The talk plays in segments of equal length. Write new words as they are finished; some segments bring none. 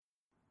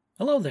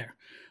Hello there.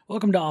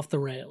 Welcome to Off the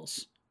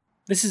Rails.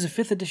 This is a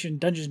 5th edition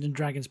Dungeons &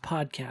 Dragons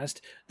podcast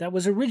that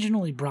was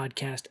originally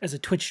broadcast as a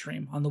Twitch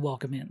stream on the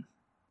Welcome Inn.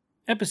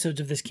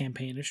 Episodes of this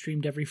campaign are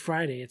streamed every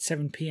Friday at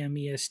 7 p.m.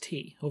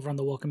 EST over on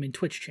the Welcome Inn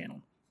Twitch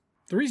channel.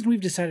 The reason we've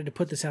decided to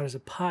put this out as a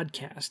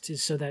podcast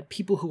is so that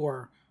people who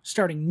are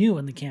starting new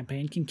in the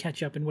campaign can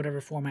catch up in whatever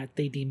format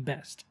they deem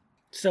best.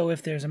 So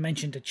if there's a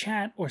mention to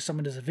chat or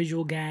someone does a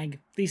visual gag,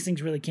 these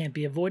things really can't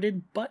be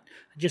avoided, but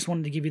I just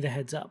wanted to give you the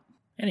heads up.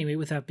 Anyway,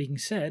 with that being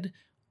said,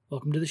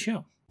 welcome to the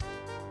show.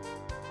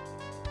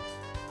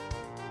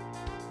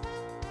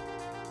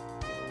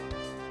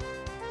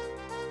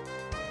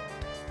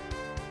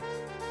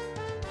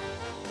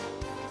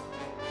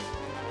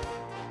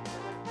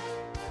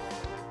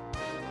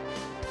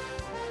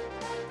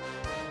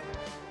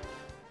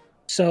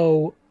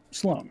 So,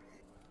 Sloan,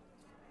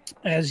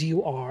 as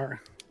you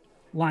are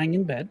lying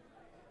in bed,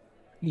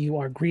 you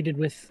are greeted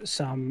with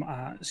some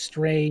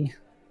stray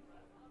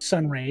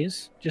sun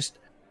rays, just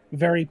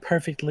very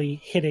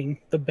perfectly hitting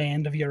the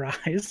band of your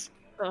eyes.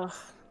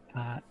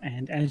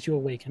 And as you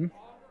awaken,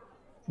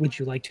 would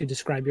you like to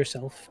describe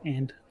yourself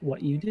and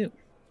what you do?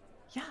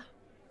 Yeah.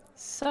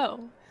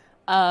 So,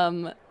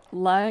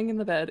 lying in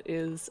the bed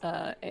is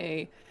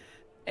a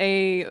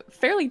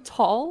fairly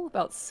tall,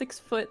 about 6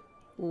 foot,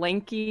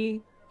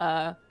 lanky,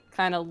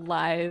 kind of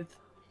lithe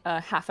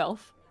half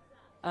elf.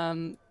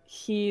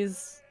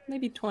 He's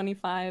maybe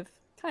 25,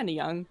 kind of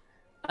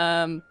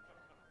young.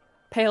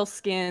 Pale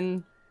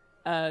skin,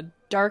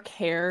 dark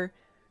hair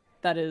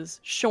that is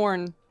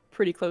shorn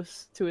pretty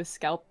close to his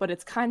scalp, but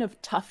it's kind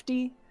of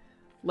tufty,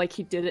 like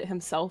he did it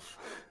himself.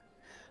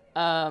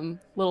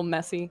 Little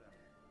messy.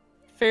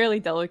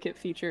 Fairly delicate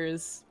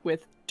features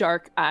with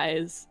dark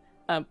eyes.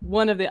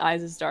 One of the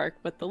eyes is dark,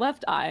 but the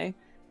left eye,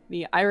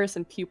 the iris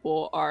and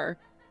pupil are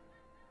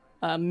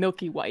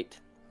milky white.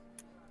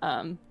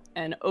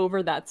 And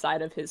over that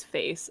side of his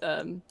face,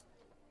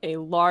 a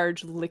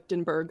large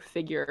Lichtenberg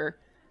figure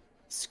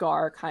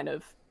scar kind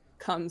of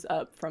comes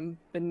up from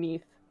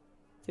beneath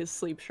his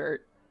sleeve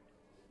shirt,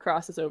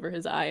 crosses over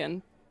his eye,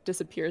 and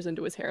disappears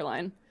into his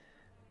hairline.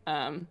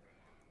 Kind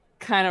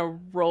of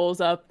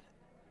rolls up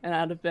and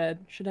out of bed.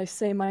 Should I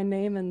say my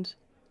name and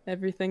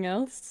everything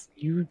else?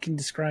 You can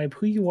describe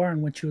who you are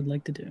and what you would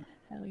like to do.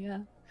 Hell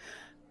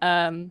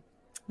yeah.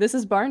 This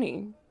is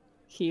Barney.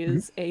 He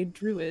is a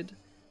druid,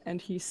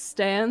 and he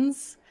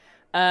stands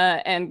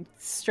and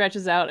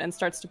stretches out and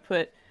starts to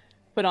put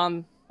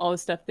on all the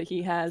stuff that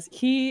he has.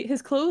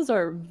 His clothes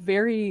are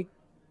very,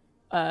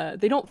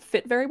 they don't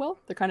fit very well.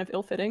 They're kind of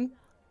ill-fitting.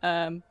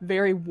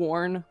 Very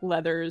worn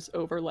leathers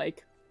over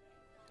like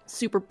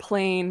super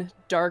plain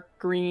dark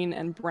green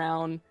and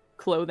brown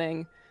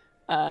clothing.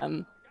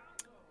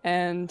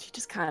 And he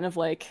just kind of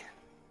like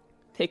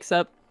picks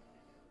up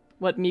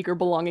what meager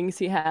belongings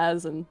he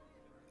has and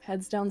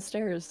heads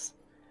downstairs.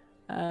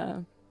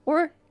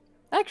 Or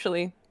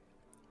actually,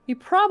 he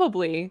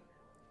probably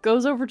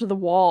goes over to the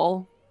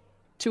wall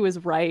to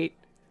his right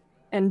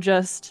and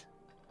just,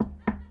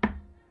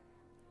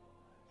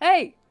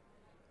 hey,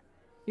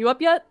 you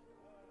up yet?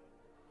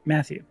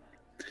 Matthew,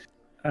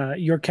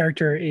 your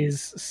character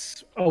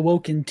is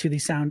awoken to the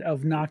sound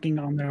of knocking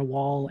on their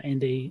wall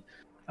and a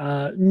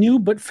new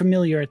but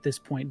familiar at this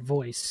point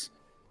voice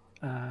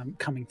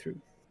coming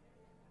through.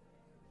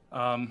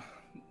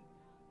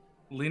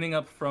 Leaning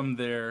up from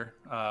their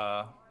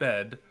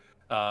bed,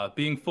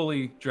 being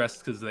fully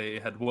dressed because they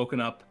had woken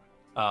up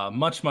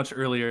much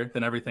earlier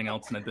than everything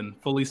else and had been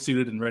fully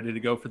suited and ready to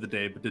go for the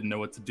day, but didn't know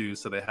what to do,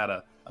 so they had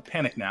a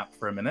panic nap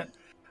for a minute.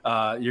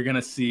 You're going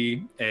to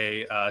see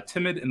a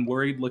timid and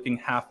worried-looking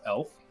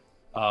half-elf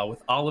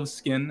with olive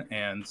skin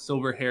and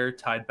silver hair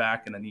tied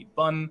back in a neat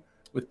bun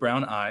with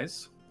brown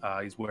eyes.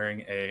 He's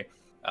wearing a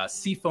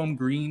seafoam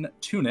green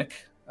tunic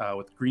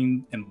with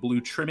green and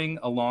blue trimming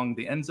along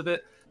the ends of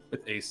it,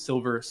 with a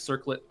silver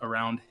circlet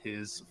around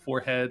his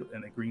forehead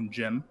and a green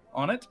gem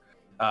on it.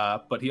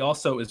 But he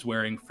also is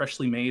wearing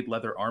freshly made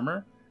leather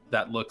armor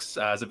that looks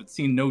as if it's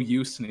seen no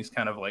use, and he's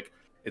kind of like,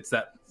 it's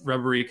that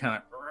rubbery kind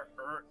of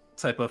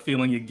type of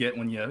feeling you get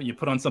when you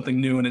put on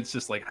something new and it's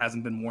just like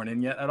hasn't been worn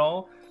in yet at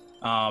all.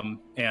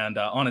 And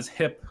on his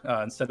hip,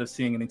 instead of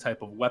seeing any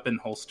type of weapon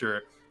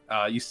holster,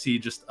 you see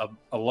just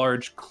a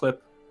large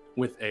clip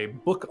with a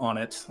book on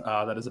it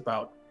that is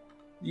about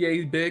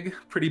yay big,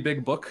 pretty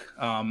big book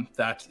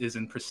that is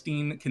in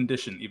pristine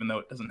condition, even though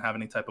it doesn't have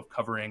any type of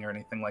covering or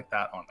anything like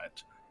that on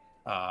it.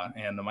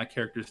 And my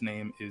character's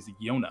name is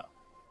Yona.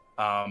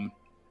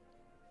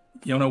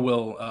 Yona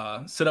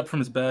will sit up from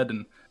his bed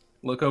and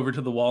look over to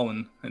the wall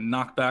and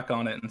knock back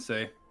on it and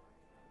say,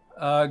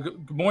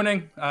 good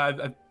morning.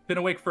 I've been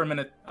awake for a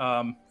minute.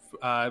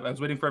 I was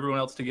waiting for everyone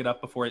else to get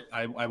up before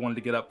I wanted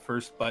to get up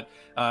first, but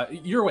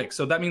you're awake,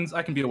 so that means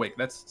I can be awake.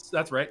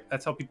 That's right.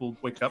 That's how people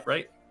wake up,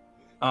 right?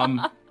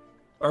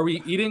 Are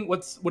we eating?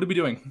 What are we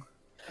doing?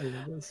 I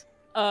love this.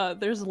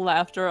 There's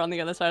laughter on the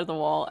other side of the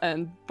wall,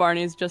 and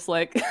Barney's just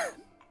like,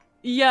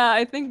 yeah,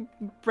 I think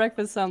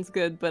breakfast sounds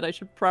good, but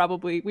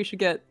we should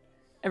get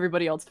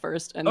everybody else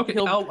first. And okay,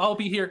 I'll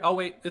be here. I'll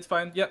wait. It's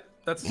fine. Yep.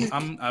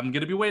 I'm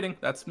gonna be waiting.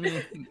 That's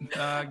me.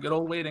 Good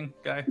old waiting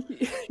guy.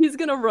 He's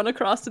gonna run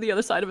across to the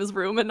other side of his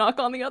room and knock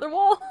on the other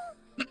wall.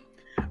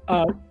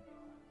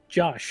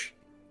 Josh,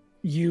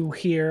 you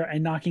hear a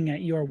knocking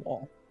at your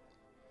wall.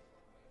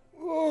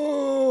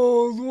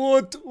 Oh,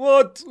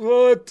 what?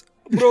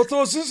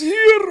 Brothos is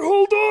here.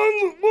 Hold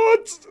on.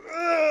 What?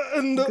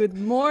 Good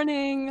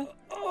morning.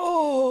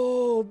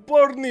 Oh,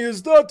 Barney,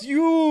 is that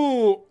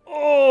you?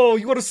 Oh,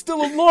 you are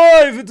still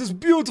alive. It is a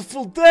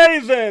beautiful day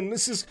then.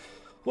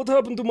 What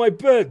happened to my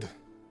bed?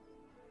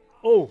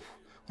 Oh,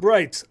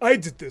 right. I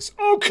did this.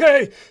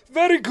 Okay,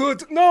 very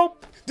good. No,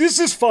 this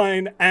is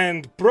fine.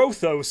 And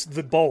Brothos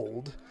the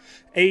Bold,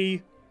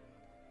 a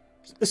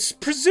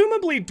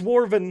presumably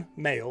dwarven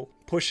male,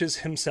 pushes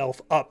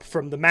himself up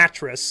from the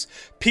mattress.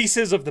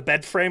 Pieces of the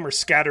bed frame are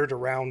scattered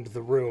around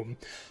the room.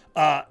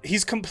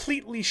 He's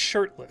completely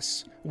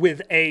shirtless,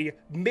 with a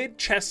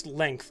mid-chest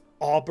length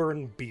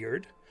auburn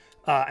beard,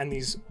 and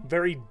these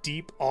very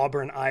deep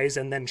auburn eyes,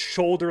 and then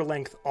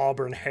shoulder-length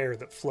auburn hair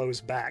that flows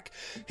back.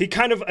 He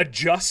kind of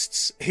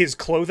adjusts his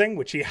clothing,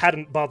 which he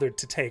hadn't bothered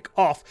to take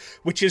off,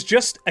 which is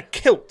just a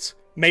kilt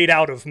made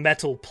out of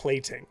metal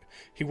plating.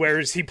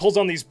 He pulls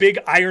on these big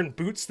iron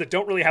boots that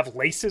don't really have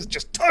laces,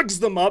 just tugs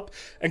them up,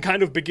 and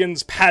kind of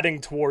begins padding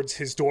towards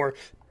his door,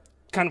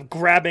 kind of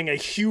grabbing a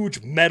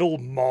huge metal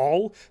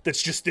maul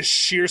that's just this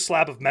sheer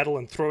slab of metal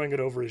and throwing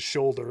it over his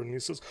shoulder. And he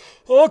says,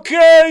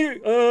 "Okay,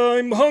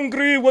 I'm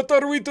hungry. What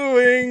are we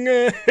doing?"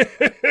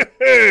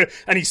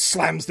 And he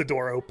slams the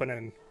door open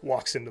and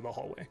walks into the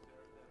hallway.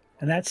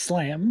 And that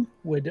slam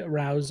would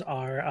arouse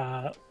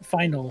our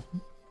final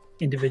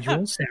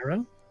individual,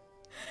 Sarah.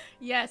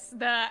 Yes,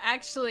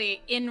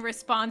 actually, in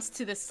response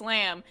to the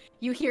slam,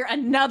 you hear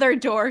another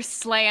door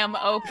slam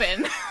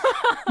open.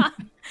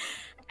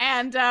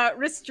 And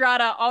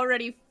Ristrada,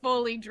 already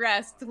fully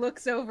dressed,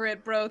 looks over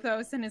at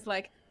Brothos and is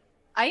like,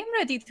 "I am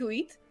ready to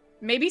eat.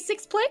 Maybe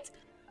 6 plates?"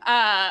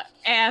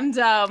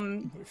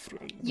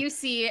 You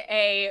see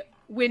a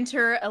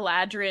Winter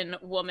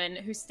Eladrin woman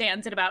who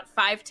stands at about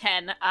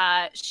 5'10".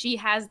 She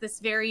has this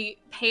very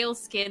pale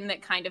skin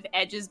that kind of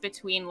edges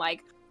between,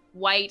 like,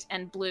 white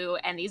and blue,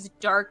 and these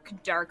dark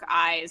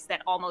eyes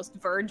that almost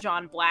verge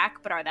on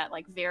black, but are that,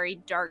 like, very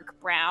dark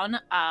brown.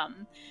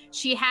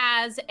 She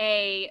has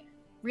a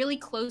really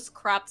close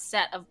cropped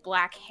set of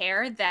black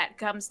hair that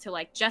comes to,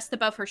 like, just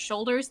above her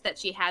shoulders that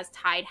she has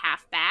tied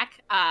half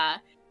back.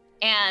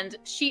 And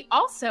she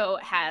also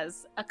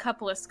has a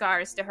couple of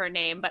scars to her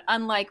name, but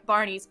unlike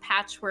Barney's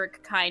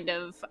patchwork kind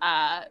of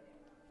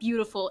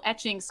beautiful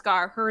etching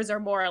scar, hers are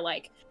more,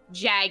 like,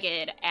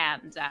 jagged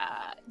and,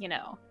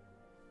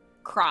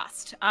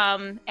 crossed.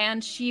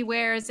 And she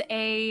wears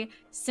a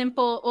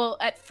simple,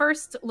 at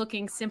first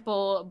looking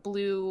simple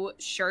blue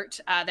shirt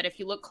that, if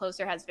you look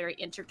closer, has very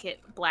intricate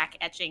black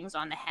etchings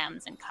on the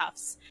hems and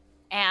cuffs,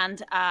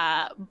 and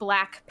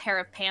black pair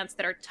of pants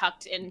that are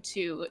tucked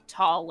into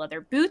tall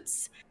leather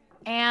boots,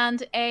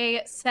 and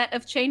a set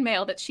of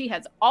chainmail that she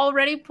has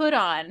already put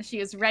on. She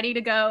is ready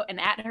to go,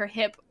 and at her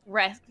hip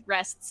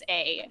rests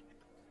a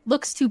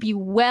looks to be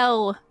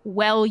well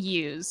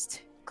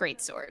used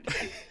greatsword.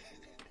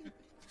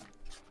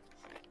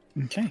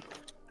 Okay.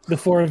 The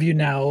four of you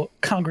now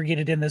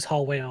congregated in this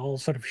hallway, all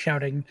sort of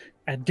shouting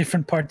at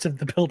different parts of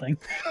the building.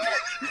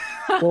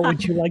 What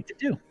would you like to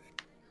do?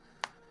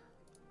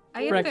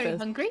 I am Breakfast. very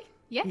hungry.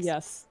 Yes.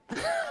 Yes.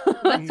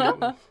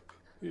 No.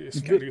 Yes,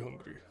 very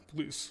hungry.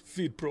 Please,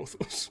 feed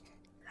Brothos.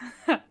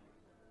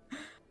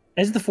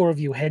 As the four of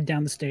you head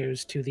down the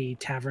stairs to the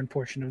tavern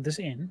portion of this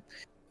inn,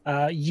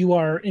 you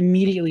are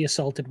immediately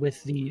assaulted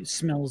with the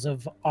smells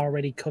of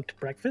already cooked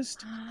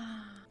breakfast.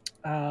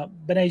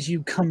 But as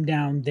you come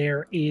down,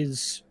 there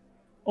is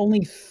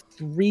only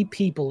 3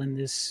 people in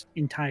this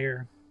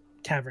entire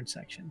tavern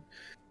section.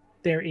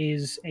 There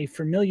is a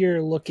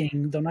familiar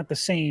looking, though not the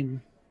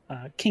same,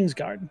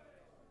 Kingsguard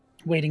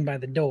waiting by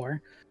the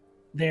door.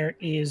 There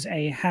is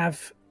a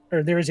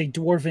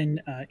dwarven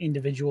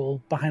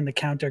individual behind the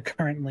counter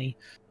currently.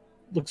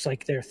 Looks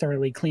like they're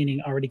thoroughly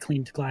already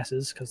cleaned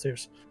glasses, because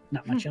there's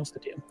not much else to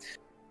do.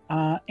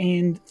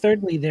 And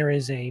thirdly, there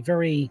is a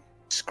very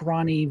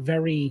scrawny,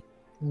 very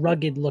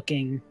ragged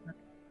looking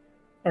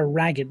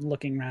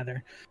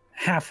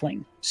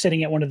halfling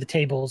sitting at one of the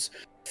tables,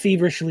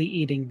 feverishly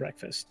eating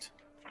breakfast.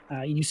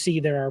 You see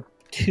there are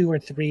 2 or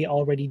 3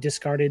 already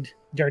discarded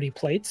dirty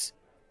plates,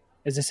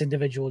 as this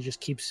individual just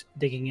keeps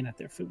digging in at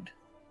their food.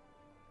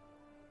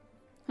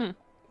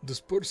 This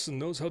person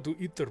knows how to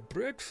eat their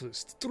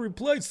breakfast. 3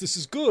 plates, this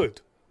is good.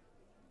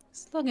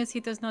 As long as he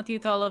does not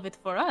eat all of it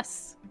for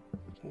us.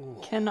 Oh.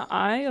 Can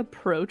I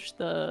approach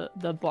the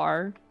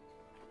bar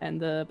and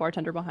the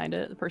bartender behind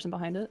it, the person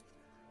behind it?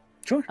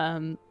 Sure.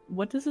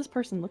 What does this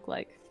person look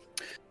like?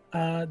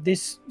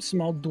 This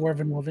small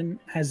dwarven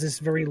woman has this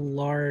very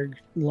long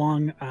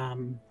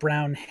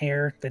brown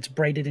hair that's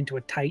braided into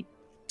a tight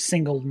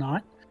single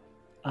knot.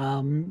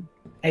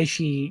 As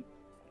she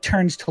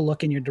turns to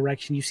look in your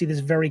direction, you see this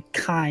very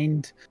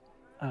kind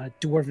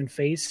dwarven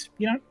face.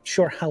 You're not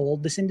sure how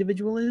old this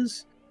individual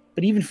is,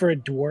 but even for a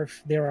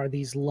dwarf, there are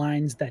these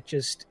lines that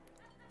just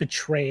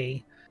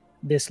betray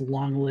this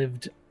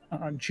long-lived,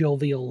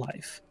 jovial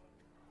life.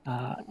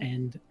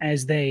 And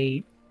as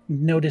they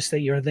notice that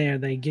you're there,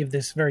 they give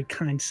this very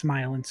kind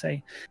smile and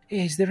say,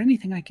 "Hey, is there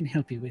anything I can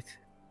help you with?"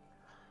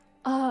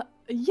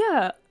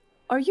 Yeah.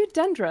 Are you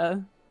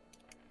Dendra,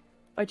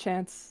 by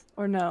chance,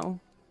 or no?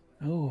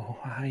 "Oh,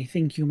 I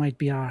think you might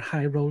be our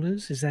high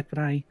rollers. Is that what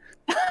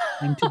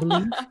I'm to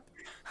believe?"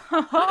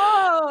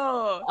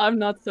 Oh, I'm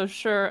not so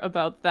sure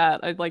about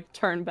that. I'd like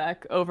turn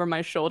back over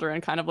my shoulder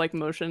and kind of like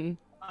motion.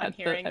 on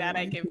hearing that,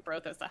 I give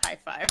Brothos a high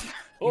five.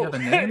 You have a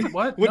name?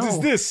 What? What is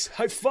No. this?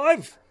 High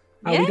five?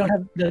 We don't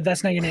have.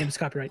 That's not your name. It's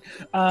copyright.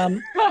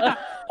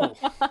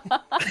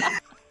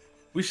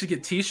 We should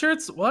get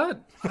T-shirts. What?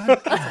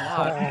 That's a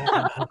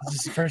lot. This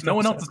is the first No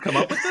one else episode. has come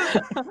up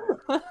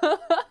with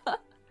it.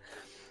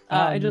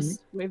 I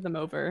just wave them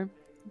over,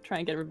 try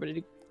and get everybody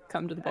to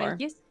come to the bar.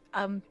 Yes.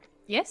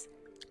 Yes.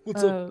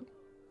 What's up?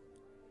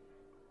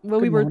 Well,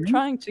 we Good were morning.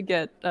 trying to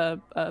get a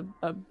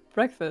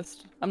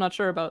breakfast. I'm not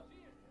sure about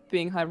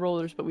being high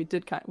rollers, but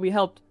we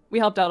helped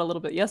out a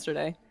little bit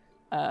yesterday.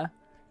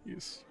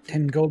 Yes.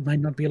 10 gold might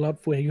not be a lot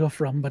where you're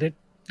from, but it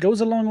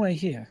goes a long way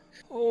here.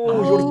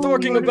 Oh, you're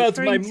talking you're about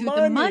my referring to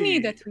money. the money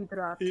that we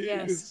dropped.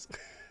 Yes.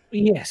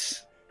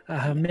 Yes.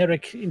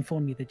 Merrick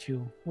informed me that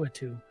you were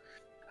to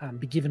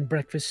be given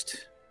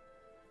breakfast.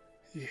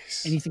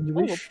 Yes. Anything you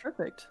Oh, wish?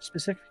 perfect.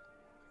 Specific?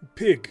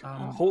 Pig.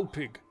 Um, Whole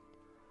pig.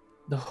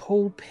 The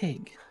whole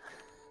pig.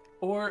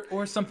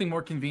 Or something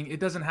more convenient. It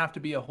doesn't have to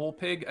be a whole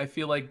pig. I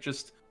feel like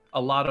just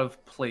a lot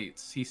of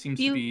plates. He seems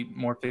to You- be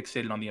more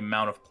fixated on the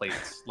amount of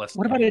plates, less.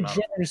 What than about the a amount.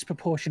 generous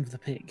proportion of the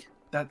pig?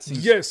 That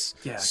seems. Yes.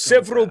 Yeah, go with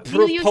Several that.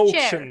 Will you share?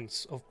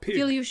 proportions of pig.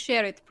 Will you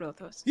share it,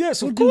 Brothos?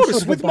 Yes, We'll of do course.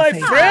 sort of With a my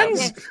buffet. friends,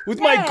 Yes. with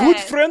my good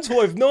Yes. friends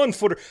who I've known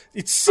for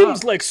it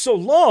seems like so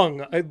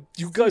long.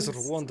 You guys are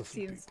wonderful.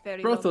 Seems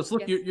very Brothos,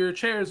 lovely, look, your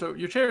chairs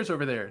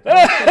over there.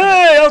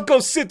 Hey, I'll go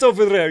sit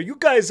over there. You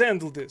guys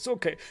handle this,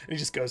 okay? And he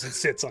just goes and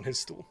sits on his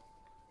stool.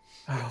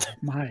 Oh,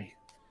 my.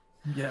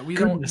 Yeah, we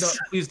don't. Goodness. No,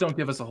 please don't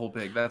give us a whole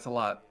pig. That's a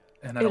lot,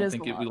 and I It don't is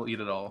think a lot. we'll eat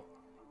it all.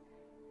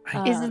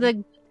 Is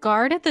the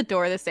guard at the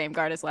door the same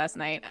guard as last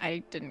night?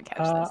 I didn't catch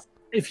this.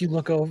 If you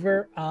look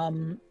over,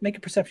 make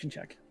a perception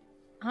check.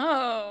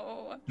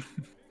 Oh,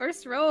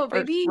 first roll,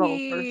 First baby.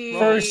 roll,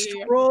 First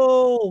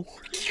roll!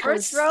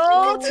 First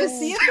roll to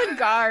see if the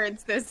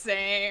guard's the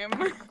same.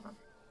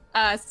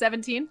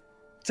 17.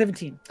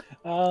 17.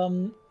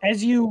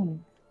 As you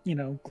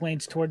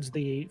glance towards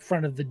the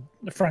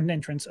front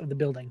entrance of the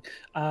building,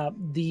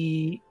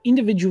 the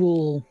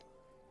individual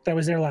that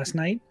was there last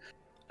night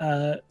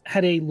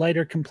had a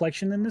lighter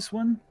complexion than this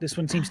one. This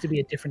one seems to be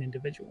a different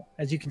individual.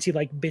 As you can see,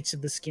 like bits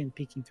of the skin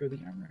peeking through the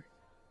armor.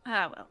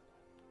 Ah, well.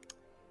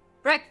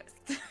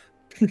 Breakfast.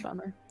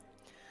 Bummer.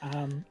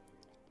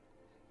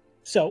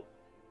 So,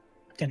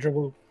 Kendra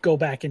will go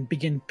back and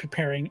begin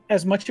preparing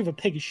as much of a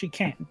pig as she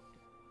can.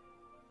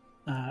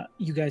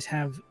 You guys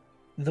have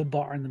the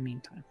bar in the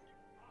meantime.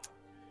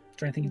 Is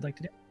there anything you'd like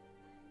to do?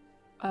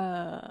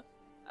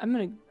 I'm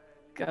gonna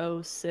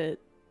go sit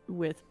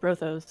with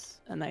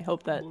Brothos, and I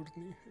hope that Lord,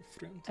 me,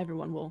 friend.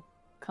 everyone will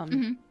come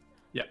Mhm.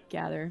 Yeah.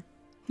 gather.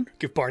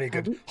 Give Barney a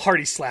good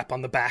hearty slap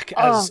on the back,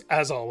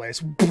 as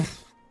always.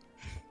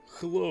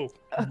 Hello.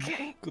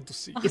 Okay. Good to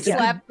see you. I'll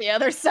slap the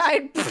other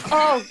side.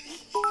 Oh,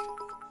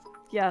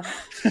 yeah,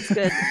 it's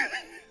good.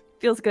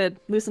 Feels good,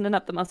 loosening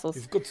up the muscles.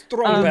 You've got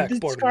strong back, The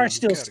Barney. scar you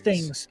still carries.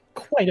 stings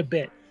quite a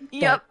bit.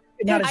 Yep.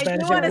 Not as I bad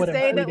do as want it to would have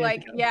say 3 that, days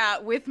like, ago. yeah,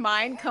 with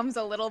mine comes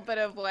a little bit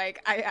of,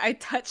 like, I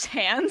touch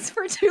hands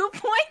for 2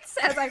 points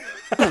as I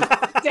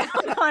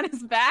down on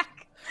his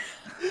back.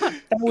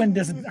 That one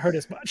doesn't hurt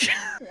as much.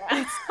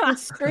 A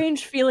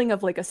strange feeling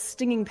of like a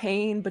stinging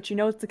pain, but you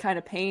know it's the kind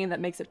of pain that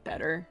makes it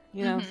better.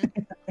 You know?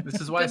 Mhm.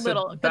 This is why I Good said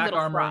good back little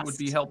armor frost. would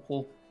be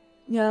helpful.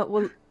 Yeah.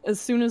 Well, as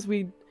soon as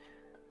we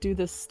do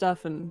this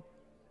stuff and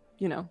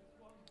get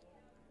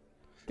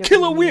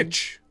Kill a what we need-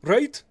 witch,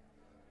 right?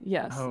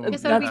 Yes. Oh,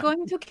 Yes, Yeah. are we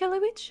going to kill a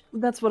witch?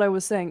 That's what I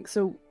was saying.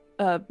 So,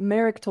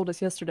 Merrick told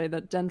us yesterday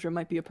that Dendra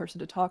might be a person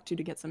to talk to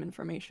get some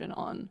information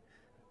on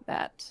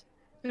that.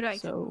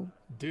 Right. So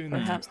Dendra.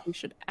 perhaps we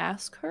should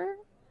ask her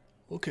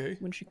Okay.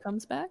 when she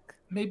comes back.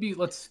 Maybe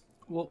let's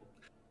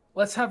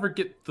have her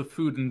get the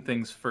food and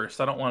things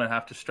first. I don't want to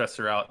have to stress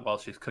her out while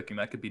she's cooking.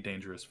 That could be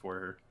dangerous for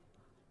her.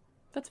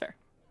 That's fair.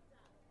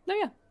 No,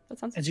 yeah, that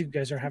sounds. As you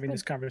guys are having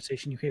this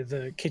conversation, you hear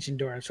the kitchen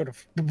door sort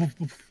of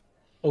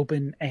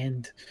open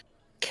and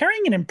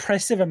carrying an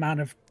impressive amount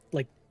of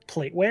like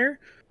plateware,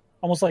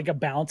 almost like a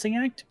balancing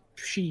act.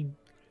 She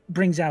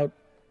brings out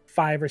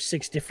 5 or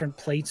 6 different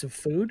plates of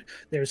food.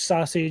 There's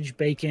sausage,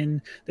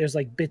 bacon. There's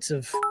like bits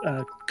of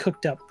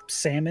cooked up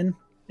salmon.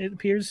 It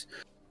appears.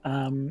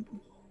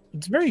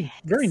 It's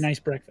very nice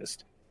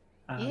breakfast.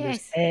 There's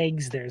Yes.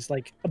 eggs. There's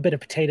like a bit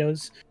of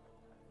potatoes.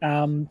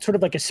 Sort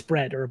of like a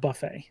spread or a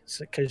buffet,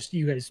 because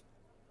you guys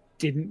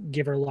didn't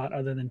give her a lot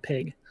other than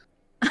pig.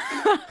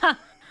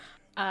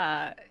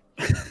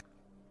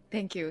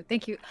 Thank you.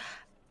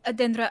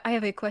 Dendra, I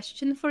have a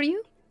question for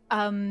you.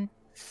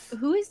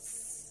 Who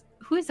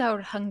is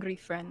our hungry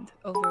friend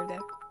over there?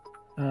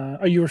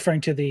 Are you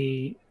referring to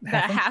the The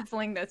halfling?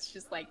 halfling that's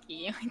just like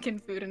yanking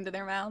food into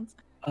their mouths.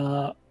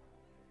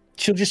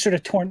 She'll just sort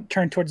of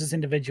turn towards this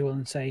individual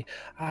and say,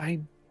 I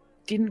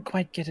didn't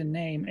quite get a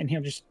name. And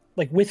he'll just,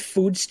 like, with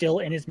food still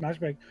in his mouth,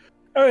 be like,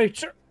 hey,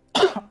 sir,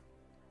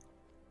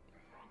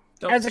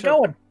 how's it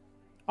going?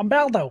 I'm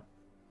Baldo.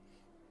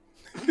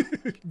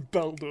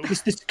 Baldo.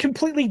 Just this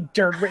completely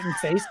dirt-ridden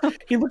face.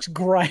 He looks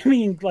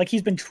grimy and like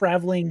he's been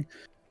traveling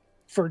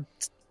for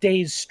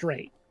days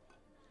straight.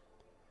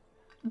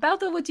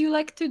 Baldo, would you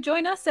like to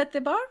join us at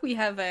the bar? We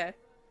have a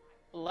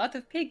lot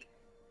of pig.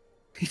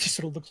 He just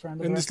sort of looks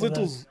around. At And the this rest of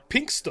little the-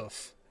 pink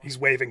stuff. He's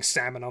waving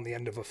salmon on the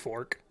end of a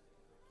fork.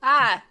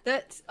 Ah,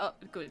 that's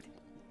good.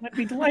 That'd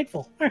be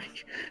delightful.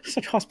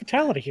 Such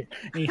hospitality here.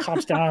 And he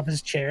hops down off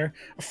his chair,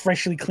 a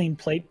freshly cleaned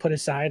plate put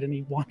aside, and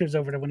he wanders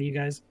over to one of you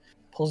guys,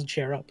 pulls a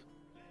chair up,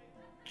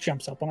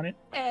 jumps up on it.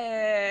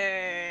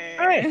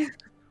 Hey!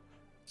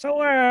 So,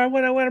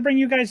 what bring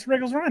you guys to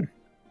Wriggles Run?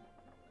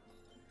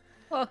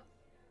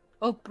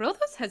 Oh,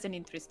 Brothos has an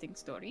interesting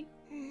story.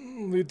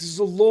 It is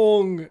a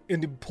long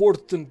and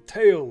important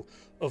tale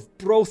of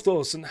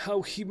Brothos and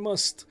how he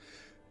must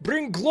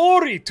bring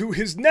glory to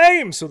his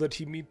name so that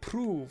he may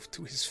prove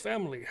to his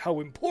family how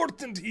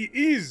important he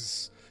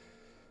is.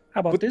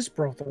 How about this,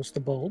 Brothos the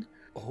Bold?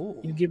 Oh,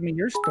 You give me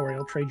your story,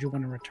 I'll trade you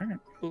one in return.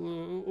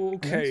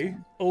 okay.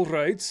 All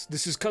right.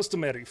 This is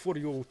customary for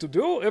you to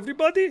do,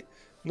 everybody?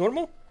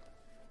 Normal?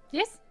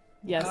 Yes.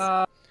 Yes.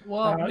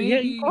 Well, Yeah,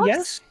 maybe.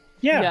 yes?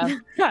 Yeah,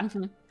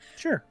 Mhm.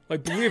 sure. I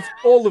believe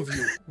all of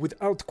you,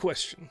 without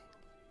question.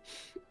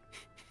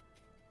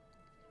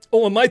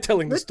 Oh, am I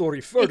telling the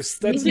story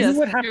first? That's You Yes,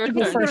 would have your to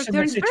go turn. first in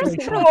Your this turn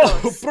situation.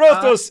 first. Oh,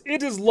 Brothos,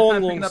 it is long,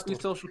 I'm long picking up story.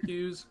 these social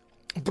cues.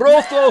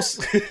 Brothos,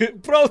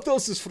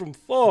 Brothos is from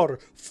far,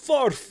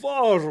 far,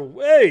 far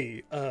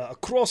away,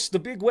 across the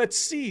big wet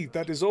sea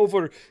that is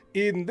over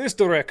in this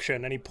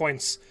direction, and he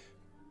points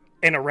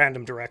in a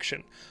random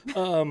direction. It's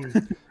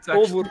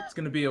actually, Over- it's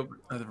going to be over.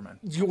 Oh, never mind.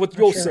 What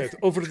you Sure. said,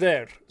 over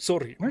there.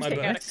 Sorry, Where's my the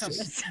bad.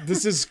 X?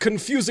 This is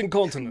confusing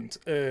continent.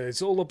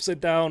 It's all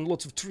upside down,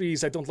 lots of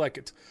trees. I don't like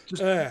it.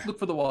 Just Uh, look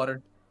for the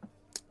water.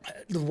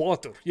 The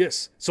water,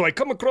 yes. So I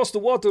come across the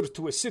water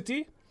to a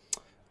city,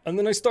 and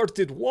then I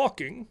started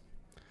walking,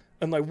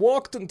 and I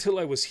walked until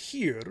I was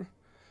here,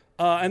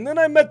 and then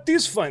I met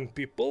these fine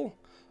people,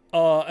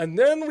 and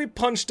then we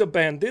punched a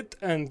bandit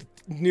and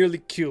nearly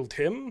killed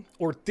him,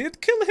 or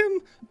did kill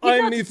him?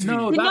 I'm not- iffy.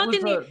 No, Did that not was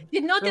in the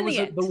did not that in was the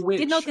a- end. the witch.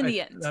 Did not in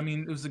the end. I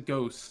mean, it was a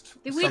ghost.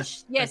 The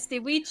witch, yes, the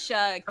witch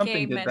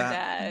came did and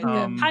that.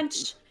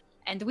 punch,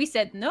 and we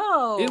said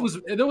no.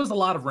 There was a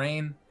lot of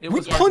rain. It We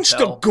was hard to punched a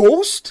tell.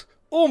 ghost?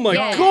 Oh my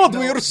Yeah. god, No,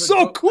 we are the so I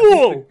think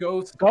cool! the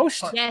ghost.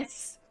 Ghost?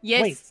 Yes,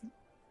 yes. Wait.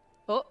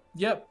 Oh,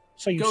 Yep.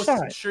 So you Ghost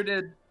saw it. sure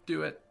did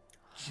do it.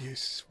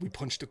 Yes, we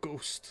punched a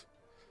ghost.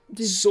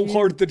 Did So you,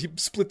 hard that he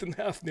split in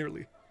half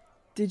nearly.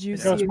 Did you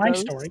That see was a my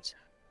ghost? story.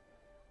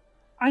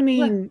 I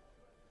mean,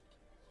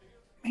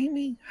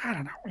 maybe, I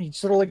don't know. He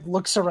sort of like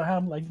looks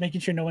around, like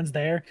making sure no one's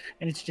there,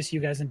 and it's just you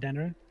guys and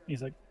Denver.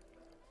 He's like,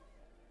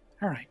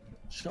 all right,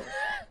 so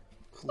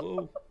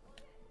Hello.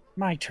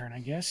 my turn, I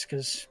guess,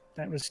 because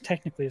that was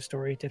technically a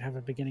story. It did have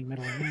a beginning,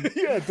 middle, and end.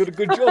 Yeah, did a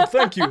good job,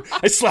 thank you.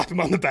 I slap him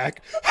on the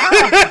back.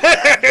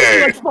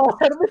 He like fall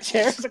out of the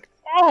chair. It's like,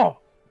 oh,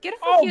 careful!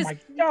 oh he is, my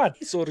god.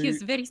 Sorry, he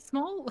is very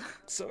small.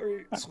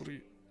 sorry.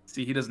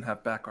 See, he doesn't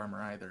have back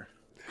armor either.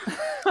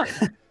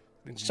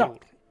 So,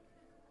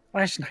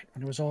 last night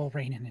when it was all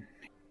raining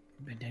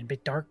and a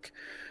bit dark,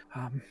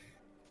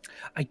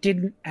 I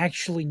didn't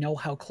actually know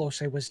how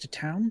close I was to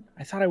town.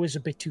 I thought I was a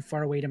bit too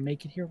far away to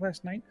make it here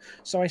last night,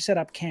 so I set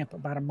up camp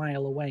about a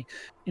mile away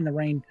in the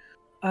rain.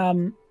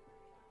 Found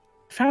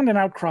an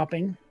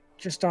outcropping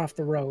just off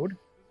the road,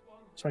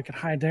 so I could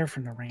hide there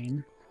from the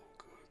rain.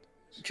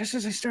 Just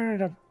as I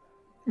started up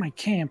my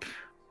camp,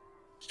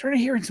 started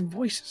hearing some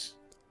voices.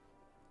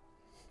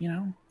 You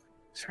know,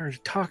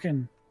 started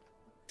talking.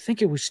 I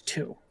think it was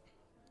two.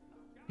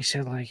 He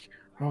said like,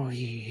 "Oh,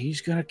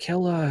 he's gonna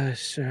kill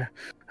us.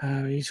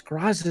 It's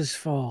Graz's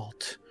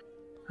fault."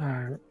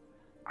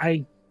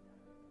 I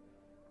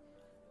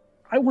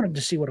wanted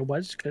to see what it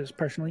was because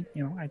personally,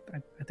 you know, I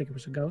think it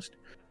was a ghost.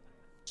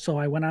 So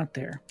I went out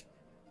there.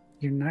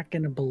 You're not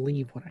gonna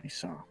believe what I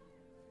saw.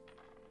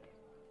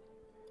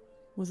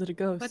 Was it a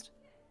ghost? What?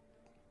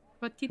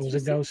 What did It was you a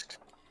see? ghost.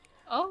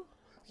 Oh,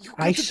 You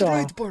I got it saw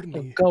right, a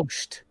Barney.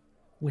 ghost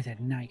with a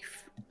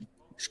knife.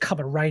 It's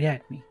coming right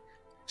at me.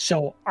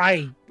 So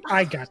I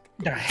got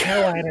the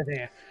hell out of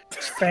there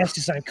as fast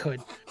as I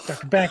could.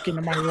 Ducked back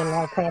into my little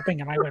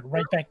outcropping, and I went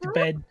right back to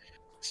bed.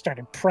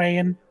 Started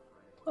praying.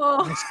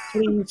 oh, Miss,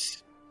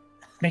 please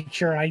make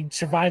sure I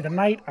survive the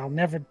night. I'll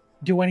never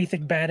do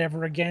anything bad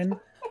ever again.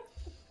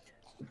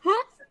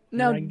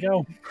 Now, There I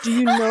go. do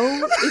you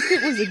know if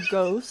it was a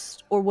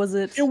ghost or was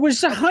it? It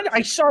was 100.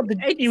 I saw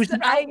it was the It's-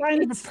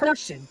 outline of a it's-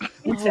 person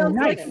with a sounds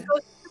like knife. a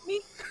ghost to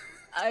me.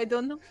 I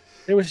don't know.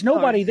 There was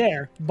nobody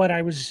there, but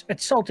I was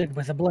assaulted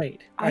with a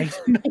blade. I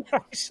know what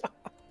I saw.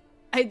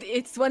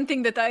 It's one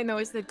thing that I know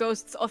is that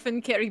ghosts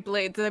often carry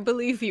blades. I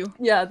believe you.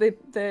 Yeah,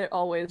 they're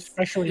always.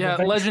 Especially Yeah,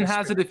 the legend vengeful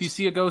has it if you spirits.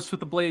 see a ghost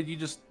with a blade, you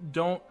just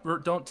don't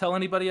tell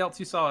anybody else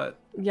you saw it.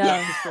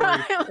 Yeah.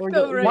 Or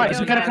you'll- Why, is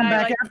it gonna And come I,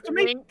 back like, after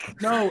me? wink.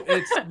 No,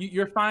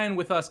 you're fine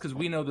with us because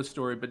we know the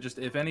story. But just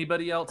if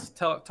anybody else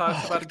talks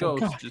about a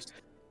ghost, God. just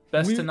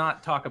best We- to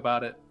not talk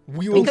about it.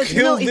 We will Because,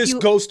 kill if this you-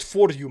 ghost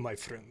for you, my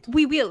friend.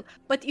 We will.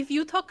 But if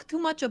you talk too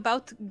much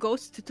about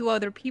ghosts to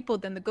other people,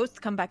 then the ghosts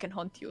come back and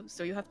haunt you.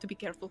 So you have to be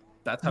careful.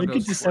 That's how Make a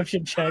ghosts work.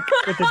 deception check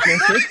with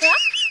advantage.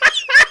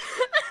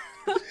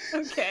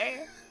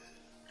 Okay.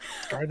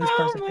 Scar this Oh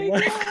person for my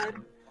life. god.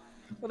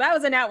 Well, that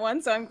was a nat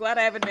one, so I'm glad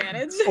I have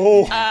advantage.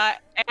 Oh,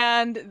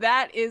 And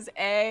that is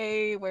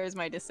a. Where's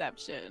my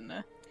deception?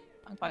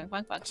 Bonk, bonk,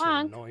 bonk, bonk, that's a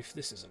bonk. knife.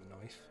 This is a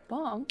knife.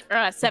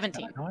 Bonk.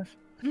 17.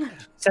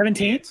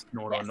 17? It's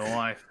not a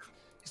knife.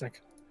 He's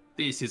like,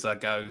 This is a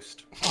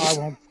ghost.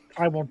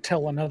 I won't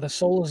tell another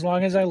soul as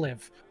long as I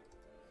live.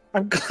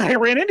 I'm glad I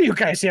ran into you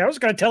guys here. I was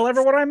gonna tell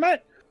everyone I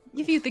met.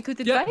 Give you the good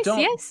Yeah, advice, don't-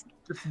 yes?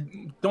 Just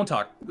don't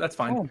talk. That's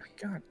fine. Oh my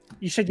god.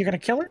 You said you're gonna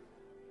kill her?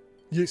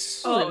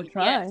 Yes. Oh,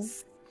 try.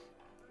 yes.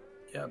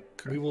 Yeah,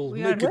 We will We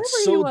make are- it Where were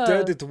so you,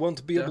 dead it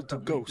won't be able to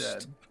definitely ghost.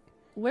 dead.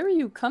 Where are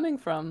you coming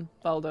from,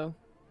 Baldo?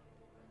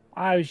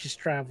 I was just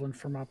traveling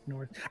from up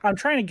north. I'm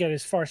trying to get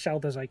as far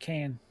south as I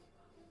can.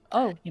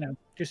 Oh, You know,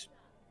 just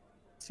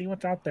see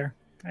what's out there.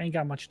 I ain't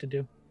got much to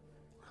do.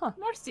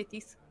 More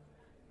cities.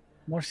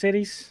 More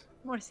cities?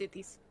 More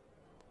cities.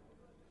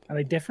 Are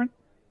they different?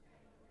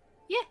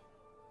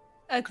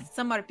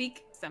 Some are big,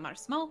 some are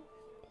small.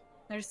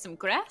 There's some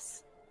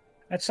grass.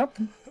 That's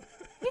something.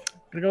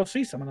 Gonna go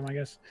see some of them, I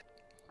guess.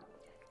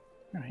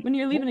 All right. when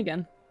you're leaving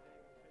again?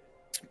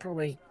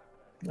 Probably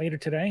later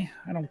today.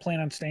 I don't plan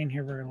on staying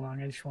here very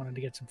long. I just wanted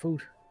to get some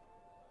food,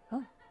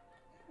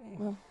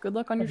 Well, good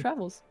luck on your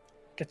travels.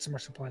 get some more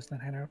supplies, then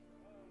head out.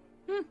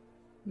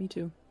 Me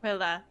too.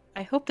 Well,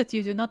 I hope that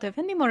you do not have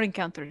any more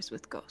encounters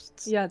with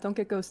ghosts. Yeah, don't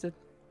get ghosted.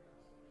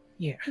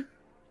 Yeah.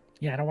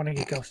 Yeah, I don't want to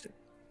get ghosted.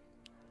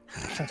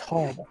 Sounds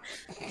horrible.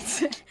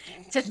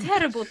 It's a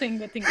terrible thing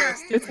getting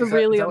ghosted. It's a Is that-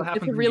 really, is that what it's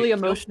happens a when you really get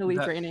killed? emotionally Is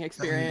that- draining Get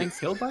experience.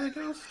 killed by a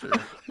ghost? Or...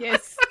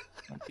 Yes.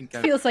 I think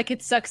Feels like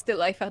it sucks the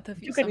life out of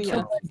you You can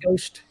sometimes. kill a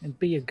ghost and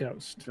be a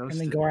ghost, and then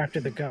Ghosted. go after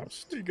the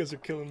ghost. You guys are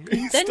killing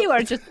me. Then you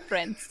are just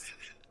friends.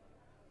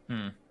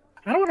 I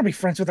don't want to be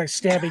friends with a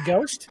stabby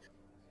ghost.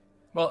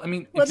 Well, I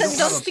mean, Well, if you then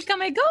don't don't have a-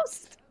 become a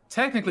ghost.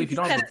 technically, if you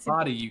don't have a Defensive.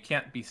 body, you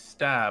can't be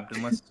stabbed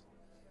unless.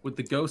 Would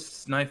the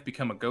ghost's knife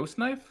become a ghost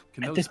knife?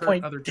 Can At those this hurt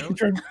point, other ghosts?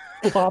 Deirdre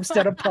plops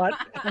down a pot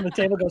on the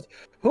table, goes,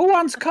 "Who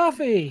wants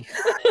coffee?"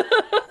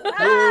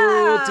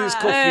 What is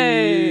coffee?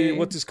 Hey.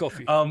 What is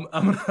coffee? I'm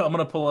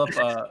gonna pull up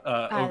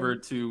over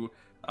to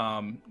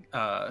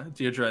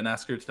Deirdre and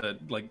ask her to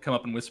like come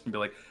up and whisper and be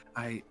like,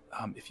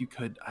 if you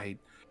could, I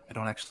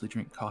don't actually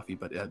drink coffee,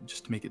 but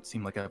just to make it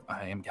seem like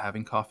I am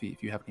having coffee.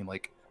 If you have any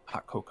like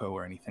hot cocoa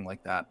or anything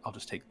like that, I'll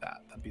just take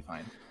that. That'd be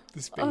fine.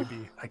 This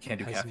baby I can't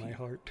do has caffeine. my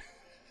heart.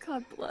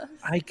 God bless.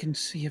 I can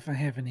see if I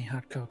have any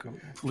hot cocoa.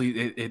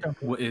 Please,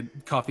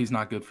 coffee's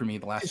not good for me.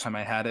 The last time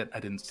I had it, I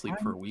didn't sleep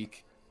for a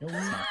week. It's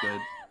not good.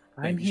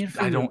 I'm here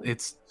for I you. don't.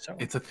 It's So,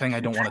 a thing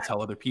I don't want to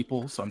tell other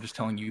people, so I'm just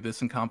telling you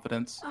this in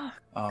confidence. Oh,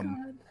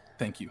 Um, God.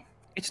 thank you.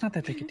 it's not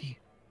that big a deal.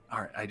 All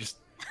right, I just,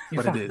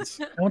 You're but fine. it is.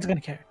 No one's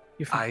gonna care.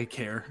 You're fine. I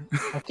care.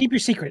 I'll keep your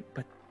secret,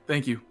 but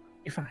Thank you.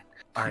 you're fine.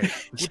 All right.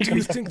 What do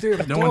you think they're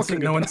No one talking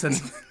said. No one about?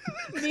 said.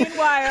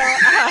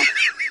 Meanwhile,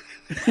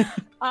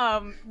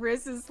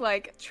 Riz is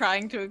like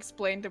trying to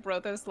explain to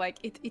Brothos, like,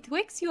 It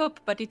wakes you up,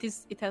 but it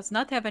does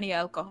not have any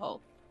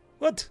alcohol.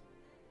 What?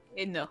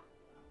 No.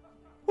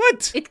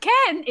 What? It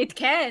can. It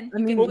can. I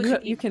mean, put you,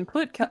 it you in. can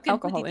put can put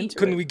alcohol it in. into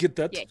Can it. we get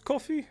that Yeah.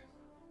 coffee?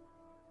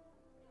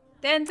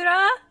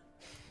 Dendra?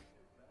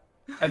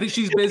 I think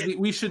she's basically.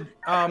 We should.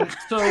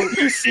 So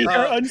You see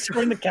her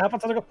unscrewing the cap.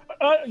 I go,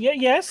 yeah,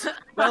 yes.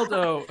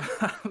 Beldo.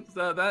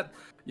 So that.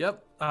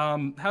 Yep.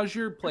 How's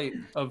your plate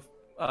of?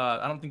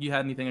 I don't think you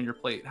had anything on your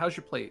plate. How's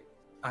your plate?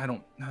 I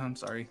don't. I'm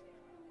sorry.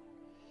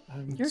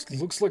 You're-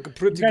 Looks like a You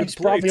pretty guys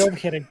good brought me plate. over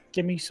here to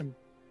give me some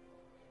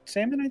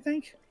salmon, I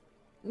think.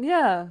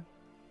 Yeah.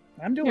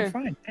 I'm doing Here.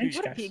 fine. Thanks,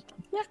 What a guys. pig.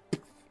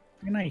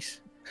 Very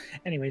nice.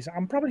 Anyways,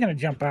 I'm probably gonna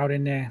jump out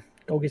and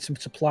go get some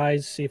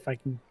supplies, see if I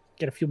can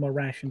get a few more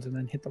rations, and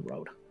then hit the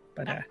road.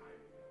 But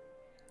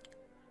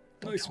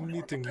Nice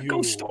meeting you.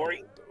 ghost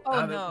story.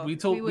 Oh no. We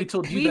told would-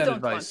 you we that don't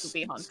advice. Want to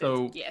be haunted.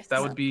 So yes.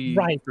 that would be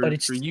Right, for, but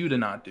it's- for you to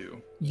not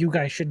do. you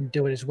guys shouldn't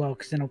do it as well,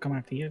 because then I'll come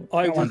after you.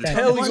 I don't will want that.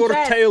 tell want your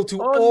that. tale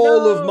to Oh, all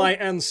no. of my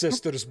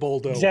ancestors,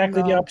 Baldo.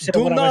 Exactly the No. opposite of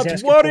Do what I was not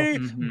asking worry,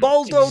 for. Mhm.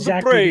 Baldo the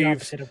Exactly the Brave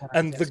opposite of what I was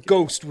and the asking.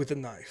 ghost with a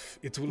knife.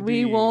 It will be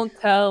We won't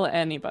tell good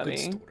anybody.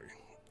 story.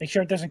 Make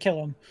sure it doesn't kill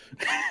him.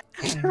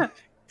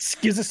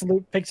 Gives a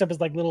salute, picks up his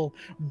like little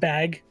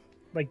bag,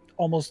 like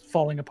almost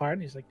falling apart.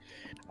 And he's like,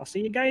 "I'll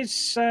see you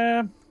guys.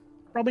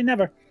 Probably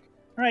never.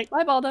 All right,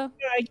 Bye, Baldo.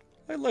 bye."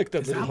 I like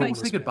that Is that little how you homeless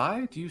say man.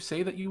 goodbye? Do you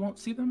say that you won't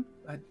see them?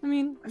 I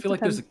mean, I feel like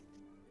there's.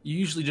 You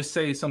usually just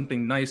say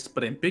something nice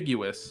but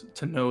ambiguous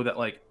to know that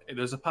like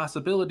there's a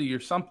possibility or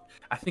something.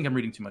 I think I'm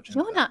reading too much into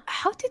that. Yona,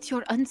 how did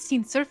your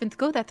unseen servant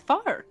go that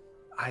far?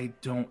 I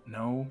don't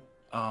know.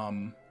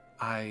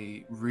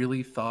 I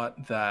really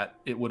thought that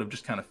it would have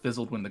just kind of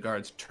fizzled when the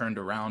guards turned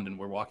around and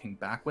were walking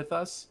back with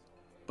us.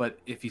 But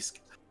if he's,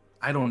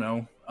 I don't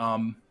know.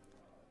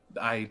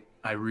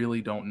 I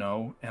really don't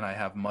know, and I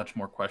have much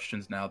more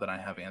questions now than I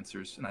have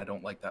answers, and I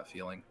don't like that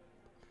feeling.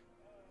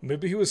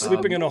 Maybe he was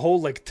sleeping in a hole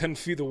like 10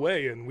 feet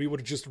away, and we were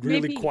just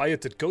really Maybe.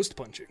 quiet at ghost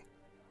punching.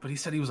 But he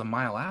said he was a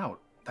mile out.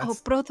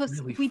 That's Brothos,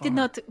 really we did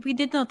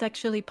far. not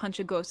actually punch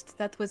a ghost.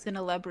 That was an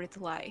elaborate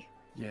lie.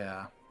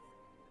 Yeah.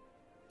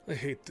 I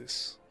hate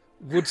this.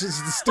 What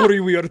is the story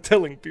we are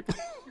telling people?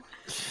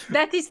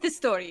 That is the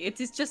story. It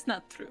is just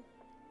not true.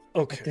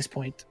 At Okay. this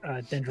point,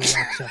 Dendra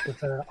walks up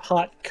with a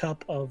hot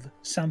cup of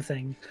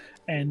something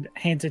and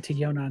hands it to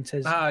Yona and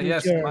says, Ah, "Here's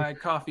yes, your, my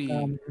coffee.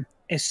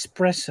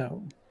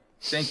 espresso."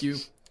 Thank you.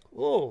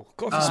 Oh,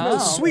 coffee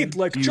smells sweet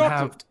like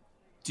chocolate.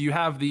 Do you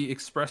have the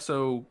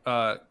espresso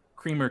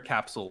creamer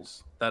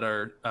capsules that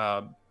are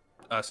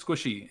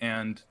squishy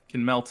and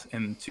can melt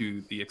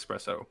into the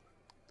espresso?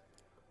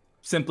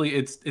 Simply,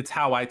 it's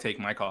how I take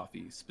my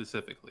coffee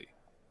specifically.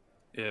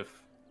 If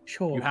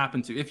Sure. you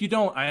happen to, if you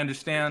don't, I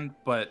understand,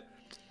 but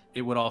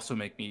it would also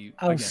make me.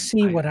 I'll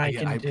see what I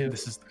can do.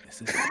 This is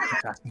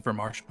asking for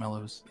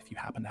marshmallows. If you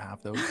happen to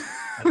have those,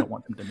 I don't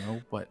want them to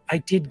know, but I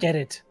did get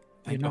it.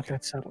 You're Thank- not okay.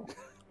 that subtle.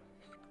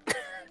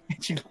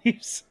 And she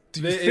leaves.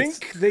 Do you It's-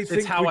 think they think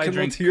it's how we I cannot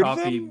drink hear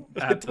coffee them?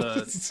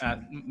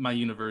 at my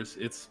universe.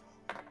 It's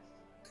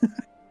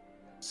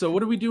so.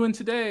 What are we doing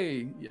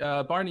today,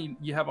 Barney?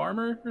 You have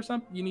armor or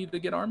something? You need to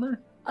get armor.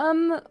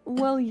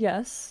 Well,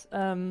 yes.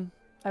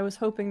 I was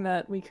hoping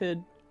that we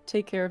could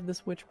take care of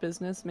this witch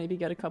business, maybe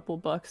get a couple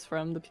bucks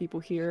from the people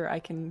here. I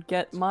can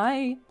get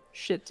my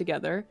shit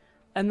together,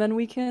 and then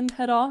we can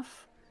head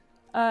off,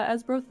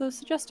 as Brothos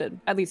suggested.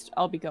 At least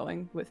I'll be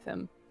going with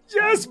him.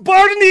 Yes,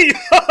 Barney!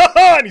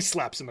 And he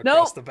slaps him No!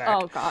 across the back.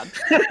 Oh, God.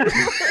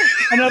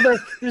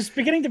 There's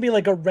beginning to be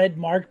like a red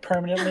mark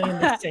permanently in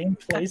the same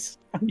place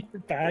on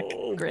your back.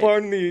 Oh, Great.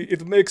 Barney,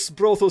 it makes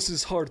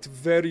Brothos' heart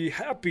very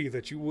happy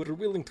that you were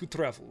willing to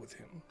travel with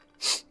him.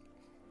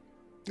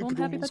 The Well, I'm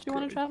happy groom was that you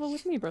want to great. travel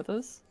with me,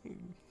 Brothos.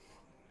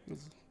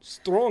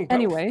 Strong. powerful.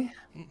 Anyway,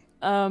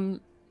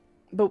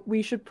 but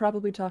we should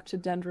probably talk to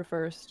Dendra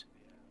first,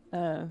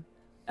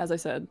 as I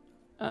said.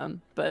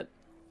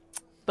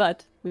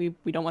 But we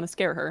don't want to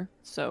scare her,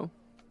 so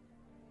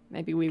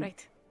maybe we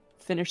Right.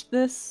 finish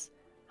this,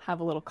 have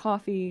a little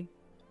coffee,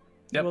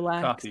 Yep,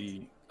 relax.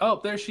 coffee. Oh,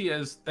 there she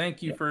is.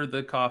 Thank you for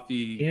the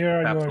coffee. Here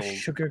are your capsules.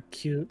 sugar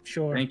cube,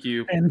 sure. Thank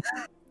you. And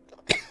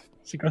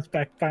she goes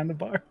back behind the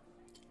bar.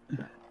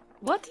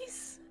 What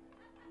is?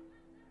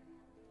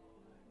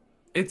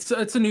 It's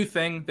a new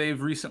thing they've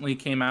recently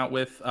came out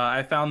with.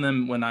 I found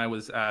them when I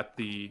was at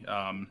the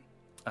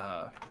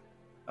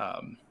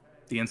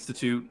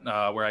institute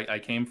where I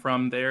came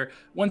from. There,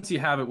 once you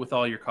have it with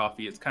all your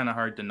coffee, it's kind of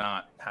hard to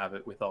not have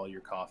it with all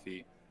your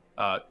coffee.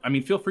 I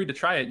mean, feel free to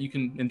try it. You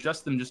can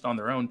ingest them just on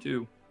their own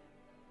too.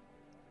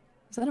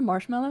 Is that a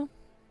marshmallow?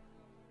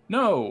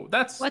 No,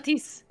 that's What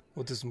is?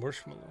 What is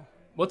marshmallow?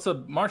 what's a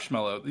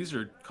marshmallow? These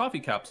are coffee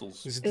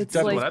capsules. Is it It's the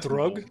type like- of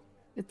drug?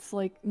 It's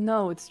like,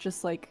 no, it's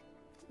just like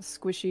a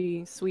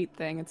squishy, sweet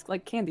thing. It's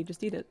like candy,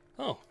 just eat it.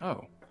 Oh,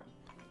 Oh.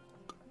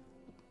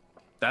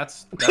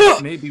 That's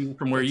maybe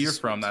from where That's you're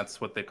sweet. from.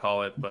 That's what they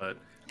call it, but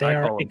They I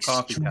are call them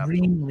coffee capsules.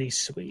 extremely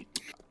sweet.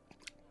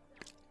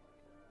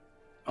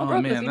 Oh, Oh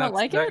Brocos, man, you don't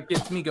like that it?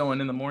 gets me going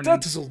in the morning.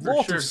 that is a for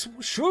lot sure.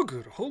 of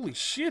sugar. Holy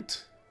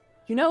shit.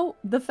 You know,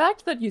 the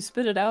fact that you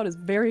spit it out is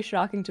very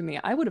shocking to me.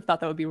 I would have thought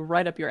that would be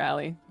right up your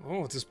alley.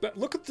 Oh, it is bad.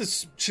 Look at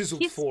this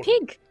chiseled He's form.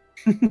 pig.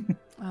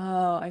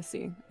 Oh, I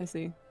see. I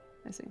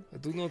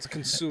do not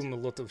consume a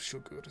lot of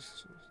sugar.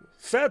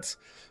 Fat,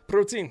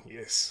 protein,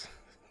 yes.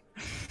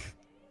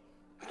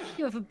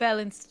 You have a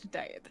balanced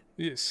diet.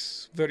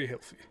 Yes, very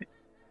healthy.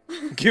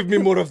 Give me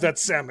more of that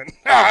salmon.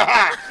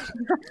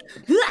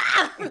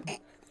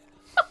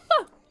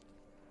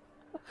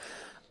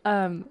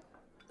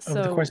 So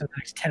Over the course of the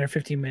next 10 or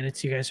 15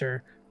 minutes, you guys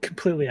are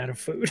completely out of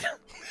food.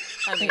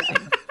 Amazing.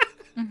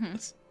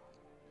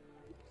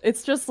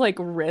 it's just like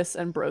Riss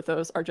and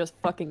Brothos are just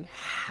fucking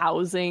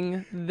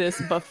housing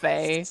this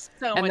buffet.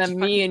 So And much then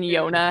me and fucking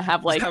food. Yona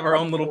have like have our a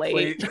own little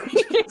plate.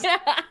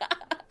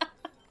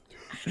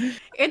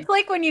 It's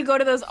like when you go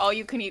to those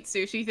all-you-can-eat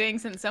sushi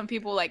things, and some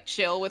people like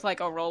chill with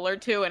like a roll or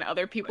two, and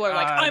other people are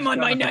like, "I'm on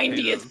my got 90th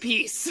potatoes."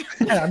 piece."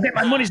 Yeah, I'm getting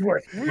my money's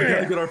worth. We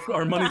gotta get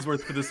our money's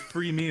worth for this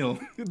free meal.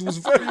 It was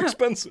very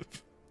expensive.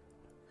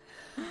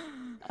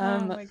 Oh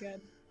my god.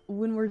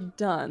 When we're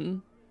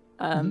done,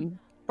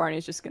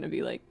 Barney's just gonna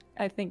be like,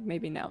 I think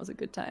maybe now is a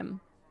good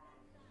time.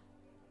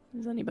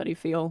 Does anybody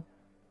feel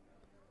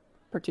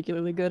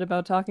particularly good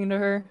about talking to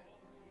her?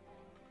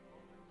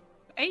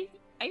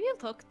 I will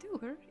talk to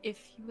her if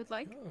you would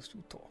like. Yes,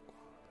 you talk.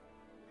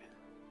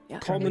 Yeah.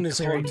 Common is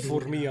hard clearing for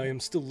the, me. I am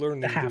still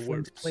learning The the, halflings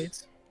words.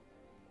 plates.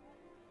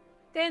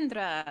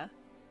 Dendra,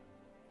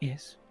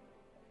 Yes.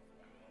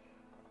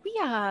 we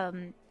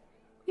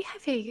We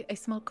have a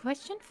small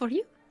question for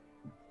you.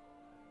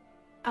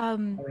 All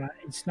right,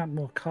 it's not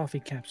more coffee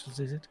capsules,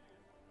 is it?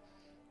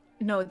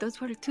 No, those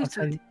were too I'll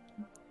tell sweet.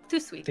 Too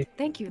sweet.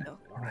 Thank you, though.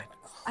 All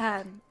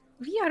right.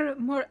 We are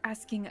more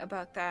asking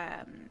about.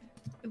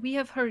 We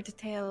have heard a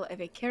tale of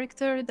a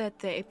character that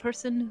a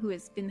person who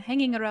has been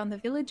hanging around the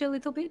village a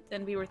little bit,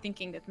 and we were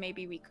thinking that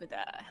maybe we could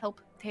help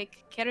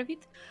take care of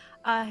it.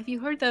 Have you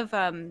heard of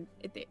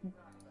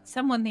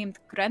someone named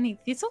Granny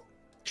Thistle?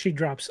 She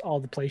drops all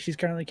the plates she's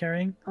currently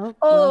carrying.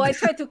 Oh, I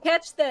tried to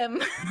catch them.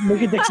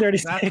 Look at dexterity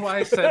That's save. why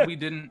I said we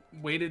didn't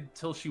waited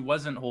till she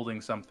wasn't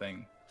holding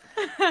something.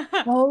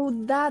 Oh,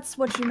 that's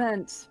what you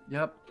meant.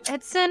 Yep.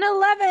 It's an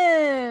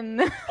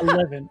 11.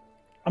 11.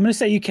 I'm gonna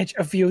say you catch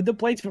a few of the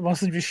plates, but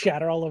most of them just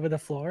shatter all over the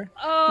floor.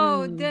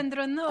 Oh,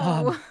 Dendra,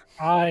 no.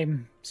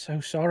 I'm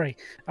so sorry.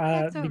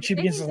 That's She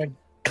begins okay. like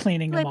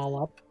cleaning them Let's-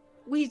 all up.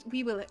 we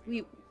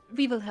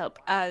will help.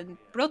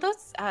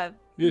 Brotos,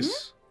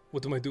 Yes.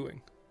 What am I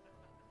doing?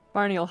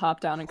 Barney will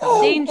hop down and go.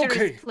 Oh, dangerous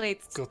okay.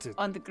 plates Got it.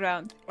 on the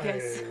ground.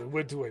 Yes.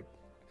 Where do I?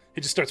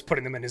 He just starts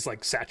putting them in his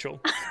like satchel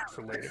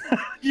for later.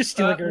 Just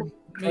steal her.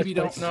 Maybe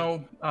place.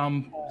 don't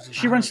know.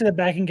 She runs to the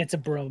back and gets a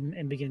broom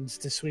and begins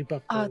to sweep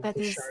up. Oh,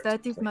 the shards.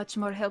 that is much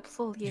more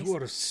helpful. Yes. You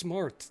are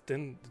smart.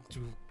 Then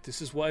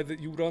this is why that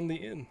you run the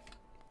inn.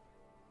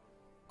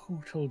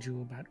 Who told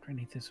you about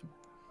Granny Thistle?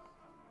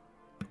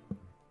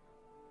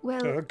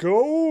 Well, A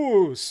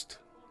ghost.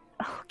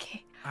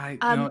 okay. I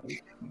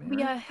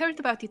We heard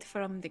about it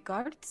from the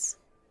guards.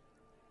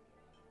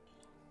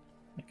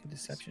 Make a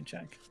deception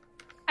check.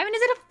 I mean,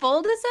 is it a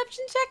full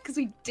deception check? Because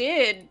we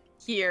did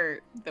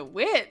hear the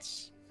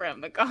witch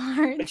from the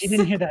guards. But you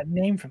didn't hear that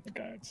name from the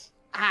guards.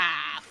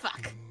 Ah,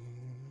 fuck.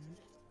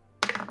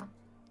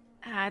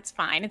 It's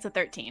fine. It's a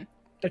 13.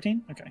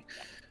 13? Okay.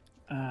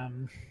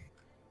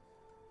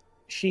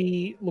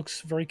 She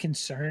looks very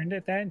concerned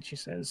at that, and she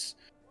says,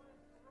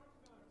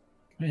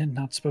 "We're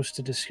not supposed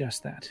to discuss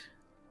that."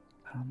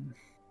 And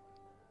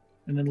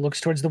then looks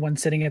towards the one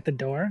sitting at the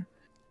door.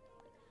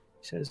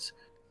 She says,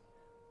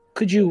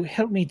 "Could you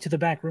help me to the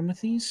back room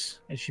with these?"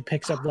 And she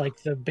picks up like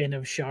the bin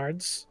of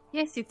shards.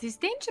 Yes, it is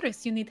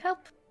dangerous. You need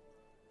help.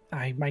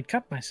 I might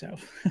cut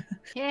myself.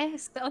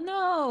 Yes. Oh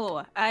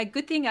no.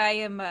 Good thing I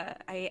am.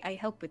 I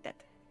help with that.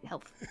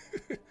 Help.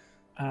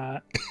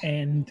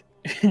 And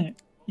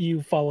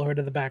you follow her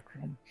to the back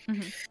room.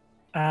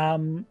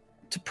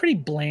 It's a pretty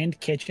bland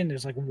kitchen.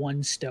 There's like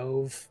one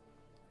stove.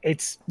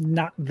 It's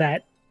not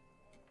that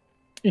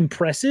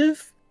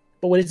impressive,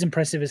 but what is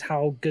impressive is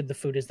how good the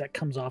food is that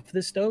comes off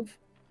this stove,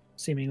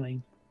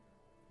 seemingly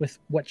with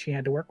what she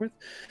had to work with.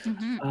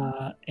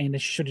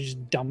 And she sort of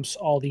just dumps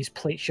all these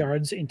plate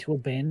shards into a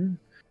bin.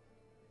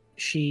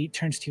 She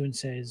turns to you and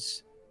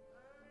says,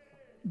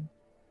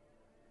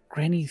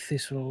 "Granny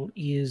Thistle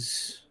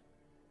is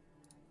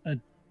a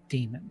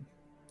demon.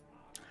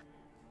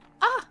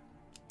 Ah.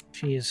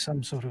 She is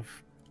some sort of...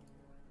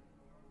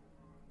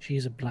 She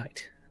is a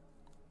blight.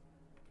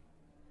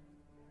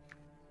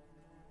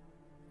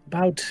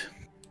 About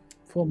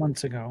 4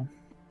 months ago,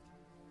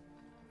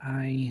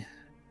 I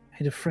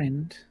had a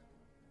friend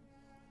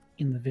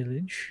in the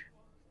village.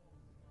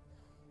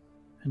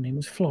 Her name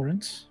was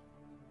Florence.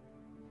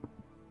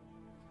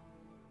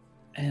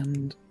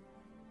 And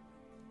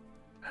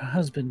her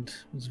husband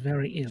was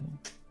very ill.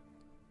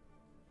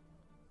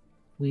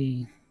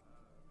 We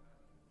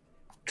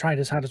tried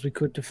as hard as we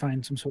could to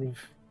find some sort of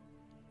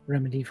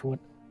remedy for what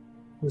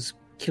was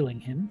killing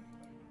him.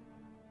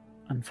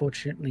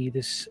 Unfortunately,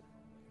 this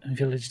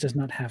village does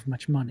not have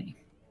much money.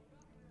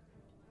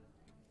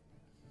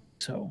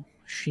 So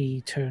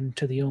she turned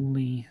to the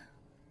only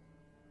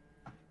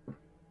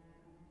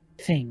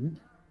thing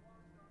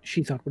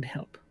she thought would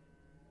help.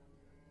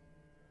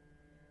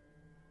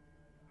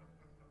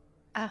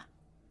 Ah.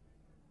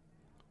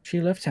 She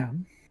left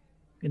town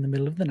in the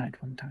middle of the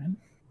night one time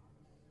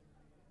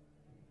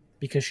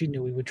because she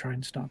knew we would try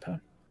and stop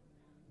her.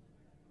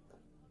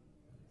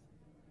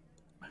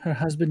 Her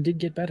husband did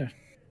get better.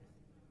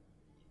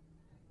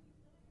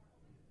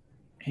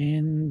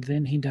 And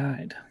then he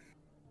died.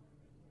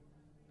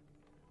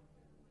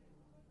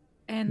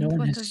 And No one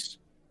what has of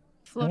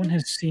no one Florence?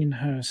 has seen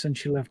her since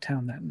she left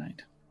town that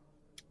night.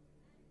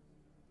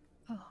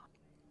 Oh.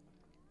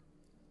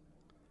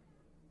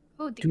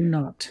 Oh Do dear.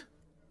 not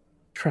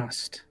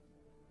trust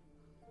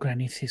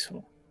Granny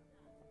Thistle.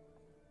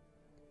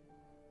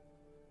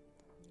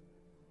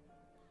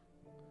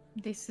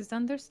 This is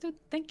understood.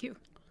 Thank you.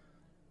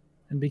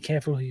 And be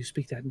careful who you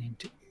speak that name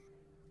to.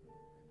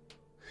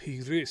 Hey,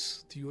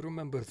 Rhys, do you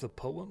remember the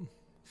poem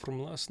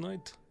from last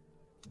night?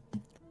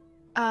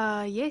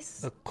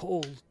 Yes. A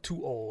call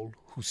to all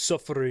who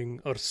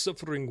are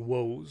suffering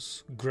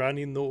woes.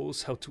 Granny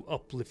knows how to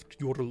uplift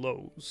your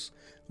lows.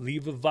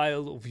 Leave a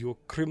vial of your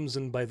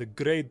crimson by the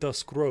grey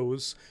dusk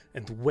rose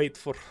and wait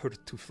for her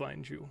to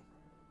find you.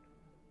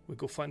 We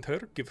go find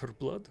her, give her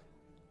blood.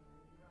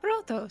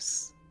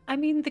 Brotos. I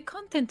mean, the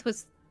content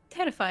was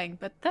terrifying,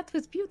 but that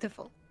was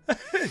beautiful.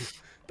 Hey,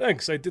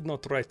 thanks, I did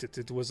not write it.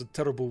 It was a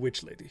terrible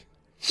witch lady.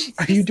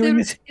 Are you doing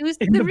this It was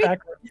in the the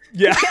back room?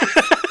 Yeah.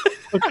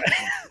 Okay.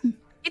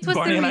 It was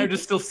Barney the and I are read.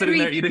 just still sitting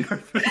there Read. eating our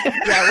food.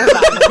 Yeah, we're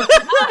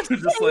back. We're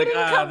just like,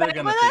 they're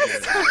gonna figure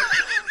it out.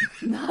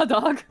 Nah,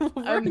 dog.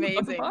 We're in the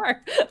Amazing.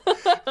 bar.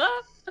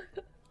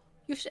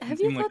 Have Seemed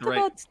you like thought the right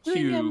about doing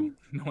cue.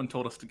 No one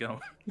told us to go.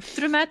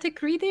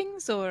 dramatic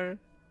readings or?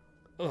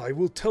 I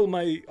will tell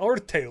my our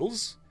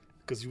tales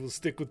because you will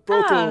stick with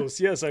Protos.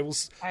 Yes, I will.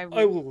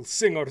 I will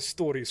sing our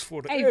stories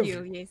for I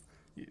everyone. do, yes.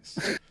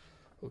 Yes.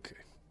 Okay.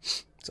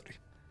 Sorry,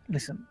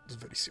 Listen, it's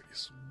very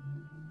serious.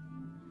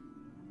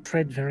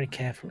 tread very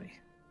carefully.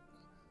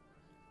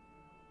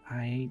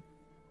 I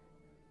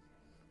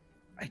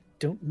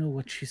don't know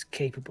what she's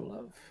capable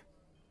of.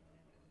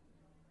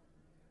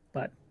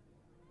 But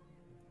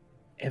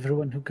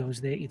everyone who goes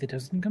there either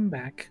doesn't come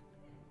back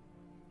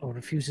or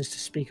refuses to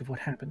speak of what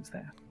happens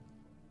there.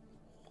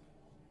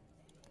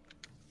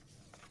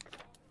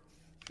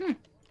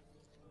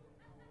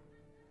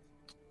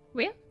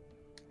 Well,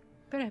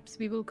 perhaps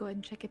we will go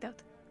and check it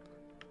out.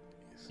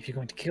 If you're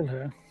going to kill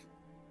her,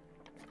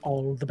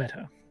 all the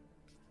better.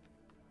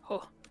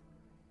 Oh.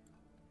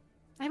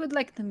 I would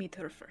like to meet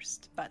her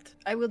first, but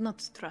I will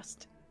not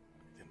trust.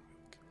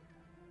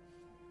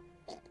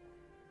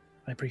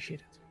 I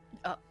appreciate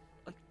it.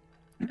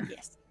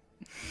 Yes.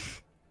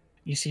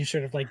 You see her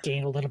sort of like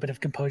gain a little bit of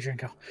composure and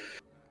go,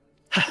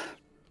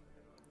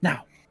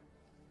 now,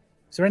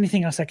 is there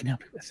anything else I can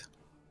help you with?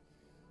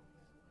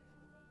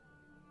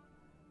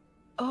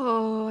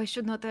 Oh, I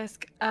should not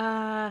ask.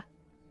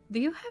 Do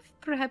you have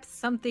perhaps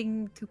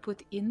something to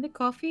put in the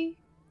coffee?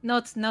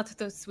 Not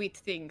those sweet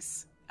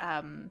things.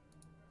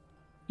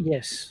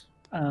 Yes.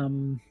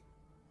 Do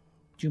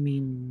you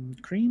mean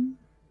cream?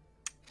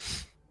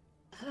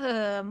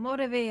 More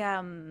of a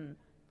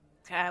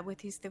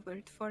what is the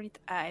word for it?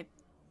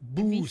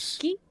 Booze.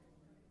 Whiskey?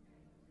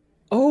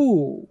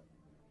 Oh,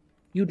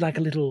 you'd like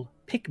a little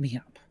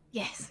pick-me-up.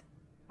 Yes.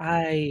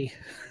 I'm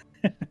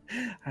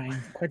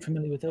quite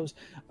familiar with those.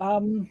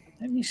 Let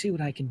me see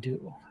what I can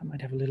do. I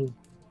might have a little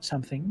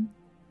something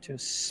to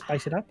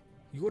spice it up.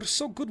 You are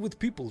so good with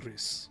people,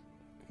 Rhys.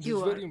 You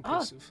You're very are.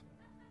 impressive.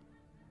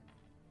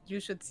 You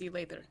should see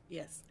later.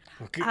 Yes.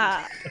 Okay.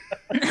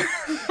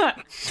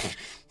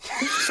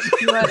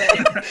 You are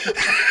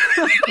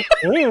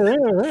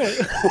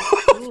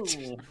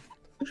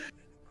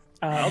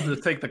I'll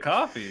just take the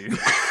coffee.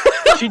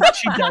 she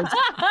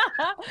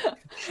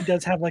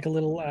does have like a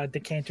little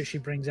decanter she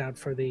brings out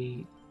for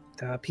the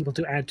people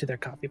to add to their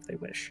coffee if they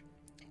wish.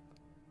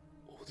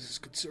 Oh, this is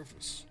good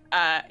service.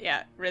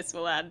 Yeah, Riz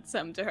will add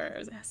some to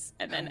hers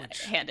and then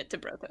much? hand it to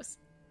Brothos.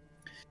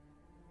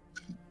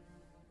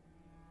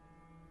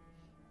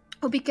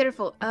 Oh, be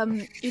careful.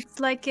 It's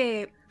like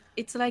a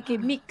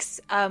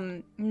mix.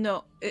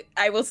 No,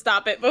 I will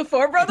stop it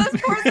before Brothos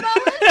pours it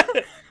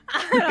on.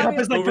 Cup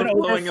is like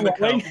Overflowing in the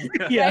cup.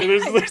 Yeah. it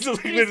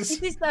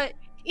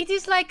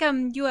is like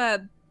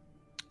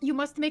you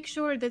must make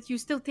sure that you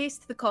still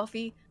taste the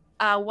coffee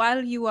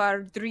while you are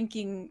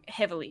drinking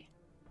heavily.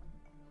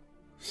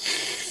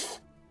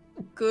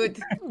 Good.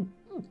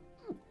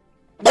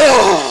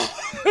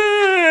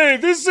 Hey,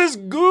 this is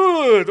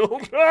good. All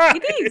right.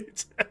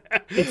 It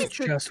It's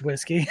just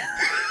whiskey.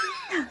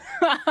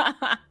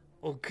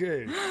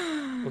 Okay.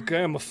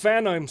 Okay, I'm a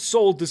fan. I'm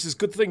sold. This is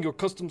good thing. Your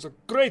customs are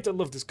great. I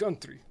love this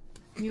country.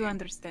 You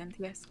understand,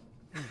 yes.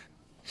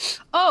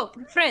 Oh,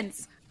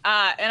 friends.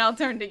 And I'll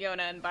turn to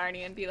Yona and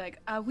Barney and be like,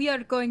 We are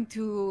going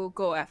to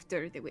go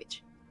after the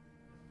witch.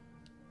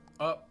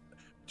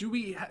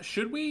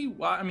 Should we?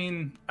 Well, I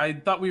mean, I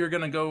thought we were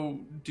gonna go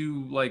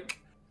do like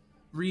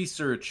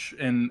research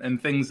and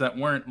things that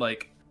weren't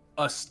like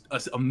us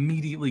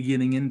immediately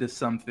getting into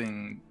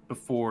something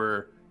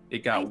before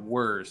it got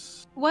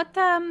worse. What,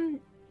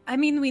 I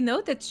mean, we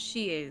know that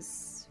she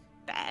is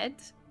bad,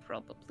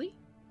 probably.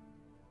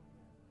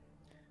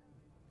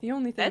 The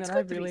only thing That's that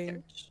I good really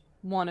research.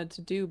 wanted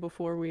to do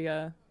before we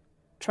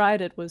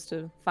tried it was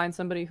to find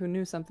somebody who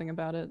knew something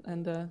about it.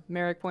 And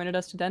Merrick pointed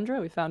us to Dendra.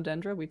 We found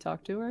Dendra. We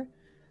talked to her.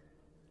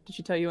 Did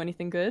she tell you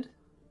anything good?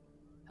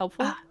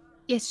 Helpful?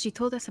 Yes, she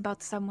told us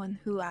about someone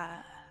who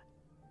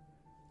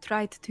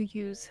tried to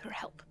use her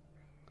help.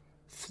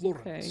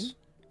 Florence.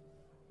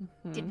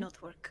 Did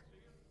not work.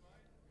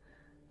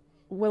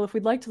 Well, if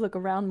we'd like to look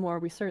around more,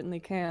 we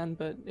certainly can.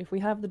 But if we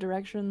have the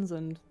directions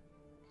and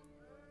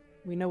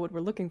we know what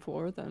we're looking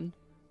for, then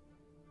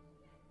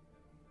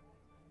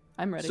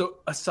I'm ready. So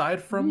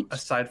aside from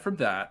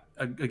that,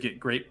 again,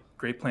 great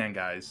plan,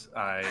 guys.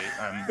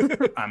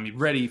 I'm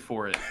ready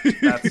for it.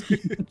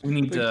 We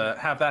need to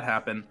have that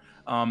happen.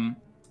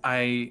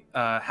 I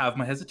have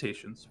my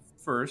hesitations.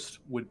 First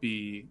would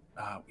be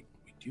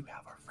we do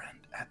have our friend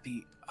at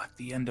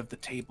the end of the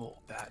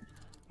table that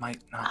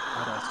might not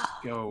let us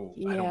go.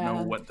 I don't know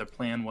Yeah. what the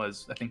plan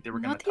was. I think they were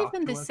going Not to talk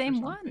even to the us or same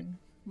something. one.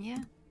 Yeah.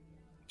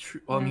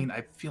 True. Well, I Yeah. mean,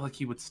 I feel like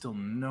he would still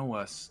know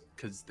us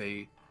because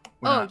we're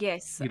Oh, not-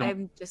 yes. we don't-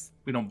 I'm just.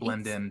 we don't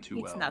blend it's- in too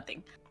It's well.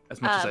 nothing.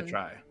 As much as I Um,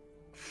 try.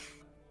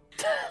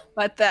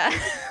 But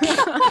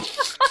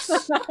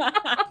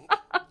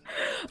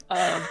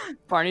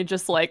Barney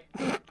just like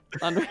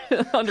under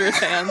his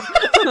hands.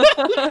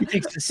 He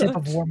takes a sip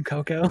of warm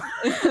cocoa.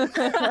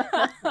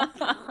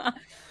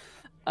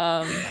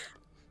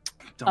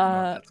 Don't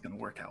know if that's gonna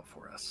work out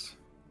for us.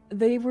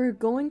 They were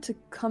going to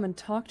come and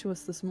talk to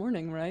us this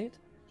morning, right?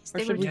 Or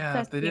They should were we- Yeah, they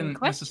asking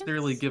didn't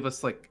necessarily questions? give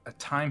us like a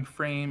time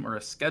frame or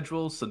a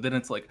schedule. So then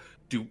it's like,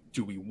 do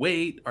we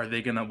wait? Are they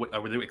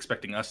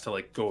expecting us to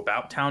like go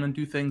about town and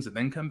do things and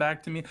then come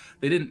back to me?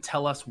 They didn't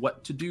tell us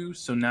what to do,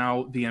 so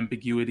now the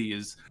ambiguity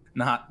is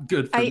not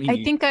good for me.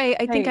 I think I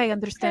Hey,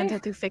 understand hey. how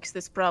to fix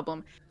this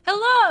problem.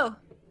 Hello.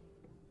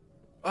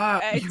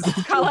 I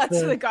call out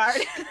to the guard.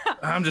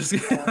 I'm just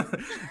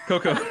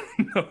Coco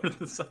over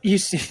the side. You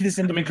see this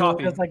individual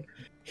coffee. with like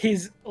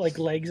his like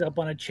legs up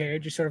on a chair,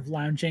 just sort of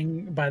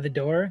lounging by the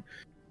door,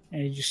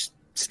 and he just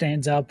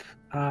stands up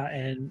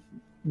and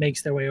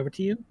makes their way over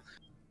to you.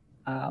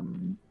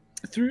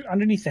 Through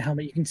underneath the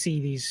helmet, you can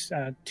see these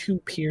two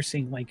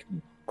piercing, like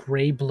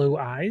gray blue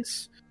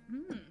eyes,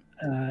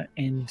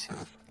 and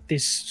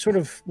this sort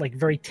of like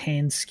very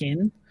tan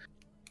skin.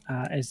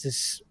 As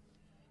this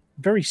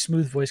very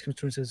smooth voice comes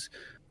through and says,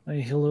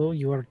 "Hello,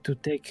 you are to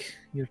take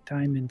your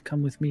time and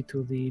come with me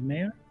to the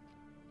mayor.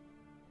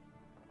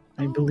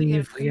 I Oh, we are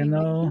believe coming with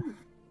Riano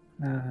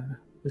you.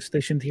 was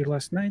stationed here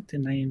last night,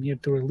 and I am here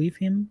to relieve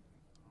him."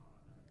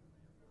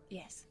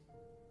 Yes.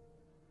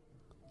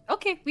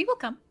 Okay, we will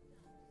come.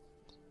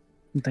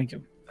 Thank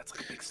you. That's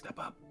like a big step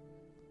up.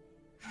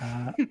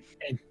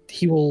 And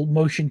he will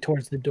motion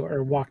towards the door,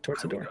 or walk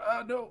towards the door.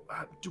 No.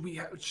 Should we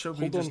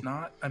Hold just on.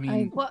 not? I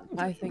mean, Well,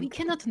 I we think-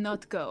 cannot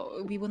not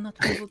go. We will not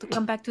be able to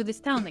come back to this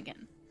town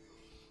again.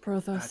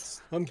 Brothos.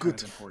 that's I'm kind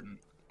good. of important.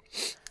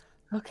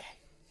 Okay.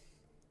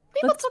 We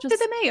will Let's talk just- to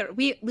the mayor.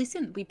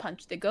 We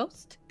punched the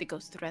ghost. The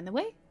ghost ran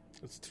away.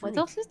 That's true. What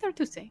else is there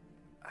to say?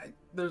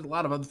 There's a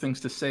lot of other things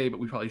to say, but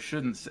we probably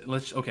shouldn't say.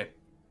 Okay.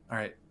 All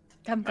right.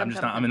 Come, I'm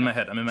just not. I'm in my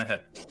head. I'm in my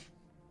head.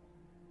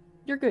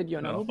 You're good,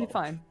 Yona. No. We'll be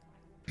fine.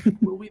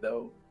 Will we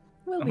though?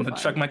 We'll I'm be gonna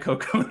fine. chug my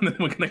cocoa and then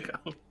we're gonna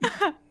go.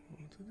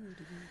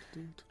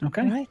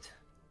 Okay. All right.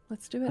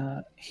 Let's do it.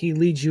 He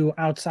leads you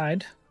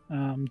outside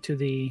to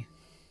the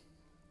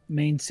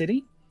main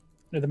city,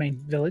 or the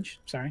main village,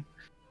 sorry.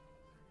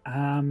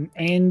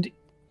 And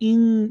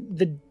in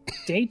the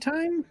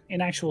daytime,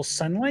 in actual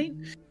sunlight,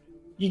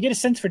 you get a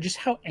sense for just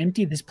how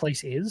empty this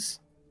place is.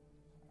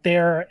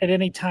 There are, at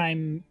any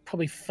time,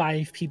 probably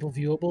 5 people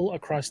viewable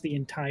across the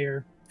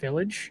entire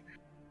village.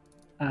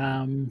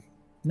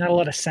 Not a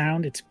lot of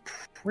sound. It's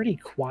pretty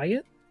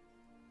quiet.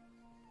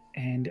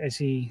 And as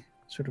he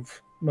sort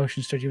of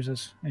motions towards you and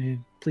says,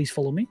 "Please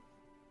follow me,"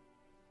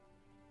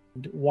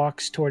 and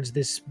walks towards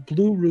this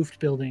blue-roofed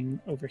building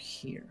over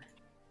here.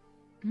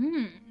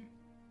 Hmm.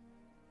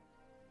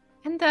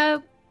 And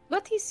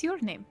what is your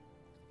name?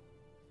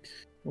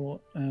 Well,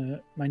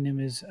 my name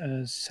is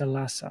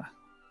Salasa.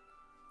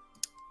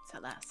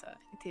 Salasa.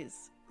 It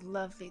is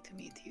lovely to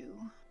meet you.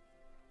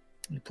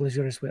 A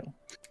pleasure as well.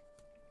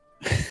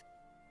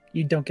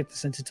 You don't get the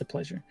sense it's a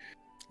pleasure.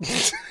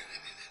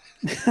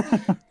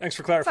 Thanks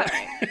for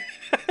clarifying.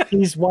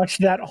 He's watched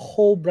that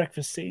whole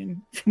breakfast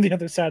scene from the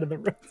other side of the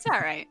room. It's all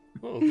right.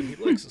 Oh, then he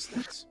likes us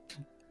things.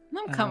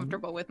 I'm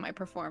comfortable with my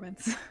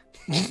performance.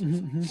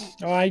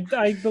 Oh,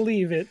 I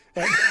believe it.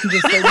 But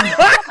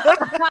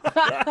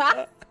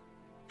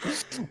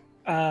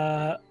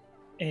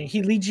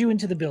he leads you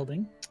into the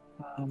building.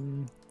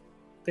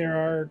 There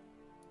are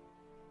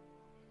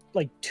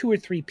like 2 or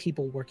 3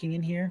 people working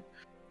in here.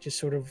 Just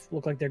sort of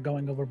look like they're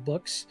going over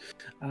books.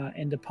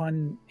 And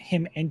upon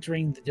him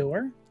entering the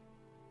door,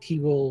 he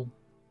will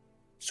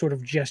sort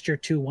of gesture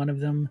to one of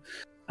them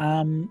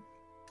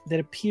that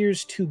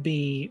appears to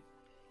be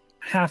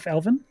half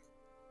elven.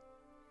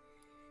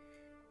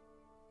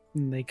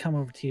 And they come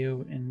over to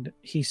you, and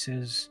he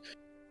says,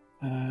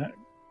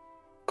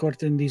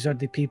 "Corton, these are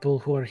the people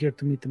who are here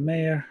to meet the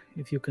mayor.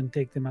 If you can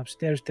take them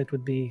upstairs, that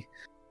would be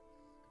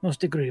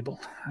most agreeable.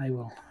 I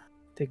will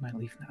take my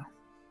leave now."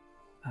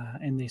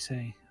 And they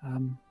say,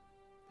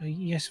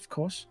 "Yes, of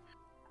course.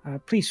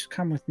 Please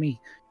come with me."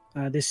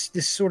 This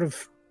sort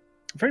of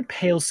very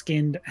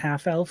pale-skinned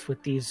half-elf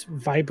with these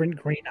vibrant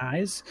green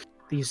eyes,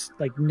 these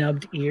like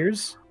nubbed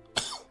ears.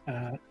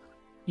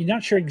 You're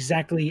not sure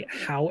exactly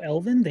how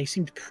elven. They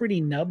seemed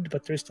pretty nubbed,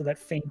 but there's still that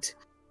faint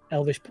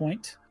elvish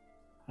point.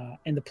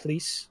 And the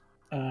police,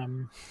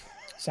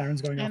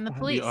 sirens going off. And the behind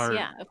police, are-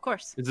 yeah, of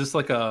course. Is this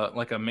like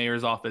a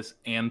mayor's office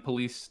and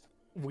police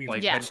We've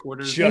like Yeah.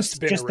 headquarters? just It's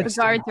been just the The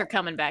arrested. guards are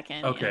coming back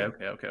in. Okay,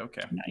 yeah.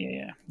 okay. you.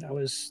 Yeah. That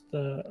was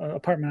the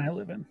apartment I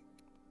live in.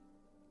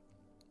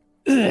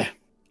 Ugh.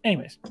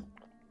 Anyways,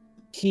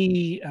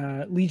 he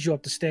leads you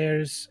up the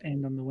stairs,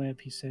 and on the way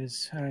up, he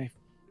says,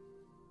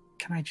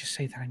 "Can I just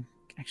say that I'm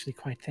actually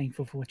quite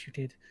thankful for what you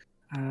did.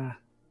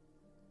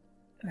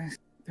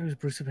 Those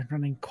Bruce have been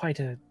running quite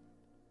a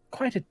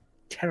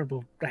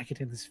terrible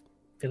racket in this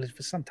village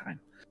for some time.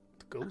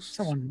 The ghosts.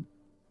 Someone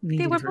They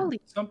needed were to-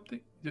 bullied. Something.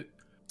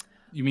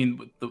 You mean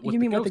what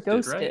the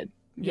ghost right? did?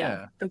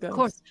 Yeah. The ghost. Of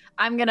course.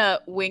 I'm gonna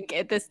wink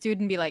at this dude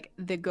and be like,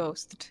 the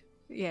ghost.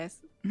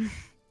 Yes.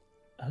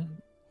 Oh,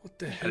 What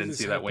the I hell didn't is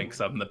see that wink, happening?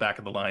 'cause I'm in the back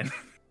of the line.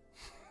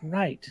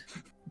 Right.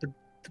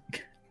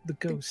 The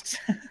ghosts.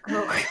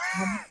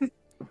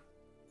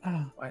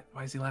 Oh,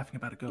 Why is he laughing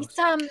about a ghost?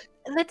 It's,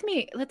 let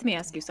me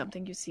ask you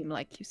something. You seem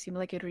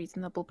like a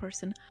reasonable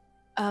person.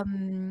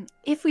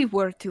 If we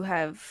were to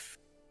have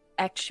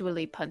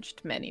actually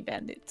punched many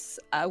bandits,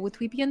 would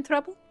we be in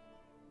trouble?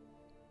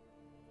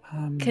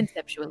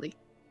 Conceptually.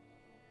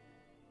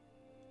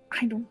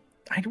 I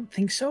don't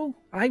think so.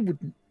 I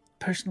wouldn't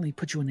personally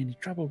put you in any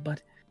trouble,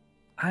 but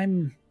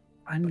I'm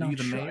Are not you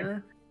the sure.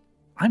 mayor?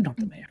 I'm not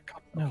the mayor.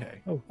 God, no.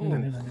 Okay. Oh, Oh,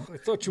 no. I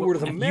thought you were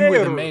the If mayor. you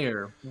were the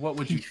mayor, what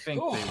would you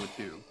think they would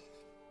do?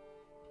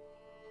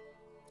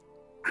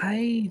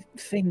 I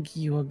think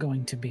you are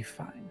going to be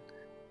fine.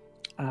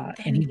 And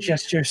he Thank you.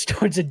 gestures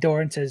towards a door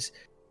and says,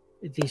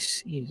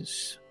 "This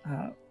is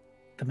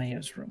the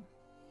mayor's room."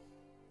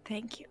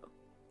 Thank you.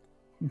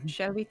 Mhm.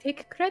 Shall we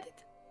take credit?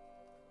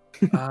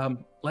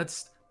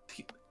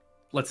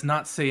 Let's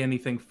not say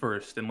anything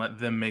first and let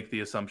them make the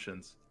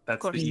assumptions.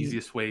 That's the course.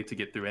 easiest way to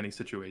get through any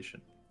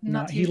situation.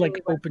 No, he, usually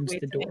like, one opens way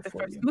the to make door for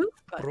first you. Move,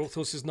 but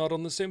Brothos is not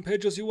on the same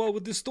page as you are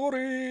with the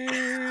story.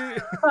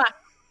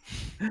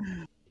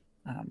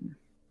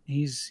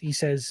 He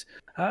says,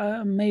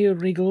 "Mayor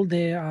Regal,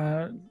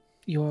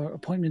 your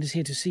appointment is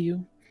here to see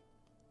you."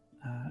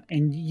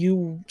 And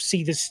you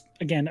see this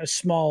again,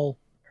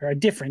 a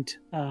different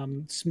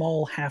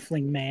small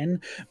halfling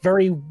man,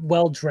 very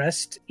well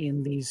dressed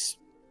in these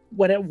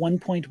what at one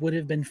point would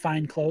have been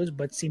fine clothes,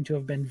 but seem to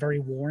have been very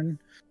worn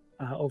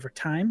over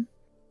time.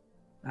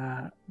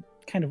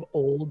 Kind of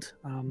old,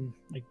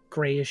 like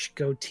grayish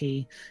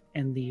goatee,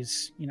 and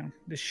these,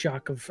 this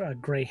shock of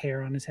gray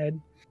hair on his head.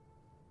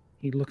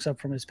 He looks up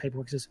from his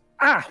paperwork and says,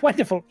 "Ah,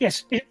 wonderful,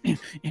 yes,"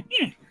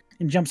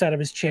 and jumps out of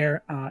his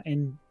chair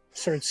and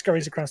sort of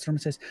scurries across the room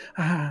and says,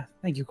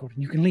 "Thank you,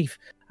 Gordon. You can leave.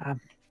 I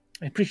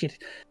appreciate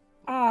it.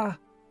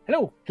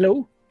 Hello.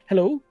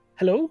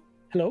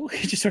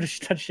 He just sort of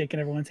starts shaking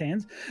everyone's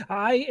hands.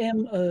 I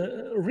am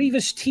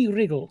Revis T.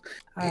 Riggle,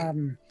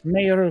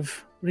 mayor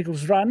of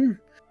Riggle's Run.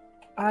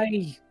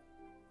 I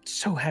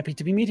so happy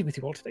to be meeting with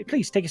you all today.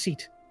 Please take a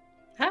seat."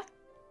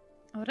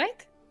 all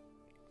right.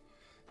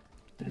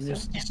 And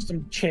there's just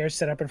some chairs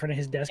set up in front of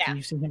his desk, and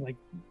you see him like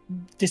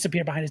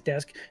disappear behind his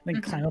desk, and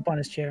then climb up on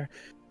his chair,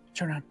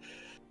 turn around.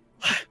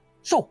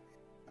 So,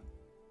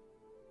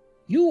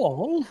 you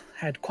all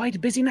had quite a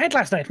busy night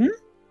last night,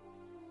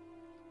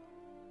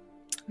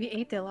 We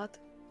ate a lot.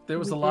 There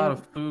was We a lot did.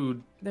 of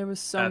food There was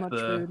so at much the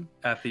food.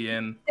 at the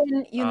inn.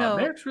 And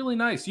Merrick's really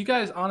nice. You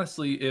guys,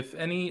 honestly, if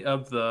any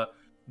of the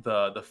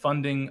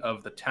funding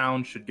of the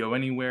town should go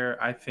anywhere,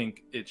 I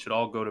think it should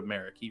all go to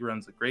Merrick. He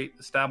runs a great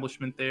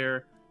establishment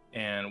there,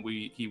 and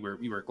we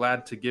were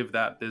glad to give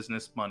that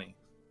business money.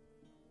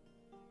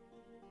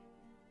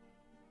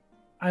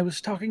 I was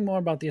talking more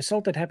about the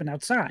assault that happened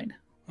outside.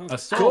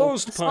 Assault.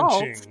 Ghost Assault.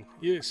 punching.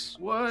 Yes.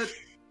 What?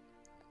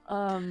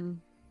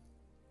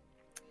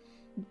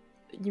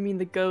 You mean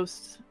the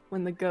ghost?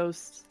 When the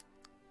ghost?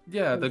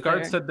 Yeah, the Was guard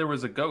there. said there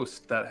was a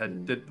ghost that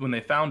had when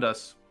they found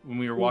us when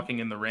we were Mm. walking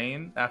in the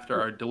rain after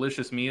our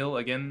delicious meal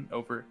again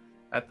over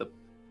at the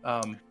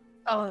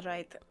all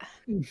right.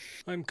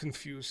 I'm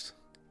confused.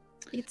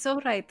 It's all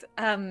right.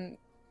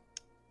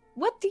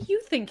 What do you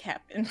think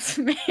happened,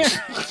 Mayor?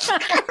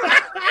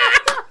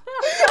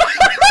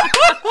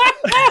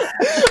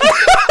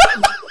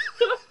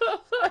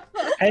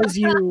 As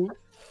you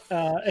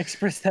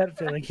express that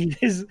feeling,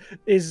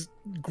 his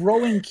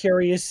growing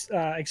curious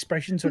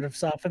expression sort of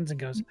softens and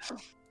goes,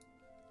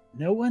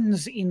 "No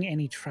one's in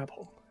any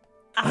trouble.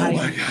 Oh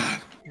my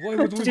god. Why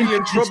would we be Simply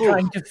in just trouble?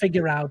 trying to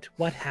figure out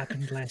what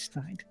happened last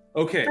night."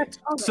 Okay, That's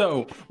all right.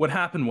 so what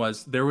happened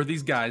was there were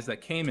these guys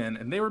that came in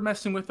and they were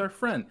messing with our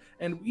friend,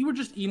 and we were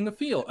just eating a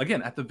feel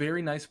again at the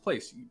very nice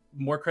place.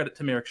 More credit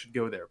to Merrick should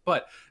go there,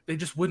 but they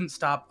just wouldn't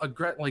stop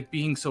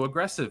being so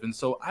aggressive, and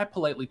so I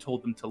politely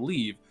told them to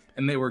leave,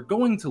 and they were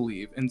going to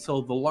leave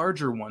until the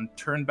larger one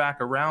turned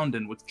back around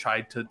and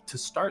tried to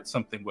start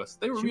something with us.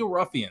 They were real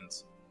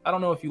ruffians. I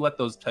don't know if you let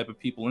those type of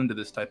people into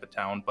this type of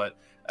town, but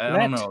I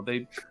don't know.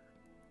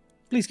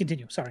 Please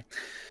continue. Sorry.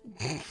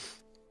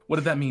 What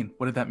did that mean?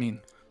 What did that mean?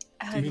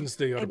 Means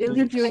they are I You're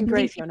believe doing great,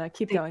 Believe- Fiona.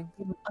 Keep they- going.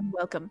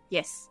 Unwelcome.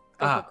 Yes.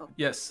 Go.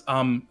 Yes.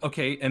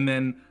 Okay, and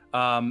then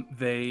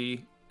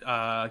they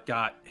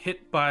got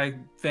hit by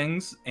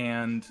things,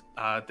 and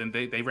then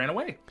they ran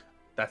away.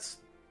 That's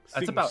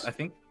about, I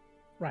think.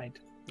 Right.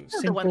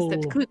 Well, the ones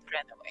that Simple- could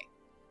ran away.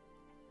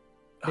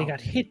 They Oh. got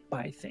hit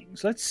by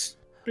things. Let's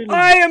really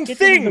I am get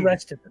into the Thing!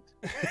 rest of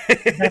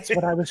it. That's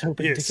what I was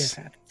hoping Yes. to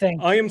get at.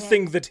 Thank I am Yeah.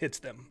 Thing that hits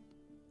them.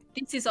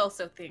 This is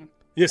also thing.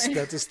 Yes,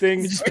 that is you. Thing.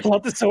 You just pull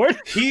out the sword.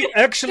 He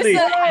actually,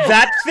 Yes.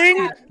 that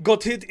thing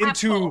got hit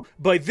into Apple.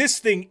 by this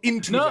thing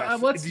into No, that.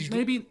 let's It-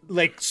 maybe.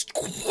 like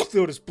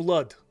there was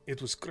blood.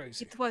 It was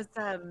crazy. It was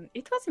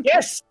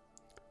Yes.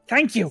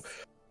 Thank you.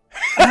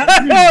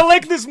 I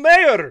like this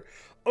mayor.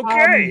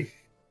 Okay.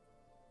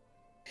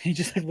 He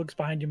just looks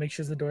behind you, makes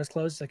sure the door is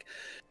closed. Like,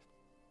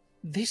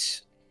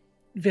 this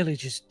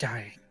village is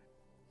dying,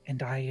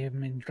 and I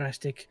am in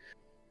drastic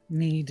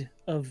need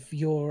of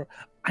your.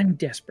 I'm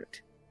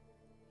desperate.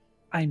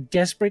 I'm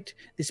desperate.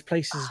 This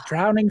place is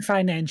drowning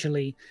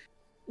financially.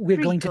 We're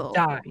going to Rico.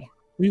 die.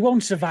 We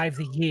won't survive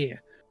the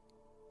year.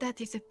 That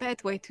is a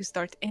bad way to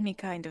start any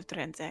kind of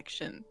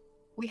transaction.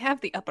 We have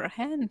the upper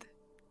hand.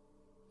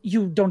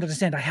 You don't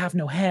understand. I have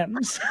no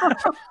hands.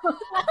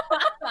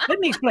 Let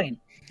me explain.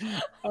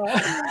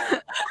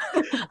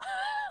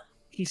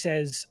 He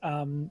says,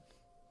 about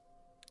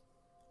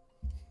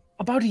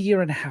a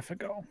year and a half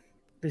ago,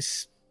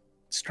 this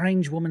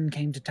strange woman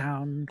came to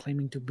town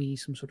claiming to be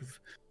some sort of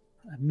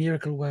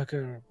miracle worker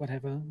or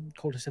whatever,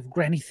 called herself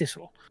Granny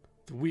Thistle.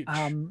 The witch.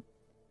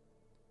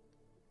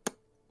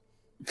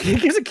 He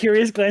gives a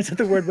curious glance at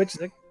the word witch.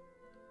 Like,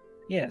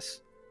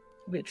 yes,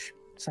 witch,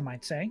 some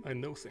might say. I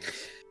know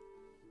things.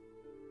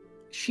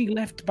 She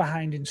left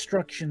behind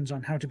instructions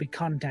on how to be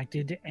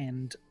contacted,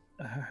 and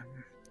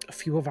a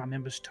few of our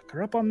members took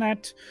her up on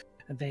that.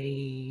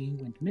 They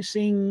went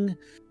missing.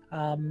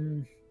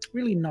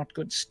 Really not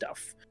good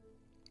stuff.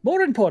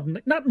 More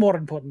importantly, not more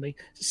importantly,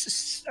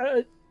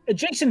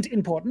 adjacent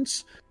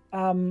importance,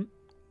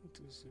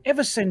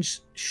 ever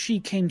since she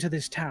came to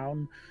this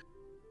town,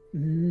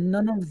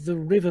 none of the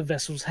river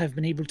vessels have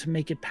been able to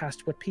make it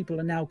past what people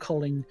are now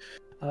calling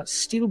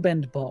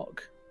Steelbend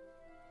Bog.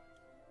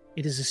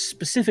 It is a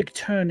specific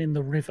turn in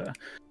the river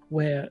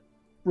where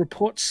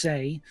reports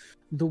say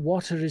the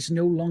water is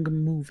no longer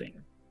moving.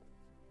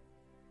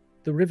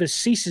 The river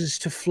ceases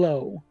to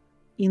flow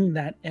in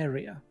that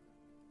area,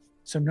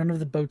 so none of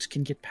the boats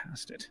can get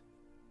past it.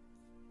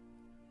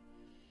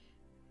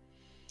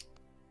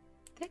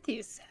 That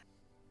is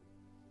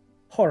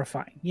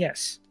Horrifying,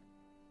 yes.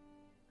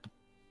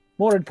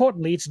 More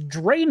importantly, it's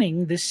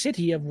draining this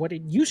city of what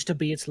it used to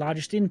be its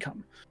largest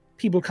income.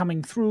 People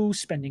coming through,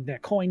 spending their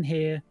coin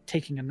here,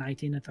 taking a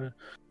night in at the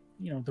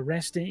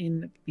rest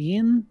in the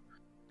inn.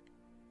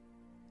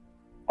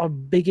 Our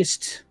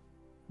biggest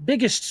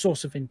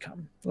source of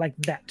income, like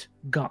that,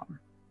 gone.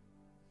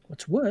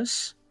 What's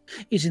worse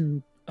is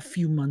in a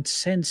few months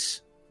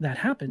since that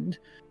happened,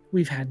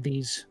 we've had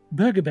these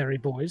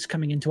Burgerberry boys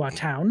coming into our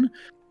town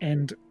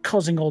and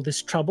causing all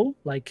this trouble,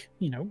 like,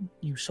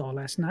 you saw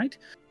last night.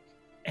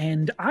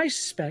 And I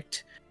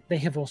suspect they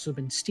have also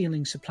been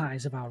stealing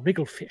supplies of our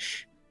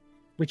wrigglefish,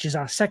 which is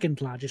our second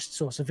largest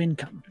source of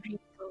income.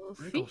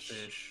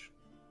 Wrigglefish.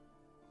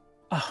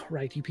 Oh,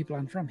 right, you people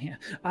aren't from here.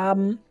 A lot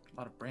of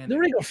The branding.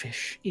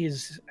 wrigglefish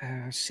is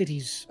a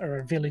city's or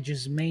a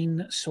village's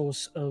main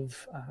source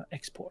of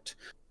export.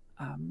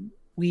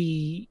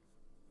 We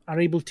are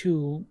able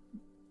to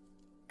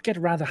get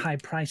rather high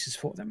prices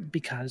for them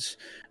because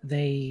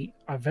they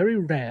are very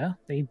rare.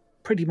 They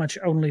pretty much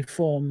only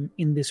form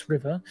in this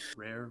river.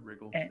 Rare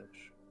wrigglefish.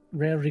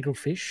 Rare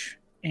wrigglefish,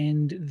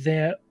 and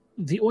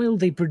the oil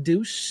they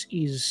produce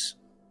is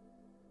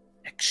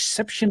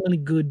exceptionally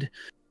good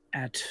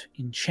at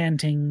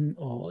enchanting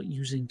or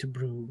using to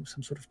brew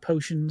some sort of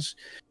potions.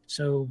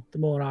 So the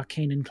more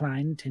arcane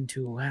inclined tend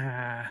to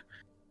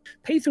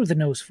pay through the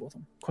nose for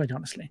them, quite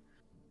honestly.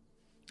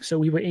 So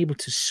we were able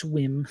to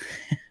swim,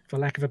 for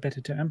lack of a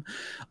better term,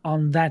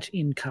 on that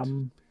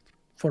income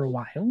for a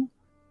while.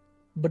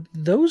 But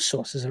those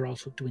sources are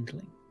also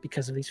dwindling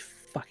because of these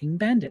fucking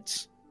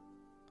bandits.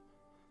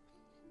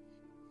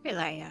 well.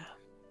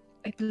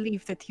 I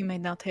believe that you may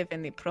not have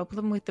any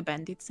problem with the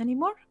bandits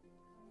anymore.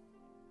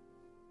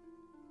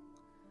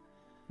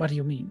 What do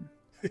you mean?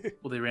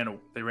 Well, they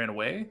ran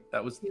away.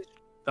 That was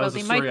Well, the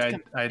they might story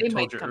come- I they told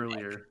might you come back.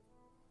 earlier.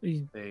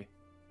 They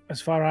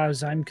As far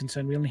as I'm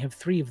concerned, we only have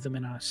 3 of them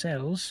in our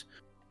cells,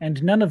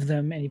 and none of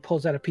them, and he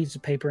pulls out a piece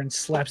of paper and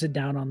slaps it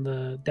down on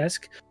the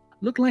desk,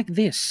 look like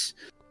this.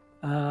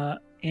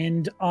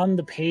 And on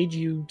the page,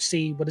 you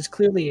see what is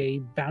clearly a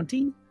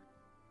bounty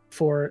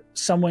for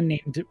someone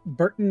named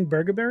Burton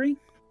Burgerberry.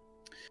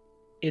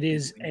 It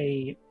is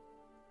a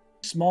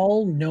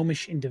small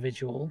gnomish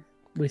individual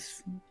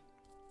with,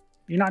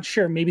 you're not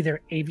sure, maybe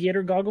they're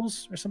aviator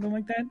goggles or something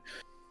like that.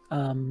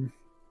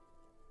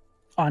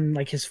 On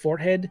like his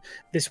forehead,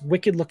 this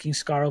wicked looking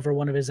scar over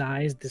one of his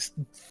eyes, this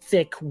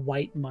thick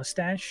white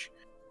mustache,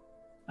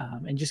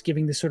 and just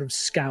giving this sort of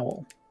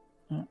scowl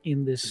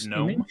in this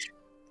Gnome? image.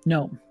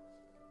 Gnome.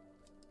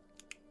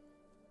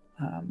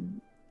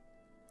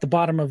 The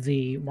bottom of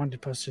the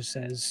wanted poster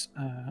says,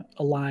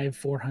 alive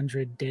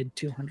 400, dead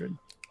 200.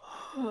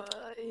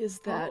 Is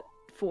that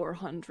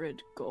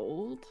 400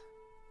 gold?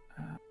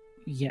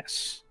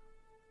 Yes.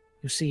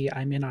 You see,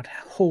 I may not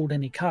hold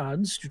any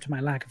cards due to my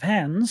lack of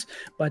hands,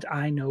 but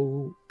I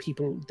know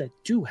people that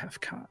do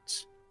have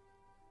cards.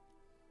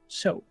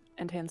 So,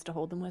 And hands to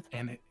hold them with?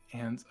 and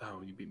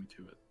oh, you beat me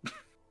to it.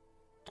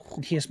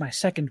 here's my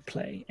second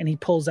play. And he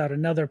pulls out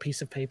another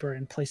piece of paper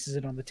and places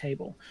it on the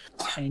table.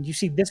 And you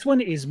see, this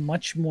one is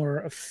much more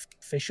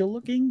official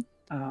looking.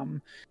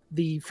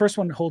 The first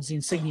one holds the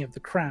insignia of the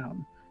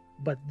crown,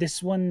 but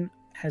this one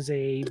has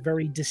a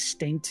very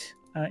distinct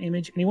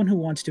image. Anyone who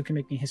wants to can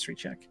make me a history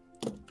check.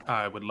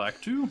 I would like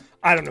to.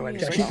 I don't know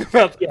anything Yeah.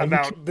 about, Yeah,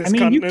 about this I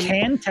mean, continent. you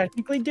can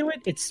technically do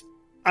it. It's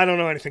I don't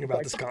know anything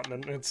about this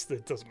continent.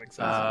 It doesn't make sense.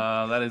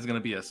 That is going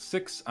to be a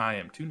 6. I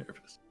am too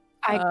nervous.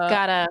 I Uh,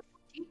 got a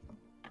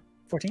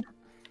 14.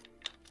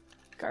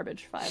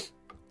 Garbage 5.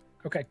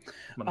 Okay.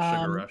 I'm on a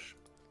sugar Um, rush.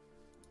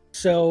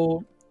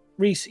 So,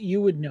 Reese,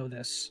 you would know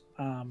this.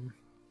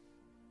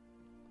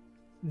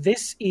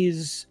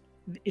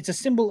 It's a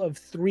symbol of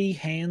 3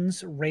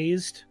 hands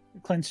raised,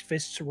 clenched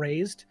fists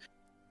raised,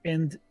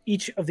 and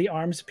each of the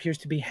arms appears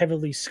to be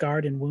heavily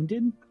scarred and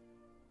wounded.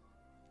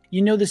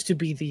 You know this to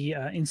be the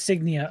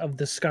insignia of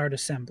the Scarred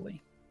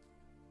Assembly,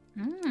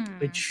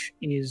 which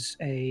is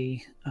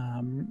a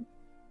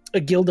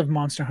guild of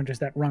monster hunters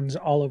that runs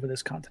all over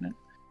this continent.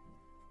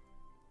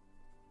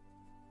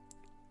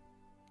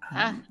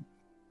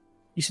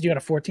 You said you got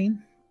a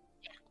 14?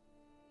 Yeah.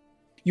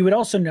 You would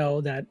also know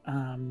that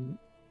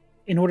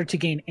in order to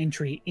gain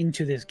entry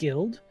into this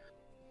guild,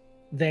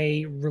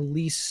 they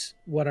release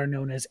what are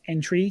known as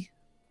entry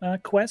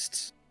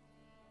quests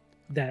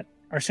that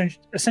are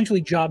essentially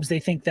jobs they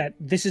think that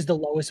this is the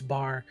lowest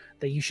bar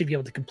that you should be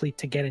able to complete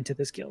to get into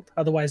this guild.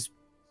 Otherwise,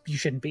 you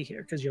shouldn't be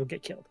here because you'll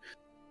get killed.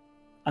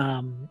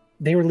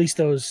 They release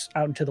those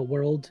out into the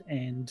world,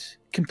 and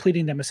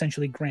completing them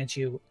essentially grants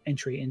you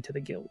entry into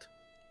the guild.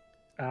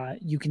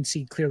 You can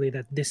see clearly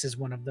that this is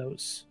one of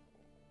those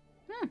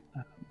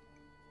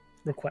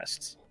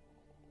requests.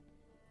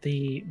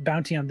 The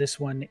bounty on this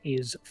one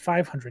is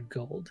 500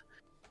 gold,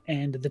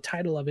 and the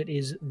title of it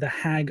is The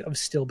Hag of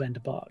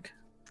Stillbend Bog.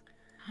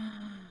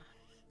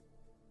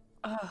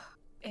 Oh,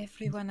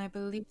 everyone, I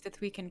believe that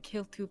we can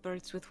kill 2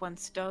 birds with 1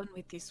 stone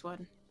with this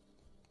one.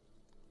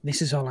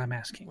 This is all I'm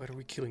asking. Why are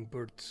we killing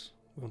birds?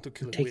 We want to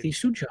kill a Take witch. these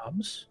 2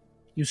 jobs,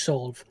 you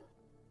solve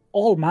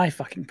all my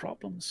fucking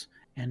problems,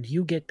 and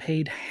you get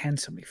paid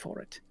handsomely for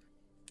it.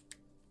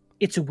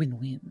 It's a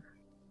win-win.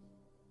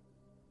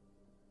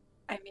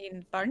 I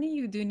mean, Barney,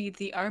 you do need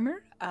the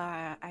armor.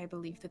 I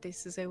believe that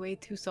this is a way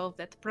to solve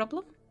that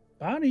problem.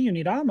 Barney, you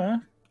need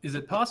armor. Is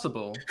it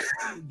possible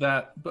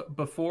that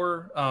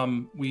before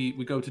we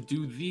go to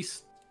do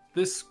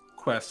this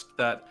quest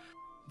that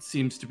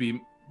seems to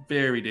be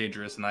very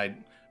dangerous, and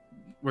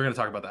we're going to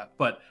talk about that,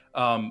 but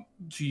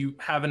do you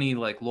have any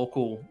like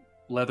local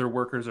leather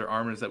workers or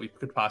armors that we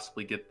could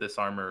possibly get this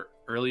armor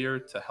earlier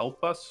to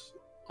help us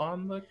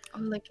on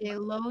Like a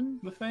loan?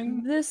 the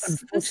thing?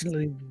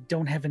 Unfortunately, we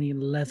don't have any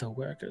leather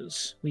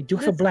workers. We do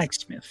have a This-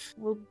 blacksmith.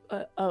 Well,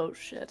 oh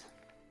shit.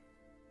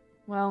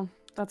 Well,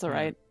 that's all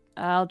right.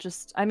 I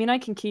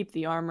can keep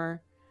the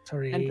armor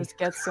Sorry. and just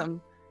get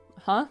some.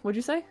 Huh? What'd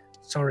you say?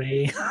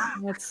 Sorry.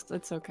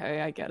 It's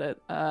okay. I get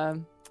it.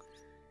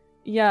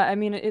 Yeah, I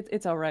mean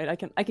it's all right.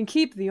 I can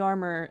keep the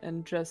armor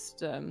and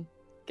just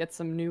get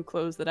some new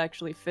clothes that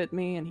actually fit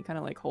me. And he kind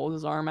of like holds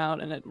his arm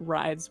out, and it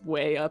rides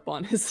way up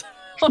on his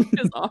on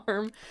his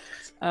arm.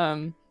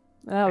 That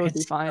would be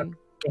It's, fine.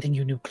 Getting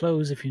you new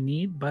clothes if you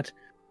need, but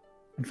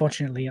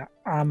unfortunately,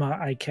 armor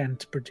I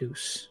can't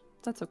produce.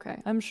 That's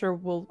okay. I'm sure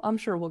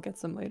we'll get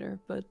some later.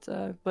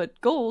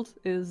 But gold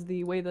is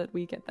the way that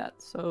we get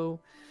that. So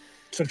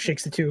Sort of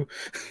shakes the 2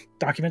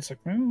 documents like,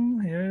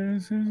 oh,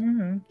 yes.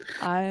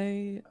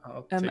 I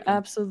I'll am take them.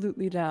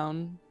 absolutely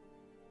down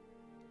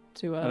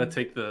to. I'm gonna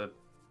take the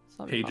it's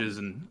not a problem. pages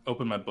and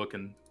open my book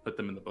and put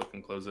them in the book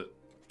and close it.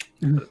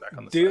 Mhm. Put it back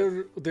on the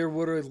side. There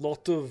were a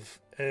lot of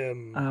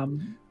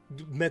Um,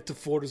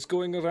 metaphors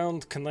going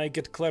around. Can I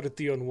get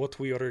clarity on what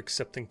we are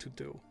accepting to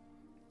do?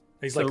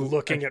 He's like So,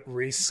 looking at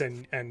Reese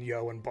and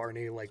Yo and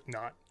Barney, like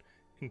not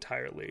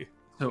entirely.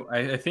 So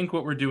I think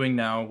what we're doing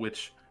now,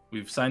 which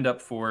we've signed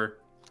up for,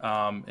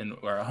 and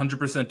we're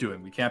 100%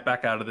 doing. We can't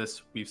back out of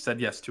this. We've said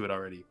yes to it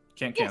already.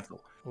 Can't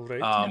cancel. All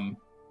right.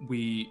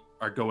 We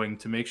are going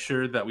to make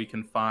sure that we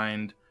can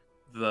find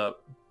the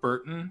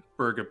Burton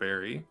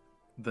Burgaberry,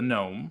 the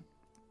gnome,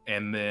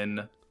 and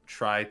then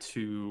try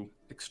to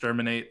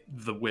exterminate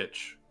the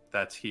witch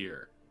that's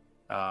here,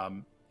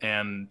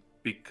 and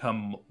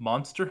become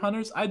monster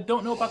hunters. I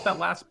don't know about that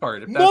last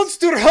part. If that's...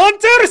 Monster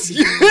hunters!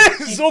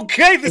 Yes!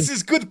 Okay, this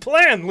is good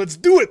plan. Let's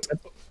do it.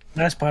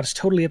 last part is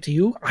totally up to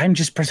you. I'm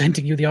just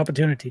presenting you the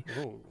opportunity.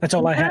 Oh. That's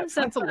all I have.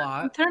 That's a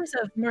lot. In terms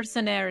of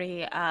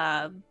mercenary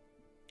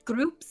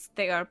groups,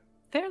 they are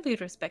fairly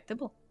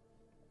respectable.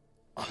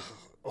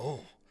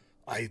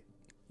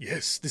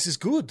 Yes, this is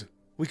good.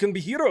 We can be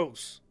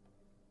heroes.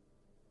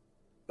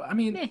 But, I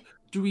mean, Eh.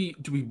 do we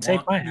Take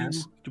my want to?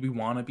 ass. Do we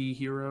want to be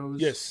heroes?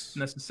 Yes.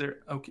 Necessary.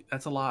 Okay,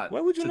 that's a lot. Why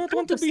would you to- not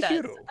want to be Just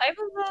hero? I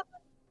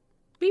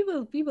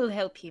will. We will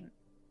help him.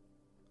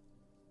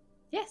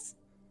 Yes.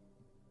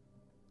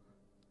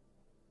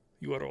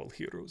 You are all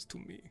heroes to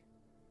me.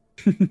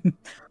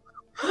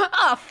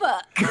 Ah,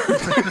 fuck.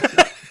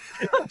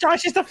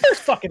 Josh, it's the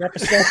first fucking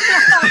episode.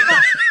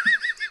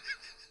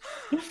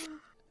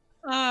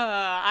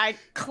 I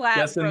clap.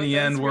 Guess in the Rosas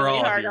end, we're really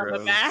all hard on the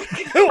heroes. back.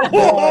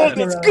 Oh, that's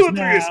Heroes good,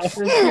 now. Reese.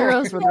 The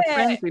heroes were the Yeah.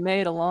 friends we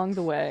made along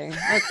the way.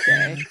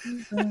 Okay,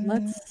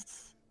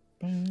 let's.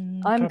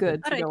 I'm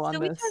good to All right, go on so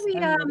this. shall we,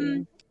 I'm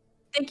ready.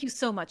 Thank you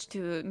so much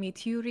to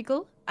meet you,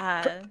 Regal.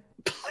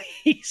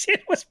 Please,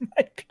 it was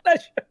my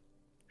pleasure.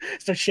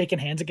 Start shaking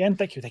hands again.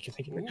 Thank you.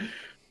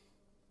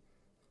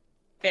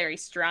 Very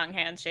strong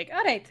handshake.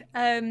 All right.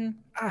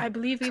 I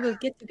believe we will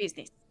get to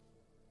business.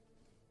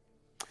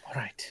 All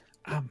right.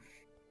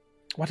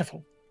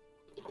 Wonderful.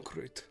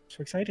 Great.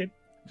 So excited.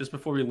 Just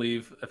before we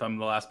leave, if I'm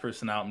the last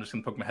person out, I'm just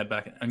gonna poke my head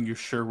back. And you're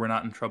sure we're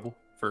not in trouble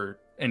for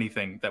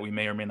anything that we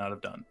may or may not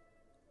have done?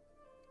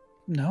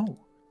 No.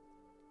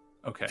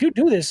 Okay. If you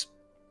do this,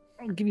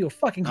 I'll give you a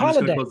fucking I'm just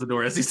holiday. gonna close the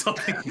door as he's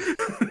talking.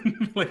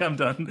 Like I'm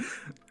done.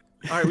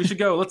 All right, we should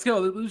go. Let's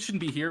go. We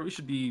shouldn't be here. We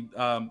should be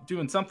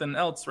doing something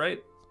else,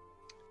 right?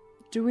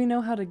 Do we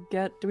know where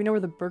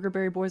the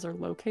Burgerberry boys are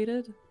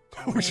located?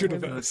 We should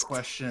have Good asked.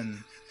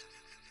 question.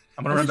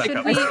 I'm gonna run back Should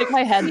up. we- I stick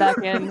my head back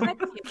in.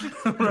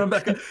 Run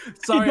back up.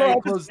 Sorry, You're I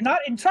all closed. not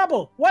in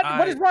trouble. What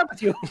is wrong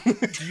with you?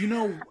 Do you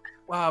know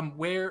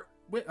where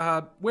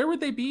would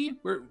they be?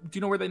 Do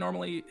you know where they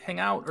normally hang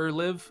out or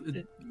live?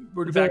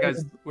 Where do bad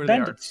guys? Where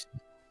Bandits.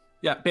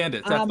 they are? Yeah,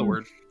 bandits. That's the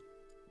word.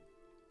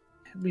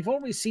 We've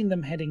always seen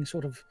them heading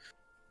sort of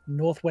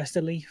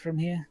northwesterly from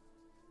here,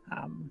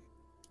 a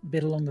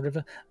bit along the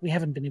river. We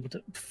haven't been able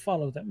to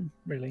follow them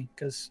really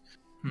because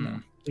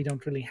we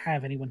don't really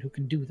have anyone who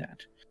can do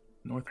that.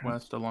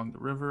 Northwest along the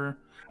river.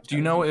 Do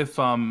you know if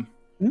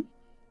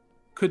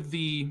could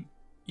you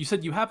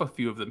said you have a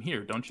few of them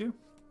here, don't you?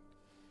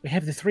 We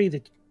have the three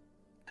that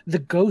the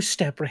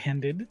ghost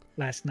apprehended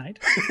last night.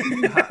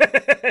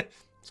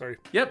 Sorry.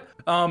 Yep.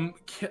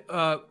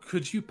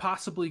 Could you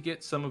possibly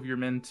get some of your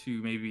men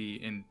to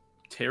maybe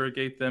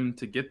interrogate them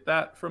to get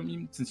that from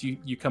you, since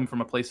you come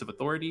from a place of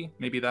authority?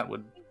 Maybe that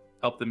would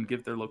help them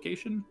give their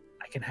location.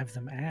 I can have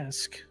them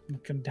ask. I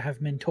can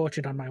have men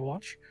tortured on my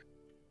watch.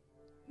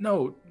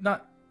 No,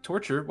 not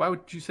torture. Why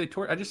would you say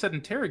torture? I just said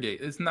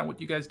interrogate. Isn't that what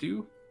you guys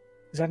do?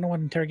 Is that not what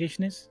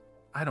interrogation is?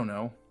 I don't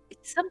know.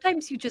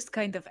 Sometimes you just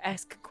kind of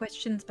ask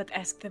questions, but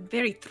ask them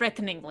very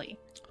threateningly.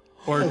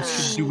 Or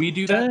do we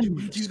do that? Do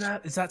we Stern. do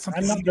that? Is that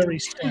something? I'm not we do? very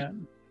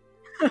stern.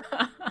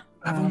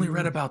 I've only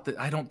read about that.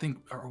 I don't think.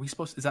 Are we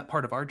supposed? Is that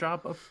part of our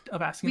job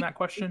of asking that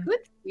question?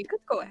 We could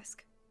go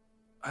ask.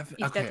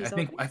 If that is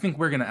I think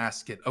we're gonna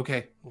ask it.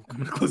 Okay, I'm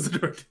gonna close the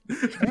door.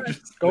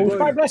 Go with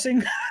my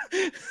blessing.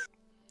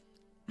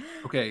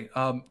 Okay.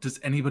 Does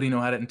anybody know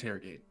how to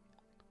interrogate?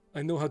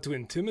 I know how to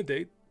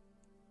intimidate.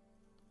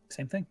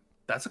 Same thing.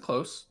 That's a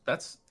close.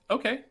 That's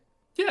okay.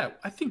 Yeah,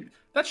 I think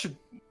that should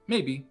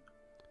maybe.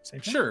 Same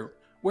thing. Sure.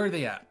 Where are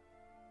they at?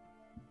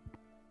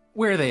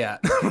 Where are they at?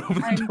 Open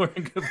the door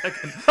and go back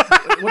in.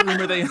 What room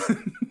are they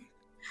in?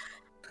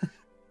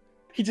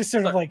 He just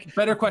sort of like,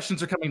 Better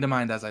questions are coming to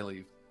mind as I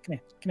leave. come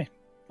here,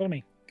 follow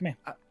me, come here.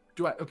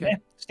 Do I? Come Okay.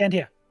 here. Stand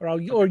here, or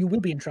you will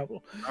be in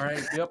trouble. All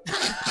right. Yep.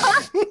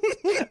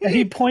 And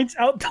he points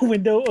out the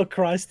window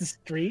across the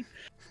street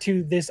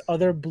to this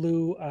other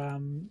blue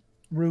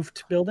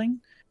roofed building.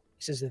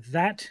 He says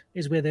that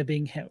is where they're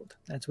being held.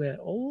 That's where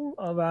all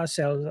of our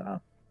cells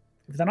are.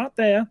 If they're not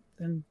there,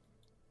 then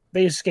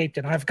they escaped,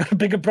 and I've got a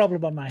bigger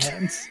problem on my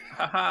hands.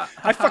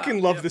 I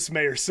fucking love this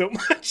mayor so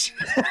much.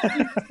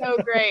 So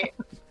great.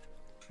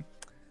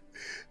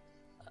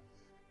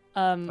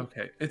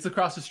 Okay. It's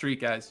across the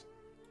street, guys.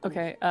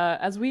 Okay,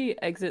 as we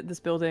exit this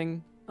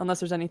building, unless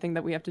there's anything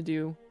that we have to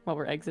do while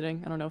we're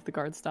exiting, I don't know if the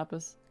guards stop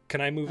us. Can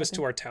I move us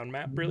to our town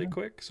map really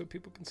quick so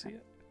people can see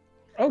it?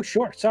 Oh,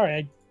 sure. Sorry,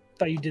 I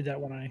thought you did that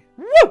when I...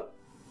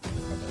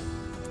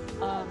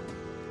 I'm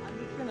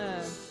just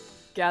gonna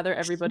gather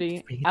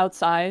everybody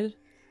outside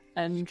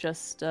and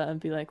just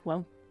be like,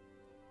 well,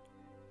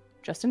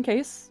 just in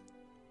case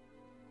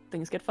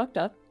things get fucked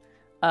up.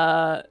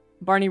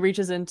 Barney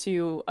reaches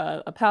into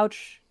a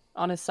pouch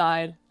on his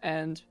side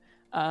and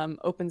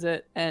opens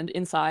it, and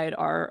inside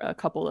are a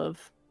couple of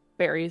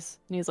berries.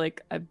 And he's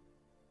like, I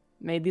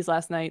made these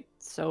last night,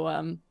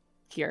 so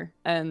here.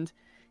 And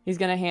he's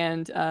gonna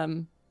hand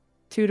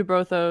 2 to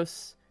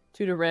Brothos,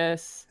 2 to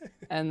Riss,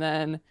 and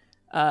then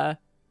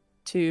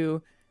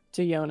 2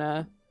 to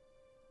Yona.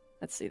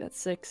 Let's see, that's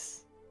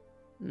 6.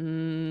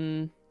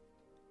 And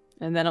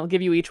then I'll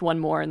give you each 1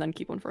 more, and then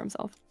keep 1 for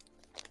himself.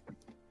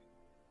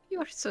 You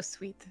are so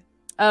sweet.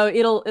 Oh,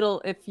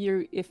 it'll if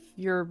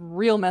you're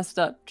real messed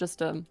up,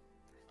 just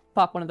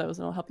pop 1 of those,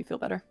 and it'll help you feel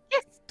better.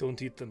 Yes.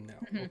 Don't eat them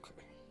now.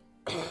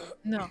 Okay.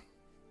 No.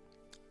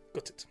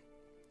 Got it.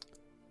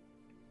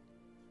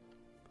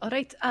 All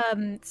right.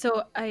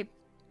 So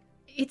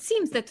it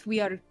seems that we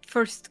are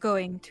first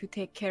going to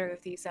take care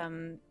of these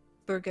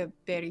burger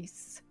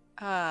berries.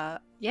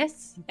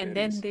 Yes, and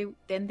then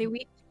they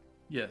we.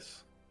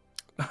 Yes.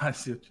 I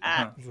see.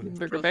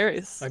 Burger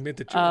berries. I meant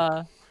the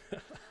joke.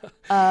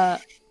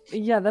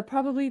 Yeah, that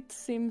probably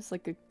seems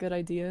like a good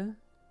idea.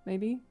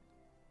 Maybe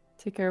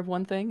take care of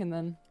one thing and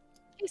then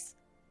Yes.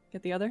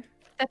 get the other.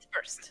 That's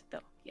first, though.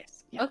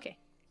 Yes. Yeah. Okay.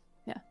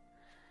 Yeah.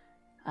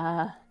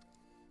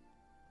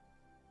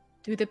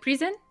 To the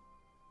prison.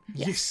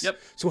 Yes. Yep.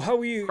 So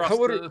how Across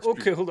are the street.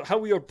 okay? Hold on. How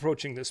we are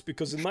approaching this?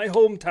 Because in my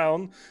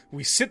hometown,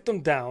 we sit them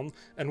down,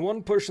 and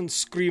one person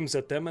screams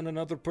at them, and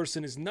another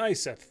person is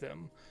nice at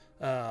them,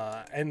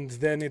 and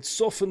then it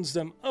softens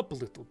them up a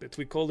little bit.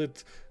 We call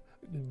it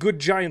good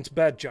giant,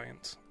 bad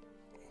giant.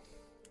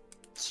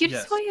 Here's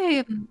Yes.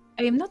 why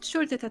I am not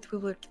sure that will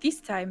work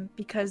this time,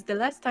 because the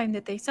last time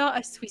that they saw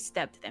us, we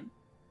stabbed them.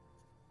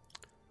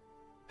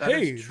 That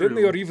Hey, is then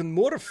they true. are even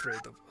more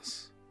afraid of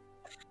us.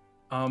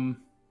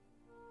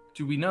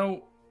 do we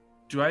know?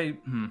 Do I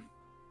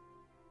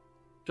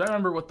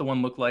remember what the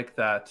one looked like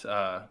that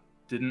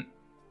didn't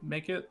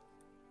make it,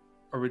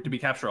 or did we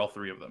capture all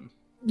three of them?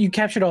 You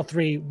captured all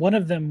three. One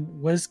of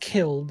them was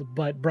killed,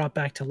 but brought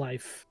back to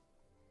life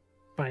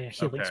by a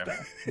healing spell.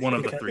 One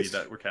of the three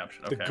that were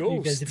captured. The Okay.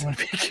 You guys ghost. didn't want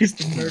to be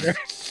accused of murder.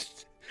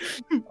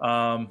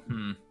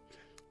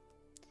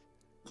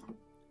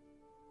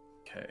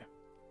 Okay.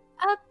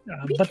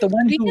 But the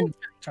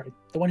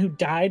one who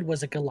died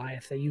was a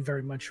Goliath that you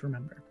very much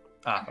remember.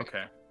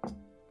 Okay.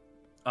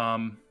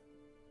 Does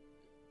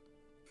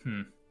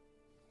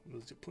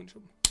it punch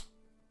him?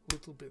 A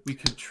little bit. We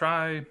could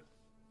try.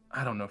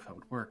 I don't know if that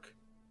would work.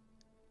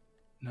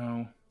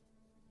 No.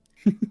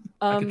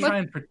 I could try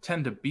and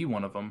pretend to be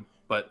one of them,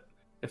 but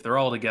if they're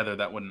all together,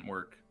 that wouldn't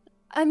work.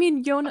 I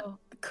mean, Yona,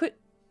 could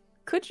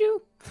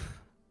you?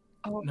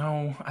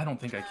 No, I don't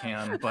think I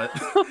can, but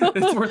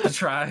it's worth a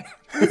try.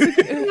 Give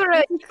me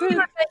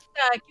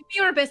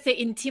your best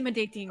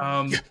intimidating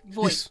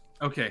voice.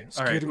 Okay,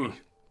 all right. Scare me.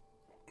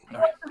 You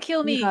want to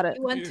kill me. You got it.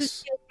 You want to Yes.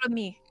 steal from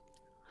me.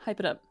 Hype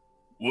it up.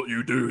 What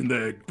you doing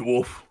there,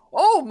 dwarf?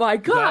 Oh my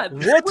god!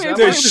 What Wait,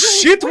 the wait,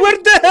 shit? Where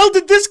the hell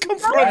did this come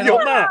from, I don't-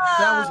 Yona?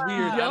 That was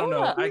weird. I don't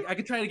know. Yona. I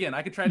could try it again.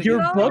 I could try it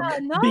Your again. book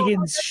no.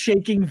 begins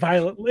shaking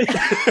violently.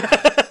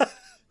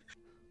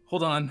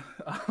 Hold on.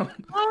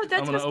 Oh, that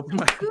I'm gonna was open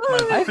my.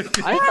 good. I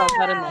felt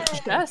that in my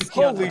chest. Yona.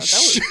 Holy That was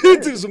shit,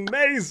 good. is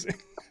amazing.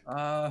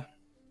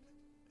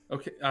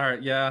 Okay. All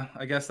right. Yeah.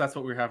 I guess that's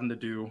what we're having to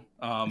do.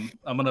 I'm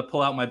gonna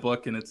pull out my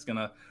book and it's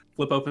gonna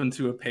flip open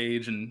to a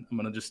page and I'm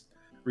gonna just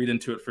read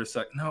into it for a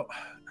sec. No,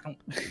 I don't.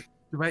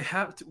 Do I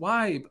have to?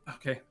 Why?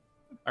 Okay.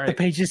 All The right.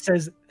 page just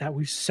says that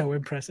was so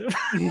impressive.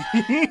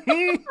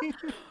 Okay.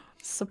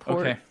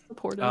 Supportive.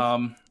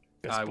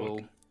 Best I book.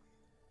 will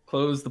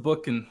close the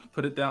book and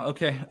put it down.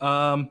 Okay.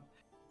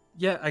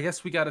 Yeah. I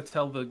guess we got to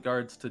tell the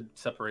guards to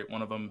separate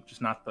one of them,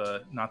 just not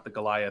the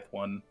Goliath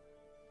one.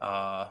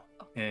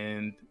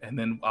 And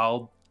then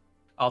I'll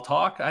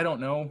talk. I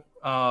don't know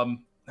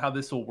how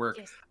this will work.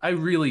 Yes. I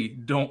really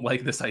don't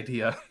like this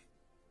idea.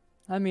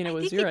 I mean, it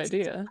was think your it's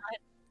idea.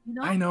 You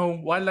know? I know.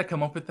 Why did I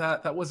come up with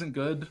that? That wasn't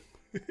good.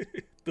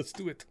 Let's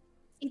do it.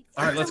 It's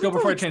All right, let's go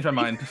before I change my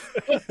mind.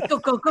 Go,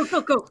 go, go,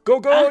 go, go.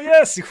 Go,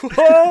 yes.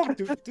 Whoa.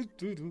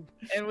 Do.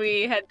 And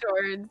we head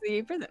towards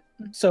the prison.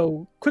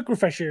 So, quick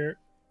refresher: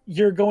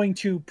 you're going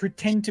to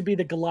pretend to be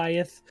the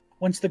Goliath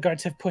once the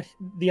guards have put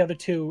the other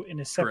two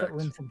in a separate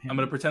Correct. room from him. I'm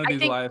going to pretend to be I the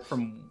think- Goliath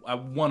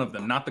from one of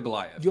them, not the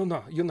Goliath.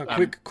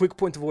 Yona, quick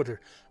point of order.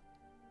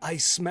 I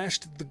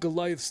smashed the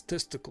Goliath's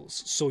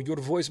testicles, so your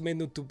voice may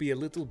need to be a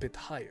little bit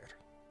higher.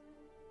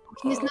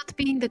 He is not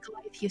being the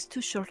Goliath. He is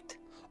too short.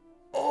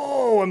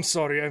 Oh, I'm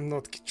sorry. I'm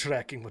not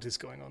tracking what is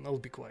going on. I'll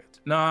be quiet.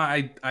 No,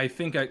 I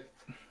think I'm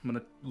going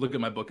to look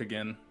at my book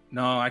again.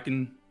 No, I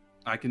can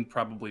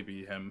probably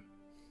be him.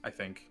 I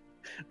think.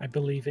 I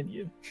believe in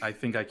you. I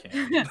think I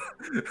can.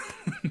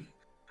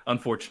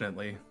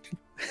 Unfortunately.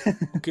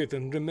 Okay,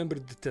 then remember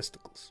the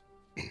testicles.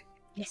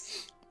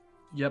 Yes.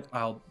 Yep,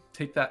 I'll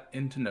take that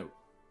into note.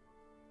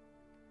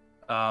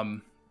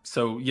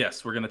 So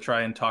yes, we're gonna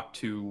try and talk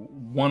to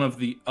one of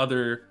the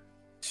other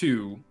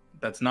two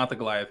that's not the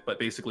Goliath, but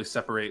basically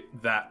separate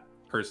that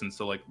person.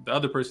 So like the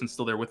other person's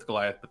still there with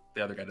Goliath, but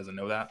the other guy doesn't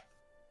know that.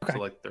 Okay. So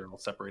like they're all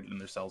separated in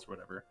their cells or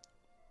whatever.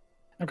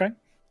 Okay.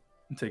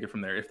 And take it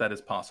from there if that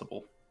is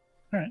possible.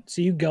 All right.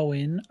 So you go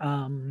in.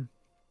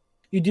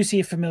 You do see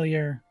a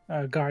familiar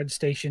guard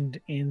stationed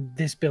in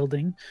this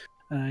building.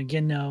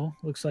 Again, no.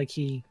 Looks like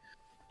he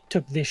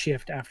took this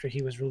shift after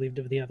he was relieved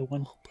of the other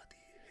one.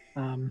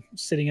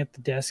 Sitting at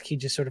the desk, he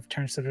just sort of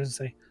turns to her and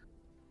say,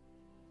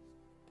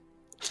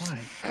 "Hi."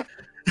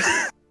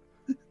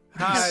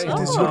 Hi. It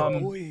is your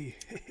boy.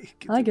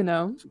 I can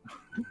know.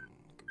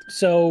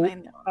 So, I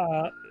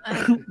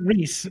know.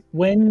 Reese,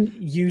 when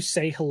you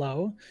say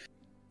hello,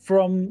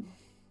 from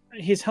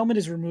his helmet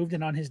is removed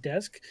and on his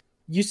desk,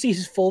 you see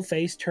his full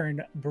face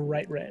turn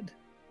bright red.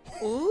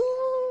 Ooh.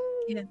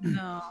 Yeah,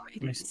 no.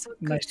 It Nice, is so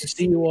good nice to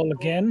see you all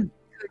again.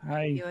 Good to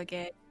Hi. see you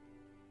again.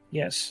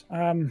 Yes.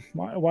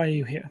 Why are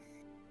you here?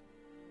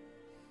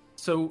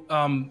 So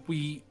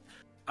we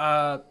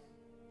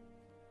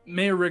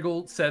Mayor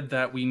Riggle said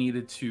that we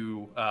needed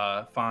to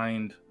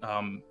find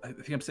I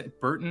think I'm saying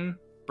Burton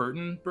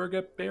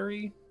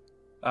Burgaberry.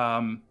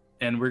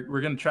 And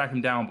we're gonna track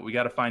him down, but we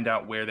gotta find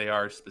out where they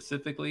are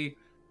specifically.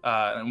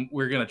 And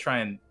we're gonna try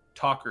and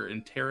talk or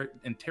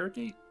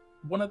interrogate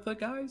one of the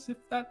guys, if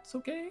that's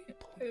okay.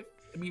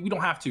 I mean, we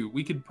don't have to.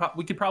 We could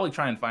probably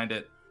try and find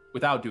it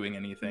without doing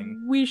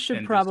anything. We should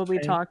And just- probably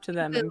talk to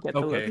them and get the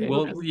Okay. location.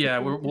 Well, yeah,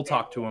 we'll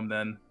talk to him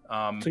then.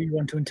 So you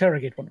want to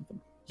interrogate one of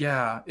them?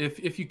 Yeah,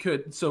 if you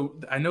could. So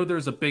I know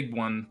there's a big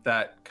one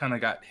that kind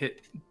of got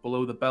hit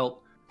below the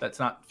belt that's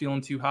not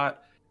feeling too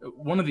hot.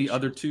 One of the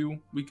other two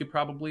we could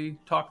probably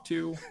talk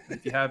to.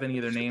 If you have any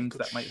of their names,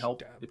 that might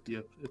help.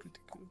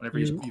 Whenever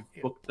you've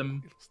booked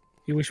them,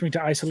 You wish me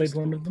to isolate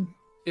one of them?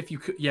 if you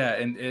could, yeah,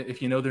 and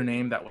if you know their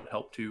name, that would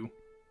help too.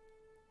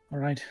 All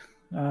right.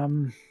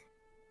 You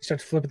start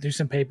flipping through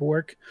some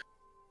paperwork.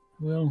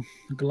 Well,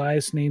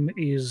 Goliath's name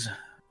is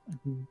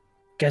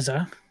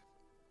Geza.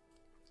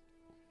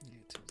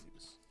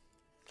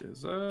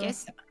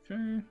 Yes.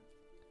 Okay.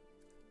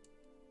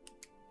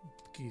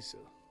 Giza.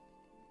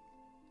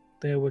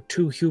 There were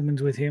 2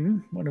 humans with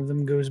him. One of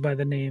them goes by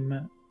the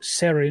name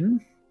Serin.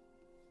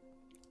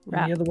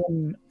 Rap. And the other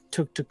one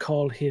took to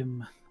call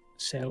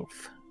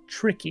himself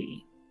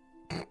Tricky.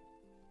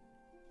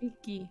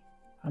 Tricky.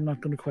 I'm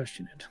not going to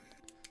question it.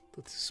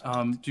 That's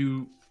What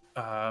do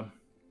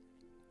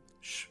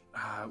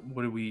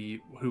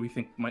we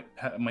think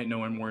might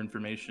know more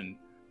information?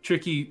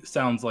 Tricky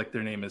sounds like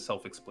their name is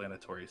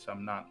self-explanatory, so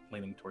I'm not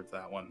leaning towards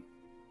that one.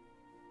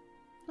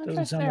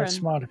 Doesn't sound that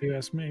smart if you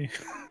ask me.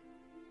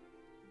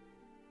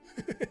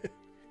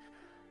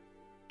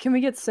 Can we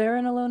get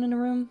Saren alone in a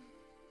room?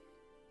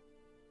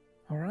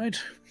 All right.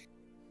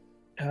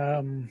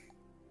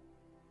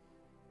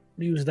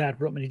 Use that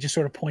room, and he just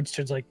sort of points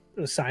towards like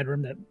the side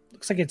room that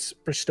looks like it's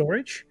for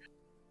storage.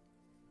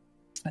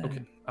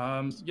 Okay.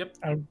 Yep.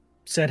 I'll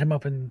set him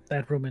up in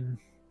that room and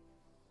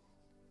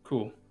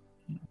Cool.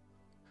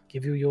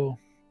 give you your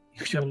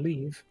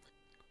leave,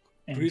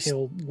 and Priest-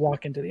 he'll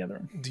walk into the other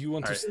room. Do you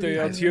want to Alright. stay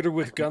out here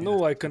with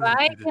Gano? I can.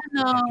 I Do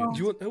know.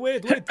 you,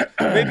 wait.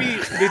 Maybe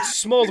it's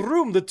small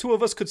room. The 2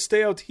 of us could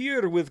stay out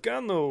here with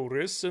Gano,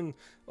 Riss,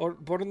 or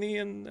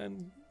Borny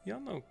and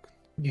Yanok.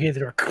 You hear the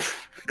door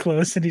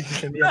close, and he's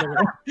just in the other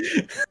room.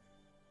 It's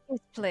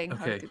playing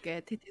Okay. hard to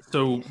get. It is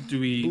So do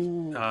we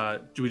Ooh.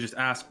 just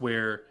ask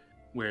where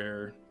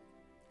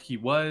he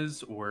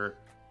was, or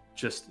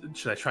just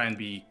should I try and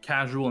be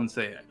casual and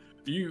say,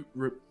 "Do you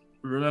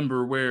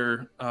remember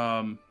where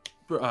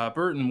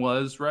Burton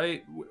was?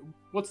 Right?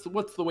 What's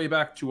the way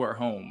back to our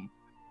home?"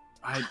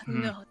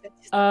 no.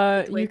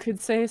 That is You could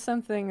say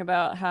something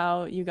about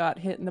how you got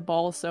hit in the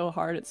ball so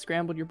hard it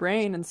scrambled your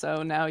brain, and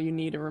so now you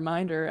need a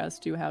reminder as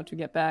to how to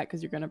get back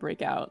because you're going to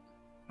break out.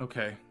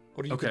 Okay.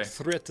 Or you Okay. could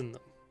threaten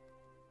them.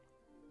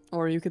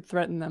 Or you could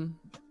threaten them.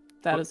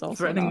 That is also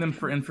threatening an them option.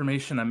 for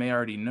information I may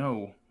already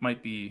know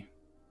might be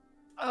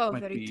Oh,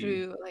 might very be-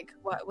 true. Like,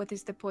 what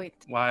is the point?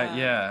 why.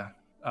 Yeah.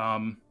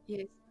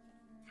 Yes.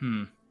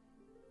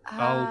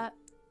 I'll-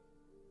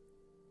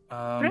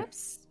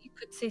 Perhaps you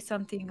could say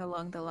something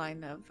along the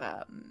line of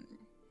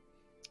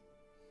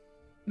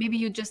maybe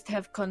you just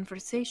have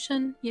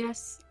conversation,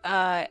 yes,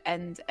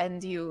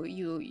 and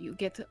you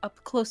get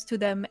up close to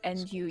them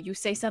and you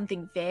say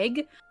something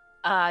vague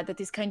that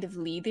is kind of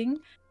leading,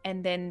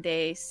 and then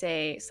they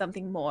say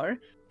something more,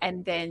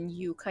 and then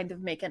you kind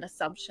of make an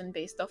assumption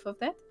based off of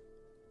that.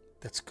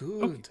 That's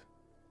good.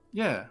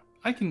 Yeah.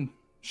 I can. Then you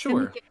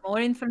Sure. get more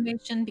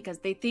information because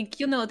they think,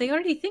 they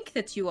already think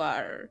that you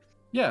are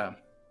Yeah.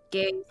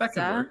 gay. That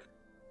can work.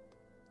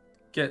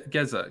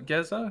 Geza.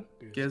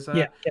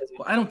 Yeah,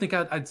 Well, I don't think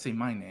I'd say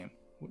my name,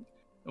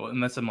 well,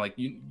 unless I'm like,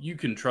 you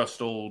can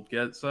trust old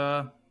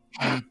Geza.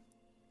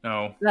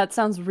 No. That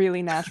sounds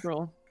really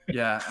natural.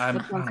 Yeah, I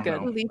That sounds don't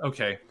good. know.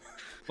 Okay,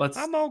 let's.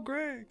 I know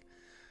Greg.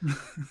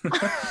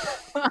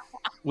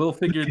 We'll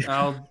figure. Look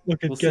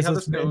at We'll see how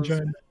Geza's this goes.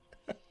 engine.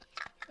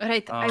 All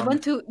right, I Um,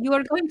 want to. You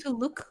are going to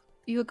look.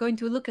 You are going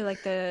to look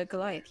like the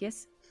Goliath,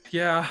 yes?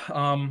 Yeah.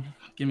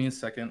 Give me a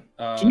second.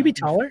 Can you be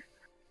taller?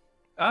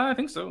 I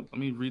think so. Let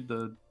me read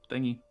the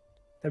thingy.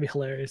 That'd be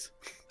hilarious.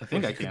 I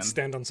think Or I you could can.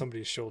 stand on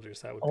somebody's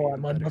shoulders. That would be Oh,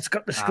 even man, better. let's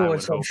cut the I score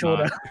would so I'm hope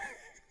shorter. not.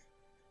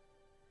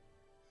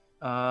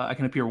 I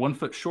can appear 1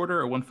 foot shorter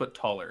or 1 foot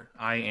taller.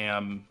 I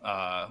am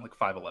like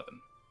 5'11".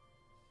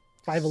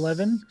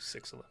 5'11".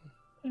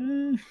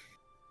 6'11".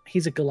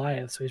 He's a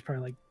Goliath, so he's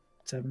probably like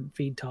 7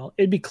 feet tall.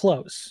 It'd be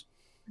close.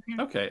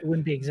 Okay. It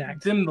wouldn't be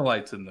exact. Dim the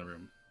lights in the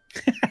room.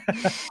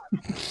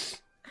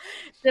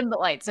 Dim the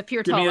lights,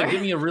 appear Give taller.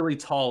 me a really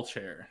tall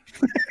chair.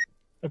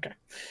 Okay.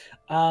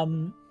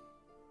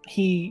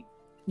 He,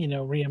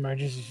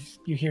 reemerges.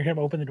 You hear him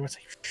open the door and say,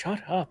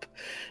 "Shut up!"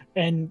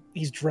 And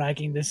he's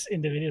dragging this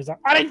individual. He's like,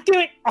 "I didn't do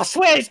it. I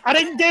swear, I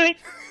didn't do it."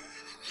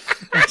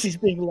 And she's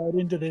being led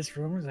into this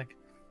room. He's like,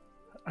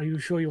 "Are you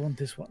sure you want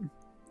this one?"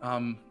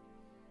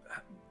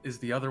 Is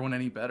the other one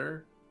any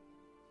better?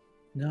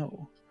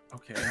 No.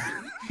 Okay.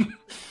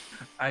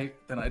 I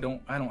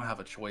don't have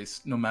a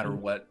choice no matter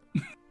what.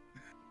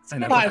 I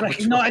never I have a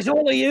recognize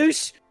all of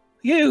yous.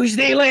 You was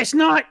there last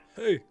night.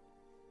 Hey, choice.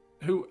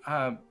 Who?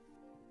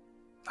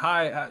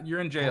 Hi.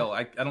 You're in jail.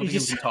 I don't think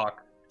just- you can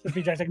talk.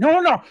 The guy's like,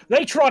 no.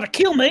 They tried to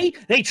kill me.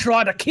 They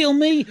tried to kill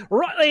me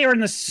right there in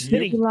the Would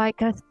city. you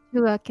like us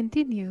to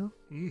continue?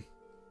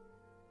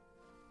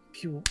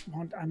 If you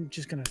want, I'm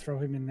just going to throw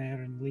him in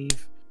there and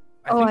leave.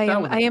 I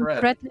that was a am threat.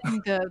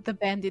 threatening the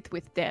bandit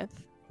with death.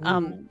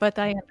 But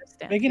I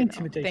understand. Make an you know,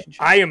 intimidation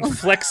check. I am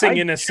flexing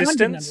in Sean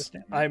didn't assistance.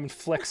 understand. I'm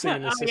flexing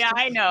in Oh assistance. yeah,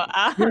 I know.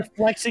 You're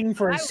flexing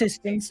for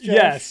assistance, Josh.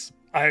 Yes,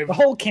 I'm. The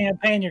whole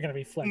campaign, you're going to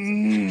be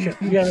flexing. Sure,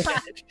 you have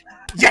advantage.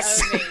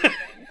 Yes. Amazing.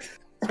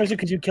 Especially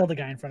because you killed the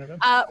guy in front of him.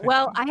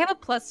 Well, I have a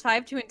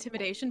 +5 to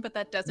intimidation, but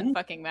that doesn't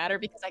fucking matter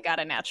because I got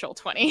a natural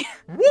 20.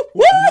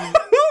 Woo!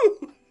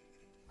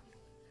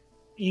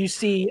 You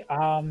see,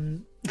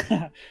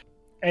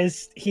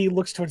 as he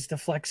looks towards the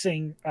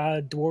flexing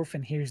dwarf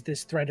and hears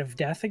this threat of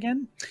death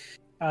again,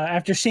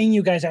 after seeing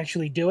you guys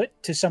actually do it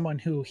to someone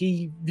who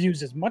he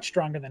views as much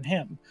stronger than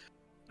him,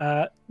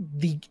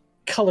 the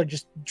color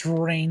just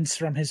drains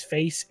from his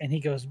face and he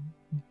goes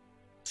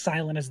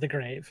silent as the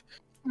grave.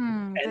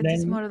 And That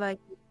is then- more like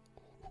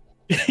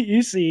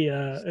You see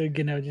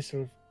Gano just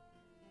sort of,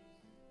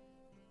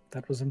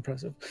 that was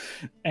impressive,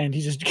 and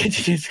he just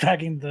continues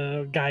dragging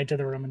the guy to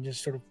the room and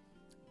just sort of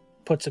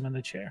puts him in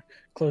the chair,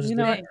 closes You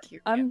the know door. what? thank you.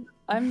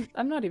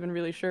 I'm not even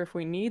really sure if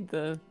we need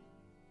the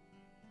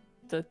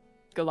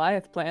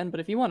Goliath plan, but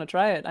if you want to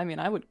try it, I mean,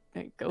 I would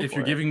go If for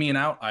you're it. giving me an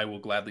out, I will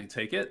gladly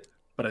take it.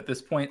 But at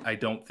this point, I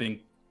don't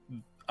think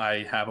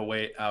I have a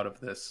way out of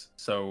this.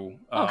 So,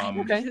 Okay.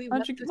 Really Why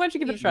want don't to you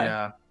give it a see. try?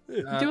 yeah.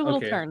 Do a little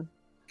okay. turn.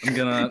 I'm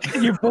gonna.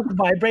 Your book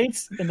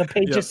vibrates, and the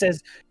page Yep. just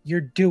says,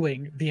 "You're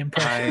doing the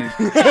impression."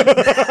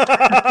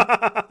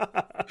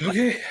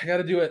 Okay, I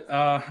gotta do it.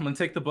 I'm gonna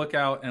take the book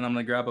out and I'm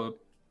gonna grab a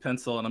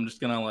pencil and I'm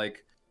just gonna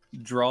like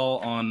draw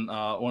on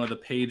one of the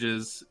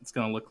pages. It's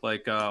gonna look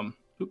like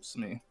oops,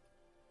 let me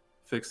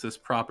fix this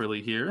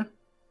properly here.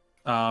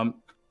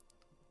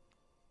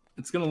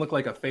 It's gonna look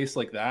like a face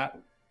like that,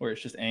 where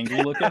it's just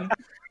angry looking.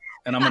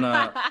 And I'm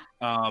gonna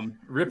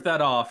rip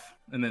that off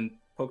and then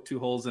poke 2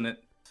 holes in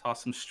it,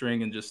 toss some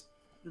string and just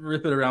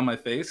rip it around my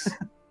face.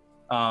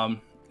 And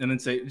then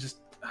say,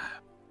 just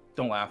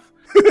don't laugh.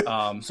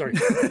 Sorry.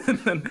 And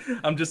then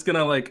I'm just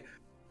gonna like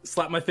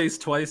slap my face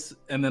twice,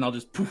 and then I'll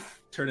just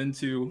poof, turn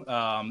into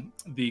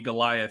the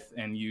Goliath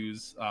and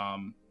use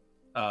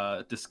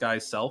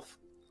disguise self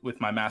with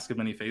my mask of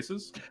many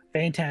faces.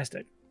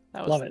 Fantastic.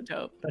 That was Love so it.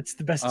 dope. That's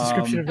the best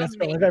description of this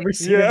spell I've amazing. ever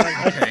seen. Yeah. in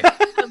my life.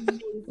 Okay.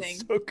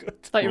 Amazing. So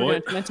good. Thought you were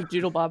What? meant to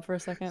doodle bob for a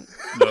second.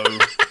 No.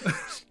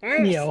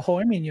 Neo,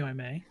 hoi me, you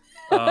may.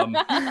 I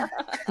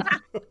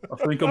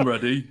think I'm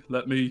ready.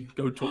 Let me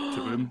go talk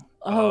to him.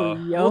 Oh,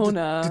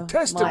 Yona. My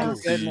detestable.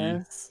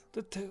 goodness.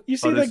 You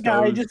see Oh, the this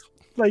guy goes- just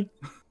like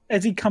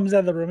as he comes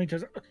out of the room, he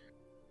goes,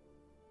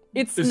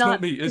 It's It's not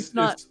not me. It's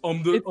not. I'm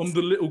it's-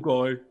 the little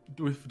guy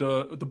with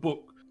the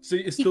book. See,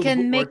 it's He still the can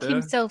book make right there.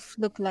 himself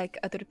look like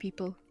other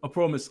people. I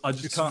promise. I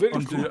just It's can't very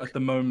undo it quick. at the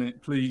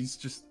moment. Please,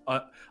 just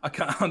I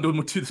can't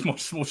handle too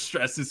much more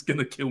stress. It's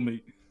gonna kill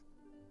me.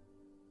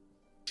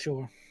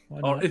 "Sure." Why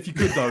Or not? if you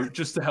could though,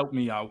 just to help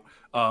me out,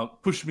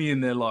 push me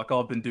in there like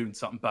I've been doing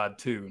something bad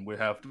too, and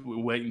we're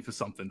waiting for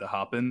something to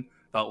happen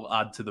that will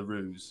add to the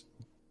ruse.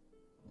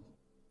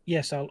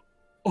 Yes, I'll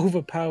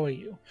overpower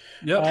you.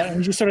 Yep. And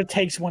he just sort of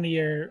takes one of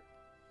your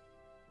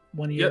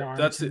Yep, arms.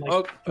 that's and, it. like,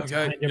 Oh, puts it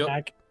okay, behind your yep.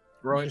 back.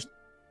 Right. Just-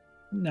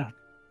 No.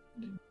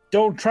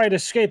 Don't try to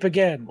escape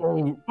again.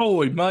 Oh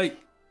boy, mate.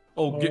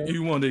 I'll get Oh.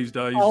 you one of these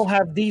days. I'll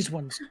have these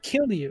ones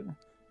kill you.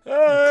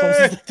 Hey!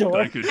 Closes the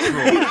door. Take a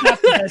try.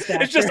 Not the best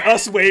It's just actor.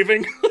 us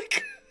waving.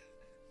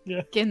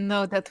 Again,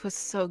 no, that was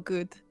so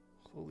good.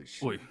 Holy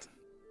shit. Oi,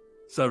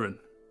 Saren,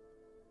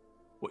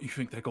 what do you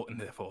think they got in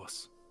there for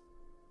us?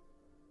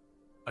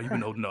 Are you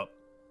been holding up?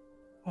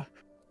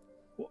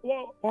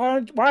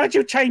 Why aren't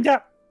you chained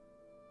up?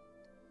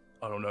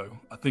 I don't know.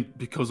 I think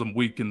because I'm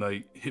weak and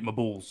they hit my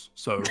balls,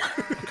 so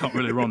I can't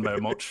really run very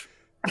much.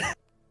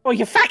 Oh,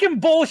 you fucking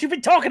balls! You've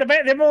been talking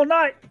about them all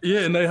night.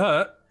 Yeah, and they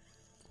hurt.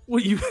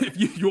 What you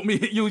want me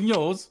to hit you in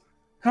yours?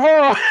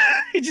 Oh,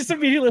 he just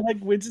immediately like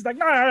winces, like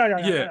no.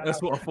 Yeah,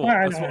 that's what I thought.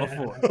 No, That's no, what I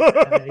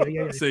no, thought.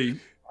 Yeah. See,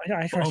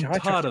 I trust I'm you. I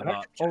tired trust of you.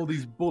 that. All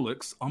these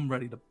bullocks, I'm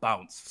ready to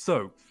bounce.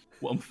 So,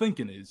 what I'm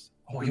thinking is,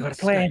 I'm Oh, you gonna got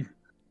a plan. escape.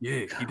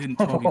 Yeah, he didn't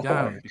tie me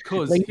down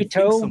because Leave he it to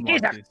thinks I'm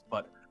like Peter. this.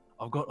 But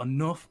I've got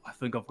enough. I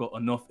think I've got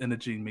enough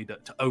energy in me to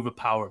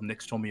overpower him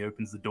next time he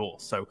opens the door.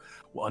 So,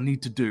 what I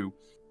need to do,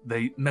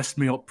 they messed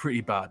me up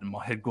pretty bad, and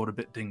my head got a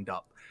bit dinged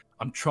up.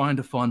 I'm trying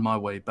to find my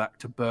way back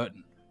to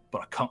Burton,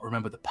 but I can't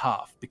remember the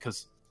path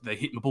because they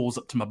hit my balls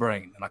up to my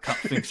brain, and I can't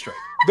think straight.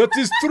 That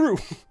is true.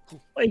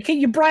 Like, get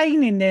your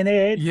brain in there,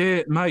 Ed.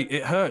 Yeah, mate,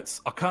 it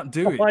hurts. I can't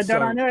do it. Why So,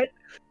 don't I know it?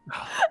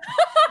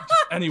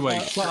 anyway,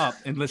 shut up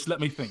and let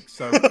me think.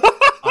 So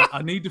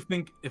I need to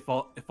think if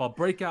I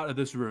break out of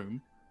this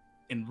room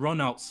and run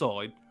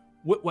outside,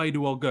 what way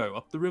do I go?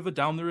 Up the river,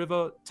 down the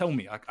river? Tell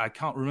me. I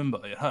can't remember.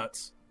 It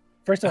hurts.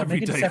 First off, Every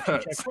make a day deception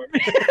hurts. check for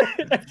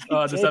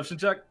me. Deception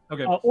check.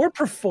 Okay. Or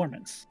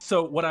performance.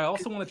 So what I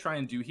also want to try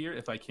and do here,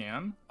 if I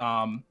can,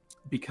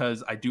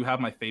 because I do have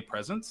my Fey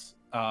presence,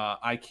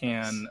 I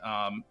can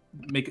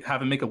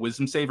have him make a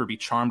Wisdom save or be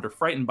charmed or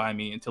frightened by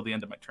me until the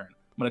end of my turn.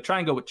 I'm going to try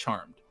and go with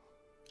charmed.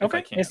 If I Okay,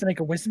 he can. has to make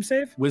a wisdom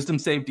save. Wisdom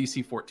save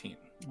DC 14.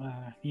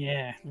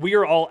 Yeah, We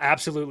are all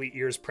absolutely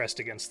ears pressed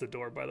against the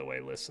door, by the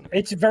way. Listen.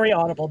 it's very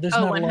audible. There's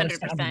Oh, not a lot of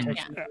sound 100%,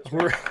 protection.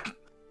 We're...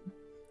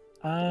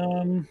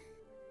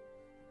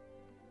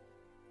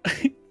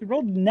 He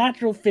rolled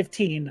natural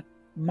 15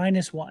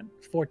 minus 1,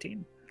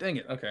 14. Dang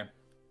it. Okay.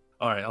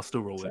 All right, I'll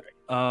still roll Sorry.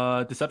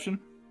 it. Deception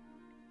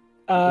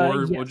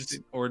Yes. what'd you say?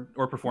 or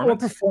Or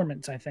performance?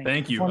 performance, I think.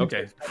 Thank you. Performance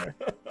Okay. is better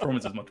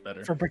Performance is much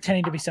better. for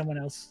pretending to be someone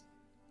else.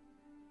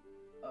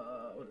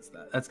 What is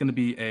that? That's going to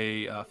be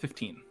a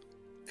 15.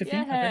 15?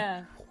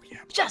 Yeah.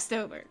 Just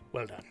over.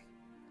 Well done.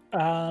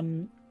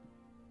 Okay.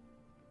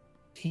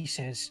 He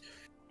says,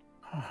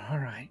 "Oh, all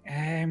right.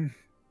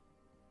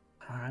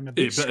 I'm a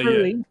bit Yeah, but,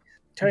 screwy.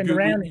 Turned Good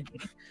around. week.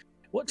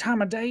 What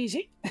time of day is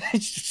it? I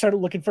just started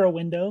looking for a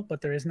window,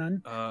 but there is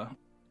none.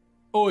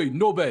 Oi,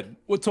 no bed.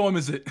 What time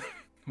is it? I'm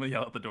gonna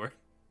yell out the door.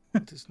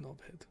 It is no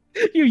bed.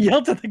 You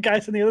yelled at the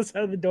guys on the other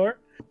side of the door.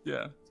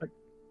 Yeah.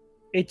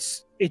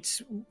 It's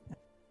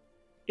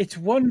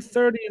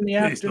 1:30 in the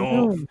Pissed off.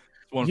 afternoon.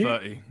 It's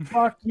 1:30.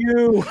 Fuck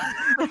you,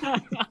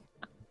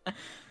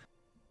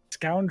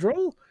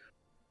 scoundrel.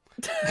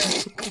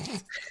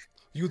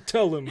 You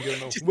tell him,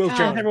 well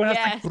done. Everyone has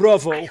Yeah.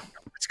 Bravo.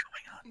 what's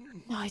going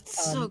on. Oh,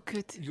 it's so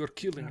good. You're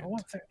killing it.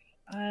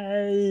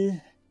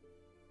 1:30.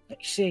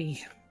 Let's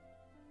see.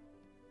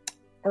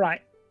 All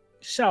right.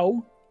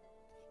 So,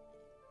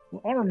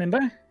 well, I remember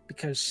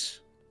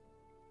because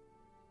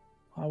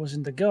I was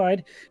in the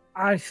guide.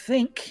 I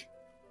think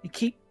you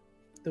keep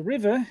the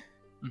river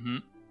Mm-hmm.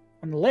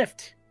 on the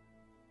left.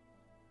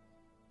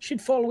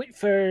 Should follow it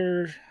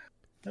for.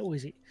 What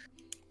was it?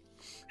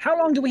 How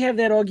long do we have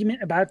that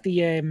argument about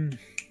the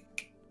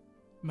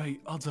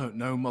Mate, I don't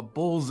know. My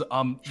balls,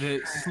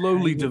 they're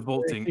slowly Your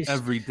devolting therapist.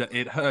 every day.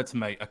 It hurts,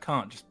 mate. I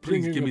can't. Just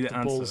please Bringing give me up the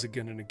the balls answer.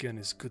 again and again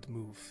is good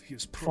move. He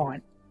is pro.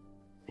 fine?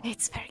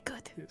 It's very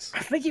good. Yes. I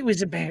think it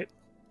was about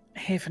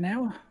half an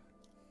hour.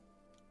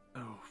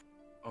 Oh,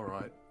 all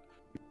right.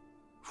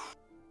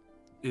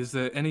 Is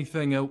there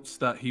anything else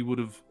that he would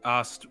have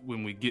asked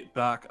when we get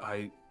back?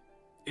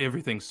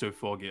 Everything's so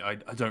foggy. I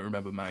don't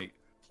remember, mate.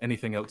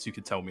 Anything else you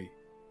could tell me?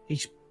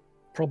 He's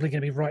probably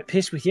going to be right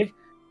pissed with you.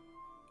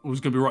 I was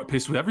gonna be right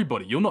pissed with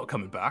everybody. You're not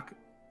coming back.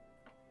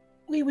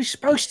 We were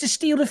supposed to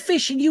steal the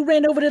fish and you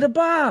ran over to the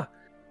bar.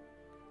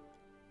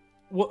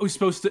 What are we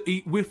supposed to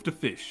eat with the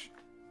fish?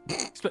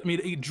 Expect me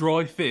to eat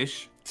dry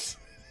fish?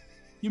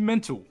 You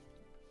mental?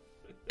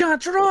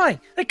 Not dry.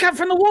 They come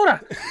from the water.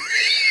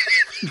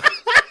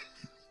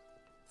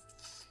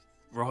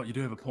 Right, you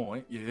do have a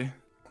point. Yeah.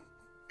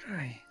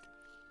 Dry.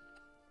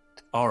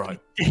 All right.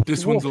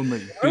 This one's on me.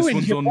 This Ruined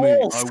one's your on me.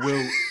 balls. I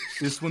will.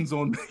 This one's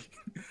on me.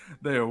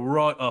 They're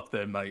right up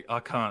there, mate. I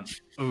can't.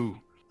 Ooh.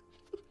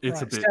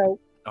 It's a Right, bit. So,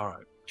 All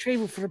right.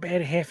 travel for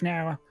about half an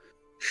hour.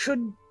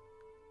 Should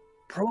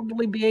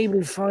probably be able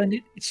to find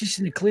it. It's just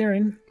in a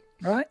clearing,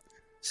 right?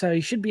 So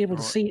you should be able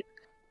to Right. see it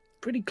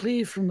pretty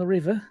clear from the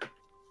river.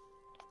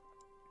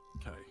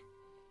 Okay.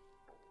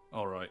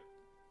 All right.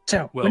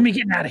 So Well- when we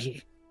getting out of here?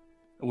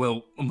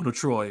 Well, I'm gonna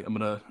try. I'm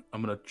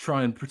gonna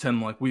try and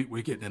pretend like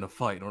we're getting in a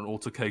fight or an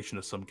altercation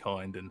of some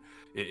kind, and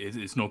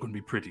it's not gonna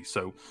be pretty.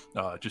 So,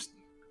 just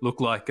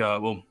look like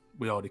well,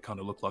 we already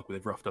kind of look like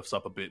they've roughed us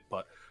up a bit,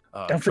 but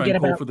Don't try forget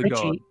and call about for the Richie.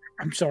 guard.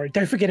 I'm sorry.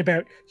 Don't forget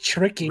about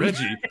Tricky.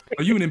 Reggie,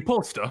 are you an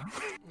imposter?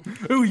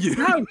 Who are you?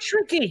 No,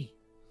 Tricky.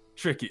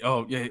 Tricky.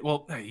 Oh yeah.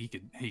 Well, hey,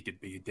 he could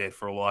be dead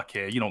for all I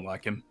care. You don't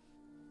like him.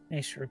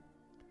 That's true.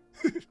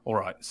 All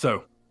right.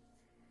 So,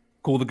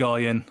 call the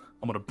guy in.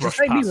 I'm gonna brush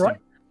Save me, past right?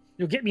 him.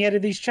 You'll get me out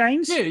of these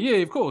chains? Yeah.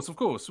 Of course.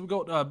 We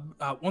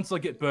got. Once I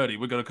get Birdie,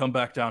 we're gonna come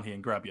back down here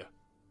and grab you.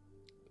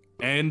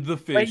 And the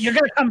fish. Wait, you're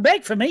going to come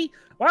back for me?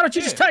 Why don't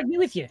you just Yeah. take me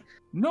with you?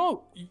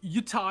 No,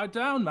 you're tied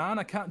down, man.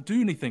 I can't do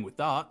anything with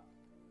that.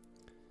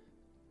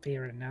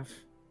 Fair enough.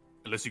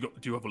 Unless do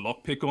you have a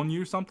lockpick on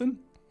you or something?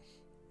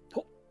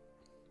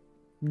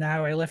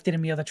 No, I left it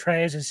in my other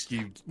trousers.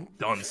 You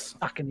dunce.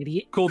 Fucking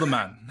idiot. Call the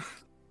man.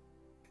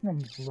 I'm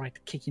right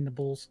to kick you in the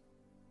balls.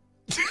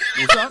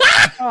 What's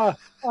that?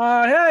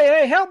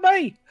 Hey, help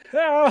me!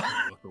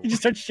 Oh. He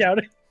just starts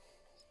shouting.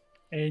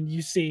 And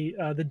you see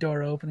the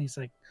door open. He's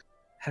like,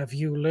 have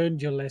you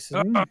learned your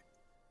lesson?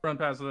 Run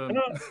past them.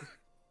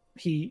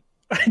 He.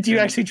 Do you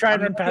actually try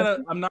and run past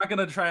him? I'm not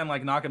gonna try and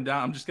like knock him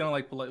down. I'm just gonna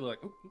like politely like,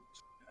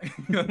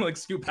 gonna, like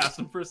scoot past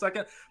him for a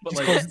second. But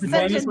like, Just then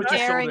such you a switch your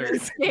daring shoulder.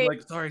 escape.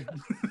 Like, sorry.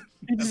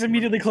 He just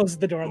immediately closes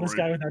the door on this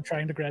Sorry. guy without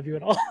trying to grab you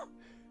at all.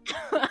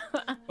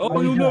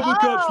 Oh, you'll never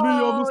catch me.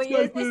 I'm Oh, he's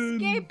escaping.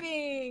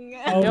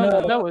 escaping. Oh, No,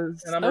 no. that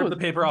was And I'm that gonna was, rip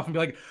the paper off and be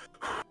like,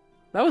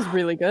 that was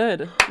really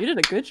good. You did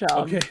a good job.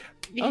 okay,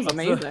 That was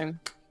amazing.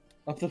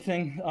 up the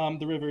thing,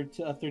 the river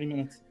to 30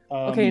 minutes.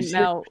 Okay,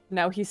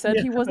 now he said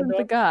Yeah, he wasn't no.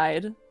 the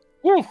guide.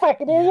 You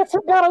fucking idiot! He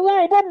got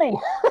away, didn't he?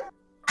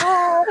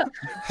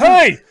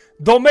 Hey!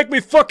 Don't make me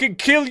fucking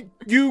kill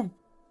you,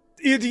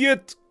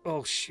 idiot!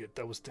 Oh shit,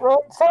 that was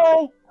terrible.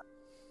 Sorry.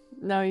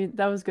 No,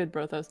 that was good,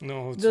 Brothos.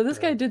 No, it's So this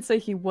guy bad. did say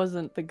he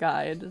wasn't the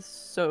guide,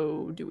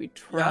 so do we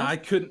trust? Yeah, I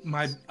couldn't.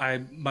 My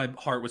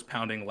heart was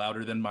pounding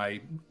louder than my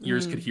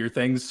ears could hear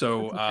things.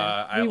 So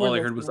That's okay. We were all I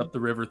heard was listening. up the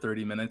river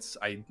 30 minutes.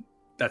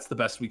 That's the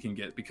best we can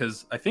get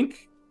because I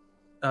think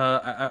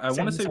I want to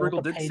Sounds say like Wriggle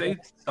a did page say of-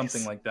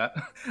 something like that.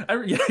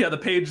 Yeah, the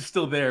page is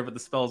still there, but the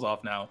spell's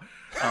off now.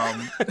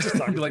 Just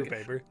talking like, through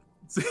paper.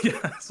 so,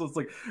 yeah, so it's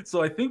like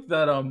I think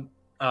that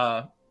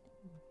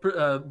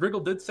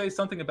Wriggle did say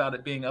something about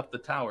it being up the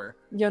tower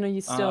Yona,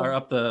 you still or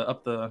up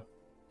the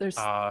there's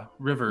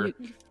river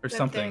you- or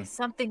something. There's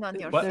something on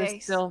your What? there's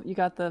face. still you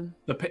got the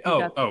The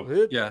got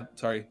it. yeah,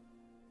 sorry.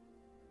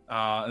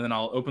 And then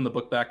I'll open the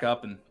book back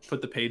up and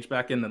put the page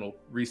back in. Then it'll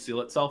reseal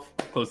itself.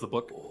 Close the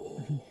book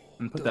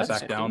and put that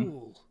That's back down.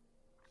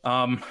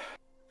 Cool.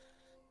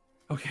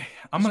 Okay,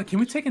 Can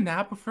we take a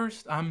nap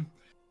first?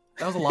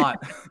 That was a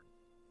lot.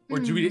 Or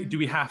do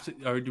we have to?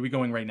 Or are we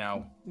going right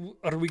now?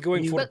 Are we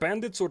going for But-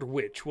 bandits or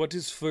witch? What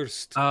is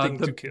first thing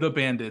to kill? The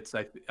bandits.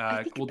 I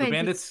think Well, the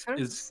bandits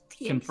bandits is first,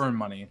 yes. confirmed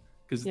money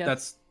because Yes.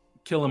 that's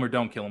kill him or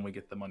don't kill him. We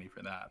get the money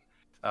for that.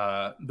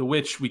 The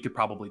witch, we could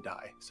probably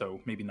die,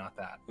 so maybe not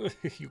that.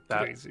 You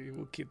that- crazy.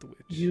 We'll kill the witch.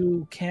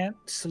 You can't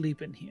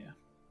sleep in here.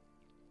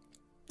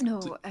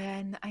 No,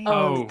 and I am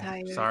Oh,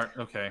 tired. sorry.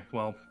 Okay,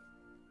 well,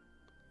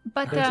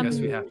 But I guess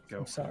we have to go.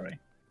 I'm sorry.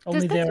 Does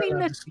Only that they're mean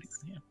allowed that- to sleep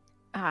in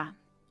here.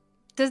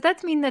 does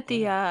that mean that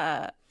the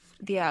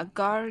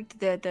guard,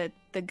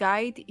 the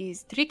guide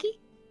is tricky?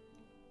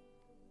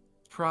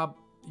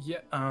 Yeah.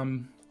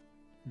 would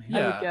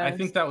Yeah, I guess.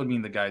 think that would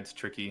mean the guide's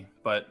tricky,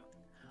 but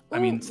I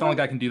mean, it's not like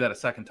I can do that a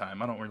second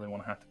time. I don't really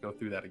want to have to go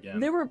through that again.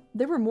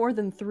 There were more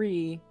than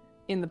 3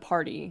 in the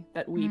party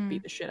that we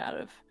beat the shit out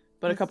of,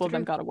 but a That's couple of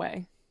them true. got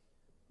away.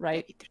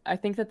 Right? I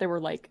think that there were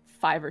like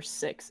 5 or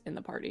 6 in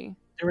the party.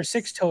 There were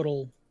 6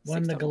 total.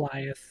 1 6 the total.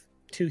 Goliath,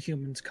 2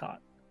 humans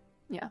caught.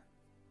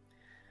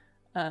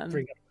 Um,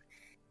 3 got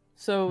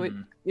so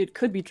Hmm. it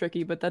could be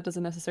tricky, but that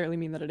doesn't necessarily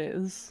mean that it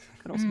is. It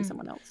could also be Mm.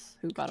 someone else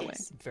who got away.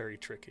 Yes. Very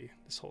tricky,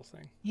 this whole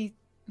thing.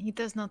 He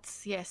does not.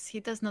 Yes, he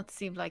does not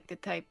seem like the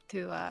type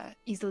to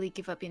easily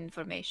give up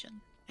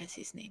information as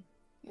his name.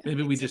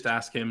 Maybe we just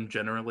ask him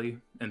generally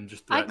and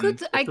just I threaten.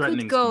 could. I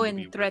could go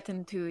and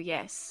threaten to.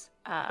 Yes.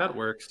 That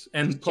works.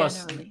 And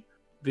plus, Generally.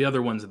 the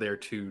other one's there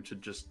too to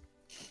just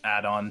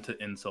add on to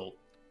insult.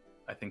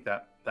 I think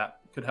that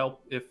could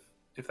help if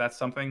that's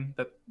something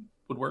that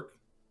would work.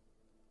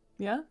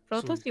 Yeah?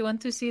 Protos, you want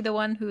to see the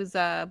one whose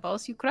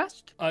balls you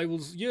crushed?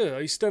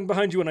 I stand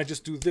behind you and I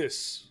just do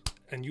this.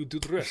 And you do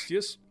the rest,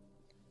 yes?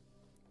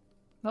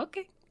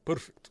 Okay.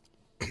 Perfect.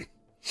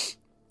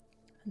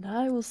 And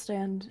I will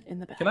stand in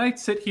the back. Can I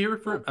sit here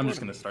for? I'm just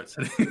gonna start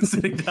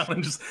sitting down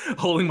and just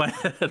holding my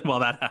head while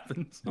that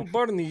happens. Now,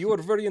 Barney, you are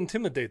very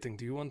intimidating.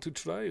 Do you want to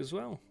try as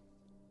well?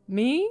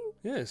 Me?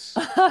 Yes.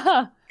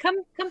 Come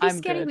be I'm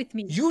scary good. with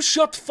me. You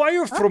shot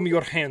fire from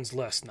your hands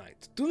last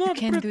night. Do You not.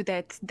 can do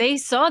that. They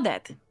saw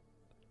that.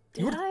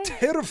 You're Did I?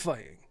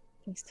 terrifying.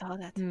 They saw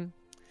that.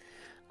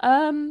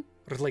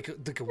 Or like a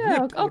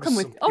Yeah, whip I'll or come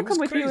with something. I'll It come was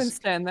with you and crazy.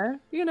 stand there.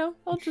 You know,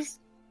 I'll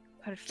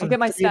Perfect. get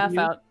my The three of staff you-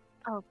 out.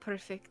 Oh,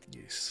 perfect.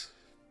 Yes.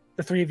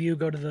 The 3 of you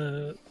go to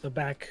the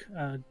back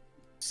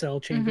cell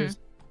chambers.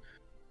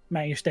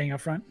 Matt, you're staying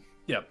up front.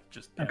 Yeah,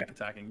 just panic Okay.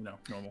 attacking.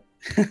 Normal.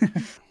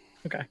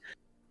 Okay.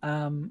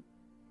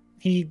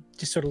 He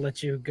just sort of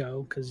lets you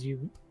go because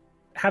you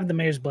have the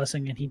mayor's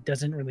blessing, and he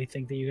doesn't really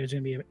think that you guys are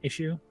gonna be an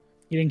issue.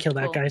 You didn't kill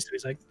that Cool. guy, so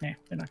he's like, "Nah,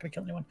 they're not gonna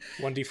kill anyone."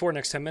 1d4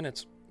 next 10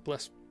 minutes.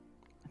 Bless.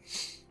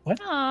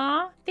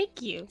 Aw,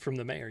 thank you. From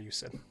the mayor, you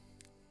said.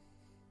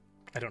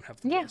 I don't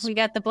have the Yeah, bless. we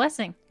got the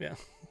blessing. Yeah.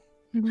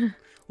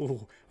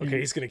 Ooh, okay,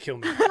 he's gonna kill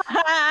me.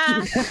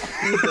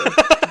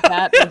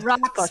 That is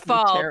Rocks fucking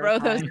fall, terrifying.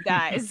 Brothos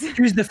dies.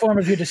 Choose the form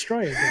of your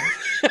destroyer.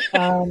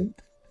 guys.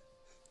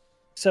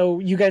 So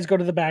you guys go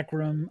to the back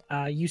room.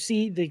 You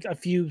see a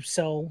few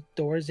cell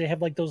doors. They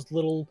have like those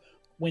little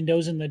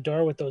windows in the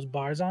door with those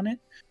bars on it.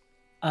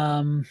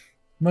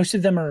 Most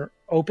of them are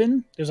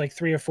open. There's like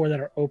 3 or 4 that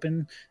are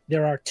open.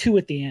 There are 2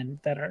 at the end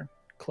that are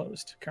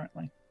closed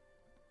currently.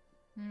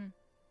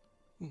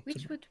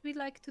 Which would we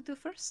like to do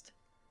first?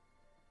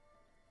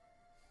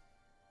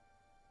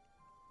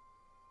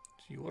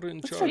 You are in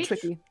Let's try charge.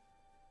 tricky.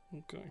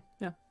 Okay.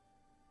 Get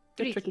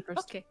Tricky. tricky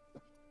first. Okay.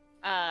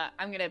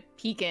 I'm gonna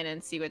peek in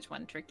and see which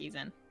one Tricky's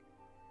in.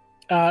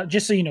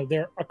 Just so you know,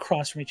 they're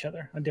across from each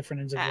other on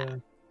different ends of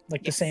the the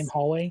yes. same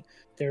hallway.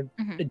 They're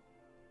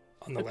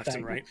On the left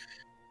and right.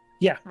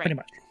 yeah, Right. pretty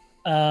much.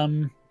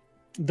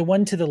 The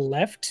one to the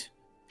left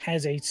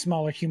has a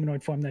smaller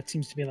humanoid form that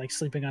seems to be like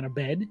sleeping on a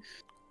bed.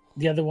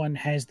 The other one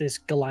has this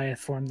Goliath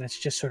form that's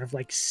just sort of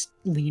like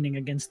leaning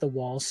against the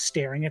wall,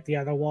 staring at the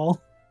other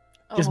wall,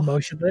 just Oh.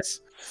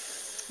 motionless.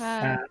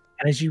 And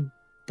as you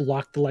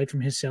block the light from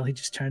his cell, he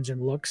just turns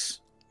and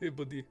looks. Hey,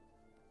 buddy.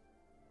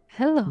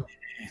 Hello.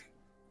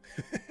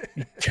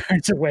 He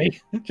turns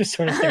away, just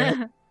sort of staring at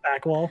the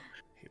back wall.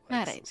 He All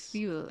likes right, us.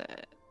 we will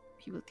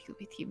deal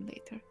with him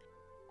later.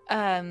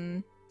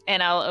 And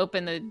I'll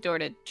open the door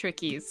to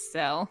Tricky's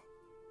cell.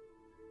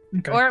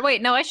 Okay. Or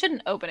wait, no, I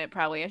shouldn't open it.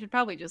 Probably, I should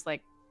probably just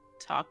like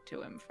talk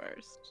to him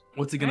first.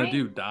 What's he gonna Right.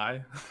 do?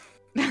 Die?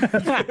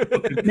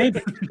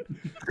 Maybe.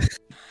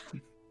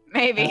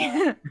 Maybe.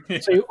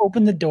 So you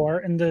open the door,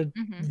 and the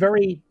Mhm.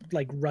 very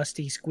like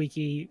rusty,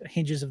 squeaky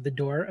hinges of the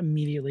door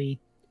immediately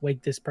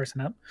wake this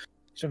person up.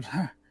 So,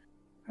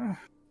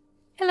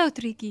 Hello,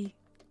 Tricky.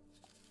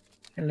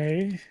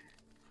 hello.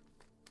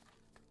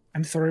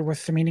 I'm sorry.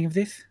 What's the meaning of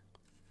this?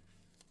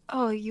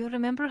 Oh, you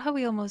remember how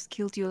we almost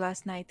killed you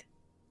last night?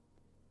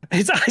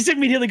 His eyes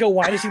immediately go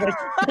wide as he like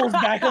pulls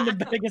back on the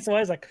bed against the wall.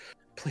 He's like,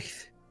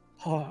 "Please,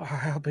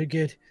 I'll be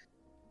good.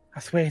 I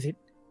swear it."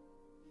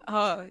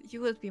 Oh,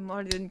 you will be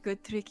more than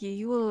good, Tricky.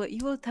 You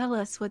will tell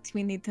us what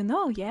we need to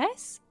know,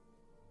 yes?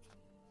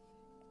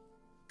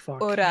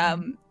 Fuck. Or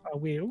I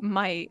will.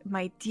 My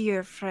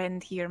dear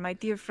friend here, my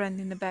dear friend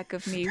in the back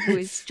of me, who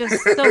is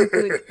just so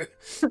good.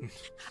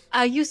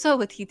 You saw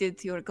what he did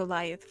to your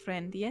Goliath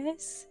friend,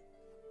 yes?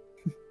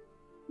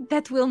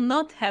 That will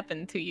not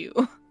happen to you.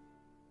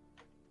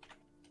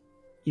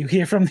 You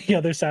hear from the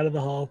other side of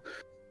the hall.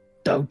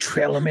 Don't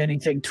tell him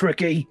anything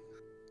tricky.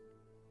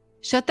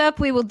 Shut up,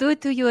 we will do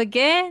it to you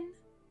again.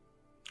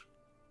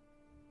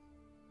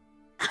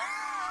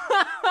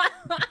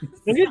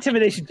 Make an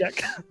intimidation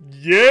check.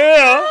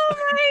 Yeah. Oh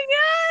my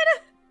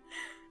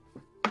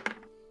god!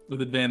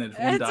 With advantage,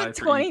 one die That's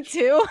a for each.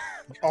 22.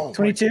 Oh, my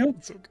 22? God,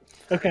 that's so good.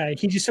 Okay,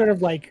 he just sort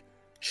of like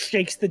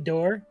shakes the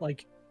door.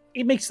 Like,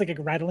 it makes like a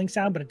rattling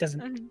sound, but it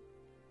doesn't.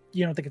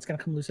 You don't think it's going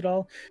to come loose at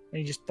all. And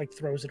he just like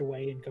throws it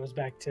away and goes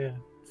back to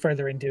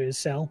further into his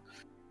cell.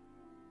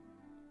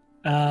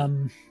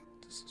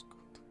 This is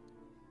good.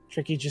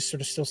 Tricky just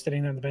sort of still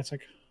sitting there on the bed. It's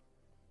like,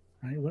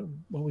 all right,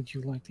 what would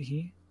you like to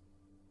hear?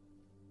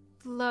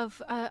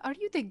 Love, are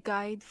you the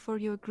guide for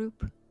your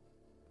group?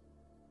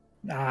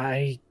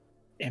 I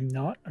am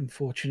not,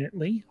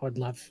 unfortunately. I'd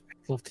love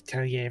to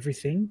tell you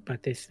everything,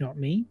 but that's not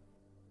me.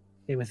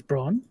 They're with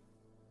Braun.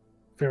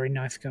 Very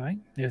nice guy.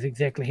 Knows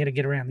exactly how to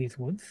get around these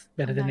woods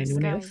better than Nice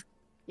anyone guy. else.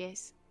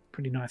 Yes.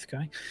 Pretty nice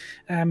guy.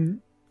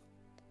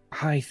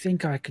 I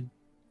think I could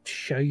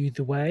show you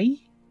the way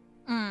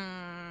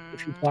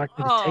if you'd like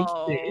me to take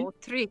you there. Oh,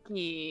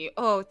 tricky.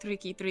 Oh,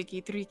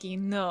 tricky.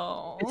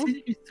 No.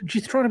 It's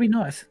just trying to be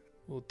nice.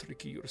 Oh,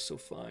 Tricky, you're so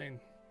fine.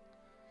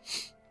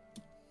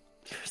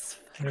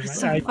 Never mind.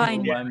 so I-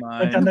 fine. Blow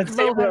my I've done mind. that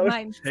Blow same my road.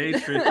 mind. Hey,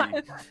 Tricky.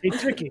 Hey,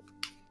 Tricky.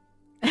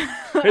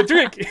 Hey,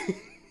 Tricky.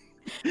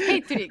 Hey,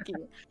 tricky.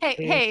 Hey,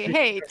 Hey, hey,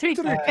 hey,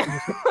 tricky. Hey,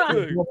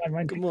 Blow my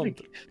mind, come on.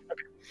 Tricky.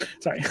 Okay.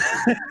 Sorry.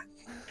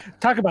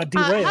 Talk about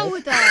How derail.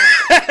 would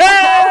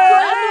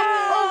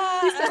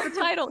He said the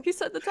title. He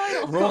said the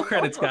title. Roll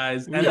credits,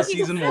 guys. End of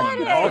season said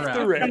 1. it. Off Off the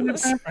the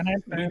rails. rails.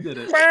 We did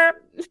it.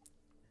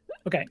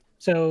 Okay,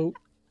 so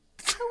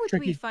How would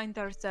Tricky. we find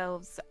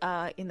ourselves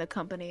in the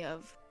company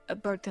of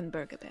Burton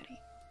Burgaberry?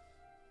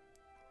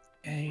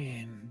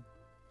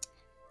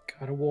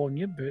 gotta warn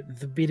you,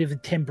 Burton's a bit of a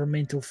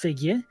temperamental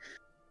figure.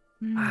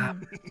 Hmm.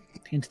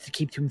 Tends to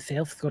keep to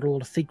himself. He's got all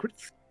the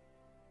secrets.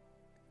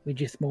 We're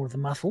just more of the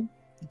muscle.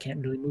 He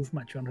can't really move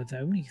much on his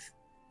own. He's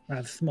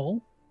rather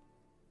small.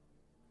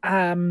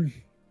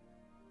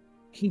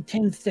 He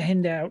tends to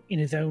hand out in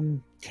his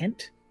own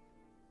tent.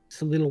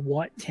 It's a little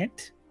white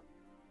tent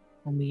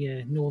on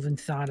the northern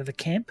side of the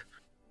camp.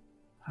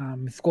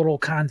 It's got all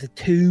kinds of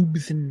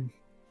tubes and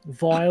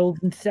vials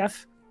and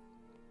stuff.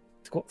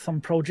 It's got some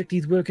project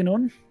he's working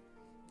on.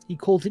 He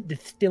calls it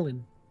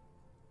distilling.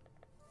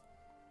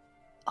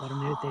 I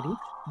don't know what that is.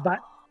 But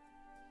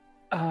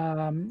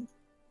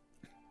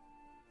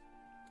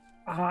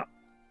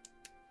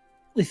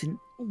listen,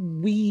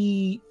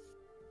 we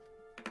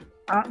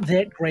aren't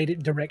that great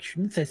at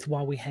directions. That's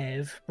why we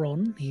have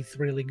Bron. He's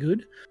really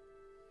good.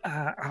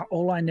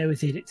 All I know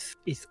is that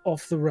it's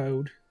off the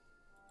road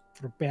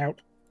for about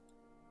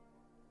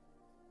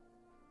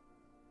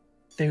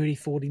 30,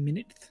 40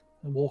 minutes.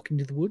 A walk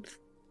into the woods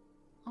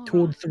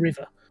towards the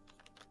river.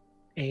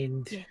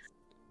 And Yes.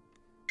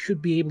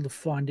 should be able to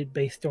find it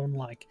based on,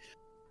 like,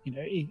 you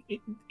know,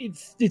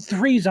 the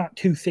trees aren't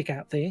too thick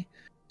out there.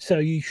 So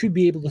you should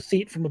be able to see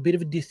it from a bit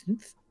of a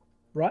distance,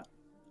 right?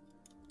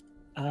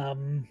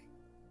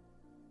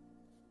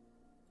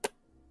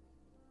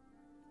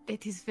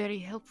 It is very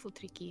helpful,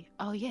 Tricky.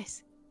 Oh,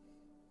 yes.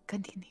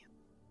 Continue.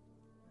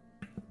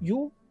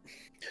 You'll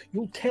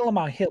tell him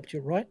I helped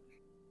you, right?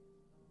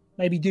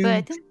 Maybe do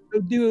Burton? a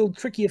little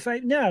tricky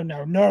favor. No.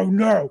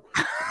 No.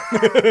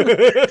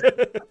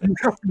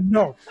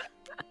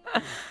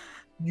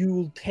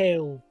 You'll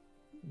tell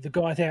the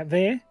guys out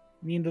there at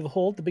the end of the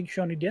hall, the big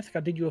shiny desk, I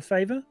did you a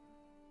favor.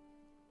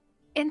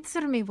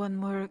 Answer me one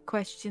more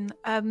question.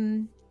 Why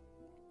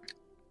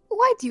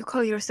do you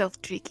call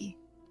yourself Tricky?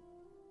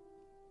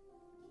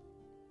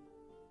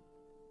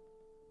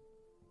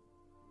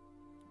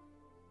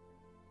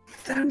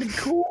 Sounded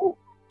cool.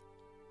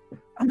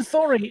 I'm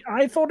sorry.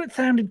 I thought it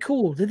sounded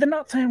cool. Did it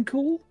not sound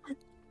cool?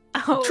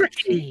 Oh,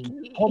 Tricky.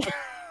 Tricky. Or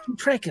keep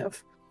track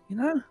of, you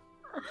know?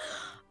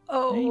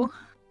 Oh,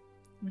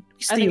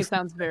 I think it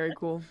sounds very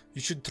cool.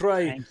 You should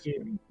try Thank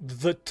you.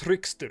 the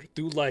trickster.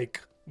 Do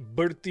like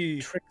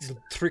Bertie Trickster. the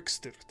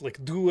trickster.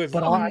 Like do it.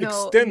 But I-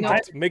 extend no.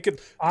 it. Make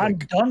it. I'm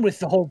like, done with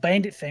the whole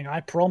bandit thing.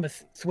 I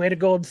promise. Swear to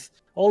gods,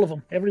 all of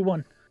them,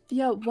 everyone.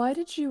 Yeah, why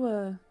did you,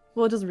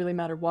 well, it doesn't really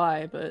matter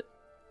why, but,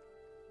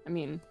 I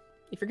mean,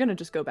 if you're gonna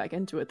just go back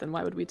into it, then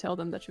why would we tell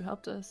them that you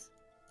helped us?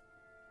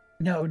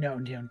 No,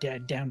 down there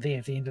at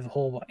the end of the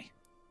hallway.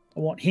 I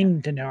want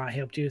him to know I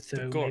helped you, so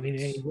The maybe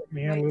gods. they let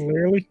me out Right. a little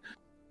early.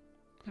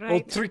 Oh,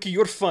 right. Tricky,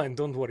 you're fine.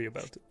 Don't worry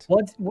about it.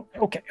 What?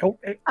 Okay. Oh,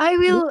 I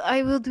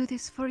will do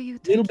this for you.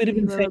 Little bit of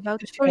Tricky. We will incentive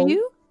vouch to for tell-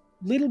 you.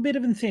 little bit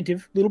of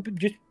incentive. Little bit.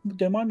 Just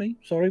don't mind me.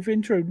 Sorry for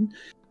intruding.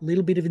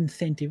 Little bit of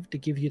incentive to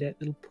give you that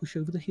little push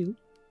over the hill.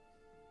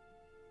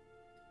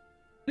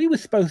 We were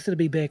supposed to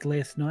be back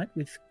last night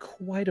with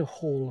quite a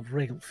haul of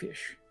regalfish.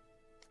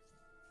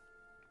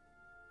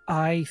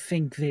 I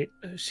think that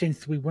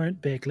since we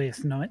weren't back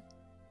last night,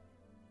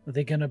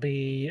 they're going to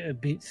be a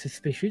bit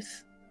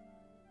suspicious.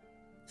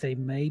 They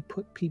may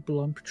put people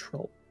on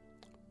patrol.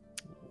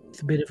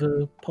 It's a bit of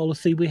a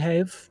policy we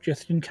have,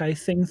 just in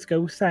case things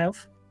go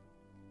south.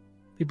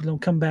 People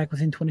don't come back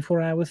within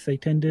 24 hours. They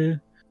tend to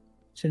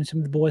send some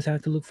of the boys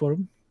out to look for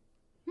them.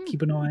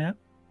 Keep an eye out.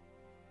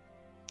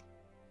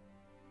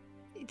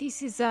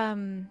 This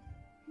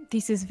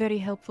is very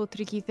helpful,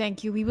 Tricky.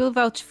 Thank you. We will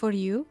vouch for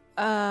you.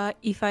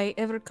 If I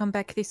ever come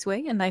back this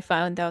way and I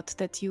found out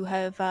that you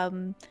have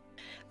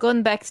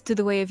gone back to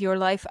the way of your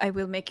life, I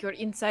will make your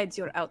insides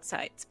your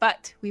outsides.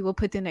 But we will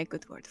put in a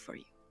good word for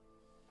you.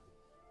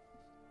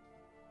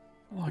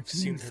 Oh, I've it's an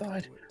seen her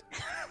inside.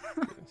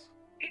 do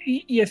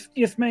it. Yes.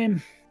 Yes,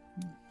 ma'am.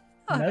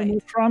 All No right.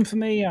 more crime for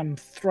me. I'm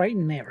straight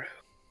and narrow.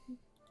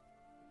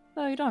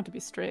 No, you don't have to be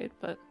straight,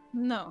 but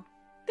No,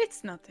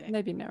 it's not it.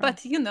 maybe narrow.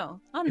 But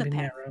on the Maybe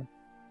path. narrow.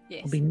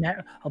 Yes.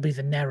 I'll be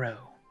the narrow.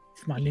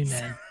 It's my new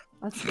name.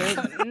 That's good.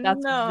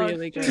 That's No,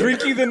 really good.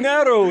 Tricky the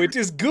Narrow. It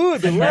is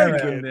good. I The like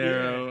Narrow. it.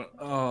 Narrow.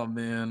 Oh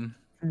man.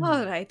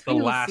 All right. The We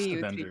will last see you,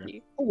 Avenger.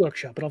 Tricky. I'll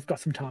workshop it. I've got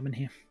some time in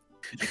here.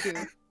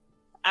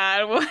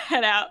 And we'll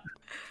head out.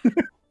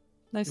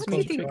 Nice What to do you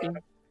meet you, think? Tricky.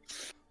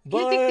 You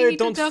think we Bye. need to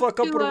Don't talk fuck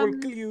up to, or we'll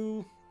kill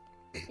you.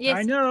 Yes.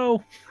 I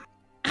know.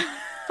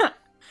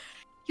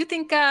 You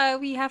think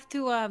we have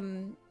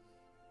to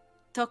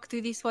talk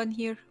to this one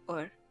here,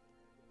 or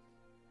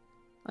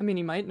I mean,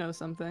 you might know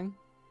something.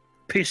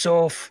 Piss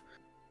off.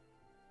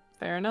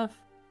 Fair enough.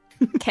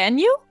 can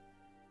you?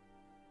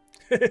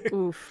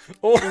 Oof.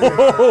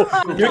 Oh,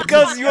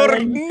 because your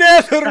Silence.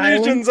 nether Silence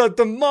regions are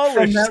From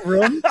demolished. that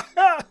room.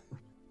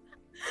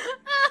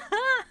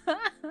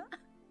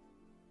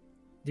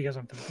 Do you guys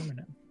want to come or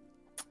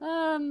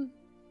no?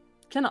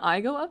 Can I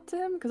go up to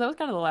him? Because I was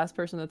kind of the last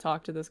person to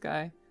talk to this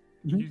guy.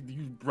 You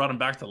brought him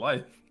back to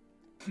life.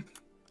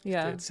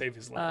 Yeah. Did save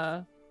his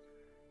life.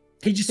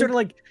 He just sort of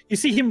like, you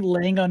see him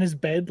laying on his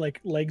bed, like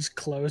legs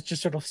closed,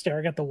 just sort of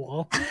staring at the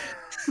wall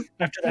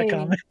after that Hey.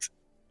 comment.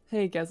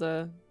 Hey,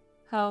 Geza.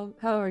 How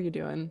are you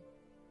doing?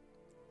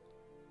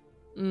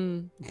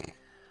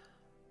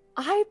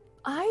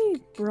 I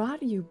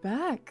brought you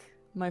back,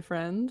 my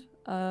friend.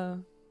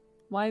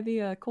 Why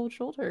the cold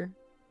shoulder?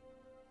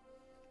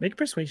 Make a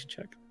persuasion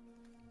check.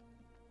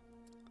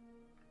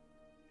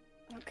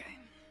 Okay.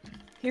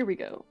 Here we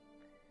go.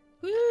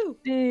 Woo!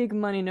 Big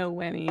money, no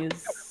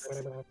whammies.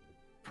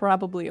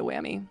 Probably a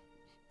whammy,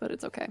 but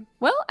it's okay.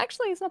 Well,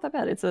 actually, it's not that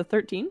bad. It's a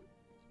 13.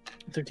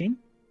 13?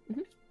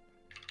 Mhm.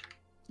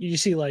 You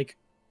see, like,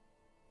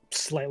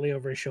 slightly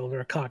over his shoulder,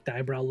 a cocked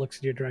eyebrow looks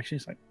in your direction.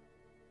 He's like,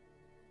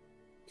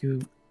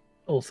 you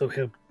also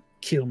helped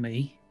kill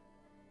me.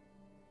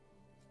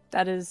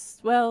 That is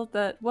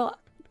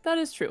that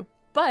is true.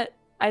 But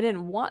I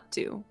didn't want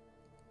to.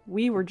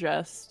 We were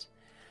just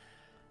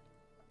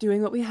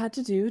doing what we had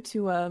to do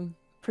to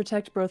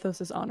protect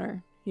Brothos'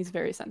 honor. He's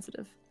very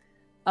sensitive.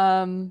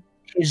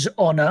 His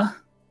honor.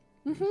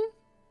 Mhm.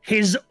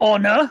 His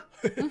honor.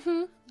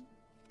 Mhm.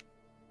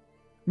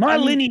 My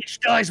lineage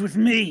dies with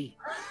me.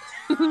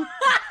 Well,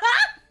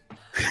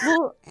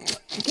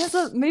 I guess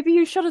maybe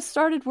you should have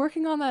started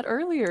working on that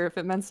earlier if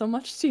it meant so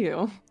much to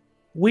you.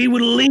 We were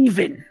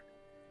leaving.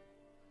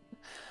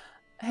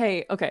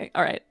 Hey, okay,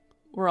 all right.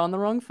 We're on the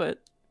wrong foot.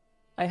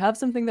 I have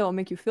something that will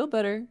make you feel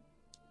better,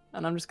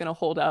 and I'm just gonna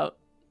hold out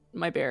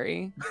my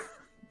berry.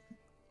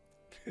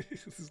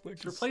 This is like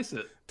Just replace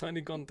it.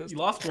 tiny contest. You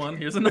lost one.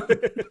 Here's another.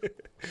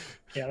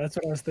 Yeah, that's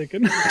what I was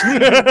thinking.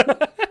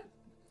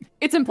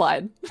 It's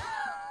implied.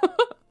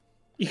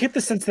 You get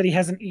the sense that he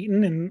hasn't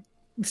eaten and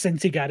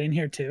since he got in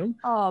here too.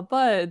 Aw,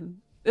 bud.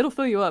 It'll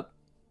fill you up.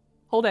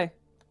 Whole day.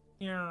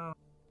 Yeah.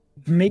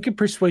 Make a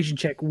persuasion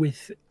check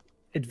with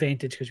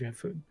advantage because you have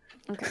food.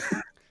 Okay.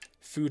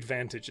 Food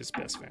vantage is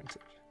best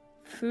vantage.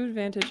 Food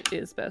vantage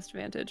is best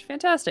vantage.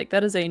 Fantastic.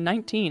 That is a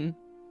 19.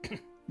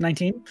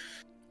 19?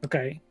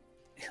 Okay.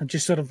 He'll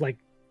just sort of like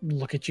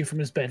look at you from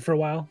his bed for a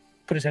while,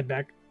 put his head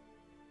back,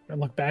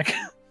 and look back.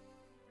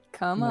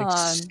 Come and, like, on.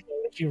 slowly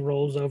he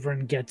rolls over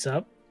and gets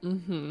up.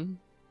 Mm-hmm.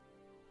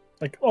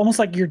 Like almost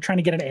like you're trying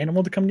to get an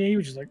animal to come near you,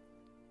 which is like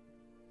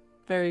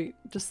Very,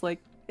 just like,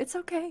 it's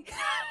okay.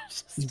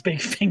 his Just-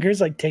 big fingers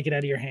like take it out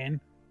of your hand.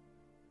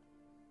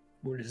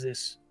 What is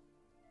this?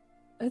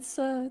 it's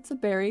a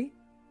berry.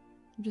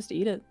 Just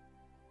eat it.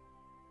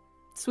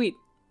 Sweet.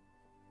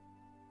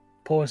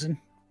 Poison.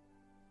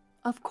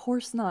 Of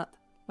course not.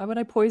 Why would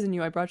I poison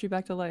you? I brought you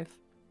back to life.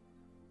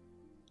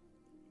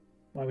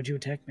 Why would you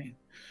attack me?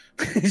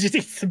 He just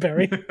eats the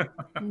berry.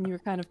 And you were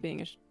kind of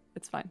being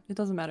it's fine. It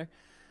doesn't matter.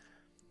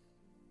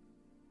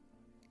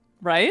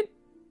 Right?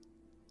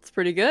 It's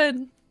pretty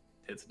good.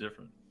 It's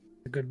different.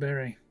 A good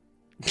berry.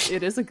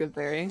 It is a good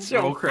berry.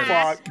 Roll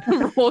credits.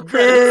 Roll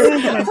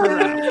credits.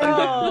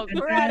 Oh,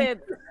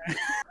 credit.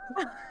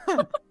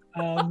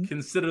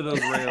 Consider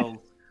those rails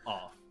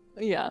off.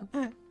 Yeah.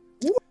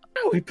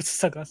 Oh, he puts the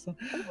sunglasses on.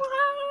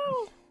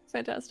 Wow.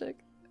 Fantastic.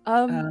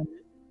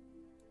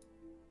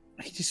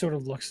 He just sort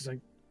of looks. He's like,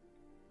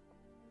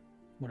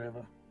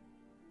 whatever.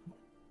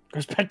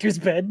 Goes back to his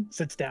bed,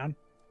 sits down,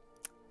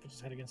 puts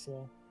his head against the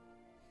wall.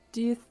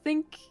 Do you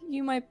think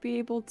you might be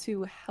able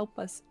to help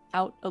us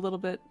out a little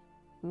bit?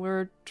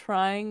 We're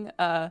trying,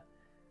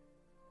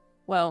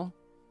 well,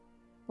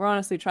 we're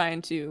honestly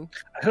trying to...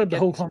 I heard the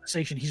whole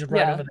conversation. He's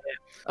right over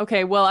there.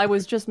 Okay, well, I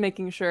was just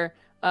making sure.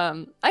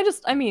 I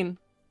mean,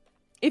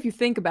 if you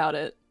think about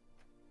it,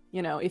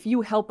 you know, if you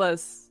help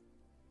us,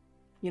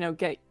 you know,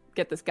 get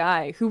this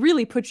guy who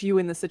really put you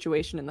in the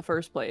situation in the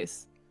first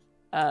place,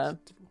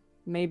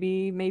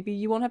 maybe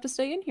you won't have to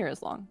stay in here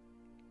as long.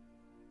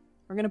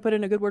 We're gonna put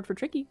in a good word for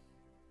Tricky.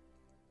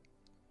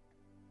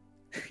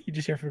 You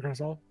just hear from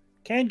across all.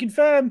 Can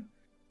confirm.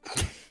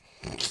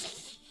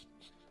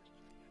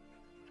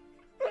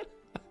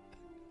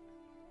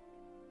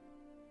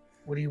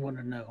 What do you want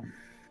to know?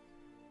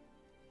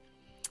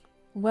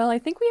 Well, I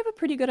think we have a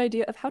pretty good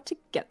idea of how to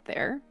get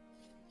there,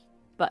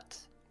 but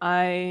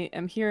I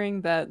am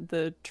hearing that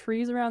the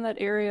trees around that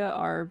area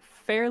are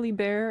fairly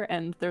bare,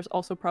 and there's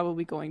also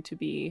probably going to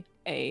be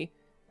a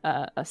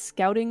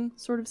scouting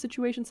sort of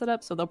situation set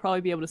up, so they'll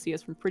probably be able to see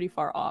us from pretty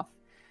far off.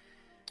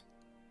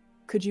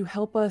 Could you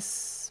help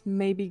us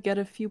maybe get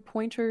a few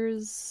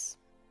pointers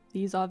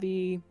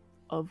vis-a-vis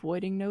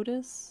avoiding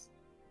notice?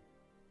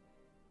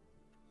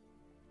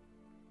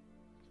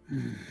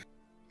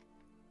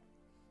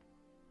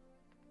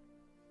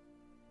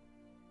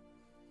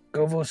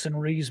 Govos and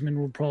Riesman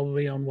will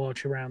probably be on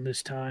watch around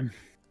this time.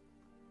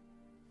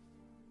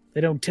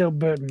 They don't tell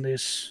Burton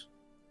this,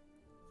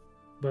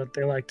 but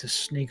they like to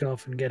sneak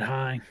off and get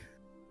high.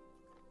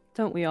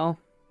 Don't we all?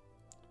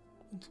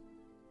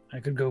 I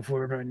could go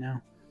for it right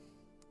now.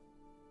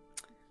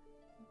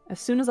 As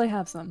soon as I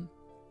have some,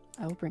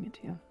 I will bring it to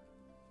you.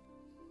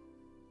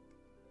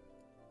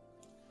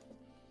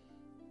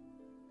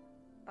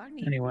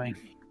 Barney. Anyway,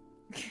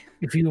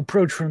 if you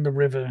approach from the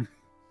river,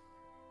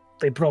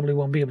 they probably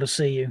won't be able to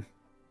see you.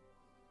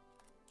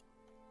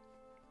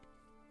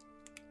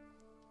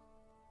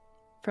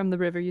 From the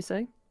river, you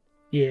say?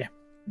 Yeah.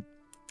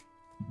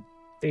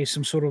 There's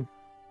some sort of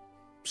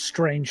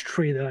strange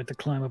tree they like to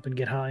climb up and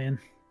get high in.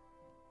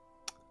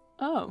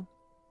 Oh.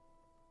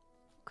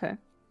 Okay.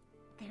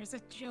 There's a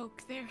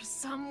joke there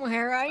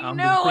somewhere. I'm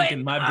know thinking,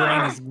 it. my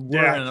brain is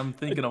whirring. I'm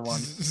thinking of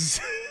one.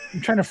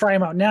 I'm trying to fry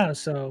them out now,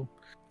 so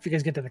if you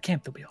guys get to the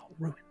camp, they'll be all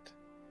ruined.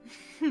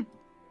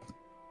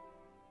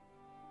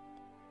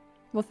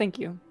 Well, thank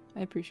you.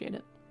 I appreciate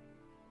it.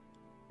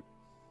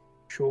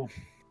 Sure.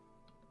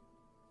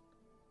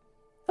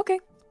 Okay.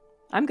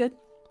 I'm good.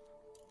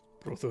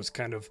 Brothos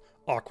kind of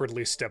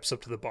awkwardly steps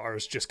up to the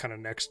bars just kind of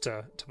next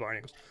to Barney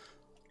and goes,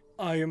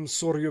 I am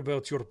sorry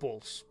about your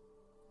balls.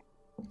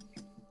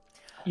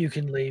 You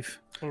can leave.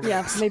 All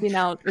Yeah, right. maybe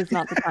now is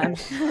not the time.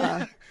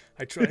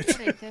 I tried.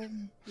 Right,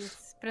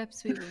 yes,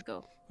 perhaps we will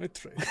go. I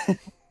tried.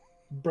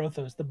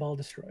 Brothos, the ball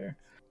destroyer.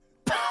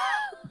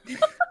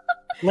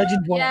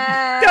 Legend 1.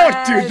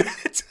 Don't do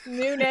that!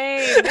 New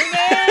name. New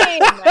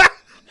name.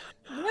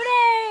 New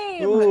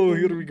name. Oh,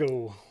 here we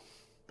go.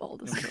 Ball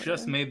We destroyer.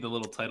 just made the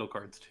little title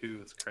cards too.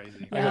 It's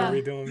crazy. I Yeah. gotta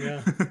read them,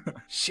 yeah.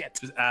 Shit.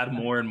 Just add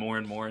more and more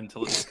and more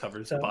until it just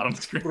covers the So- bottom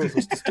screen.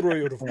 Brothos,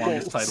 destroyer of The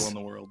longest balls. title in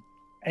the world.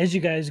 As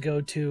you guys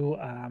go to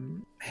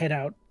head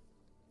out,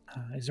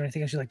 is there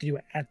anything else you'd like to do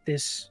at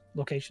this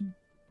location?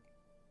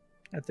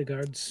 At the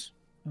guards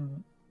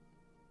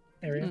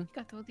area? Mm.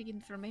 Got all the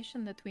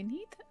information that we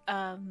need.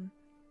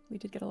 We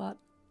did get a lot.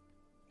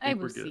 I think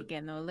will we're see good.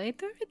 Geno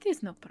later. It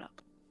is no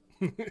problem.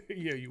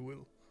 Yeah, you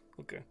will.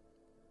 Okay.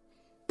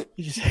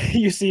 You just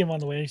you see him on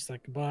the way. He's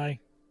like, "Goodbye."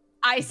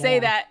 I say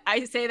Goodbye.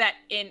 that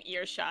in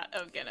earshot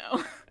of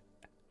Gano.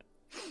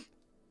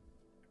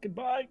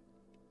 Goodbye.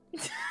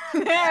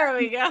 There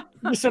we go.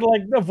 Just sort of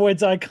like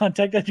avoids eye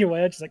contact on your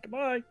way. Just like,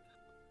 "Goodbye."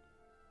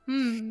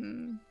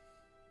 Pretends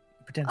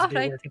to be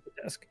Alright. working at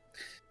the desk.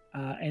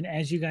 And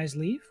as you guys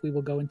leave, we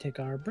will go and take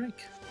our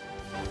break.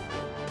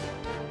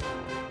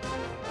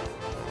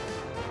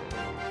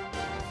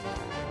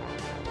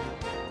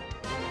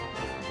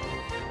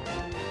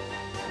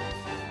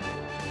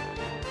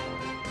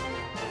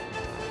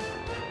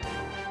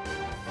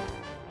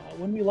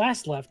 When we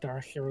last left, our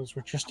heroes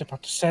were just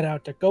about to set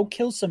out to go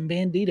kill some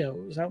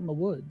banditos out in the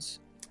woods.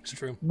 It's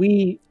true.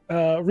 We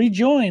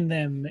rejoin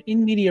them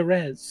in media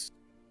res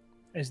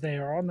as they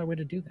are on their way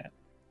to do that.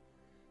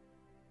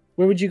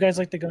 Where would you guys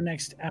like to go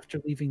next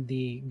after leaving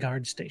the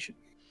guard station?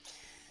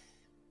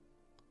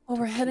 Well,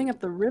 we're heading up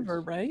the river,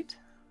 right?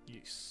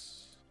 Yes.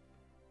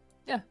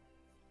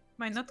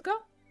 Might not go?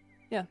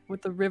 Yeah,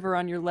 with the river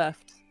on your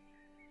left.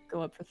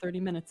 Go up for 30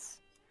 minutes.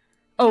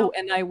 Oh,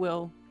 and I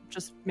will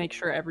just make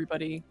sure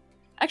everybody...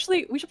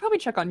 Actually, we should probably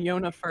check on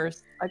Yona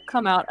first. I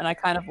come out and I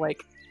kind of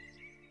like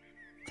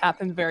tap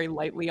him very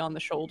lightly on the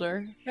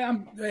shoulder. Yeah,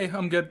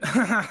 I'm good.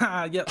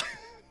 Yep,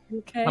 You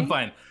okay? I'm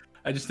fine.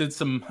 I just did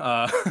some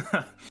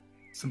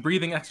some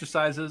breathing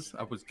exercises.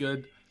 I was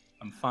good.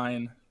 I'm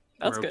fine.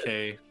 That's We're good.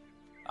 okay.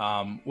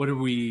 What did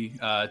we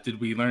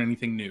learn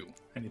anything new?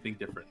 Anything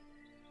different?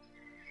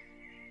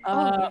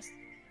 Yes.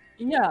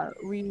 Yeah,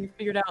 we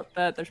figured out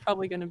that there's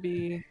probably going to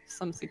be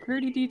some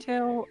security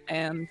detail,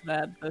 and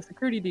that the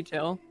security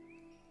detail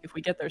if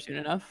we get there soon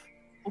enough,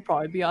 we'll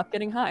probably be off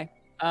getting high.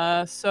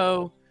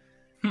 So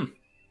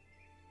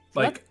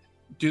Like,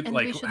 And we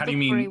like, should how do you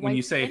look for a mean when you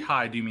white say skin?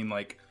 high? Do you mean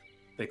like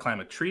they climb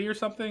a tree or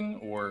something,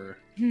 or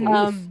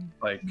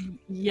like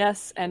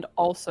yes, and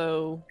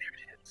also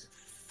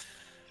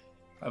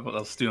I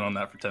was stewing on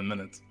that for 10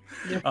 minutes.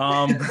 Yeah.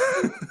 Um,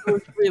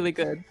 it's really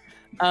good.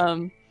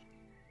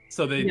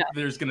 so Yeah.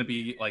 there's gonna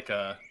be like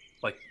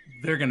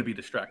they're gonna be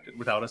distracted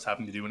without us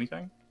having to do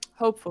anything.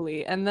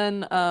 Hopefully. And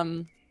then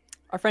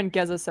our friend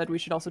Geza said we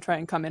should also try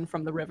and come in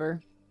from the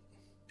river.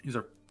 These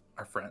are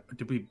our friend.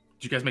 Did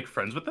you guys make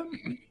friends with them?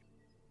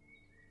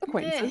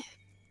 Acquaintances.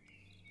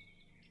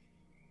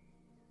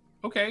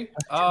 Okay.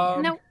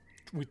 Now,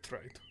 We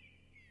tried.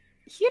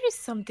 here is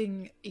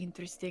something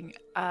interesting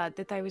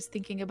that I was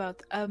thinking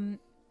about.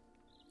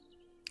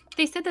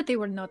 They said that they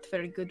were not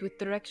very good with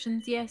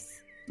directions,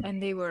 yes,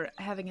 and they were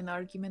having an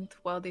argument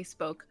while they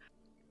spoke.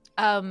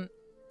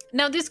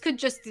 Now, this could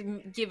just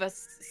give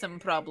us some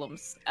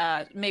problems.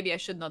 Maybe I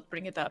should not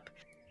bring it up.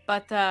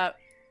 But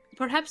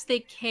perhaps they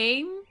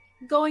came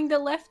going the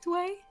left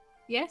way,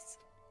 yes?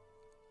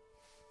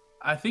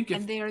 I think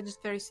And they are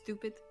just very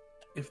stupid.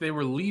 if they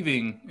were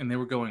leaving and they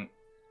were going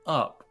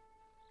up,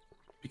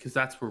 because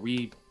that's where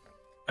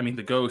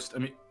the ghost,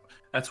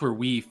 that's where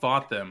we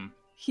fought them.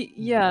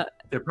 Yeah,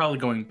 They're probably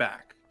going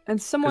back. and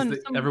Because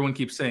everyone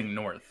keeps saying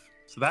north.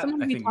 So that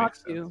someone I we think makes talked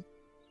sense. to,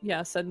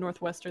 yeah, said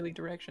northwesterly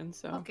direction.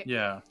 So Okay.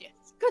 Yeah,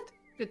 Yes. Good.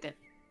 Good then.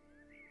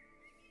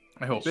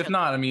 I hope. They If should.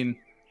 not,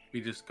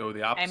 we just go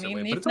the opposite mean,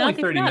 way. if But it's only not,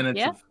 if 30 not, minutes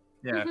yeah. of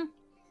yeah. Mhm.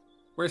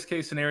 Worst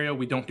case scenario,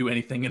 we don't do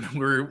anything and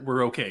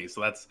we're okay. So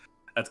that's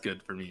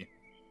good for me.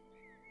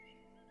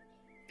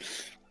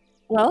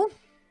 well,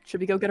 should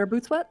we go get our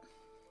boots wet?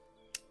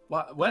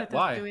 What? Let us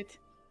Why? do it.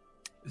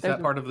 Is There's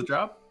that part of the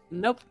job?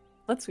 Nope.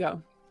 Let's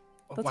go.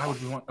 Let's Why go.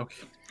 would we want?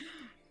 Okay.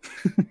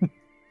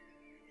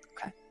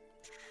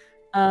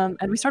 And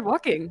we start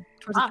walking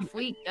towards the Off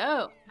we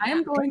go. I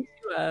am going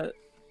to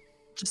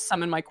just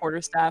summon my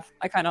quarterstaff.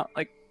 I kind of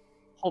like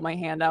hold my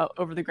hand out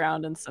over the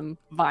ground, and some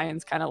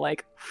vines kind of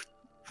like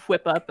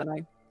whip up, and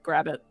I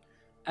grab it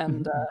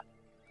and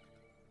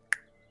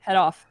head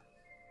off.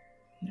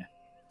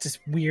 This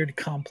weird,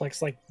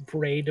 complex, like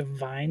braid of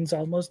vines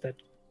almost that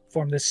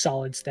form this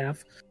solid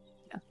staff.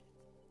 Yeah.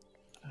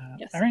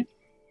 Yes. All right.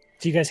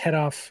 So you guys head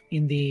off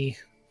in the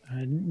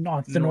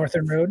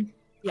northern road.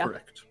 Yeah.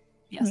 Correct.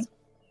 Yes.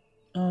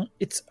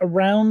 It's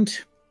around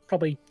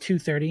probably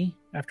 2:30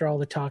 after all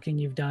the talking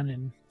you've done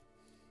and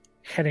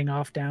heading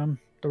off down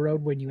the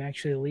road when you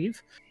actually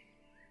leave.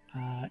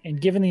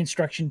 And given the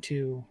instruction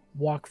to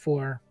walk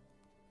for,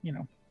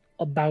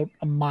 about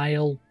a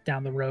mile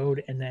down the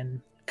road and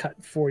then cut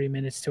 40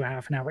 minutes to a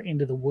half an hour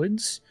into the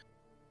woods,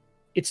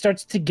 it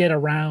starts to get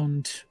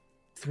around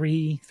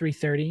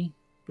 3:30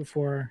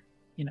 before,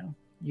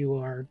 you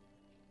are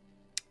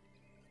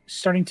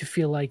starting to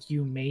feel like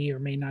you may or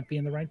may not be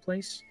in the right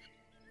place.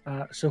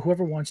 So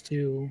whoever wants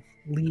to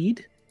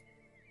lead,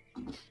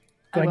 go ahead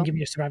will. and give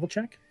me a survival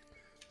check.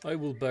 I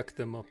will back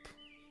them up.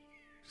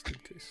 Just in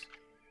case.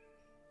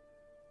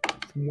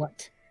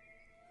 What?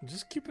 I'm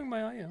just keeping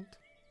my eye out.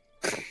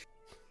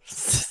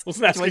 Wasn't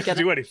Wasn't asking you to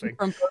do anything.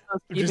 From Protos I'm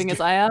keeping just his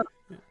eye out?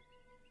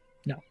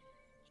 No.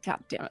 God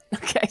damn it.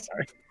 Okay.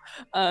 Sorry.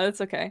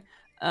 It's okay.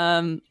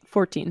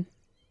 14.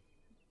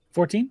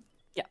 14?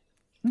 Yeah.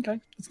 Okay.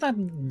 It's not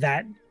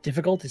that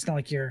difficult. It's not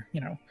like you're,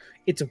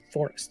 it's a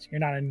forest. You're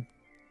not in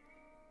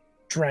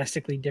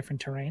drastically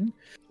different terrain.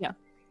 Yeah.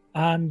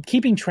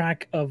 Keeping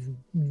track of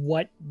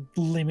what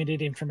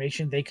limited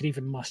information they could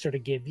even muster to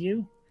give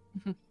you,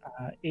 Mhm.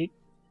 It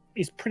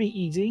is pretty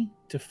easy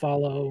to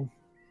follow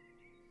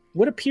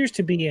what appears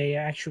to be a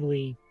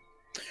actually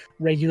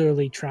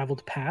regularly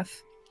traveled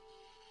path.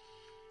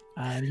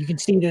 You can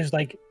see there's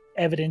like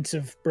evidence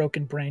of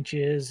broken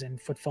branches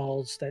and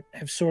footfalls that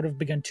have sort of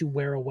begun to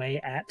wear away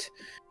at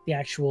the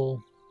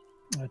actual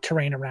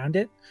terrain around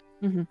it.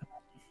 Mhm.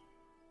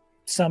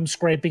 Some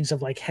scrapings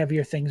of like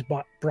heavier things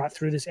brought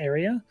through this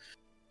area.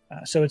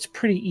 So it's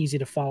pretty easy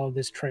to follow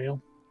this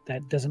trail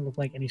that doesn't look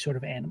like any sort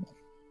of animal.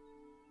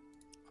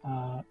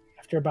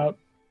 After about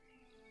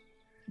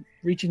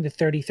reaching the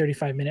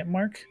 35 minute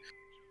mark,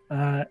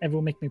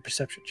 everyone make me a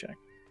perception check.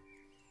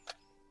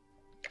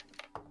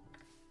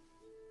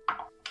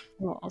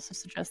 We'll also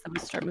suggest that we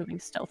start moving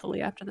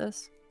stealthily after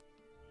this.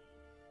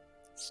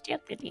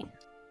 Stealthily.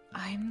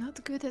 I'm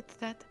not good at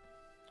that.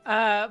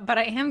 But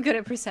I am good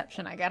at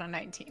perception. I got a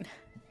 19.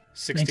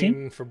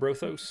 16 for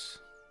Brothos.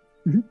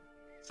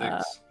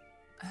 6.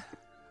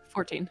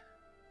 14.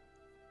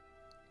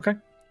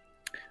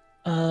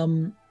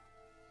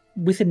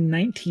 With a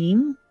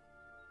 19,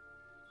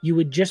 you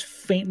would just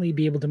faintly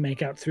be able to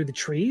make out through the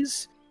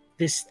trees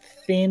this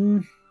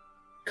thin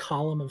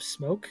column of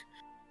smoke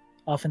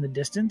off in the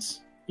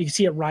distance. You can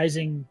see it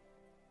rising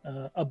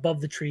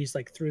above the trees,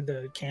 like through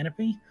the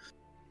canopy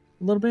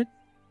a little bit.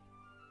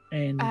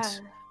 And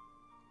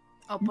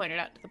I'll point it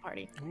out to the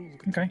party. Ooh,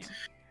 okay,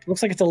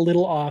 looks like it's a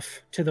little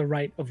off to the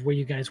right of where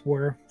you guys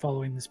were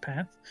following this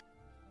path.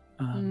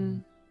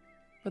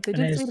 But they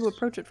and did say as- to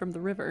approach it from the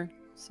river,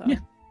 so Yeah.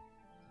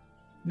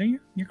 No,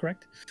 you're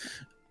correct.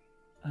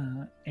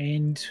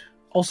 And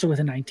also with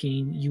a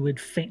 19, you would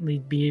faintly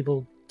be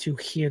able to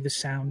hear the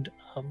sound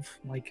of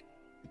like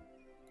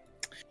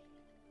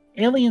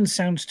alien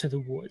sounds to the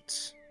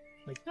woods,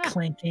 like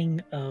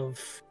clanking of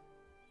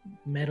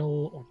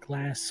metal or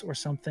glass or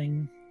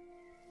something,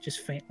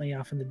 just faintly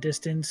off in the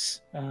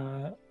distance.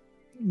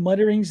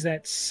 Mutterings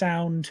that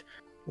sound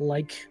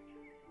like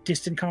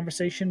distant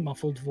conversation,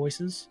 muffled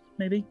voices,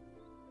 maybe.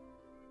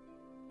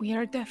 We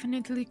are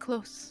definitely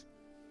close.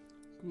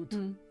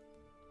 Good.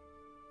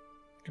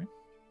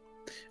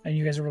 And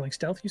you guys are rolling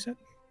stealth, you said?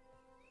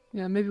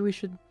 Yeah, maybe we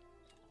should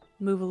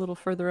move a little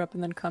further up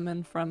and then come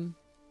in from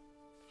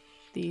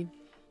the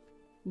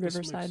This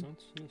makes riverside.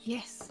 sense,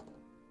 yes.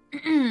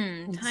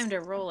 Yes. Time to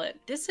roll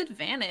at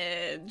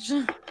disadvantage.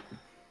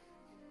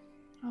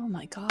 Oh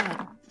my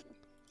god.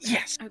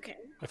 Yes. Okay.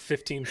 A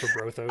 15 for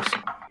Brothos.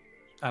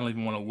 I don't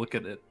even want to look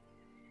at it.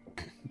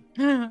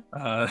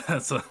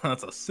 That's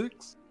a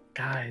 6.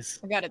 Guys.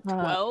 I got a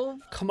 12.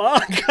 Come on,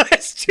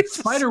 guys. Jesus.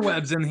 Spider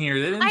webs in here.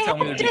 They didn't I tell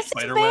me had there'd be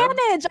spider webs.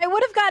 disadvantage. I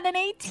would have gotten an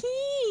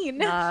 18.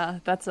 Nah,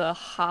 that's a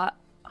hot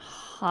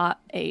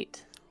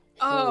 8.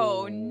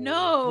 Oh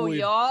no, boy.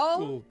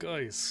 y'all. Oh,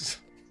 guys.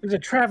 There's a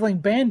traveling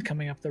band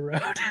coming up the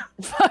road.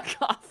 Fuck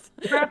off.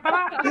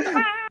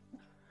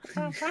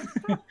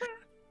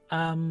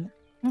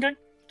 Okay.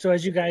 So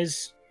as you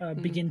guys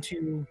begin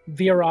to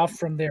veer off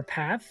from their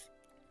path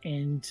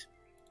and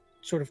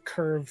sort of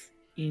curve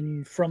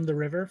in from the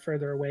river,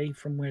 further away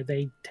from where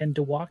they tend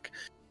to walk,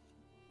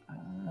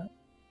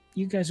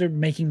 you guys are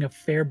making a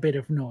fair bit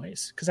of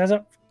noise. Because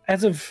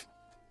as of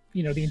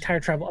the entire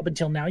travel up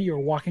until now, you're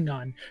walking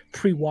on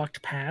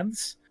pre-walked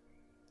paths.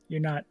 You're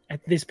not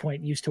at this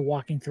point used to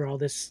walking through all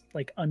this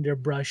like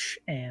underbrush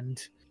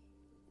and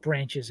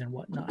branches and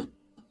whatnot.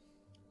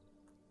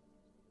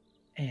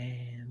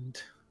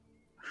 And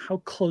how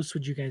close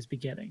would you guys be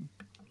getting?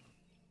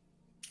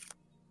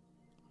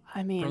 I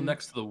Real mean,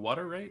 next to the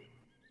water, right?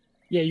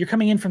 Yeah, you're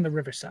coming in from the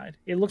riverside.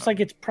 It looks like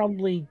it's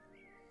probably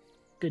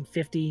good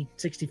 50,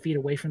 60 feet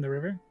away from the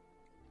river.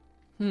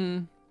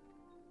 I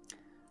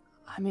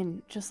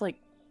mean, just like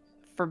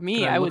for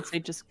me, Can I I would look say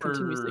just for-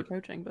 continuously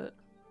approaching, but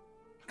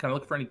Can I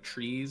look for any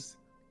trees?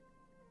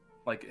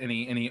 Like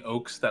any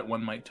oaks that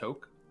one might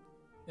toke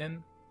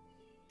in?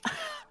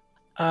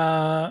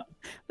 the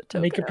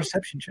Make a token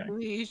perception check.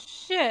 Holy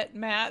shit,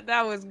 Matt.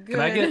 That was good. Can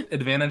I get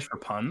advantage for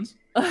puns?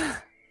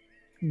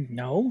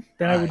 No,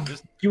 then I would.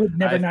 Just- You would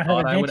never I not have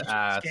thought I would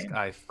advantage in this ask. game.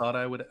 I thought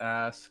I would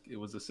ask. It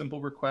was a simple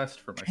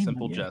request for my Shame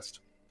simple on you. jest.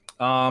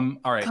 All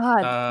right.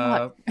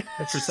 God,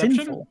 That's perception?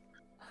 sinful.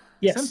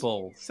 Yes,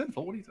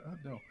 Simple. What do you?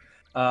 No.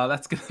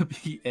 That's gonna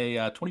be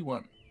a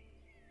 21.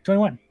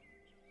 21.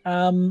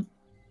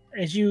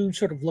 As you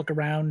sort of look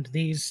around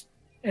these,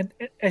 and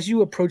as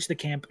you approach the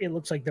camp, it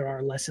looks like there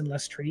are less and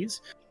less trees.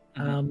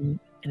 Mhm.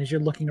 And as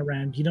you're looking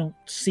around, you don't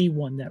see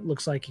one that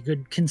looks like it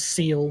could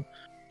conceal. Do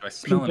I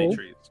smell any People?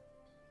 trees?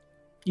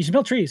 You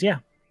smell trees, yeah.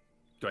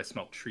 Do I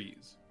smell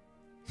trees?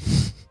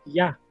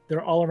 Yeah,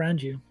 they're all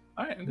around you,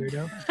 All right.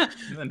 weirdo.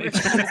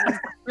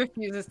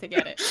 Refuses to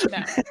get it.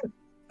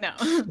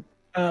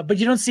 No. But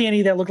you don't see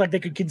any that look like they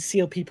could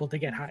conceal people to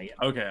get high.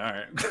 Okay, all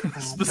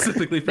right.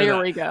 Specifically for There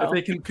that. we go. If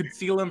they can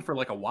conceal them for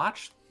like a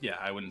watch, yeah,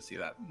 I wouldn't see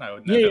that. I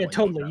would. Yeah, definitely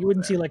totally. put that You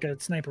wouldn't there. see like a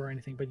sniper or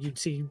anything, but you'd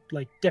see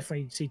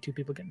definitely see two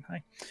people getting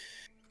high.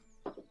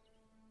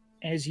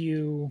 As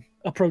you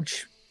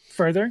approach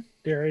further,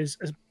 there is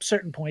a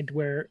certain point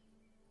where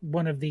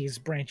one of these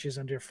branches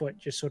underfoot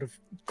just sort of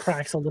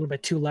cracks a little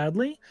bit too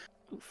loudly,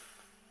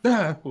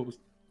 Ah, what was?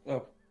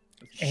 Oh,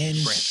 and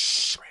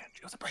branch.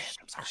 It was a branch.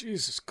 I'm sorry.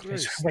 Jesus just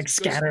Christ. like you guys-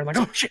 scatter, like,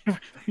 oh shit,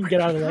 get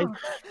out of the way.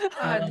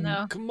 Oh,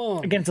 no. Come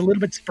on. Again, it's a little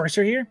bit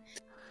sparser here,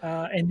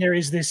 and there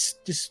is this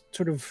just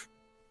sort of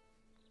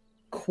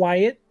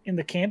quiet in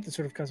the camp that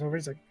sort of comes over.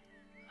 It's like,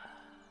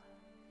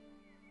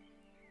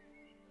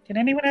 did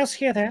anyone else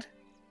hear that?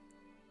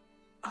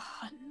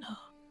 Oh no.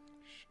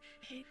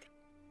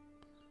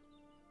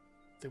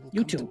 They will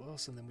You come two. to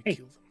us and then we Hey.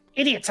 kill them.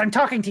 Idiots, I'm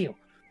talking to you.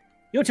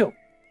 You two,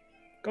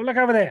 go look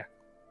over there.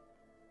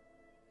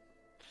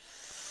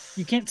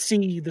 You can't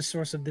see the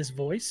source of this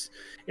voice.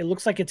 It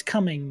looks like it's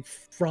coming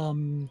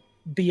from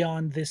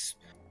beyond this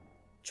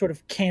sort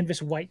of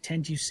canvas white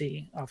tent you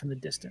see off in the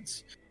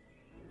distance.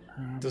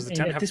 Does the and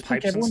tent at have this pipes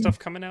point, and everyone- stuff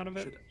coming out of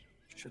it?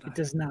 Should I? It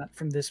does not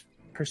from this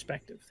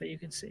perspective that you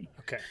can see.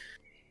 Okay.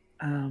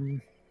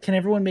 Can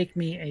everyone make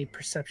me a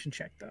perception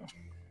check, though?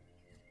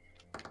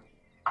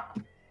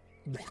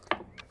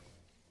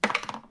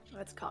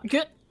 That's caught.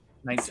 Good.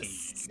 19.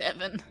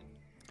 7.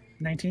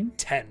 19?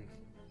 10.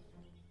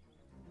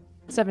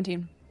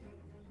 17.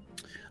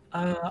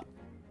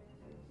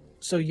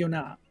 So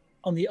Yona,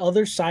 on the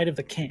other side of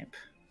the camp,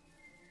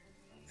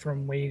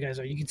 from where you guys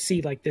are, you can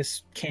see like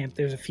this camp.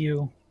 There's a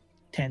few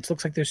tents.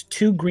 Looks like there's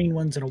two green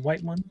ones and a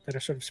white one that are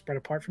sort of spread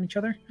apart from each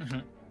other.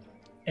 Mhm.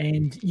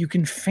 And you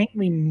can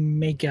faintly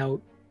make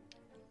out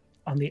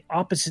on the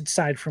opposite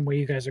side from where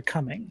you guys are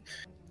coming,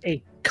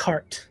 a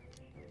cart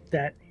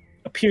that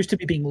appears to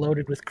be being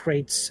loaded with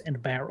crates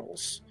and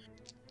barrels.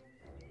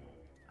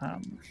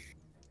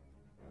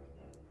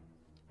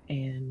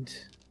 And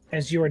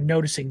as you are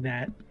noticing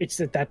that, it's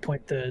at that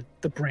point the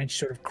branch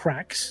sort of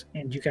cracks,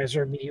 and you guys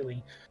are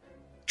immediately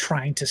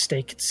trying to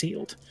stay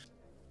concealed.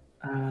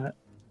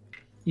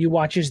 You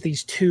watch as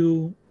these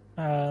two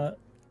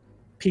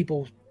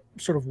people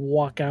sort of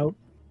walk out,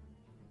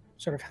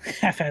 sort of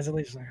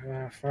haphazardly, just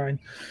like, fine.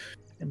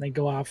 And they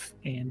go off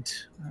and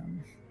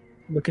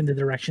look in the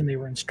direction they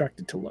were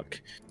instructed to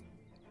look.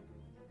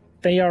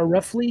 They are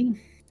roughly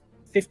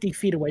 50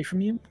 feet away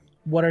from you.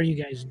 What are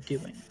you guys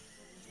doing?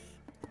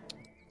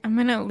 I'm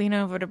gonna lean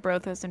over to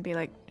Brothos and be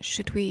like,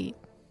 should we...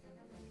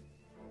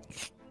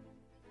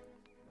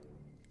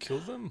 Kill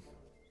them?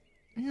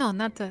 No,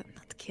 not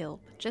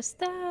kill, but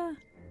just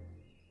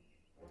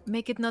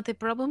make it not a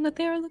problem that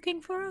they are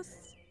looking for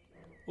us.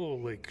 Oh,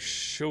 like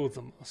show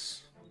them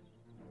us.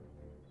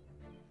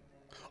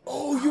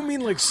 Oh, you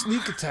mean like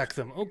sneak attack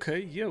them?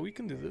 Okay, yeah, we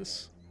can do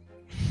this.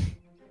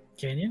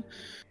 Can you?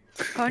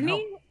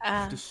 Connie?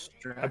 I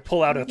Distract.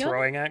 pull out a Yeah.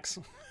 throwing axe.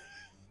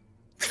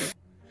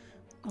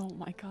 Oh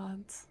my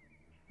god.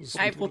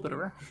 I Flip it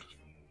around.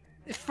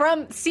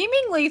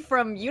 Seemingly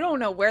from you don't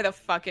know where the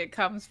fuck it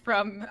comes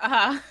from.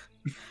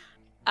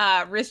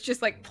 Riz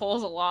just like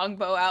pulls a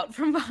longbow out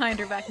from behind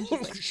her back and she's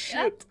Holy like,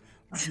 shit!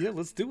 Yeah,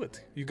 let's do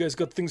it. You guys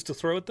got things to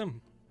throw at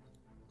them?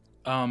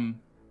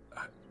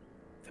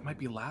 They might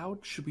be loud.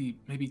 Should we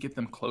maybe get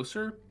them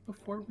closer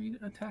before we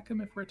attack them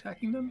if we're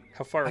attacking them?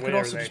 How far I away could are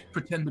also they? just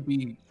pretend to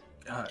be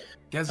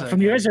Geza. From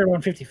you guys, they're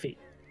around 50 feet.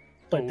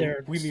 But Oh,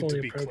 they're we need slowly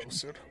to be approaching.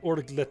 closer, or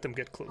let them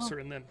get closer,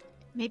 and then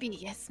Maybe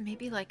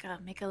like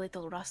make a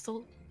little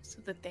rustle so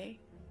that they...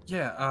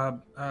 Yeah.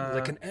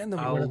 like an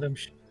animal. I'll- One of them,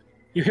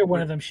 you hear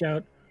one of them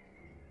shout,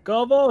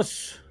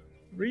 "Galvos,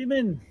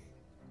 Riemann,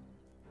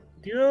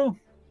 you." Do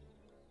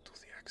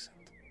the accent.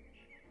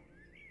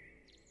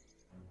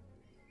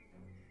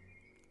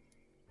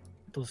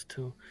 Those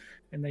two,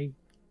 and they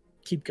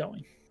keep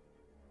going.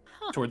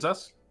 towards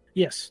us.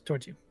 Yes,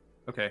 towards you.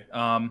 Okay.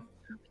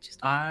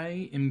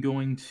 I am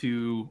going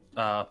to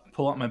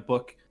pull out my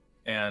book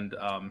and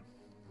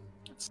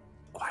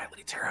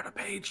quietly tear out a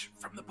page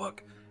from the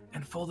book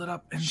and fold it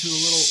up into a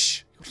little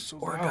Shh, you're so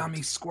origami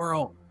loud.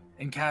 squirrel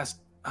and cast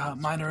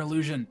minor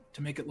illusion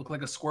to make it look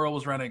like a squirrel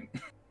was running.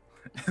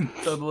 And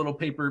throw the little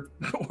paper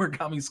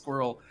origami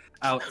squirrel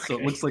out so it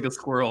Okay. looks like a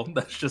squirrel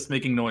that's just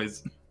making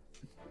noise.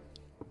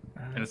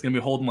 And it's gonna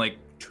be holding like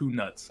 2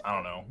 nuts. I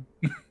don't know.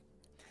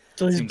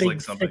 So this Seems big,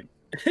 like something.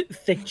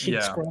 thick cheek Yeah.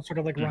 squirrel sort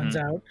of like runs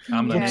out,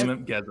 I'm gonna Yeah. name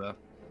it Geza.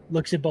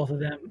 looks at both of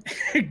them.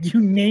 You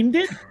named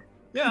it?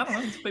 Yeah, I don't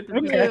know. It's paper.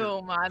 Okay.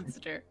 "You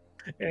monster."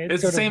 And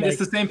It's the sort of same. like- It's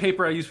the same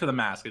paper I used for the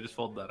mask. I just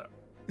folded that up.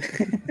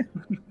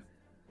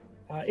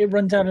 it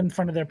runs out in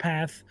front of their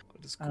path.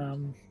 That is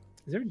cool.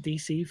 Is there a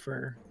DC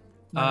for?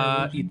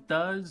 minor illusion? It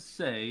does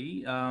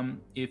say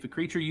if a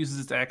creature uses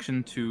its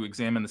action to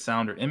examine the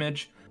sound or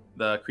image,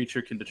 the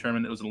creature can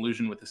determine it was an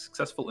illusion with a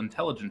successful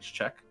intelligence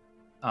check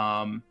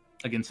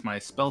against my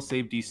spell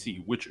save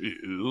DC, which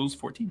is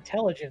 14.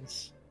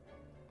 Intelligence.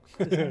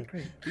 That's not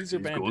great. These are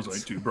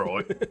bandits. too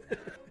bright.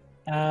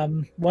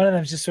 One of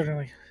them's just sort of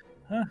like,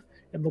 huh?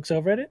 And looks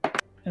over at it.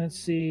 And let's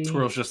see.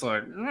 Squirrel's just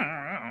like,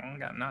 I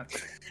got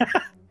nuts.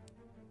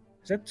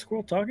 Is that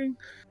squirrel talking?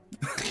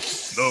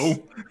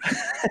 No.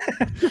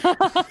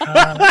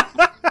 Uh,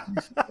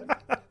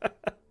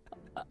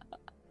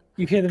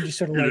 you hear them just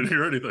sort of You like didn't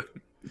hear anything.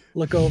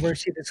 look over,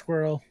 see the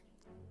squirrel,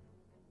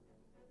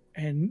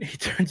 and he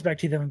turns back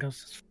to them and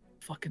goes, "This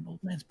fucking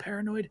old man's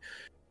paranoid.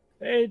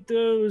 It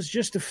was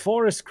just a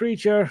forest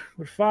creature.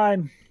 We're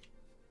fine."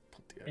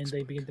 Put the And axe they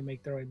back. begin to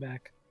make their way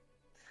back.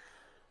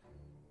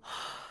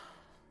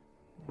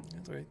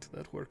 Yeah, right,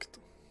 that worked.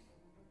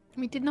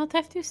 We did not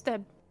have to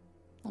stab.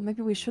 Well,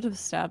 maybe we should have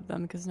stabbed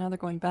them because now they're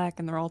going back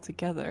and they're all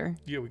together.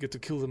 Yeah, we get to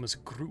kill them as a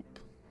group.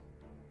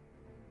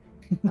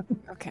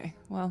 Okay,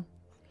 well,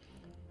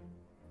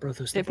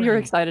 Brothos, if you're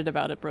excited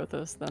about it,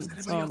 Brothos, then Is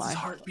anybody so am else's I.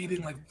 heart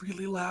beating like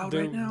really loud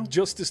The right now?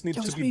 justice needs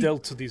Just to be me.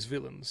 dealt to these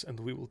villains, and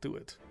we will do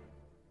it.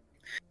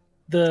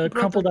 the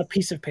crumpled up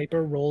piece of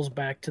paper rolls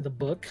back to the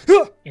book,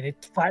 and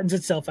it flattens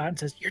itself out and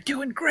says, "You're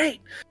doing great,"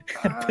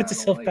 and I puts don't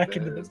itself like back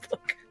into this. the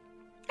book.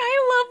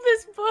 I love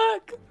this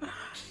book.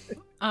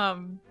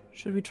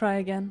 Should we try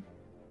again?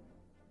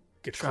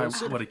 Get Try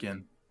closer. what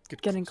again?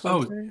 Get Getting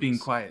closer. closer. Oh, being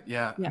quiet.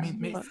 Yeah. Yeah, I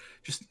mean, but-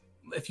 just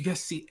if you guys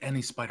see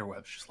any spider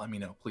webs, just let me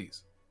know,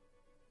 please,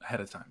 ahead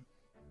of time.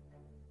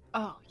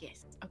 Oh,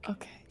 yes. Okay.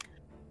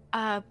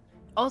 Okay.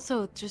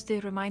 Also, just a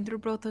reminder,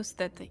 Brothos,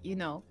 that,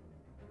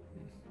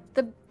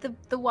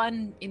 the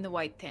one in the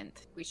white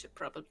tent, we should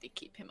probably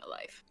keep him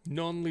alive.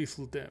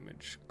 Non-lethal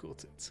damage.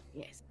 Got it.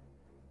 Yes.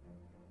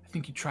 I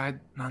think you tried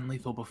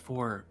non-lethal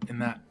before, in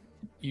that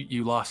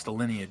you lost a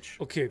lineage.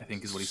 Okay. I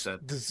think is what he said.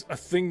 A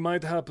thing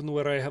might happen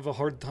where I have a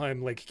hard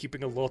time, like,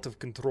 keeping a lot of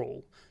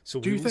control. So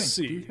Do we you will think?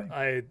 Do you see. think?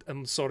 I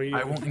am sorry.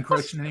 I won't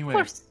encroach in any Of way.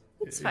 course.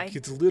 It's I fine.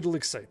 get a little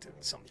excited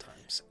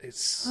sometimes.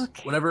 It's...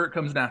 Okay. Whatever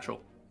comes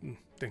natural.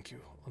 Thank you.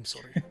 I'm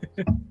sorry.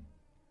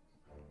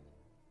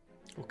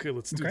 Okay,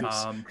 let's do Okay.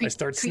 this. Um, I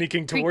start creep,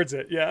 sneaking creep. towards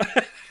it. Yeah.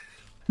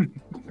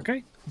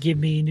 Okay, give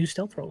me new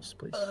stealth rolls,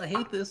 please. I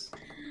hate this.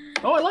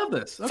 Oh, I love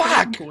this. Okay,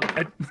 Fuck! cool.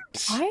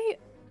 I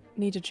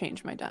need to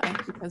change my die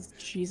because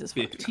Jesus.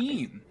 fucking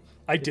 15.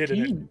 I did, and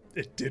 15.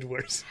 it did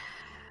worse.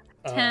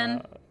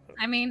 10.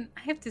 I mean,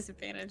 I have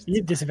disadvantage. You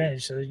have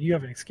disadvantage, so you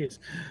have an excuse.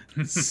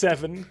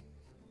 7.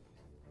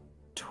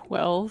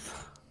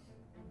 12.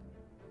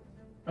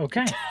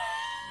 Okay.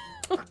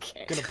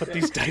 Okay. Gonna put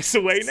these dice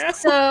away now.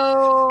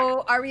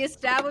 So, are we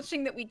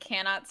establishing that we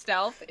cannot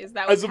stealth? Is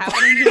that what's As a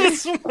happening here?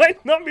 this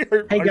might not be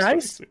our Hey our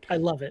guys, story. I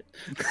love it.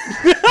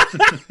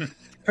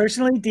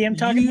 Personally, DM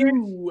talking here.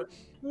 You,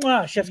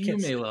 Mwah, chef's you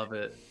kiss. may love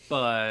it,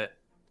 but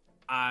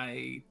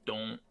I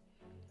don't.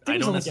 I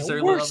Things don't only get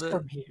necessarily worse love it.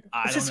 from here.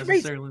 I This don't is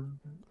amazing.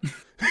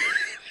 necessarily.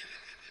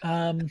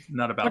 Love it.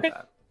 Not about Okay.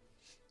 that.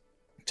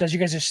 So as you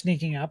guys are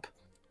sneaking up,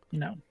 you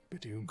know,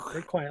 Ba-doom.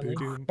 very quietly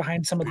Ba-doom.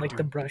 behind some of like the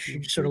Ba-doom. brush, you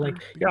just sort of like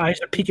your eyes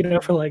are peeking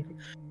over like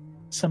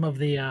some of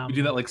the We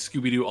do that like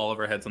Scooby Doo, all of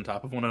our heads on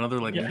top of one another,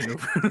 like Yeah. leaning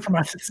over. from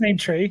the same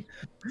tree.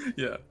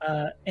 Yeah.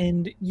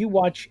 And you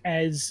watch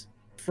as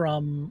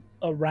from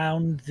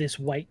around this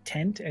white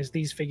tent, as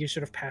these figures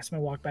sort of pass and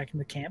walk back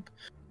into camp,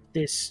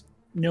 this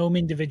gnome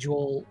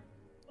individual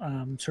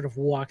sort of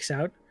walks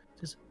out.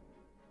 Says,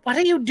 "What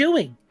are you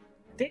doing?"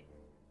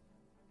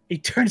 He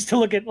turns to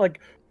look at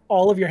like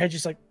all of your heads,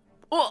 just like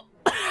Oh.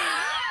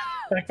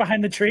 back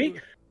behind the tree.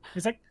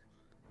 He's like,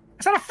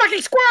 "It's not a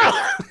fucking squirrel!"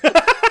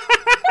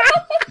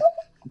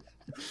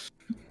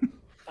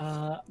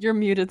 You're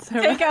muted,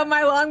 Sarah. Take out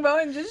my longbow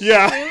and just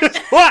Yeah. shoot.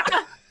 What?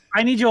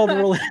 I need you all to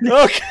roll it.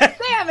 Okay.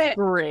 Damn it!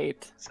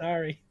 Great.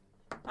 Sorry.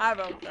 I'm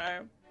okay.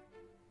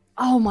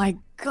 Oh my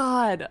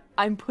god.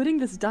 I'm putting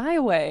this die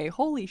away.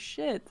 Holy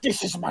shit.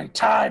 This is my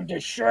time to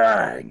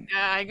shine.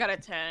 I got a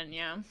 10,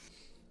 yeah.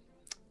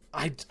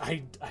 I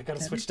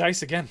gotta switch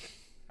dice again.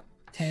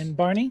 10,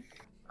 Barney.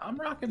 I'm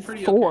rocking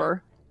pretty.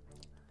 4.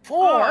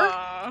 4.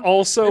 I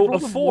Also a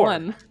rolled 4.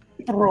 1.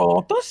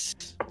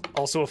 Brotus.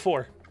 Also a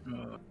 4.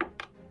 Okay.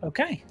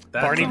 Okay.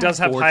 That's Barney does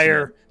have unfortunate.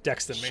 higher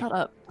dex than me. Shut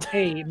up.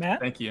 Hey, Matt.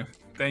 Thank you.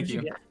 Thank What'd you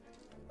you. get?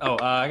 Oh,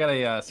 I got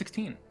a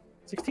 16,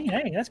 16.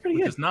 Hey, that's pretty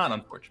which good. is not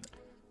unfortunate.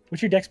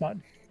 What's your dex mod?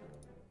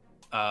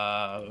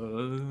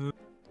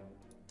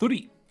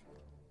 30.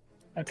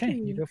 Okay,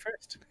 you go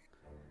first.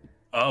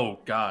 Oh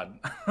God.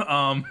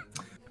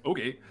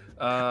 Okay.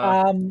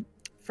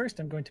 First,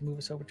 I'm going to move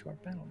us over to our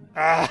battle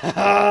map.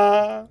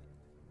 Ah,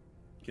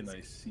 Can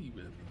I see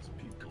where these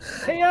people?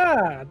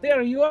 Hey,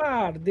 there you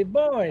are, the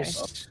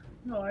boys.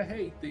 No, I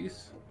hate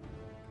these.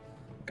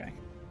 Okay.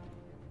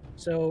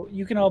 So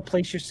you can all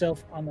place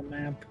yourself on the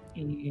map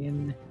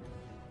in.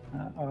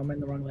 Oh, I'm in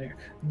the wrong layer.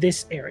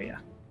 This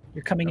area.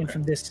 You're coming in Okay.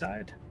 from this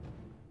side.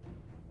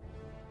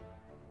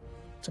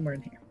 Somewhere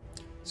in here.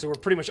 so we're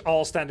pretty much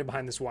all standing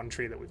behind this one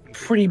tree that we've been.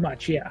 Pretty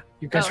much, yeah.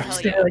 You guys Oh, are hell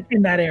standing yeah. like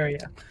in that area.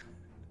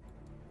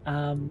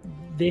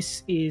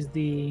 This is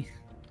the.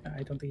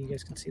 I don't think you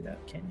guys can see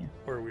that, can you?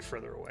 Or are we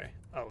further away?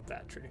 Oh,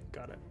 that tree.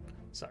 Got it.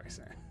 Sorry.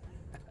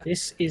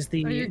 This is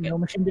the Oh, you're good.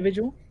 gnomish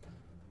individual.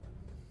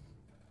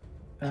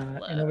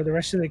 And over the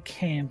rest of the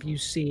camp, you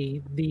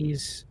see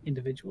these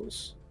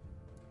individuals.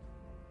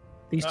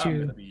 These I'm two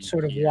gonna be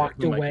sort of here.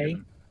 walked Who am I away.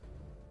 kidding?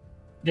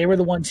 They were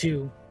the ones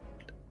who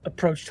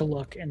approached to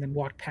look and then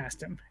walked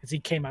past him as he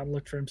came out and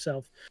looked for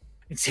himself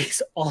and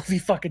sees all of you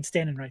fucking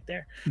standing right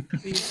there.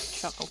 These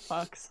chuckle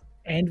fucks.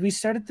 And we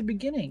start at the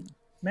beginning.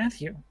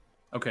 Matthew,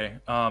 Okay.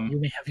 you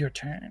may have your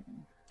turn.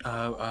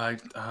 Are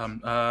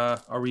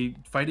we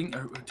fighting?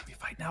 Or do we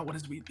fight now? What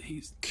is we?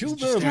 He's Kill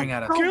just them. staring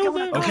at us. Kill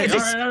them. Okay, all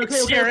right, okay,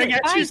 Staring okay.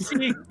 at you,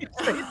 seeing his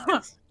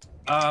face.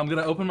 I'm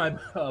gonna open my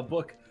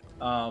book.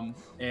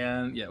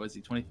 And yeah, was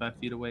he 25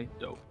 feet away?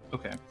 Dope.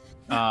 Okay.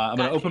 I'm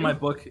gonna open my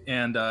book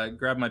and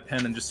grab my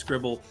pen and just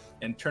scribble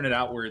and turn it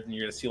outward, and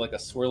you're gonna see like a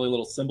swirly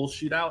little symbol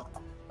shoot out.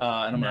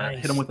 And I'm gonna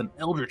Nice. hit him with an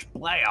Eldritch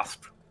Blast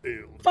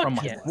Ew. Fuck from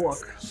my yeah. book.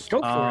 Go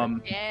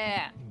for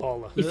Yeah.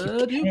 Balla. If you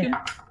Good, you can.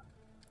 can.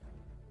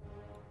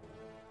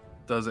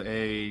 Does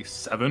a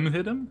 7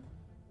 hit him?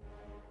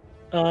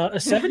 A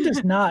 7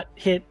 does not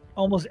hit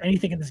almost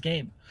anything in this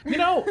game. You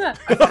know,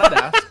 I thought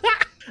I'd ask.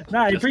 No,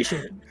 I Just-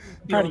 appreciate it.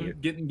 You Proud know, of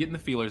you. getting the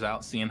feelers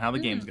out, seeing how the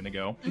game's gonna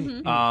go.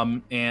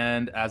 Mhm.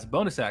 And as a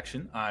bonus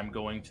action, I'm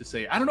going to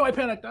say, I don't know, I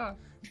panicked. Then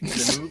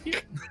move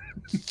here.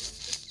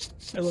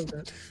 I love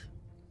that.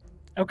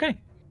 Okay,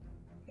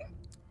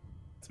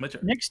 It's my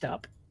turn. next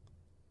up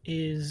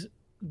is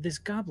this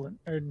goblin,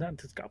 or not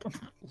this goblin.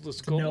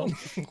 Let's go. No.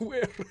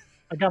 Where?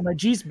 I got my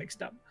G's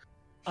mixed up.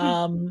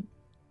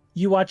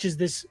 You watch as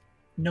this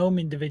gnome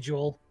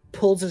individual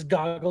pulls his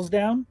goggles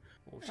down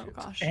Oh, Oh shit.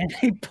 gosh. and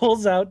he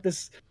pulls out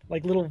this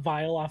like little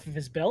vial off of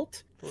his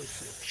belt, Oh,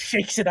 shit.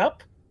 shakes it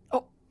up.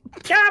 Oh.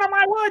 Get out of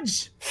my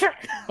woods!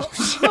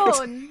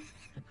 Oh,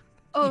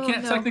 oh You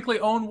can't no. technically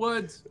own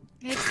woods.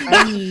 I've seen I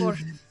that need, before.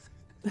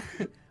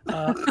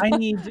 I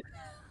need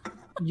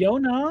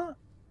Yona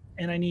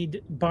and I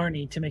need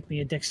Barney to make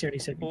me a dexterity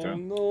saving Oh throw.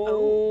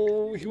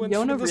 no! He went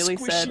Yona for the really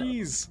said-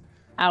 squishies.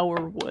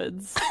 Our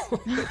woods.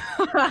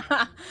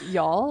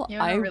 Y'all,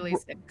 You're I, a really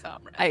sick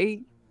comrade.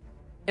 I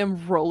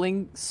am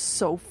rolling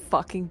so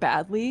fucking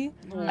badly.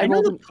 No. I I know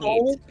rolled the an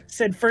poll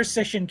said first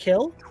session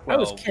kill. I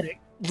was 12. kidding.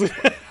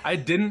 I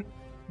didn't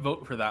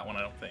vote for that one,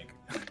 I don't think.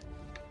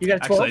 You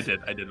got a 12? Actually,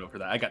 I did vote for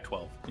that. I got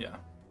 12. Yeah.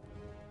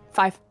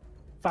 5.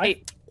 5?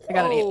 8. I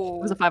got an 8. It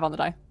was a 5 on the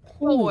die.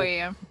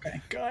 Boy.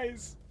 Okay.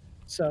 Guys.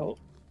 So,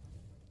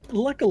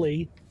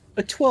 luckily,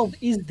 a 12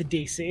 is the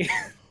DC.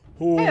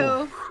 Ooh.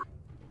 Ew.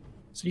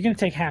 So you're going to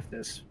take half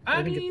this. I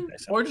didn't get mean, the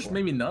dice or up just before.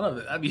 maybe none of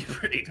it. That'd be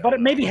pretty. But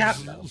it may be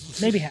half, though.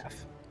 Maybe half.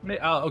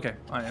 Oh, okay.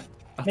 All right.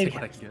 I'll Maybe take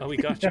what I can Oh, get. we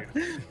got you.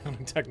 On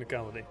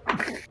technicality.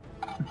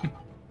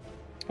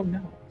 Oh,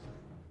 no.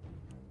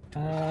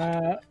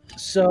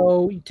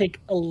 So you take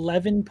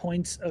 11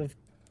 points of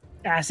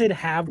acid,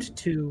 halved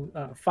to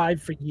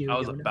 5 for you. I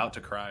was Yona. about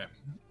to cry.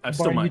 I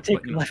still Barn, you might. take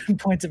but, you know. 11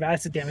 points of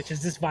acid damage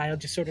as this vial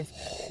just sort of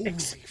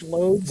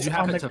explodes Did you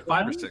have on it the to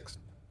 5 or ground. 6?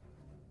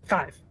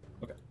 5.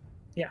 Okay.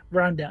 Yeah,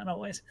 round down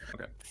always.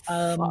 Okay.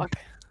 Fuck.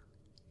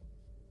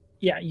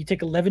 Yeah, you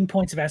take 11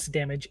 points of acid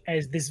damage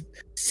as this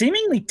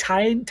seemingly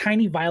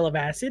tiny vial of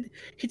acid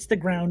hits the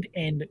ground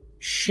and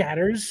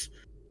shatters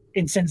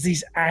and sends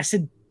these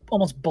acid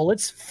almost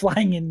bullets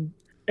flying in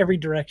every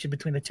direction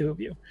between the two of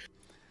you.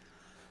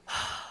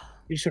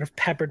 You're sort of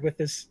peppered with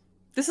this.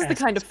 This is the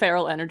kind of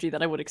feral energy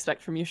that I would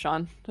expect from you,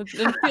 Sean. It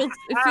feels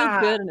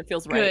good and it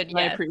feels right. Good, and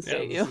I yes.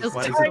 appreciate Yeah, you.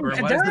 Why It's is it time burn-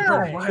 to why is it burn-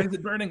 die. Why is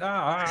it burning?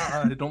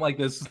 I don't like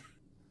this.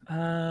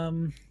 I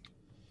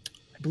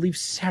believe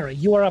Sarah,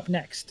 you are up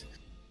next.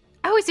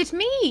 Oh, is it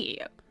me?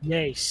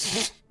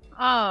 Yes.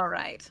 All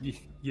right. Yay.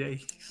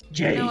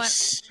 know what?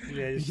 Jace.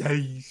 Yes.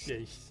 Yay.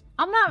 Yes.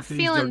 I'm not Things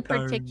feeling are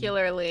done.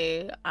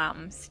 particularly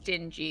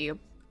stingy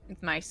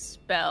with my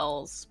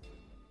spells.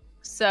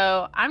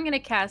 So I'm gonna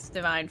cast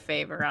Divine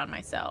Favor on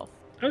myself.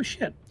 Oh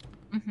shit.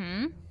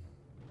 Mm-hmm.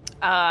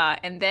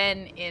 And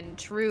then in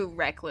true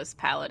reckless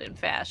paladin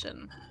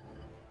fashion,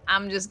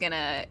 I'm just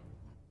gonna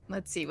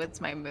let's see, what's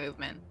my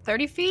movement?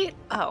 30 feet?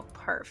 Oh,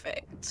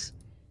 perfect.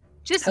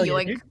 Just Hell yeah,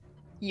 yoink dude.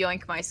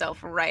 yoink myself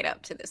right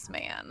up to this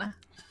man.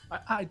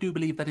 I do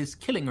believe that is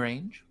killing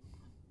range.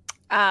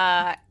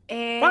 And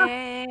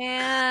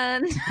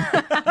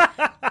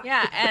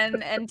yeah,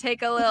 and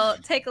take a little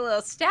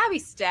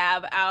stabby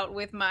stab out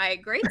with my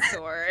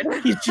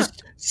greatsword. He's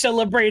just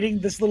celebrating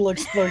this little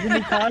explosion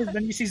he caused.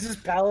 Then he sees this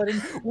paladin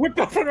whip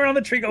up and around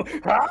the tree, go,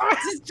 "Ah!"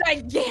 This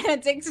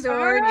gigantic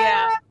sword,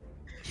 yeah.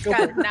 It's Go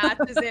for got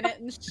notches in it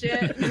and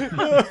shit.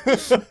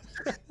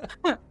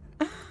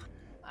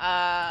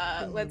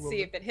 Let's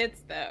see if it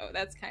hits though.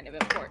 That's kind of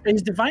important.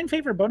 Is Divine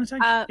Favor a bonus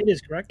action? It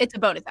is, correct? It's a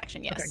bonus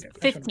action, yes. Okay,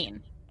 good.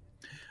 15.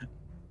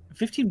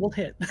 15 will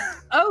hit.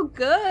 Oh,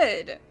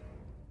 good.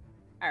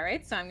 All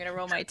right, so I'm gonna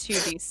roll my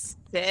 2d6.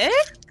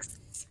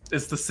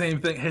 It's the same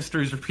thing.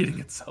 History's repeating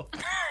itself.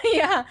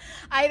 Yeah,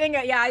 I think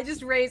I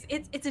just raised.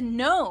 It's a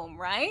gnome,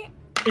 right?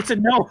 It's a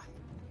no.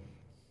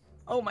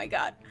 Oh my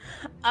god.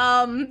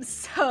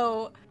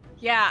 So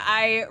yeah,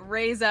 I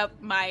raise up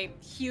my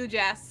huge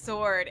ass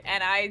sword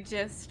and I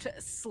just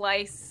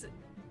slice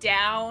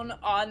down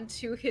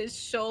onto his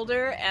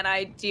shoulder and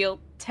I deal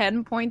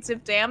 10 points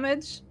of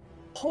damage.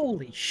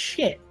 Holy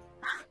shit.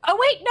 Oh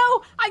wait,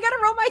 no! I gotta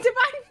roll my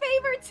divine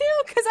favor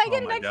too, because I Oh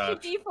get an my extra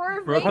gosh. d4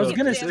 of Brooke, I was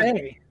radiant gonna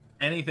damage. say.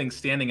 Anything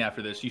standing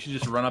after this, you should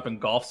just run up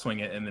and golf swing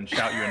it and then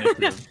shout your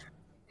initiative.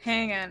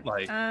 Hang on.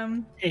 Like-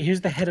 Hey,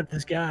 here's the head of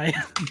this guy.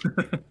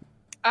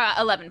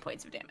 11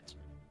 points of damage.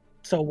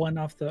 So one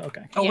off the.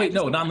 Okay. Oh Yeah, wait, just no,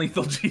 the one.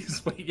 non-lethal.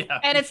 Jeez, wait, yeah.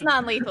 And it's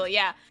non-lethal,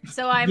 yeah.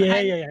 So I'm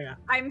Yeah.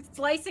 I'm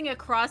slicing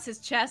across his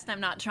chest.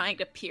 I'm not trying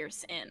to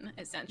pierce in.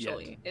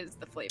 Essentially, is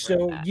the flavor.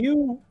 So of that.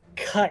 you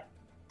cut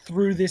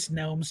through this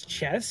gnome's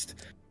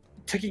chest,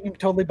 taking him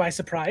totally by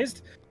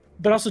surprise,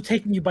 but also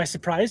taking you by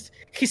surprise.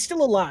 He's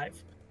still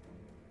alive.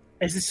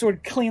 As this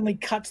sword cleanly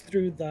cuts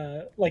through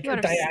the like You are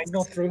a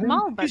diagonal through him.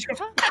 small, but He's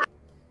just-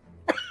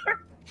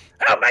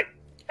 Help me!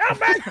 Help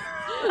me!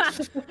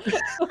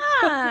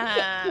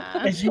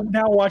 Ah. As you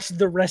now watch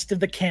the rest of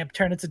the camp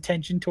turn its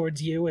attention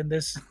towards you and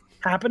this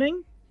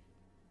happening.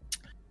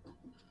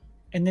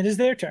 And it is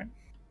their turn.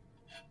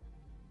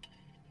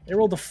 They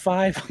rolled a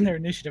 5 on their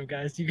initiative,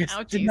 guys. You guys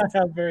did Ouchies. not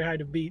have very high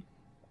to beat.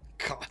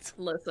 God.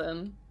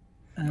 Listen.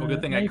 Well,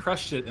 good thing I Maybe,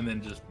 crushed it and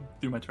then just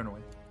threw my turn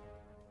away.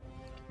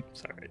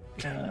 Sorry.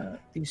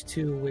 these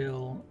two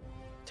will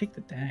take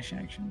the dash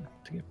action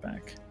to get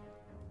back.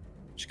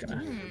 Just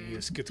gonna.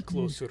 Yes, get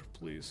closer,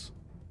 please.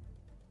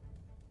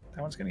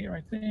 That one's gonna get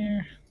right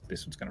there.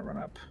 This one's gonna run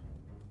up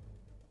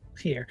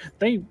here.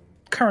 They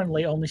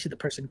currently only see the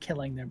person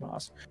killing their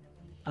boss.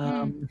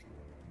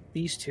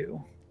 These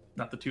two.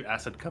 Not the two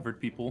acid-covered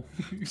people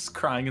who's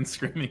crying and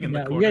screaming in the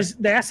No, corner. you guys,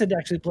 the acid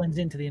actually blends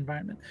into the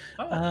environment.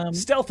 Oh,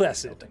 Stealth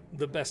acid,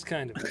 the best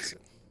kind of acid.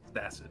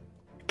 acid.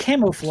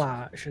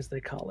 Camouflage, as they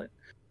call it.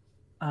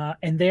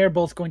 And they're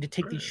both going to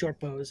take these short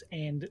bows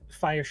and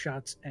fire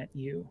shots at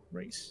you,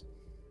 Race.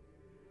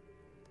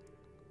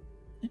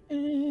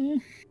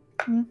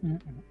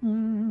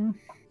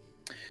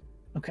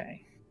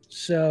 Okay,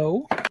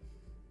 so.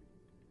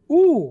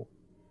 Ooh!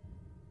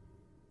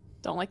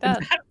 Don't like that.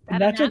 That a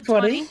Natural nat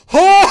 20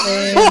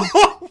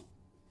 Oh!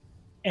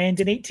 and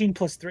an 18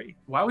 plus 3.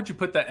 Why would you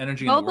put that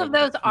energy in Both the of world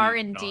those that are please,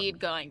 indeed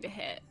going to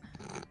hit.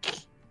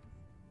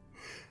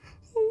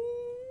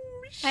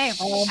 Hey,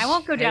 I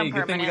won't go down Hey,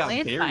 good thing we got permanently.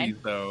 It's berries, fine.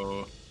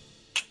 though.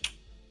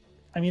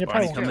 I mean, it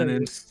Barney probably coming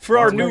won't. in. For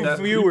our Barney new that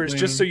viewers,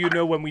 just so thing. you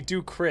know, when we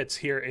do crits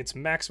here, it's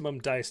maximum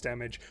dice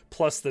damage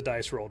plus the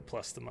dice rolled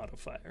plus the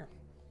modifier.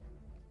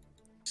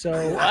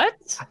 So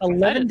What? I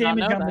 11 did not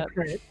damage know on the that.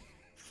 crit.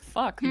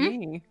 Fuck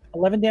me.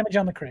 11 damage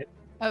on the crit.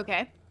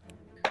 Okay.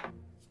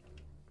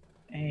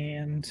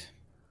 And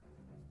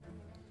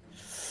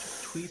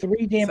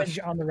 3 damage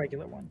on the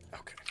regular one.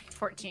 Okay.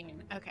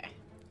 14. Okay.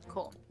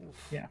 Cool.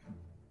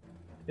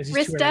 This is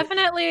Riss too early.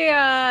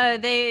 definitely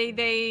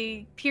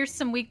they pierce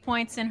some weak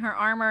points in her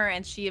armor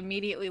and she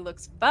immediately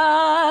looks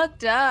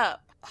fucked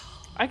up.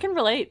 I can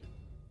relate.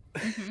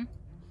 Mhm.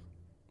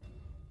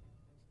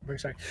 Very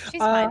sorry. She's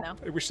fine though.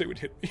 I wish they would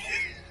hit me.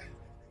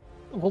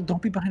 Well,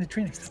 don't be behind a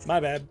tree next time. My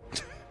bad.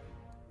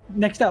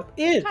 Next up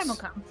is Time will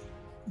come.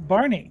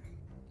 Barney.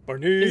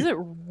 Barney. Is it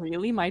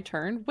really my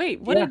turn?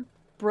 Wait, what Yeah. did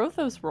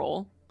Brothos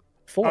roll?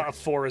 4.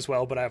 4 as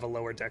well, but I have a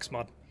lower dex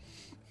mod.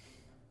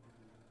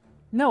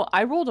 No,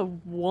 I rolled a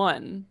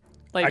 1.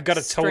 Like I got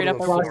a straight total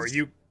up of a 4.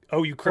 You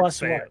crit plus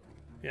fail. what?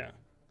 Yeah.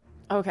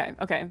 Okay.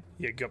 Yeah,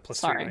 you got plus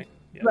Sorry. 3, right?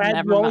 Yeah. You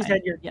Never always mind.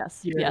 had your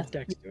Yes.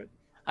 dex to it.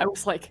 I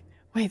was like,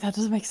 wait, that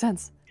doesn't make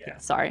sense. Yeah.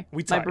 Sorry.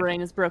 We My tied.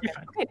 brain is broken. You're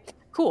fine. Okay,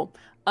 cool.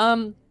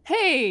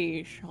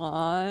 Hey,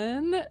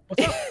 Sean.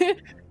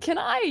 Can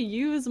I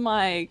use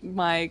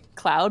my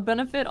cloud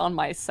benefit on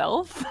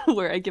myself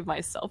where I give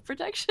myself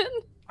protection?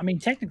 I mean,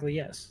 technically,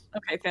 yes.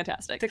 Okay,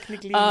 fantastic.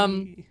 Technically.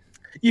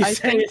 You I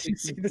say think- it, you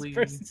see this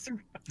person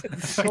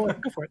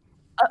surrounded. Go for it.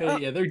 Hey,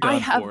 yeah, they're I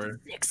done have for.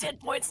 6 hit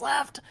points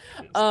left.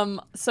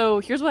 So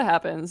here's what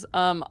happens.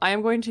 I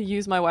am going to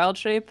use my wild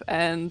shape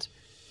and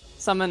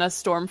summon a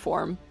storm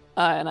form,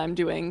 and I'm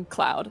doing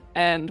cloud.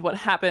 And what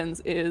happens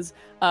is,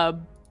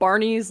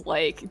 Barney's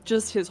like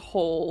just his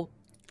whole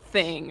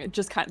thing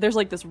just kind of, there's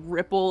like this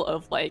ripple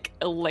of like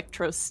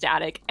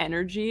electrostatic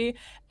energy,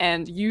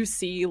 and you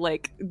see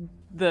like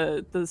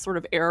the sort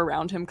of air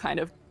around him kind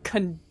of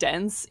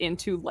condense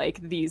into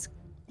like these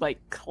like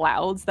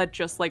clouds that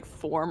just like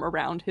form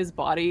around his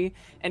body,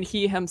 and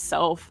he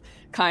himself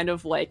kind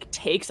of like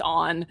takes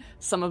on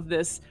some of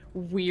this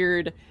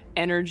weird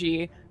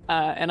energy,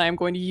 and I'm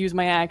going to use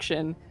my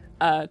action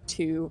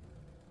to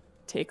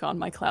take on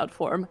my cloud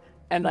form,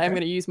 and I'm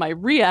going to use my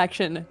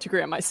reaction to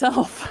grant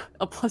myself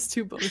a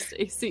 +2 bonus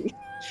to AC.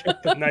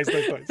 Nice.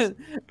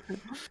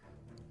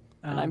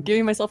 And I'm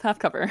giving myself half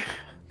cover.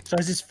 So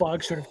as this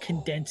fog sort of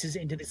condenses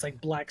into this like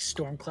black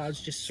storm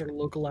clouds just sort of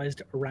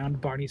localized around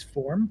Barney's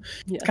form,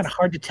 Yes. it's kind of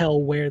hard to tell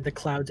where the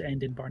clouds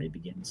end and Barney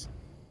begins.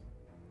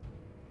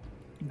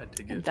 I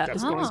dig it. That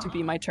is good. going to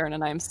be my turn,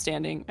 and I'm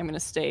going to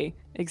stay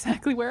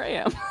exactly where I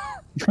am.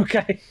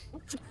 Okay.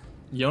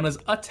 Yona's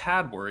a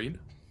tad worried.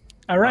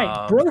 All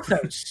right.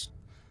 Brothos.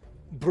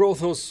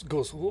 Brothos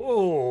goes,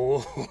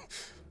 whoa.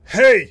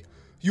 Hey,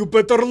 you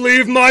better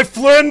leave my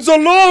friends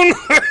alone!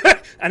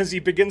 And as he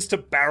begins to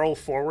barrel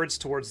forwards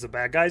towards the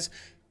bad guys,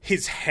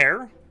 his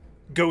hair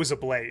goes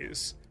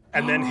ablaze.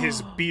 And then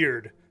his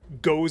beard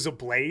goes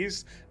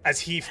ablaze as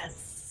he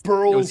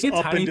burls Yo, is he a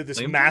up tiny into this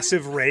flame?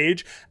 massive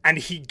rage. And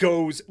he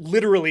goes,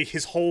 literally,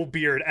 his whole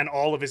beard and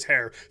all of his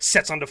hair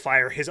sets onto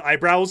fire. His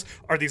eyebrows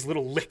are these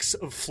little licks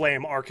of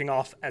flame arcing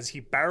off as he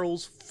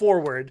barrels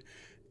forward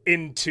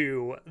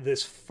into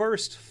this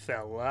first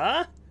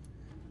fella.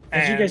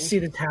 As you guys see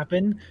this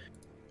happen,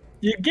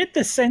 you get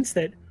the sense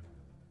that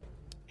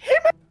he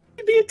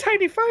might be a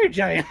tiny fire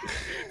giant.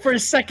 For a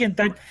second,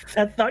 that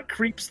thought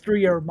creeps through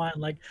your mind.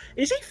 Like,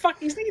 is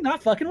he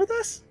not fucking with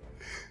us?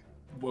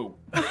 Whoa.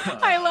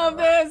 I love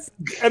this.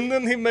 And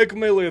then he make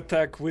melee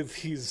attack with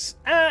his...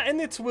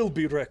 and it will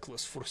be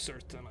reckless for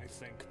certain, I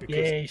think. Because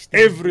Yes,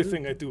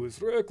 everything I do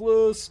is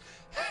reckless.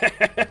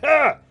 That's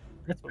fair.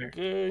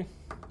 Okay.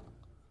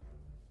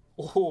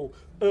 Oh,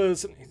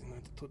 7, 18,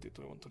 19, 20,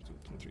 21, 22,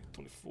 23,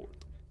 24.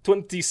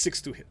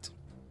 26 to hit.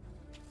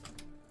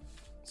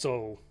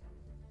 So,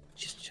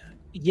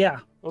 Yeah.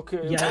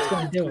 okay. Yeah, that's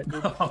going to do it.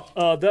 That will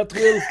Oh,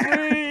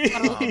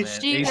 be... man.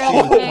 She AC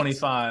rolled was six.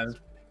 25.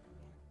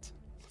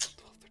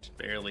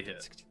 Barely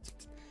hit.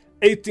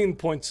 18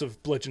 points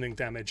of bludgeoning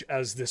damage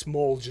as this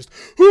mole just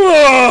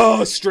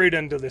straight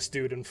into this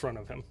dude in front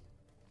of him.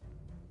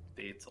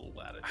 Fatal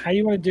latitude. How do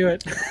you want to do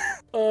it?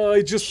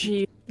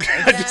 Gee.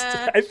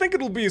 I think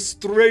it'll be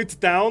straight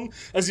down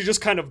as he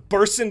just kind of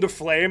bursts into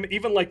flame.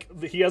 Even like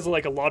he has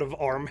like a lot of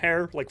arm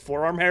hair, like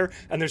forearm hair,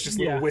 and there's just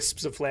little Yeah.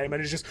 wisps of flame,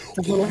 and it's just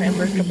The little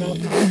hammer come out.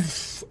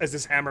 as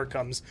this hammer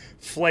comes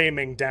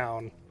flaming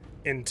down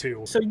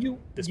into. So you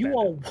This you bad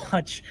all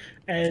watch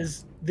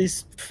as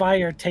this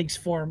fire takes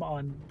form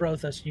on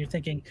Brothos, and you're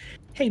thinking,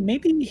 hey,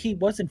 maybe he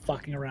wasn't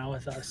fucking around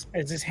with us.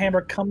 As this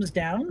hammer comes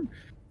down,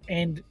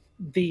 and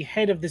the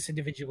head of this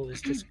individual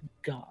is just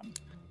gone.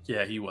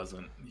 Yeah, he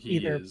wasn't. He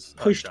Either is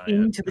a pushed giant.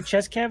 into the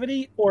chest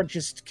cavity or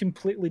just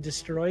completely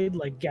destroyed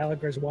like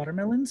Gallagher's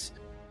watermelons.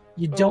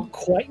 You don't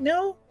quite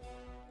know,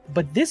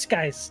 but this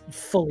guy's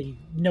fully,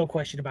 no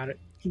question about it,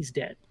 he's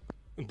dead.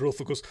 And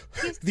Brotho goes,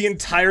 the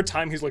entire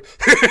time he's like,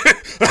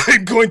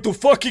 I'm going to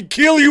fucking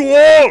kill you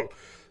all!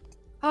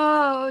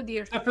 Oh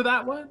dear. Except for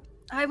that one.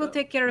 I will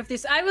take care of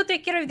this. I will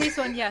take care of this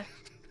one. Yeah.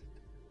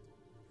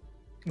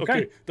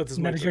 Okay, that is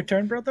And my that is turn. your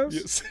turn, Brothos?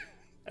 Yes.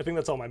 I think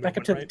that's all my Back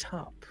up movement, to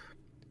right? the top.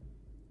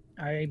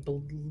 I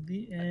believe...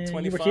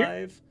 you were here?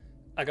 25.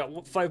 I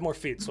got 5 more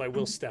feet, so I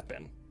will step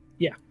in.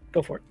 Yeah,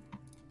 go for it.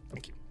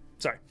 Thank you.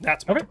 Sorry,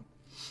 that's my Okay.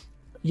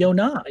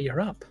 Yona,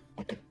 you're up.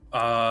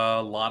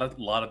 Lot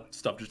of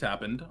stuff just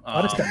happened.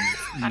 Lot of stuff.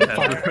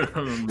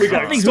 We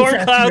got Things storm move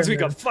faster clouds, than we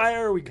got that.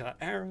 fire, we got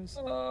arrows.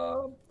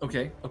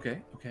 Okay.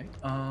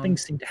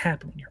 Things seem to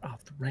happen when you're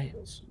off the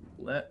rails.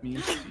 Let me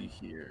see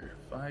here.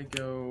 If I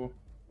go,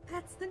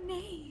 That's the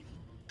name.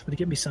 Would you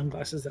give me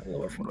sunglasses that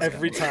lower from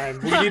Every time.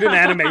 We need an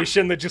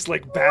animation that just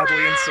like badly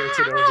inserts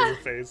it over your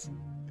face.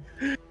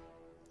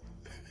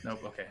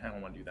 nope. Okay, I don't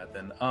want to do that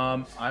then.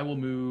 I will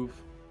move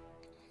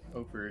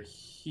over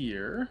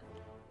here,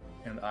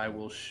 and I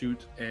will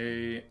shoot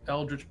a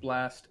Eldritch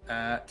Blast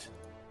at.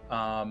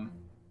 I'm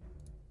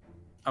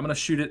gonna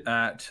shoot it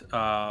at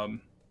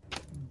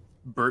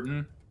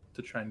Burton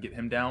to try and get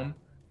him down.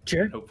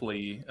 Sure.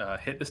 Hopefully,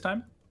 hit this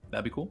time.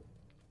 That'd be cool.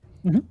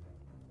 Mhm.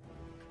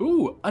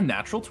 Ooh, a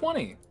natural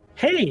 20.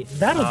 Hey,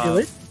 that'll do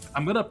it.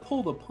 I'm gonna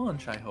pull the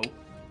punch. I hope.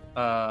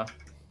 How?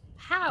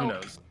 Who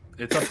knows?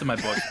 It's up to my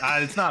book.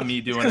 It's not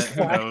me doing it.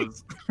 Who Why?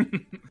 knows?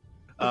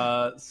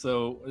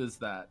 So what is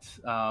that?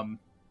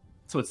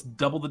 So it's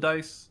double the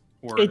dice,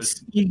 or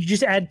It's you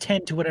just add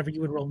 10 to whatever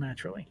you would roll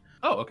naturally.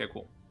 oh, okay,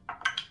 cool.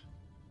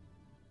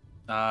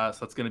 So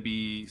it's gonna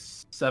be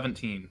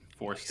 17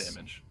 force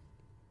damage.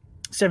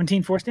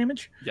 17 force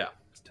damage. Yeah,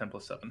 it's 10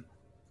 plus 7.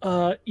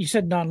 You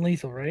said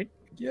non-lethal, right?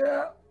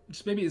 Yeah,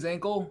 just maybe his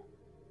ankle.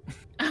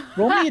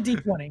 Roll me a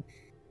d20.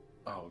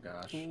 Oh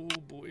gosh. Oh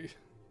boy.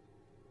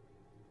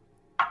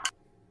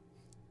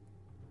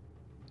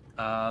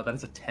 That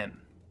is a 10.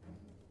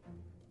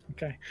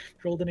 Okay.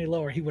 If you rolled any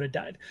lower, he would have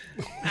died.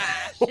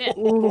 Ah, shit.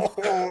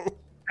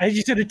 As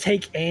you sort of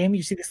take aim,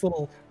 you see this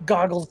little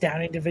goggles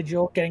down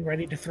individual getting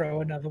ready to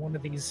throw another one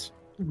of these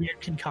weird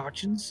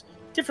concoctions.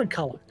 Different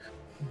color,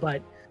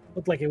 but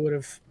looked like it would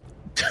have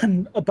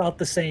done about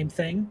the same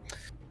thing.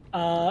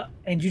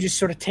 And you just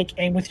sort of take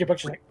aim with your book,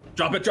 just like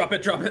Drop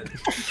it!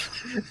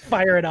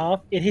 fire it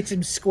off. It hits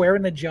him square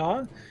in the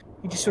jaw.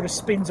 He just sort of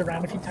spins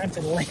around a few times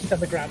and lands on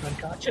the ground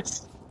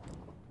unconscious.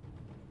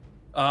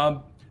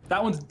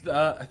 That one's.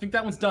 I think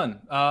that one's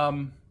done.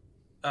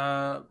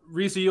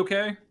 Reese, are you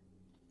okay?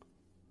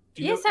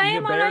 Do Yes, do I need a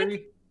am all right.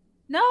 berry?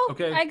 No,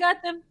 Okay. I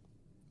got them.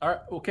 All right.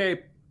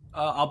 Okay.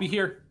 I'll be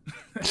here.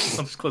 I'll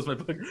just close my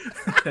book,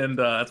 and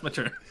that's my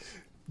turn.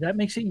 That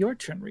makes it your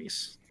turn,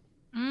 Reese.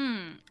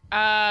 Can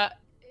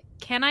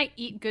I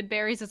eat good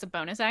berries as a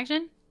bonus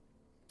action?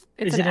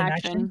 It's Is an it an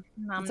action. action?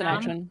 Nom It's an nom.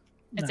 action.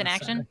 It's an No,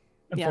 action? sorry.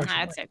 Yeah.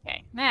 Unfortunately. That's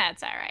okay.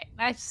 That's all right.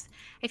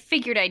 I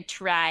figured I'd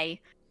try.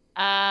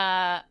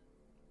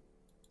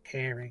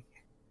 Herring.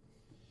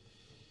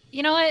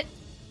 You know what?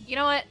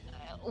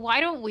 Why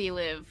don't we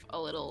live a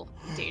little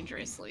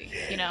dangerously?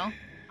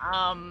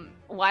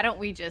 Why don't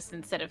we just,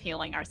 instead of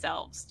healing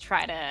ourselves,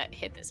 try to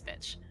hit this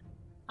bitch?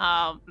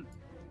 I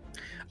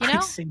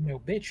see no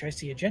bitch. I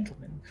see a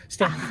gentleman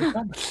standing for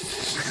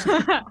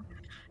combat.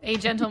 A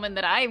gentleman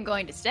that I am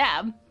going to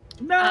stab.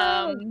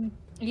 No.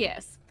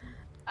 Yes.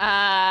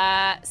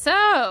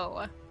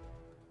 So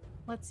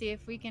let's see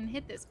if we can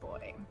hit this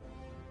boy.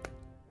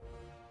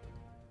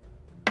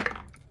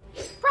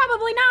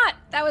 Probably not.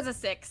 That was a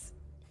 6.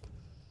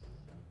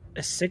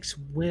 A 6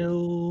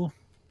 will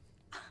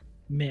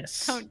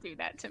miss. Don't do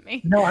that to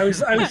me. No, I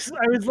was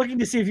looking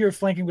to see if you were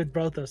flanking with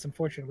Brothos.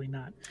 Unfortunately,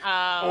 not.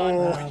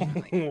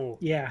 Oh.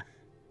 Yeah.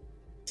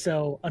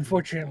 So,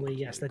 unfortunately,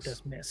 yes, that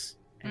does miss.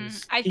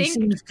 As I he think-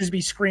 seems to be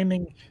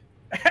screaming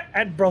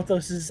at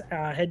Brothos's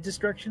head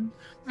destruction.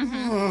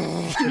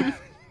 Mhm.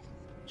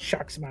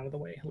 Shocks him out of the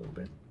way a little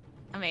bit.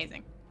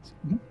 Amazing.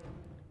 Mhm.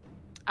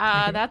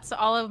 Okay. That's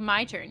all of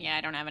my turn. Yeah,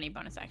 I don't have any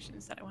bonus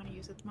actions that I want to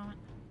use at the moment.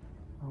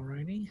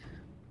 Alrighty.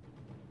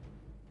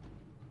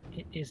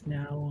 It is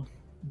now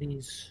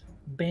these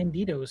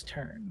banditos'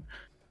 turn.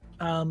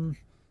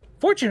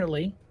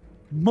 Fortunately,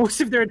 most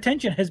of their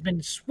attention has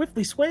been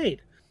swiftly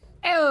swayed.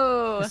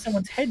 Oh, As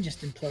someone's head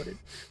just imploded.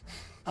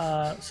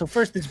 So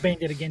first, this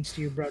bandit against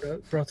you,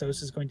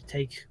 Brothos, is going to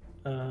take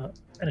an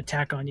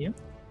attack on you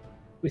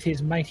with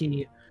his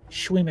mighty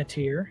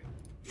Schwimatir.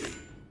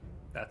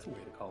 That's a way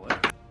to call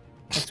it.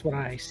 That's what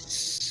I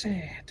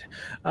said.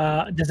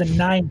 Does a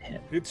 9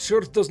 hit? It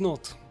sure does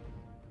not.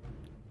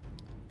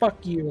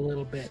 Fuck you a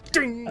little bit.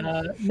 Ding!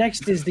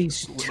 Next is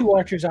these 2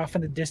 archers off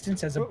in the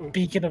distance as a Uh-oh.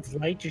 beacon of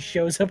light just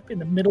shows up in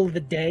the middle of the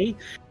day.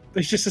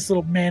 There's just this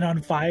little man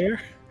on fire.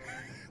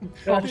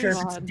 They're not Oh, sure if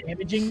God. it's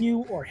damaging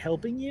you or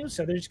helping you,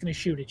 so they're just going to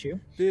shoot at you.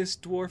 This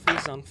dwarf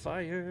is on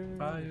fire.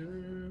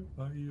 Fire.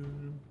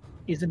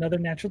 Is another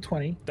natural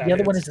 20. That The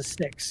other one hits. is a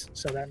 6,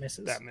 so that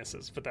misses. That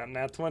misses, but that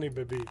nat 20,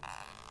 baby.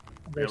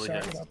 I'm very really sorry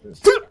hits. about this.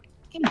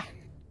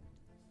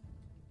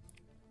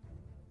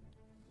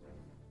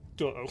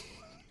 Uh-oh.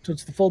 So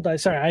it's the full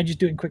dice. Sorry, I'm just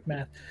doing quick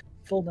math.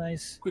 Full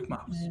dice. Quick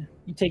mouse.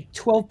 You take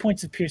 12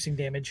 points of piercing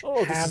damage,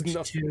 Oh, this is halved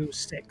nothing. to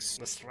 6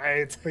 That's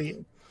right. for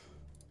you.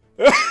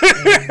 I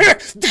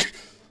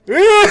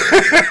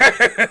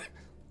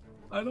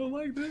don't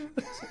like this.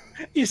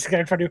 You just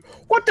got in front of you.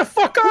 What the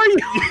fuck are you?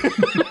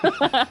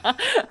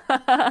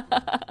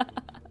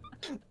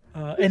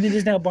 And it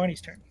is now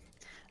Barney's turn.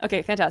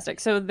 Okay, fantastic.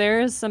 So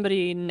there's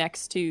somebody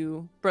next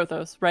to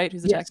Brothos, right?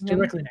 Who's Yes, attacking him?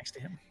 directly next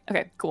to him.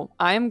 Okay, cool.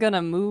 I'm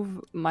gonna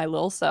move my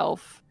little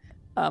self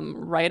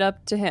right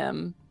up to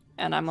him,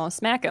 and I'm gonna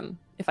smack him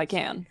if I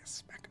can.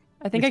 Smack him.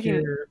 I think With I can.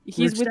 your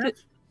He's root with it.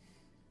 staff?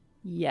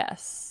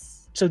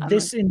 Yes. So I'm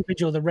this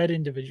individual, the red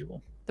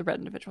individual. the red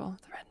individual.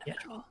 The red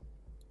individual.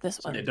 This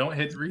one, Yeah, don't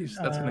hit Reese.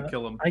 That's gonna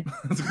kill him. I-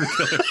 That's gonna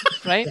kill him.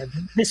 right? Yeah,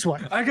 this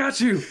one. I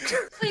got you.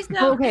 Please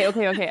no. Okay. I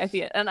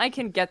see it, and I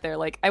can get there.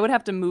 Like I would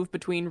have to move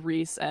between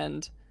Reese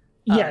and.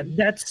 Yeah,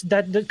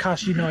 that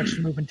costs you no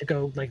extra movement to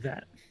go like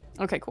that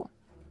Okay, cool.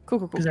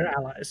 because they're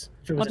allies.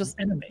 If it was I'll just-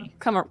 an enemy,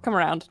 Come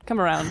around.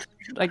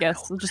 I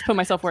guess I'll just put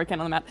myself where I can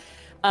on the map,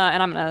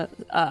 and I'm gonna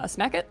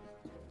smack it.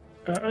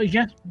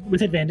 yeah,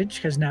 with advantage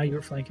because now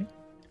you're flanking.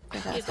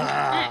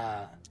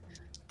 Ah.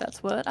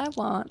 That's what I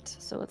want.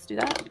 So let's do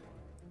that.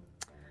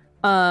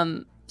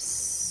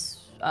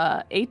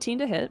 18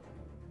 to hit.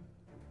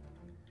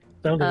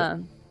 That'll do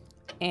it.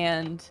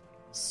 And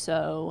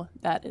so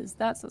that is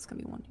that. So it's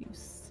gonna be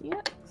 1d6.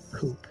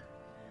 Poop.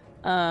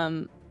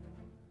 And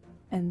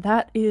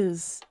that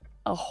is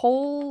a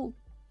whole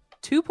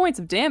 2 points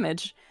of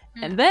damage.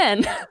 And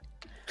then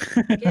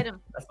Get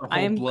him. That's the I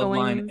whole am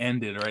bloodline going-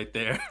 ended right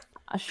there.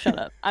 shut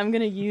up. I'm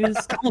gonna use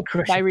I'll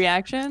crush my it.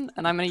 reaction,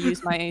 and I'm gonna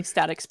use my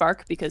static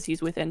spark because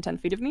he's within 10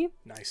 feet of me.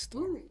 Nice.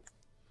 Can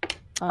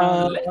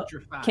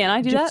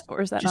I do just- that,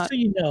 or is that Just not? so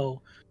you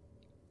know,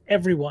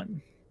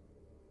 everyone.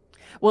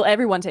 Will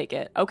everyone take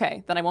it?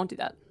 Okay, then I won't do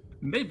that.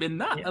 Maybe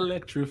not Yeah.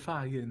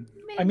 electrifying.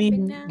 I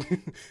mean,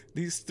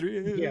 These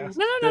three. Yeah.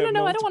 No. I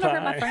don't want to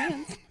hurt my multiply.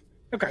 friends.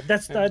 Okay,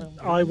 that's that.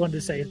 All I wanted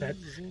to say is that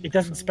it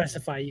doesn't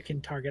specify you can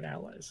target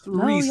allies.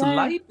 Reese yeah.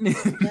 lightning.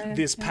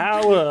 This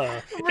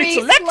power. Reese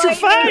It's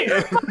electrifying.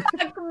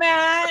 Fuck,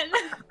 man.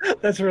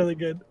 That's really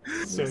good.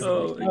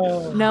 So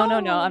Oh, Oh, No,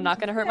 I'm not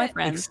gonna hurt my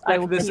friends. I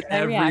will this keep my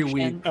every reaction.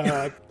 week.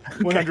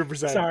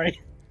 100%. sorry.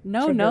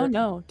 No, So no, good.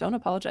 no. Don't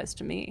apologize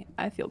to me.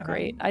 I feel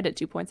great. I did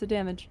 2 points of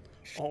damage,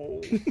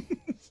 Oh.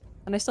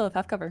 and I still have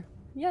half cover.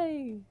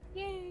 Yay!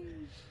 Yay.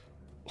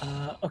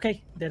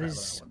 Okay, that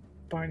is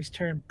Barney's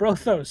turn.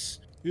 Brothos,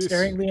 Yes.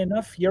 sparingly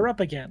enough, you're up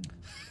again.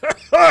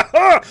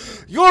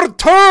 Your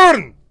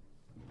turn!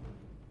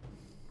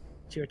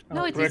 It's your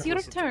No, it is your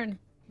Breakfast. turn.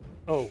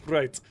 Oh,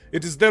 right.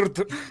 It is their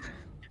turn.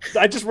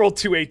 I just rolled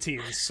 2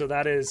 18s, so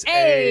that is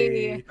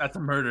Hey. That's a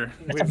murder.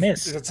 That's a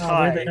miss. It's weirdly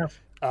high. enough.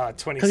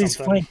 20 Because he's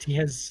something. flanked, he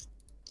has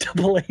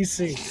double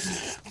AC.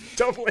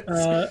 Double it.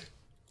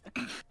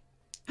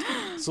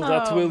 So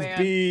that Oh, will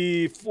man.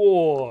 be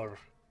 4.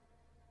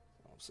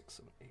 6,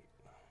 7, 8,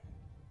 9.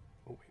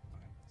 Oh, wait. 5,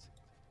 6,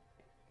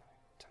 8, 9,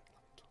 10,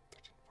 11, 12,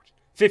 13, 14.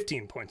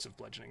 15 points of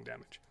bludgeoning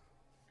damage.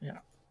 Yeah.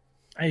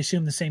 I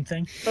assume the same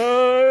thing.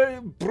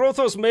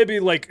 Brothos maybe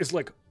is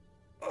like,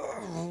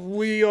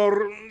 we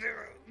are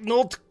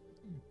not,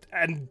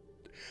 and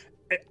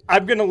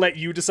I'm gonna let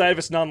you decide if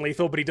it's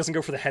non-lethal, but he doesn't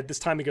go for the head this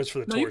time, he goes for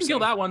the No, torso. you can kill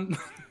that one.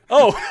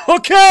 Oh,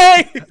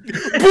 okay!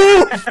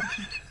 Boom!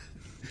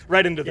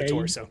 Right into the Yeah, you-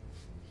 torso.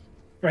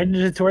 Right into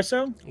the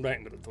torso. Right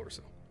into the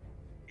torso.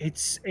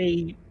 It's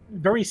a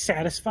very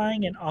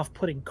satisfying and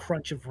off-putting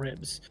crunch of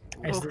ribs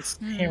as this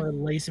hammer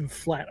lays him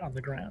flat on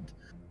the ground.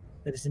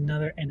 That is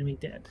another enemy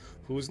dead.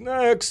 Who's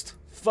next?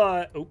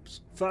 5,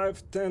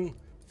 10,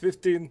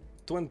 15,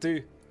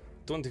 20,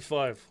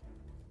 25.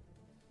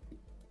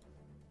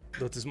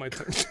 That is my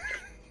turn.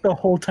 The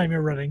whole time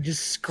you're running,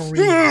 just scream.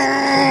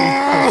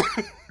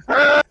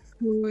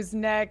 Who's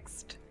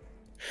next?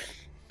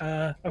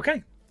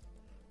 Okay.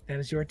 That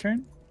is your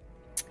turn.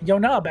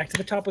 Yona, back to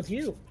the top with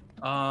you.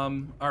 All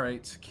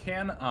right.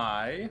 Can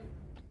I,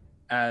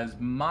 as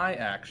my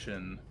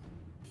action,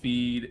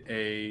 feed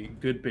a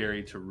good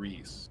berry to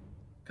Reese?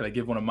 Could I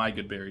give one of my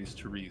good berries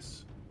to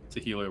Reese to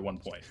heal her 1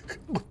 point?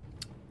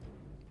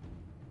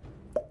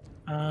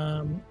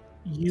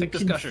 You Take this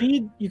can gusher.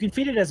 feed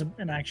it as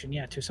an action,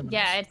 yeah, to someone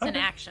Yeah, else. it's an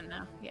action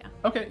now. Yeah.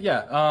 Okay.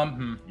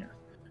 Yeah.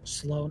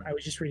 Sloan, I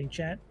was just reading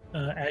chat.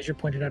 Azure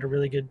pointed out a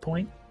really good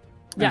point.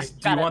 Yeah, Do you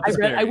got it. want I, this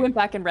read, I berry? went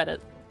back and read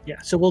it. Yeah,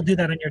 so we'll do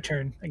that on your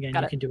turn. Again,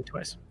 Got you it. can do it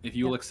twice. If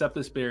you will accept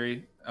this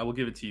berry, I will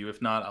give it to you.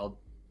 If not, I'll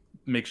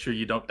make sure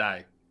you don't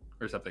die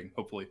or something.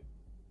 Hopefully.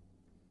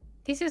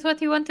 This is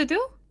what you want to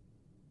do?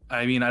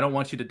 I mean, I don't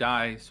want you to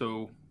die.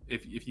 So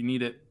if you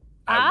need it,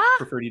 I Ah?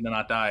 prefer you to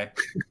not die.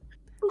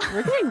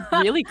 We're getting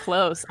really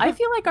close. I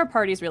feel like our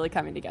party's really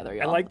coming together, I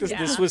y'all. like this. Yeah.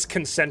 This was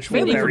consensual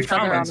Feeling very each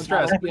other on fast. the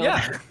battlefield.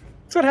 Yeah.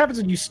 That's what happens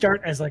when you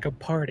start as like a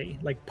party,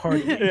 like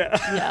party. Yeah.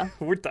 Yeah.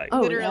 We're tight.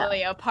 Oh,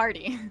 Literally a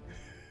party.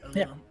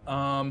 Yeah.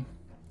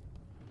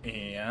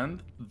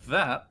 And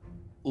that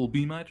will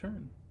be my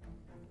turn.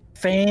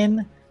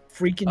 Fan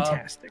freaking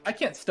tastic. I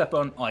can't step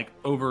on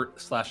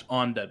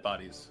over/on dead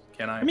bodies,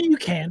 can I? I mean, you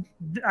can.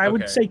 I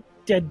would Okay. say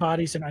dead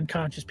bodies and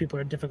unconscious people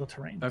are difficult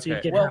terrain, so you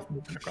Okay, get well, half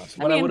movement across.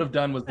 what I mean, would have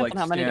done was depends on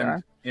how many there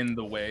stand are. in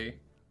the way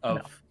of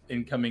No.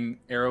 incoming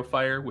arrow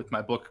fire with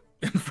my book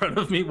in front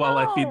of me while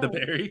I feed the No.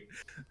 berry.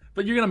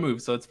 But you're gonna move,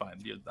 so it's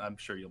fine. I'm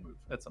sure you'll move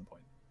at some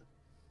point.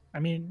 I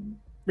mean,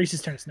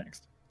 Reese's turn is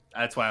next.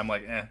 That's why I'm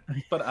like,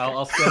 but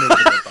I'll stand over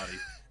the dead body.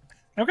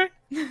 Okay.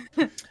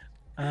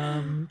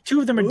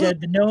 Two of them are dead.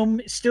 The gnome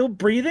is still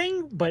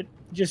breathing, but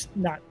just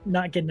not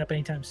getting up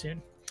anytime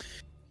soon.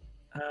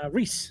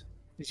 Reese,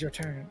 it's your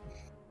turn.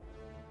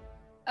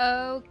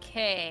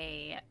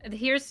 Okay.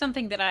 Here's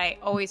something that I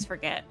always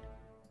forget.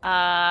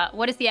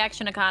 What is the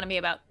action economy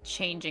about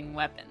changing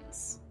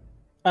weapons?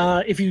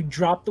 If you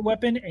drop the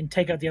weapon and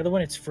take out the other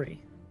one, it's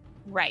free.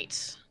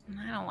 Right.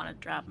 I don't want to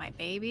drop my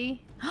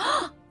baby.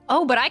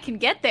 Oh, but I can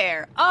get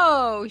there.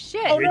 Oh,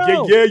 shit. Oh,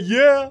 no.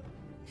 Yeah.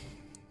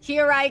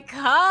 Here I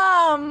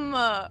come.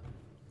 Go,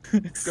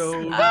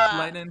 Reese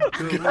Lightning. Go,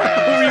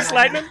 Reese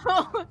Lightning.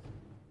 Go,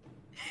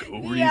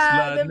 Reese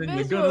Yeah, the Lightning. You're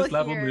visual gonna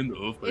slap him here in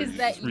the face. Is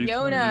that Reese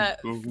Yona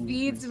Lightning. Go,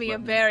 feeds Reese me a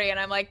Lightning. berry, and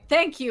I'm like,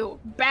 thank you.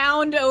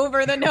 Bound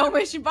over the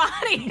gnomish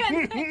body.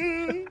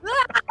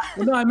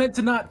 Well, no, I meant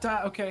to not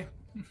die. Okay.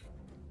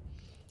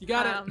 You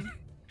got it.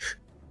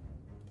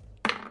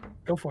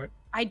 Go for it.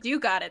 I do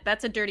got it.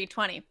 That's a dirty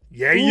 20.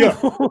 Yeah.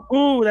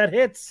 Ooh, that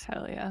hits.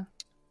 Hell yeah.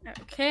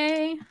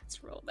 Okay,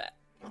 let's roll that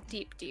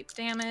deep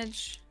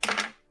damage.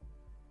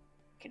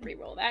 Can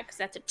re-roll that because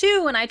that's a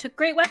 2, and I took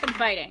great weapon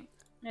fighting.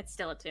 It's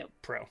still a 2.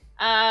 Pro.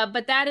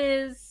 But that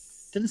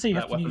is. Didn't say you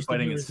have That to weapon use the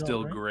fighting new is result,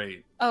 still right?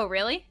 great. Oh,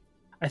 really?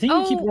 I think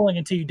you keep Oh. rolling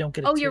until you don't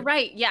get a Oh, 2. you're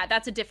right. Yeah,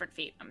 that's a different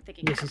feat. I'm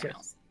thinking Yes, of something yes.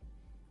 else.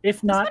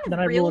 If not, This one then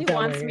I roll really it that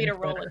wants way. me to and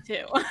it's roll better. it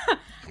too.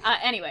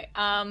 Anyway,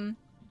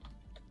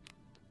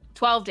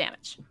 12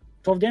 damage.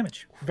 12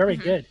 damage. Very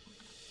Mhm. good.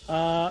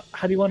 How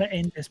do you want to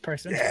end this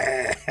person?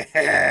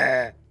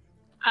 Yeah.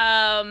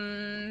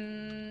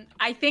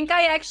 I think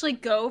I actually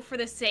go for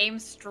the same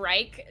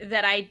strike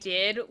that I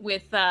did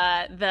with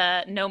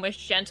the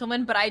gnomish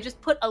gentleman, but I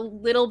just put a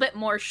little bit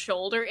more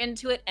shoulder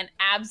into it and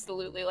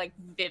absolutely like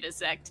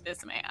vivisect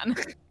this man.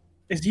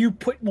 As you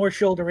put more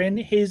shoulder in,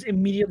 his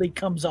immediately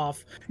comes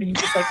off, and you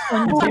just like You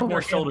unzip take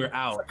more him. shoulder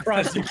out.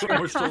 Across You the put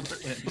more shoulder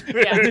in.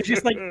 Yeah. There's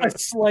just like a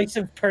slice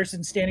of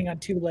person standing on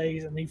 2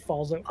 legs, and he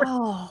falls over.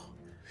 Oh.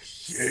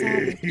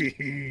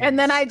 And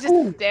then I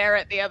just stare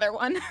at the other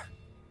one.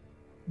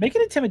 Make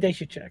an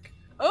intimidation check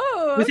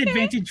Oh, with okay.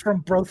 advantage from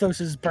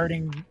Brothos's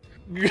burning.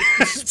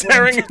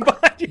 Staring at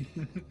body.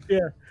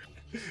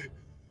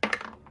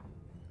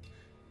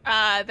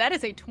 That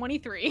is a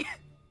 23.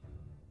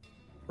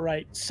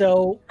 Right,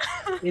 so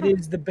it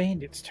is the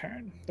bandit's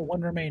turn, the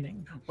one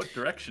remaining. What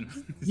direction?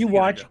 is You he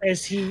gonna watch go?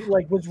 as he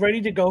like was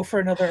ready to go for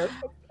another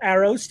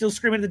arrow, still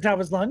screaming at the top of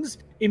his lungs.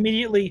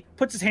 Immediately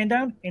puts his hand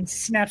down and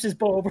snaps his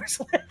bow over his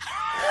leg.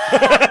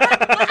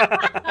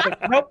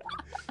 Like, nope,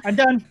 I'm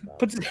done.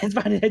 Puts his hands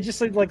behind his head, just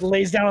like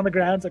lays down on the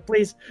ground. It's like,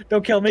 please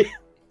don't kill me.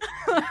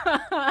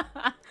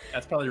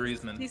 That's probably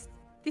reasoning.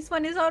 This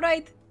one is all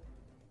right.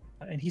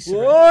 And he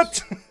surrenders.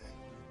 What?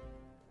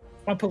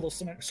 I'll put a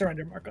little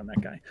surrender mark on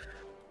that guy.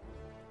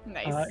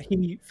 Nice.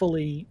 He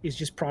fully is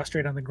just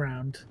prostrate on the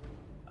ground,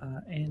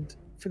 and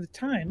for the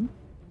time,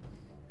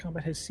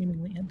 combat has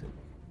seemingly ended.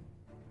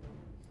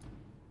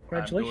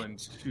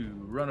 Congratulations. I'm going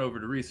to run over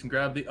to Reese and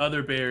grab the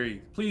other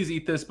berry. Please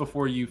eat this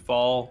before you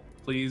fall,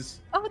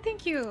 please. Oh,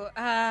 thank you.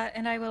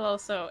 And I will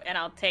also, and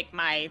I'll take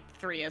my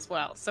 3 as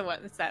well. So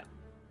what is that?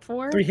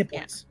 4? 3 hit Yeah.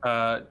 points.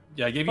 Yeah,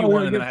 I gave you Oh,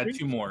 one you and then get I had 3?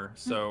 2 more.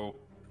 So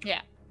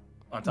Yeah.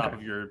 on top Okay.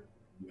 of your,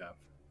 you have.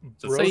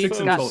 So Brothos. you've 6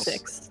 in got total.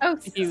 6 Oh,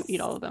 if you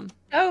eat all of them.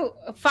 Oh,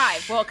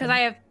 5. Well, because I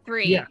have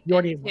 3. Yeah, you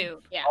already and have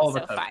 2. Yeah, All of so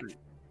us have 5. 3.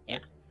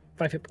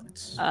 5 hit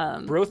points.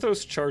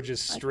 Brothos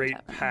charges I straight can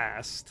tap him.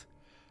 past.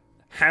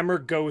 Hammer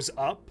goes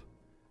up,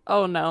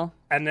 Oh no.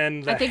 and then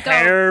the I think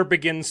hair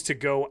begins to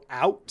go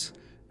out.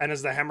 And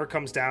as the hammer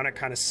comes down, it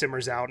kind of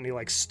simmers out, and he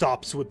like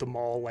stops with the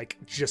maul, like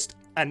just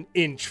an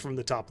inch from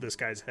the top of this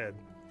guy's head.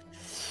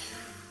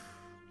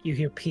 You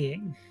hear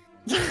peeing.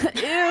 Ew.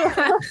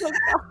 Oh,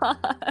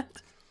 God.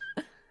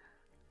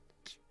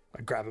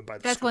 I grab him by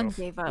the That one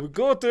scruff. gave up. We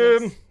got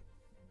him. Yes.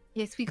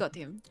 Yes, we got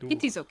him. Ooh.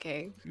 It is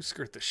okay. You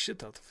scared the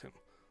shit out of him.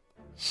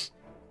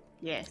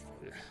 Yes.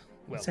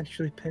 Well,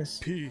 Essentially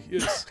pissed. P,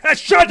 yes.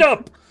 Shut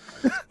up!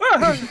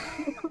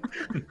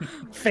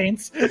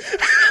 Faints. Just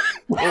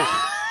You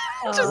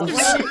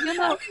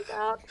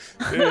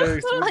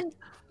know,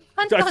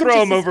 I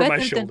throw him over my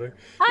shoulder.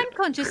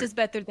 Unconscious is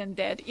better than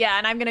dead. Yeah,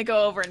 and I'm going to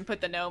go over and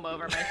put the gnome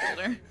over my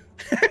shoulder.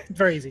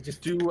 Very easy.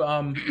 Just Do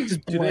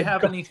Just do they blood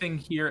have go- anything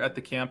here at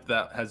the camp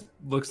that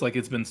looks like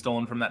it's been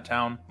stolen from that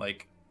town?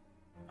 Like,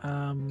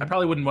 I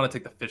probably wouldn't want to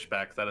take the fish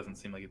back 'cause that doesn't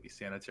seem like it'd be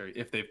sanitary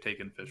if they've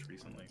taken fish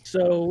recently.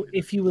 so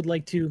if you would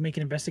like to make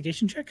an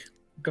investigation check,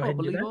 go ahead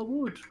and do believe that. I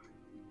would.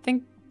 I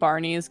think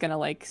Barney is gonna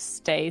like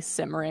stay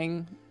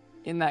simmering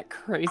in that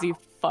crazy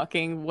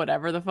fucking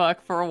whatever the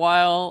fuck for a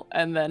while,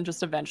 and then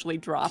just eventually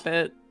drop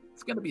it,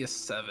 It's gonna be a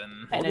 7.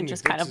 and Holding it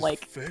just your kind bits of is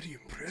like very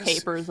impressive.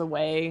 tapers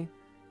away.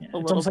 Yeah, a it's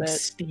little almost like bit.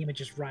 steam. It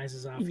just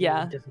rises off.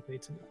 Yeah. And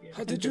dissipates. Yeah.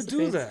 How did you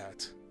do Anticipates.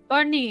 that?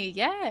 Barney,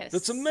 yes.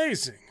 That's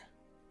amazing.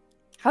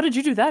 How did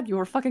you do that? You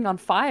were fucking on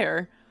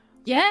fire.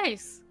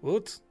 Yes.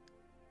 What?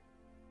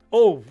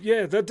 Oh,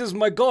 yeah, that is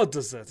my god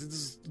does that. It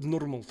is a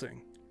normal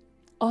thing.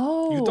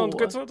 Oh. You don't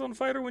get set on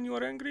fire when you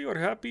are angry or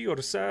happy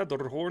or sad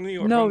or horny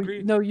or no,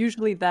 hungry? No,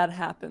 usually that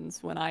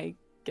happens when I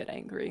get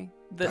angry.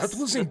 That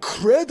was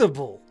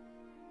incredible.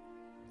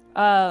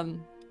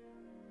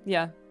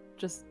 Yeah,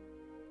 just...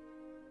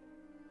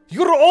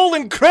 You're all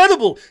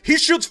incredible! He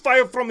shoots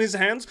fire from his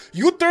hands,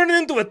 you turn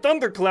into a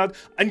thundercloud,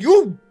 and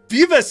you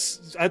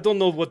Beavis! I don't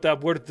know what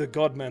that word the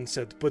godman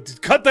said, but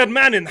cut that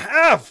man in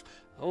half!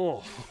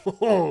 Oh,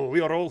 we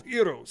are all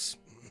heroes.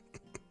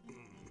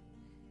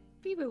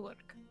 We will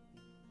work.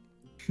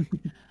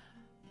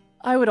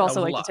 I would also was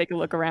a like lot. to take a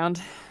look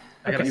around.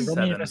 I got a Okay, roll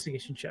me an 7.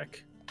 investigation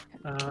check.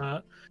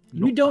 Nope.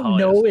 You don't Oh,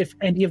 know yes. if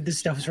any of this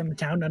stuff is from the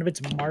town. None of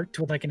it's marked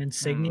with like an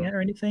insignia or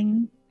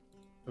anything.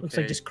 Looks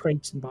like Okay. just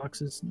crates and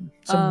boxes and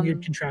some weird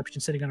Um, contraption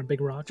sitting on a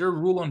big rock. Is there a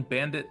rule on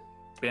bandit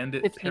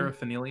 15.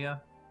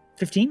 paraphernalia?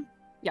 15?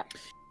 Yeah.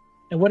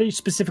 And what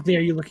specifically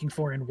are you looking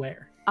for and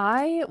where?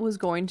 I was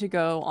going to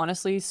go,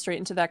 honestly, straight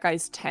into that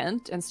guy's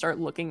tent and start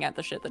looking at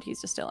the shit that he's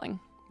distilling.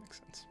 Makes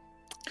sense.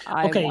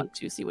 I Okay. want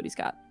to see what he's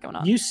got going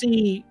on. You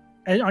see,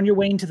 on your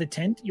way into the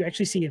tent, you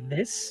actually see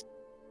this.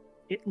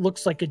 It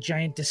looks like a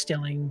giant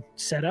distilling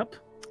setup.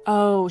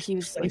 Oh, he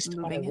was like Placed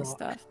on moving a his rock.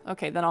 stuff.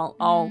 Okay, then I'll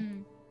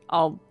Mm.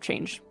 I'll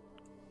change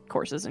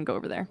courses and go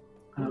over there.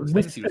 Those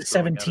With things he a was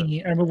throwing at us.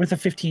 17, or with a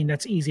 15,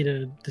 that's easy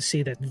to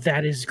see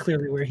that is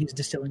clearly where he's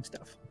distilling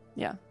stuff.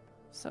 Yeah.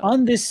 So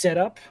On this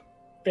setup,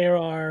 there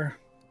are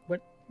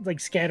like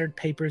scattered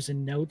papers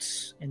and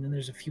notes, and then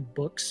there's a few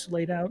books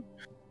laid out,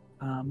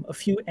 a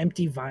few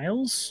empty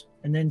vials,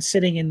 and then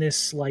sitting in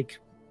this like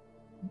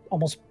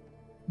almost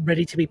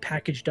ready to be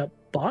packaged up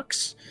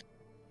box,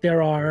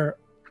 there are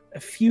a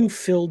few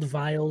filled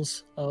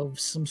vials of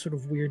some sort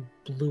of weird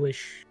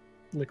bluish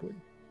liquid.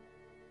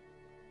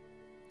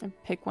 I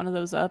pick one of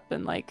those up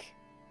and like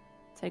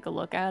take a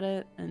look at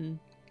it and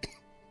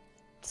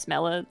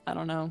smell it. I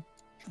don't know.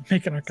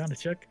 Make an Arcana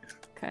check.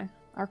 Okay.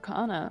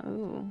 Arcana.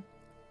 Ooh.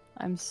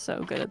 I'm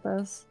so good at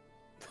this.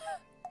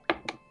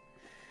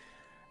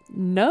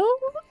 No.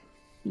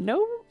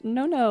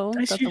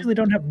 Dice That's usually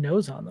don't have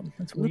nose on them.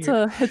 That's weird.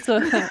 it's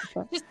a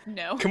Just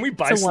no. Can we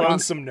buy It's a one Sloan on-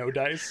 some no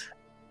dice?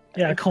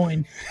 Yeah, a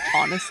coin.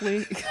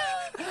 honestly.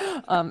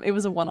 It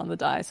was a 1 on the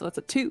die, so that's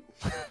a 2.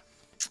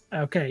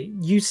 Okay,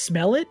 you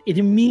smell it. It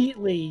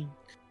immediately,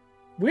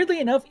 weirdly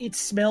enough, it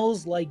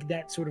smells like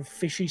that sort of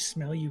fishy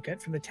smell you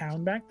get from the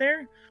town back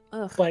there.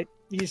 Ugh. But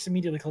you just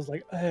immediately close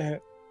like,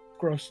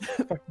 gross,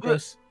 fucking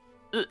gross,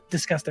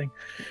 disgusting.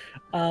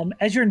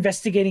 As you're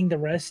investigating the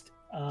rest,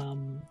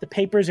 the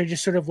papers are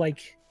just sort of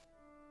like,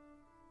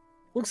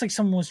 looks like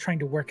someone was trying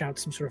to work out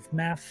some sort of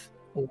math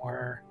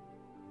or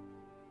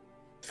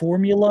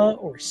formula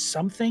or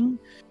something.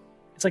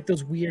 It's like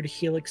those weird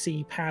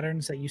helixy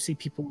patterns that you see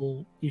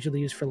people usually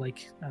use for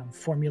like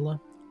formula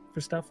for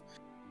stuff.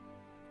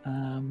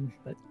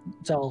 But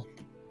it's all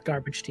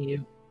garbage to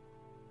you.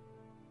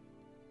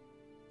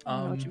 I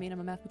don't know what you mean.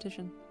 I'm a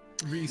mathematician.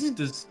 Reese,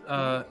 does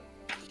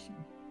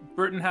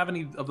Burton have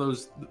any of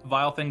those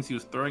vile things he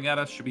was throwing at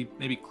us? Should we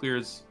maybe clear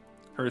his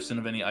person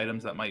of any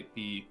items that might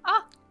be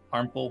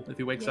harmful if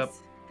he wakes up?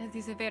 That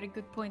is a very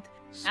good point.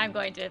 I'm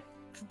going to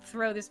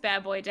throw this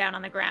bad boy down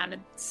on the ground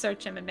and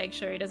search him and make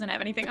sure he doesn't have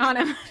anything on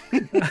him.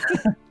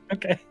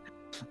 Okay.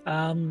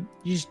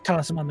 You just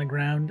toss him on the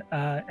ground.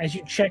 As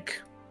you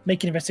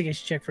make an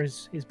investigation check for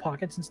his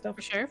pockets and stuff.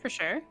 For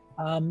sure.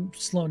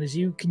 Sloan, as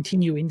you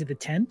continue into the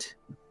tent,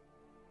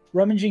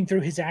 rummaging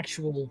through his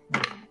actual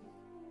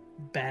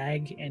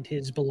bag and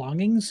his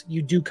belongings,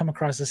 you do come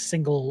across a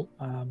single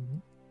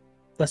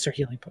lesser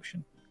healing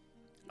potion.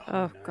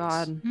 Oh, nice.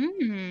 God.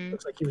 Hmm.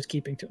 Looks like he was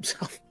keeping to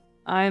himself.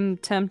 I'm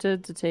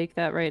tempted to take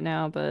that right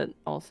now, but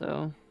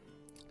also...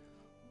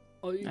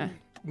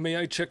 May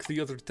I check the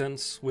other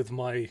tents with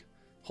my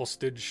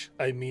hostage?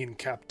 I mean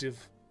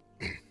captive.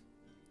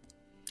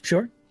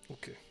 Sure.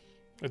 Okay.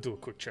 I do a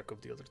quick check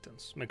of the other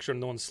tents. Make sure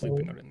no one's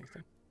sleeping or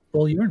anything.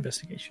 Roll your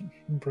investigation.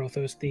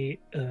 Brothos, the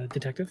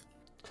detective.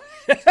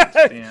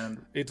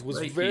 And It was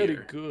right very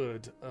here.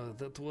 good.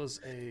 That was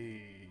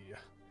a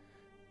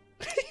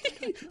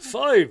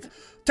 5.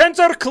 Tents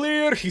are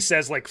clear. He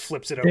says, like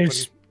flips it open.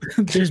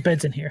 There's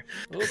beds in here.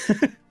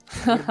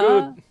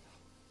 Oh,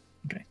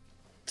 we're good.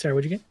 Sarah,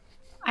 what'd you get?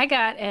 I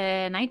got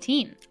a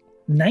 19.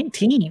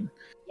 19.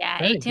 Yeah,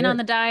 Very 18 on good.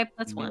 the die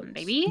plus 1, Nice.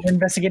 baby. You're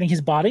investigating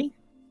his body?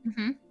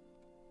 Mm-hmm.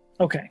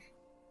 Okay.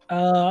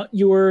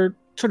 You were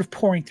sort of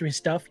pouring through his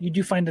stuff. You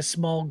do find a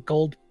small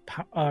gold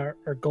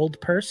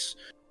purse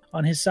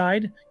on his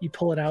side. You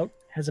pull it out.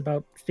 Has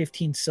about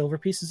 15 silver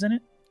pieces in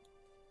it.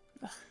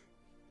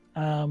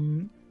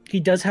 He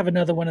does have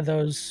another one of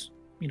those,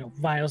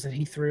 vials that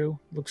he threw.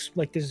 Looks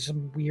like there's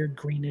some weird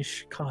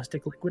greenish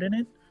caustic liquid in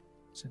it.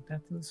 Set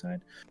that to the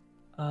side.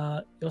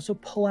 You also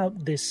pull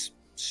out this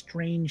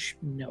strange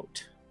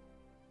note.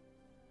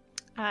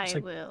 I It's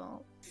like-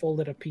 will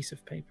Folded a piece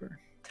of paper.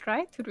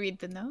 try to read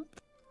the note.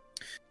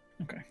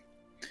 Okay.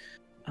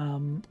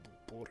 Boring.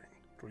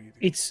 Reading.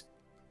 It's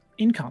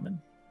in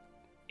common.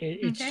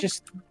 It's Okay.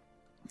 just,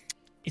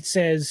 it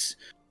says,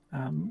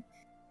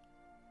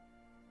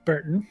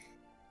 Burton,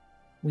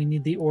 we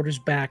need the orders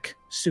back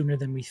sooner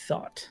than we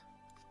thought.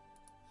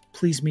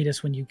 Please meet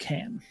us when you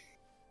can.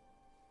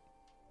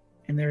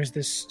 And there's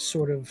this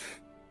sort of...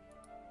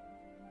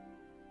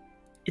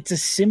 It's a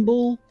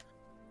symbol,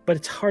 but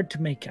it's hard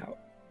to make out.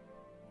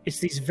 It's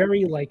these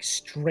very, like,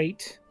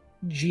 straight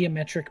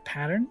geometric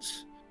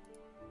patterns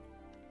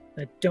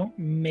that don't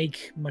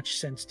make much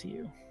sense to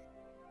you.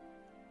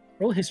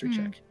 Roll a history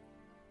check.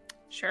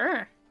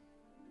 Sure.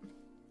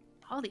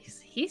 All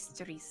these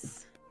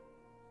histories.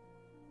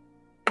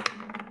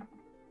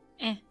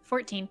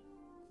 14.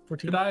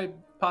 14. Could I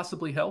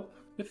possibly help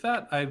with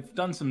that? I've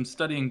done some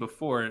studying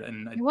before,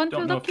 and I You want to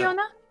don't know look, if that...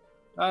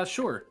 Fiona?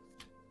 Sure.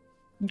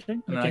 Okay.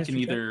 And make a I can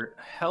history check. either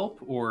help,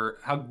 or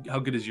how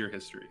good is your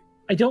history?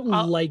 I don't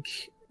I'll-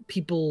 like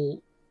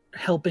people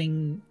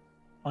helping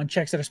on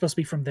checks that are supposed to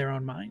be from their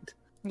own mind.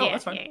 Oh, Yeah,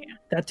 that's fine. yeah.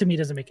 That to me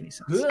doesn't make any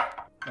sense.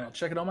 I'll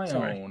check it on my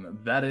Sorry. own.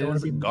 That Don't wanna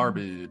is be-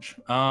 garbage.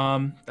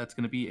 That's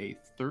gonna be a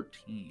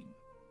 13.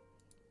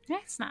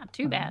 That's not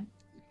too bad.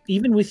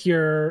 Even with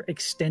your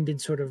extended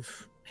sort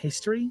of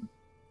history,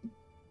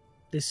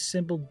 this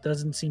symbol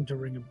doesn't seem to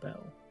ring a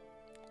bell.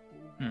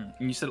 And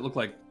you said it looked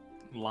like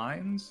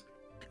lines?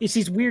 It's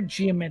these weird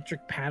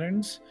geometric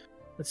patterns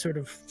that sort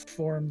of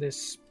form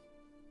this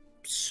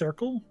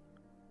circle.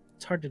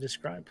 It's hard to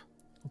describe.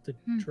 I'll have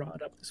to draw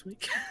it up this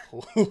week.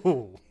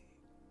 I'm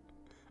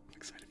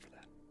excited for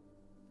that.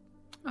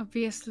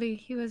 Obviously,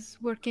 he was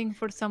working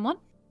for someone.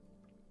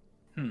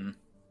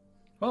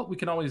 Well, we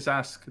can always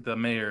ask the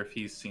mayor if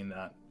he's seen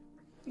that.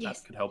 Yes.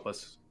 That could help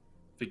us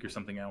figure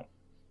something out.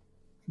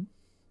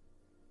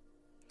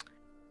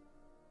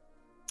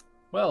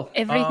 Well,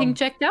 Everything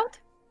checked out?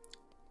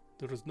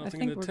 There was I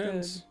nothing in think the we're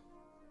tents.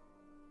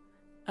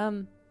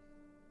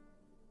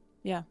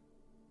 Yeah.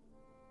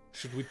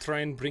 Should we try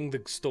and bring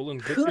the stolen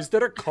goods? Is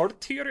there a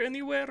cart here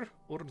anywhere?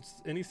 Or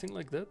anything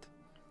like that?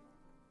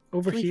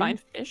 Over Can we here, find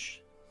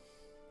fish?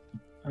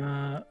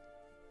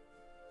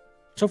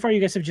 so far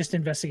you guys have just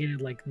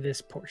investigated like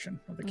this portion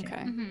of the camp.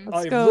 Okay. Mhm.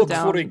 Let's I go look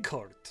down. for a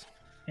cart.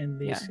 And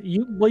these,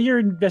 Yeah. you're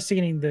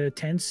investigating the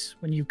tents.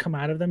 When you come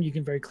out of them, you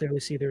can very clearly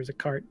see there's a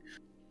cart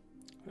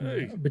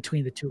Hey,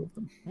 between the two of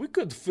them. we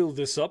could fill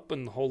this up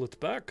and haul it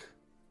back.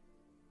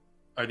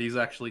 are these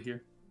actually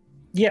here?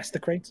 Yes, the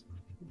crates.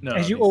 No.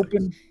 As you these open,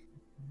 things.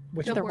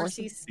 which The They're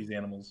horses. These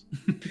animals.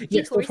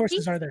 yes, those horses?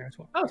 horses are there as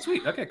well. Oh,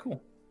 sweet. Okay,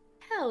 cool.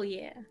 Hell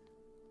yeah.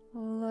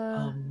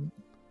 Well,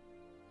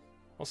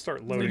 I'll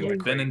start They're loading the like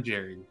Ben crate. and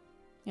Jerry.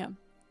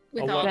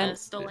 With A all lot. the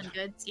stolen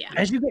goods, yeah.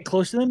 as you get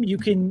close to them, you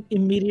can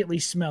immediately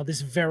smell this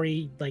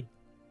very like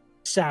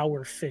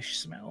sour fish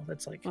smell.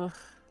 That's like, ugh.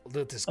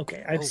 That is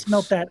okay, I've gross.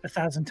 smelt that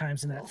 1,000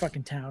 times in that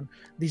fucking town.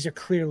 These are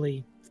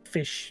clearly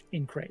fish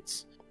in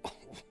crates.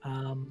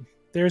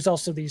 There's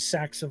also these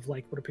sacks of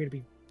like what appear to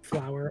be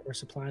flour or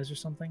supplies or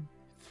something.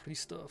 Free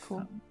stuff.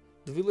 Cool.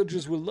 The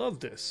villagers will love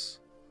this.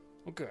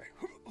 Okay.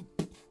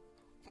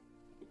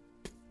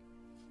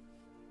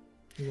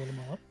 You roll them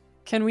all up.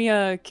 Can we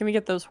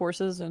get those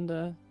horses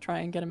and try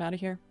and get them out of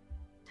here?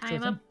 Tie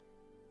 'em Sure up.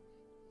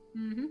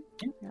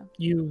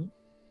 Mm-hmm.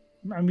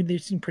 I mean, they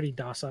seem pretty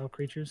docile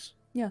creatures.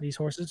 Yeah. These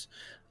horses.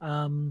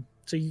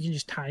 So you can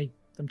just tie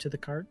them to the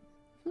cart,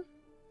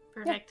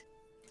 Perfect.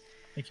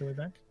 make your way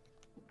back.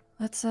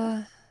 Let's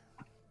Tie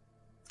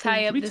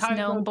Should up we this tie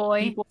gnome the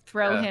boy, people-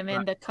 throw Yeah, him in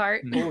right. the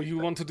cart. Mm. Oh, you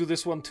want to do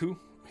this one too?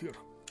 Here.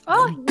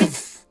 Oh,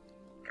 yes.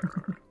 So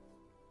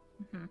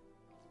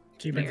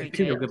you Very make Think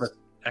good. you'll give us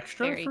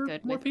extra Very for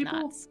good more with people?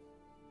 nuts.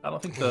 I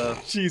don't think the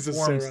Jesus,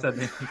 form Sarah. said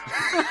anything.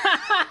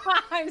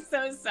 I'm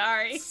so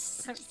sorry. I'm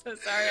so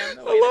sorry. I'm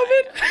the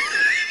I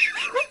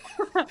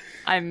love it.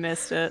 I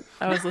missed it.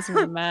 I was listening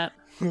to Matt.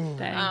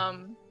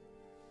 Dang.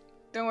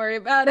 Don't worry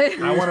about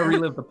it. I want to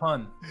relive the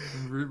pun.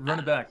 Run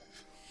it back.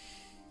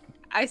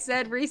 I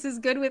said Reese is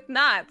good with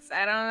knots.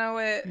 I don't know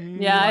what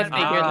Yeah, I Mm.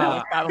 figured that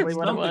was probably what it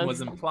Something was. was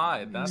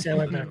implied. That's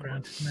Sailor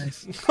background.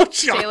 Nice.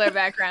 sailor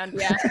background.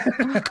 Yeah.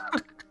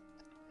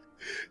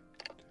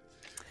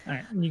 All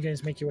right, and you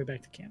guys make your way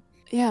back to camp.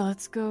 Yeah,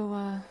 let's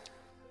go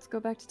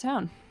back to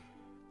town.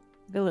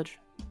 Village.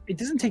 It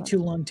doesn't take too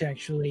long to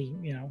actually,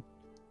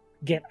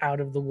 get out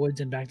of the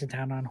woods and back to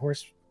town on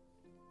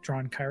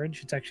horse-drawn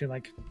carriage. It's actually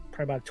like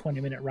probably about a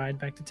 20-minute ride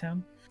back to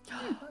town.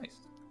 nice.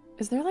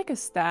 Is there like a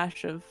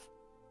stash of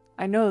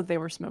I know they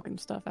were smoking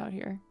stuff out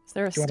here. Is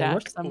there a Do you wanna stash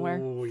look? somewhere?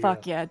 Oh, yeah.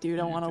 Fuck yeah, dude,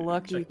 I want to Dude,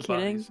 look. Are you check the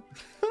kidding?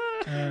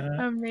 bodies.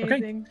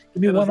 Amazing.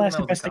 Give me Yeah, those one are last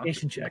when I was a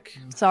investigation cop. check.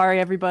 Sorry,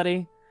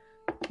 everybody.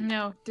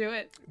 No, do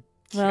it.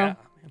 Well, Yeah,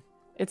 man.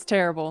 it's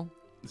terrible.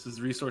 This is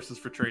resources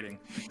for trading.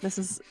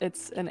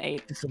 It's an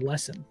 8. It's a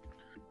lesson.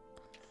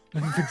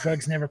 Looking for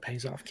drugs never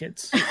pays off,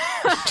 kids.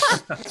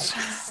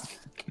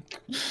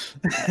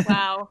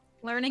 Wow.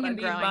 Learning and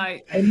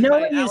growing. And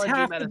knowing is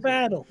half the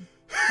battle.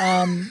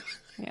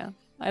 Yeah.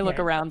 I look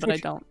Yeah, around, but I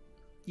for- don't.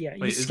 Yeah,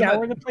 you Wait, isn't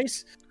scour that- the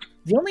place.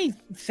 The only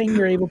thing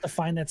you're able to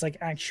find that's like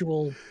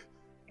actual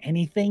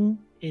anything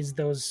is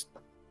those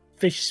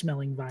fish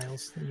smelling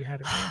vials that you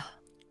had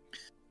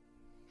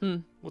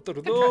earlier. What are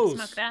Could try to those?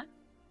 smoke that.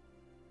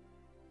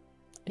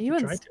 You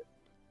Try and to.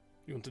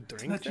 You want to Isn't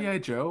drink that them? G.I.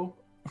 Joe?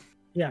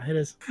 Yeah, it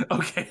is.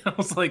 Okay, I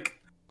was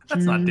like,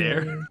 that's not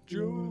dare.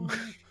 Joe.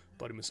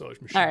 Body massage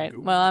machine. All right. go.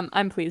 Well,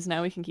 I'm pleased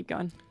now. We can keep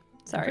going.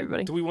 Sorry,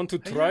 everybody. Do we want to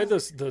try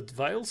the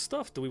vial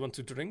stuff? Do we want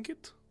to drink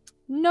it?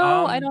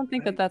 No, I don't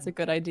think that that's a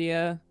good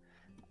idea.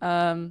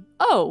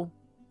 Oh.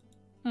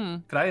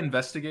 Could I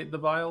investigate the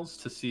vials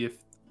to see if,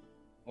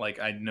 like,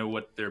 I know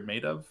what they're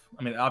made of?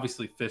 I mean,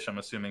 obviously fish, I'm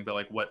assuming, but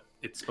like what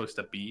it's supposed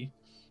to be.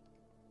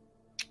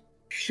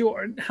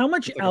 Sure. How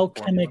much It's like a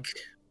alchemic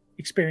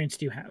experience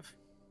do you have?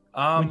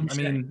 I you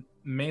say? mean,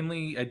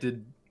 mainly I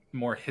did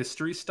more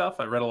history stuff.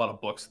 I read a lot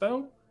of books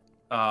though.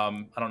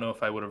 I don't know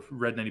if I would have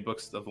read any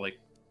books of like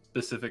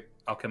specific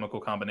alchemical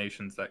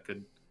combinations that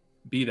could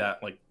be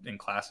that, like in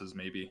classes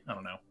maybe. I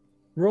don't know.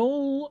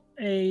 Roll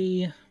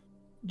an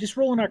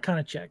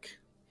Arcana check.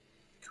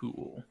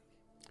 Cool.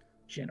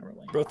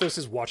 Generally. Brothos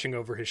is watching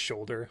over his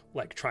shoulder,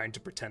 like trying to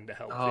pretend to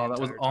help. Oh, the that was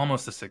entire time.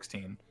 almost a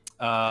 16.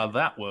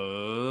 That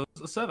was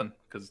a 7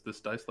 because this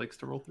dice likes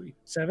to roll 3.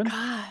 7.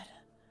 God.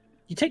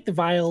 You take the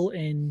vial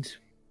and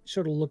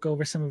sort of look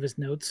over some of his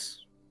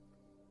notes.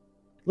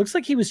 Looks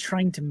like he was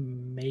trying to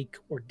make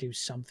or do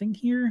something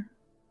here,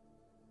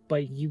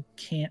 but you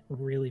can't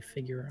really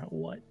figure out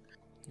what.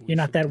 You're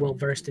not that well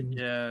versed in.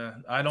 Yeah,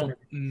 I don't.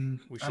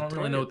 We I should don't try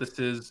really know it. what this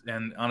is,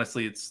 and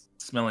honestly, it's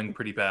smelling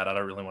pretty bad. I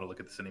don't really want to look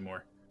at this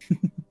anymore.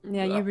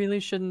 Yeah, you Ugh. really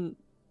shouldn't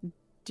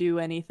do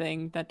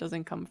anything that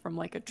doesn't come from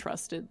like a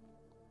trusted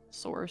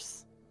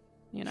source,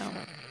 you know,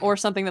 or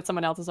something that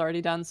someone else has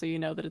already done, so you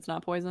know that it's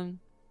not poison.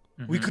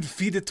 We Mhm. could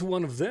feed it to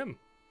one of them.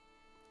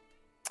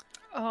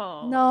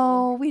 Oh.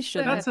 No, we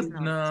shouldn't. That's a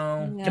not.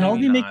 no. Yeah. Can all of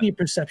maybe you make not. me a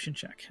perception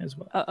check as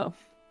well? Uh-oh.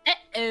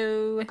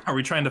 Uh-oh. Are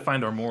we trying to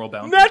find our moral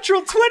bounty?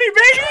 Natural 20,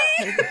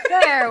 baby!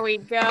 There we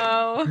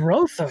go.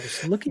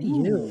 Brothos, look at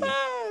you.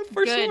 Ah,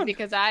 first Good, one.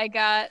 because I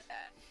got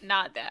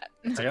not that.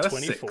 I got a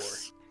 24.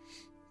 6.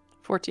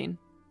 14.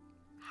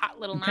 Hot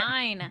little Okay.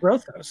 9.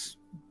 Brothos,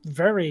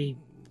 very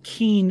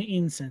keen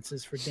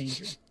insenses for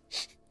danger.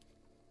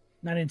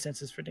 Not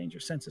insenses for danger,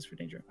 senses for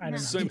danger. I don't know.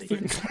 how Same to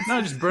thing. speak.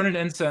 No, just burn an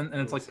incense,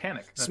 and it's like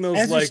panic. That's- Smells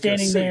As like you're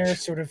standing a there, sage.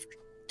 sort of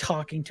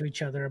talking to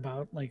each other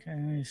about like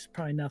it's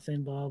probably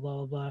nothing, blah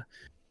blah blah.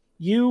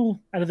 You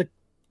out of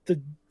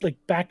the like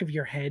back of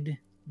your head,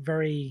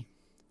 or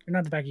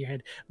not the back of your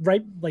head,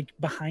 right like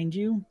behind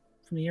you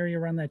from the area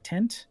around that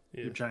tent,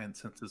 Yeah. Your giant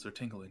senses are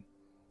tingling.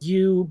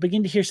 you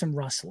begin to hear some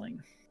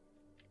rustling.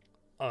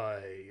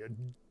 I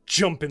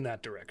jump in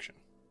that direction.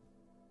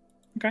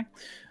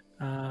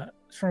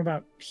 It's from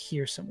about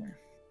here somewhere.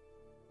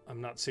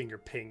 I'm not seeing your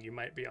ping. You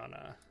might be on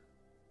a...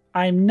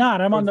 I'm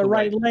not. I'm on Towards the the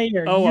right white-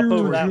 layer. Oh, up You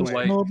over that just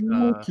way. not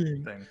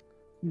looking. Thing.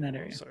 In that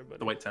area. Sorry, buddy.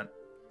 The white tent.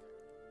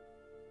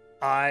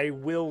 I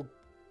will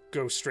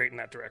go straight in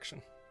that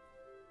direction.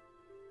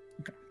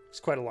 Okay. It's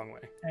quite a long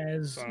way.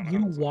 As So I don't know you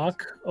how close it is.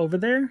 walk over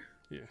there,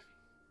 Yeah.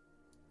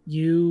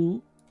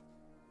 you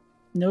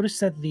notice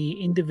that the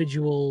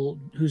individual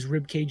whose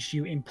ribcage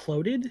you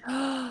imploded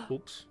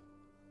Oops.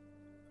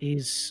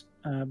 is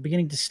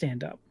beginning to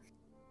stand up.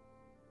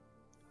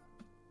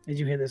 As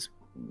you hear this,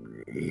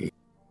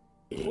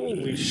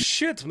 Holy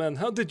shit, man.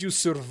 How did you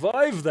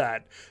survive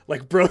that?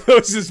 Like,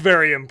 Brothos is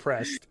very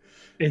impressed.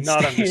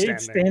 Not it understanding.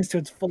 stands to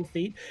its full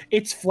feet.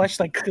 Its flesh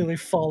like clearly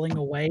falling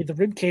away. The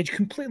ribcage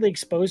completely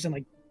exposed and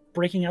like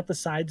breaking out the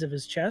sides of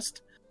his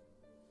chest.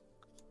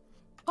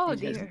 Oh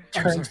He just dear.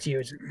 turns to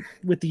you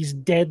with these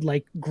dead,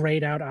 like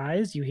grayed out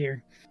eyes. You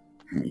hear,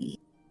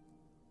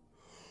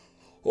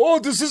 Oh,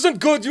 this isn't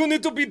good. You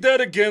need to be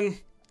dead again.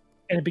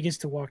 and it begins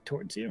to walk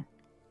towards you.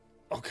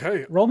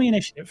 Okay. Roll me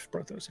initiative,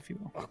 Brothos, if you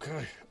will.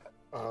 Okay.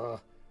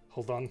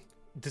 Hold on.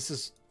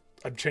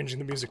 I'm changing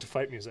the music to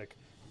fight music.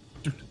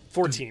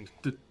 14.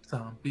 The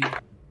zombie.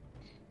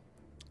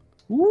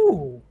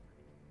 Ooh.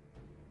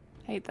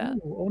 Hate that.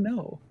 Ooh, oh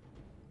no.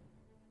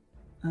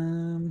 I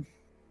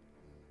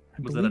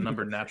Was that a believe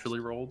number it was- naturally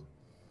rolled?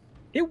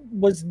 It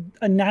was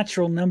a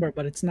natural number,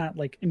 but it's not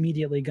like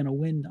immediately gonna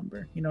win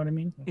number. You know what I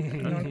mean?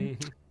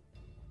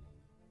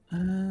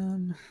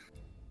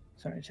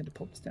 Sorry, I just had to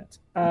pull up the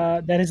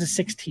stats. That is a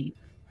 16.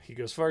 He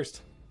goes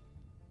first.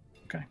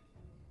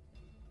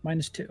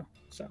 -2.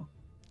 So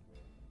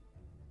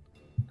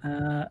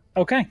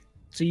okay.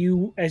 So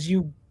you as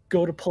you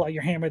go to pull out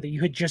your hammer that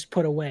you had just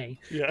put away,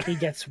 Yeah. he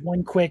gets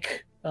one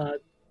quick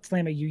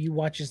slam at you. You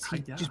watch as he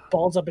Hi-ya. just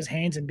balls up his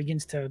hands and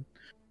begins to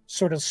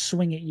sort of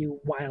swing at you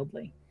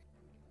wildly.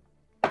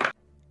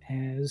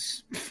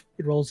 As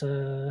it rolls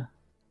a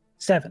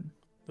 7.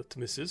 That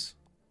misses.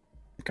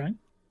 Okay.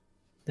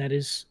 That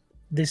is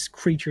this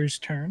creature's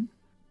turn.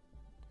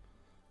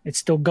 It's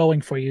still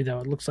going for you though.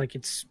 It looks like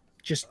it's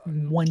just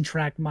one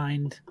track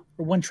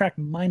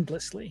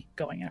mindlessly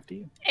going after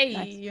you.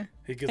 Hey.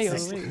 He gets Hey,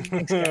 this. wait.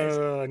 Thanks,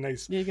 guys.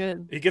 Nice. You're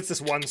good. He gets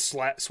this one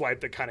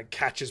swipe that kind of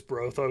catches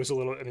Brothos a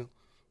little, and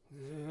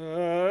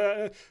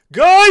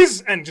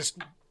guys, and just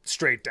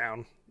straight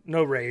down.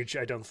 No rage,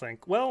 I don't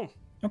think. Well,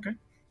 Okay.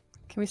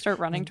 Can we start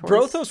running towards?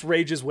 Brothos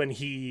rages when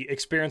he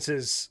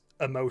experiences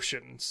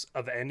emotions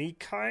of any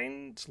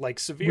kind, like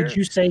severe. Would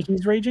you say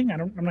he's raging? I'm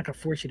not gonna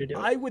force you to do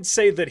it. I would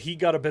say that he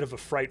got a bit of a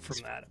fright from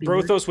that. Feared.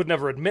 Brothos would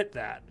never admit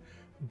that,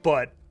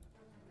 but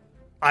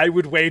I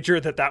would wager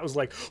that was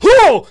like,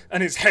 oh,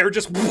 and his hair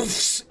just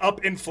woofs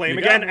up in flame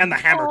You got again, it. and the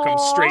hammer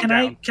comes straight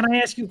down. Can I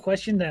ask you a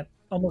question that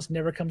almost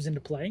never comes into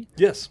play?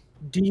 Yes,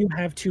 Do you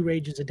have 2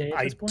 rages a day at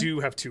I this point? do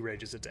have 2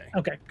 rages a day.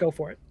 Okay, go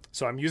for it.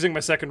 So I'm using my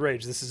second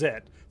rage. This is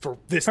it for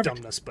this Perfect.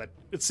 dumbness, but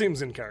it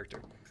seems in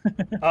character.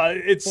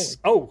 It's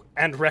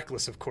and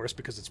reckless, of course,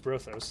 because it's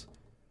Brothos.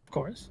 Of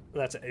course.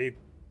 That's a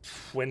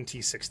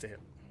 26 to hit.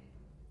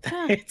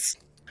 It's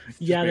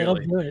that'll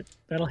barely. do it.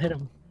 That'll hit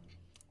him.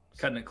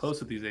 Cutting it close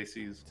with these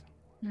ACs.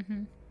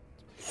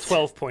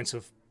 12 points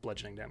of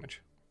bludgeoning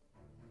damage.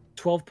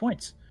 12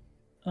 points.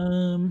 I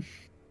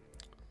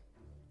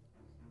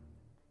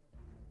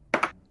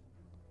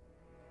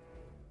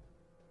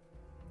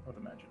would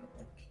imagine it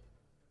like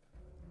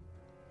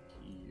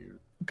here.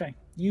 Okay.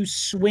 You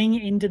swing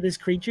into this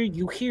creature.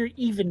 You hear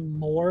even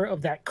more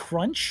of that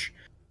crunch,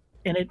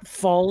 and it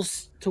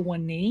falls to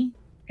one knee,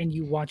 and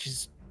you watch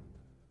as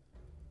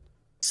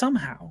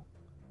somehow,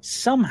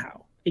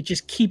 it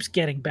just keeps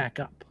getting back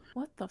up.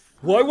 What the fuck?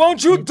 Why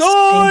won't you It stands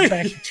die?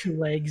 back to 2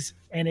 legs,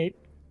 and it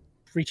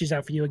reaches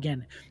out for you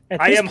again.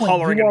 At I this am point,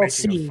 hollering you and all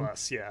making see, a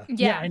fuss, yeah.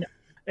 Yeah, I know.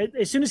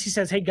 As soon as he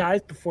says, "Hey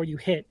guys," before you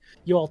hit,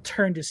 you all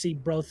turn to see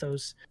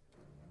Brothos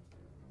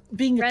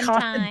being Run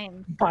accosted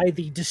time. by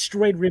the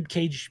destroyed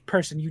ribcage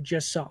person you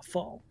just saw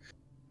fall.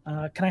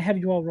 Can I have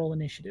you all roll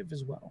initiative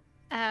as well,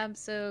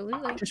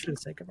 Absolutely. just for the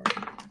sake of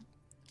argument?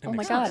 It Oh my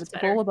makes god, sense. it's a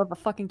Better. roll above a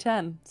fucking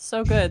 10.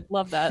 So good.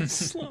 Love that.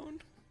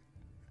 Sloan.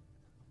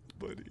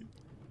 Buddy.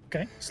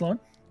 Okay, Sloan,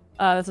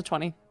 That's a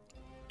 20.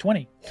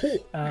 20.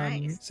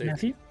 Nice. Save.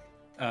 Matthew,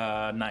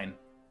 9.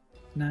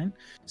 9.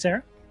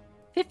 Sarah.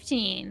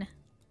 15.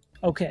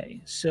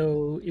 Okay,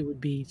 so it would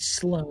be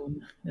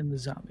Sloan and the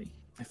zombie.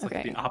 It's like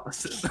Okay. the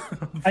opposite.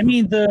 I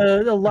mean,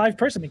 the live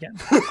person again.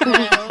 Cool.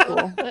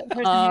 The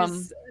person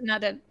who's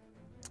not dead.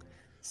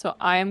 So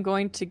I am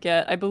going to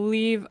get, I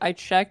believe I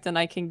checked and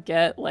I can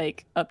get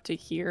like up to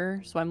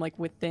here. So I'm like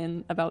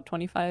within about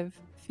 25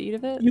 feet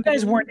of it. You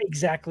guys weren't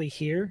exactly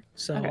here,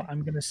 so Okay.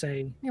 I'm gonna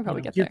say You'll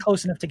probably get you're there.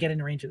 close enough to get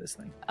in range of this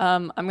thing.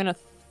 I'm going to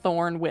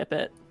thorn whip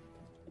it.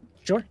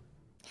 Sure.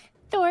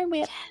 Thorn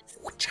whip.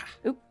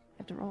 Oop, I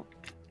have to roll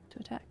to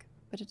attack.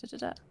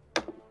 Ba-da-da-da-da.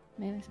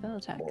 Melee spell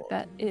attack.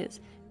 That is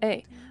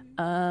a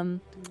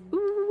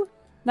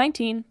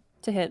 19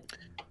 to hit.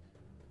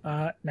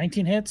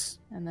 19 hits.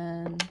 And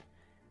then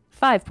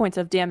 5 points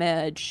of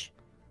damage.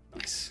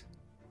 Nice.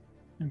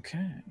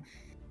 Okay.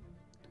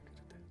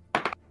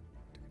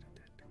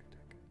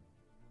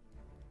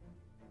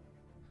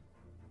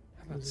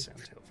 How about sound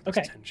tail for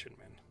Okay. this tension,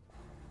 man?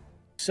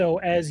 So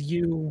as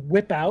you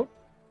whip out,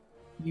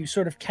 you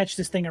sort of catch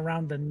this thing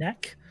around the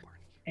neck,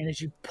 and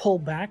as you pull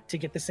back to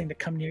get this thing to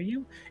come near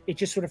you, it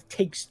just sort of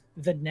takes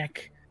the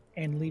neck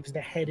and leaves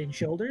the head and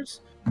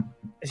shoulders.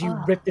 As you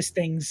rip this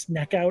thing's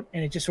neck out,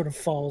 and it just sort of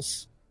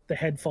falls. The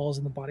head falls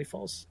and the body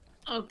falls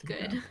Oh,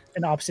 good.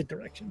 in opposite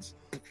directions.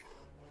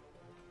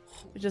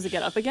 Does it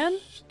get up again?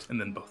 And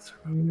then both.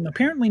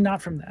 Apparently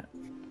not from that.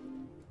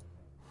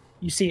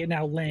 You see it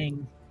now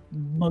laying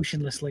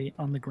motionlessly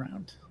on the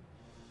ground.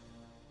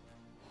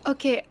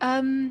 Okay,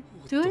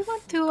 do we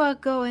want to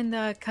go and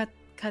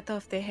cut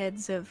off the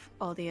heads of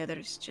all the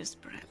others, just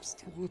perhaps?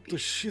 What the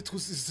shit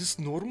is this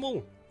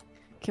normal?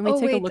 Can we Oh,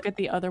 take a wait. look at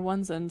the other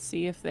ones and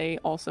see if they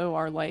also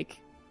are like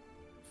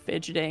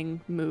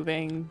fidgeting,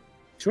 moving?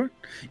 Sure.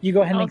 You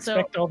go ahead and Also-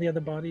 inspect all the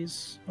other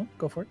bodies. Oh,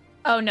 go for it.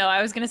 Oh no,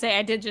 I was gonna say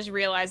I did just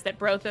realize that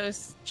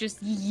Brothos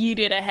just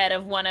yeeted ahead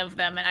of one of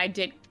them, and I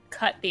did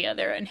cut the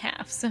other in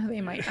half, so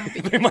they might not be.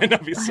 They might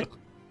not be so.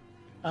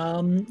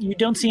 You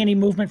don't see any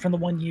movement from the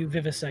one you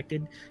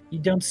vivisected. You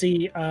don't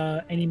see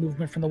any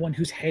movement from the one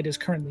whose head is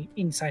currently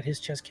inside his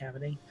chest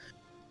cavity.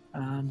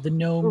 The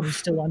gnome is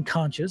still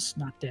unconscious,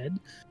 not dead.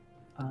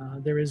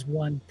 There is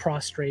one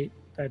prostrate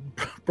that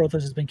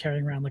Brothos has been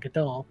carrying around like a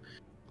doll.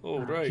 Oh,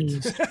 right.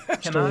 He's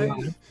Can still I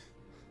alive.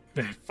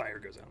 The fire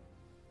goes out.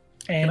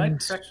 can I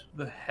And check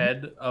the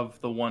head of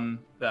the one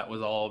that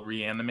was all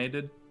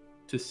reanimated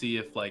to see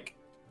if like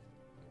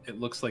it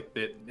looks like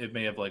it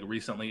may have like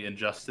recently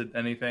ingested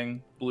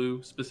anything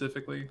blue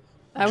specifically?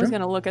 I was Sure.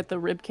 gonna look at the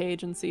rib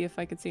cage and see if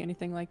I could see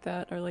anything like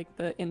that, or like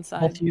the both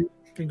inside. of you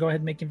can go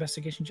ahead and make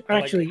investigation checks. I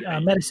like Actually, it.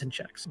 medicine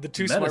checks. The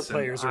two smart Medicine,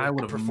 players I are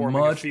would have performing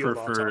a much field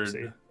preferred.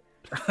 autopsy.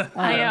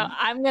 I know.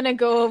 I'm gonna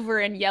go over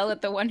and yell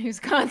at the one who's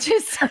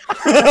conscious.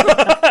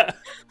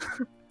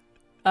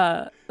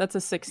 That's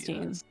a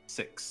 16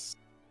 6.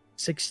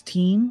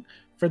 16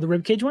 for the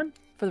ribcage one.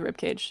 for the rib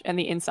cage, and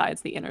the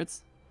insides, the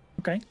innards.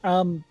 Okay.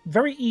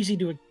 Very easy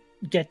to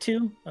get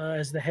to,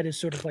 as the head is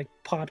sort of like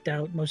popped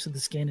out, most of the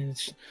skin, and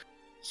it's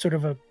sort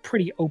of a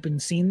pretty open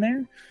scene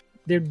there.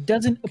 There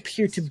doesn't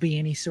appear to be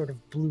any sort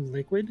of blue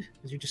liquid,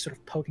 as you're just sort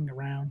of poking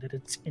around at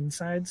its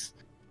insides.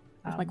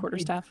 With my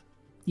quarterstaff.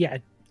 Yeah,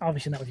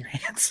 obviously not with your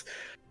hands.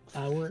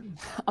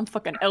 I'm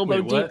fucking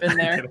elbow Wait, what? deep in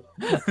there.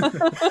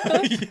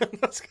 Yeah,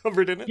 that's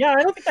covered in it. Yeah,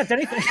 I don't think that's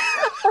anything.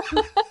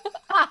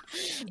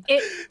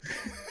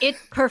 it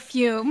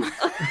perfume.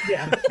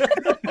 Yeah.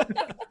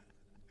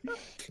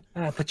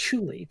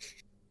 Patchouli.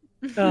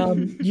 You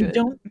Good.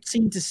 don't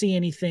seem to see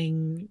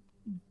anything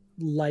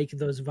like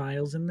those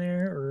vials in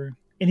there or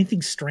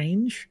anything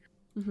strange.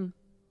 Mm-hmm.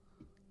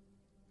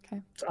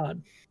 Okay. It's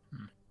odd.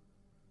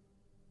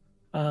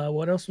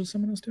 What else was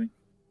someone else doing?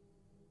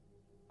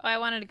 Oh, I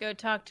wanted to go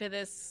talk to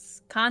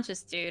this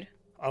conscious dude.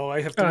 Oh,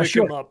 I have to wake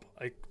sure. him up.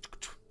 The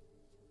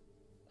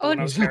Oh, one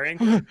I was carrying.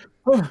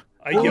 Oh,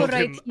 I Oh, yelled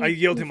right, him. I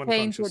yelled him fainted.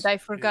 unconscious. I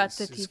forgot Yes,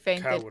 that he he's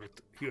fainted. Coward.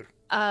 Here.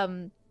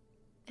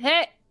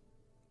 Hey,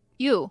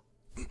 you.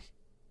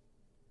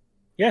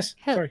 yes.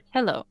 Sorry.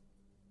 Hello.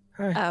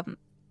 Hi.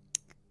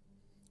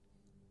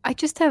 I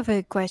just have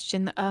a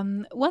question.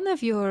 One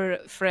of your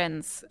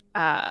friends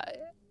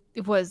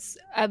was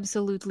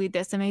absolutely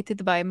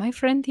decimated by my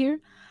friend here,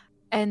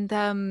 and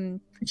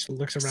He just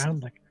looks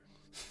around like,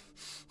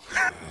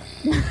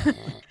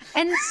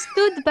 and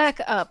stood back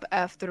up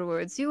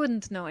afterwards. You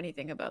wouldn't know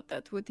anything about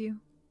that, would you?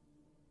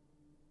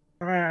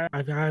 I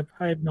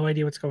have no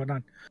idea what's going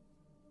on.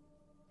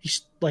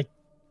 He's like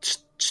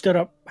stood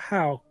up.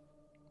 How?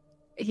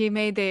 He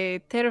made a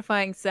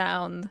terrifying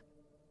sound,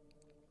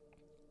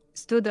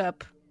 stood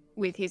up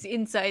with his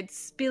insides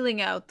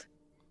spilling out,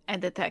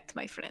 and attacked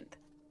my friend.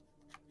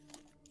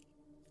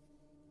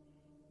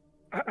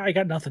 I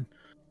got nothing.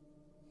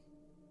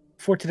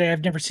 For today,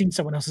 I've never seen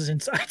someone else's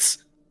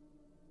insides.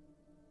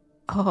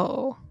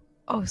 Oh,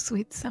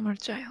 sweet summer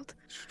child.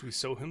 Should we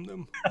sew him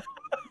them?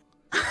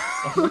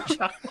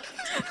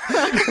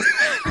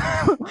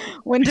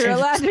 Winter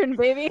Aladdin,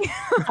 baby.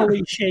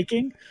 Fully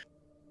shaking.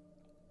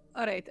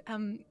 All right.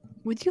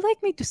 Would you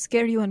like me to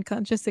scare you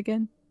unconscious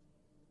again?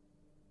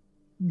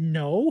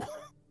 No.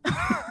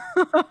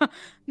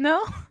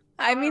 No.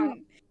 I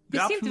mean, The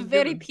you option seemed was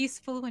very given.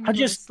 peaceful when I'll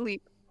you were just-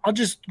 asleep. I'll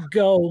just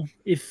go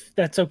if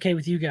that's okay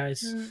with you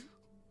guys.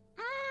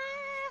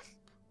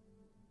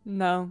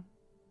 No.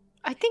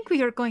 I think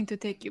we are going to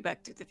take you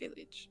back to the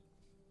village.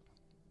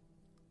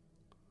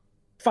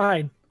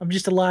 Fine. I'm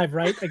just alive,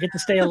 right? I get to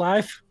stay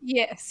alive.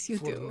 Yes, you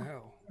For do.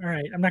 now. All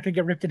right. I'm not gonna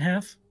get ripped in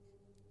half.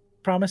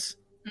 Promise.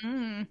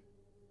 Mm.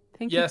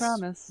 Pinky Yes,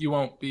 promise. you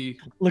won't be.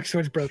 Looks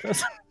towards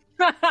Brothos.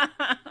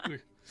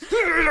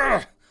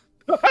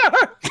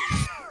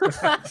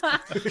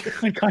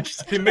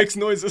 Unconscious. He makes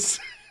noises.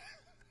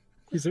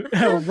 He's right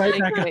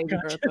back Thank you,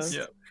 unconscious. Brothos.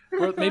 Yeah.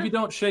 Or maybe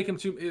don't shake him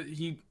too.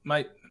 He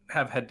might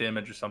have head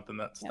damage or something.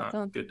 That's Yeah, not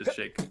don't- good to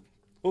shake.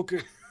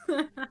 Okay.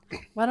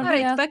 Why don't All we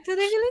right, ask? back to the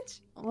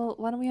village. Well,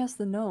 why don't we ask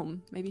the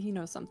gnome? Maybe he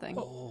knows something.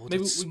 Oh, Maybe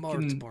that's we smart,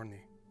 can-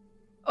 Barney.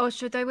 Oh,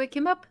 should I wake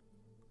him up?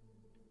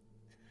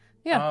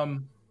 Yeah.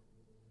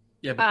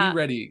 Yeah, but be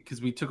ready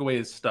because we took away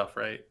his stuff,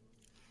 right?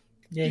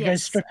 Yeah, you guys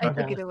Yes, struck I my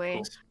took it balance.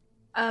 away.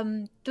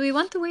 Cool. Do we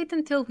want to wait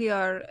until we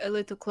are a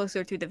little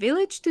closer to the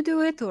village to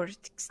do it, or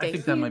stay I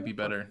think that here? might be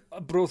better.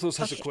 Brothos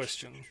has a Okay.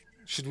 question.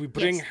 Should we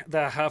bring Yes.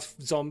 the half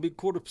zombie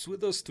corpse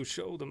with us to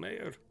show the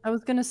mayor? I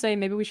was gonna say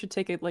maybe we should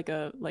take it like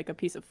a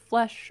piece of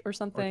flesh or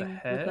something.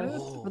 head?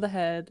 Or the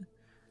head.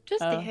 Just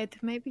the Uh, head,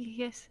 maybe.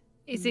 Yes.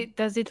 Is it?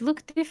 Does it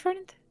look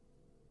different?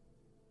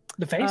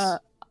 The face?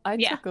 I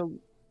Yeah. took a.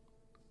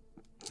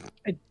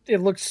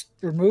 It looks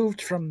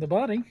removed from the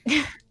body.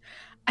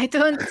 I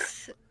don't.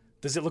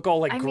 Does it look all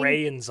like I mean-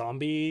 gray and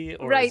zombie?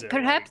 Or right. is it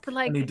Perhaps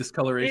like Any It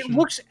discoloration?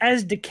 looks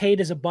as decayed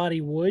as a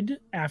body would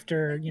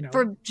after,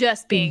 for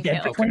just being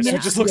dead killed. for Okay, so it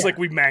minutes. just looks Yeah. like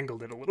we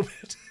mangled it a little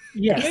bit.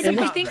 Yeah, Yes, it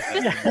I looks- think so.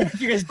 yeah,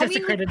 you guys I mean,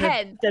 desecrated the a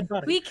head. dead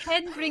body. We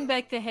can bring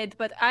back the head,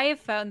 but I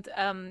have found,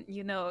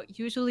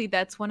 usually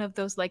that's one of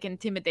those like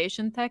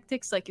intimidation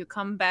tactics. Like you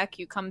come back,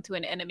 you come to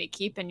an enemy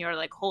keep, and you're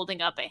like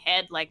holding up a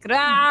head, like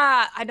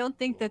rah. I don't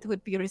think that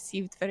would be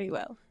received very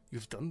well.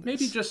 You've done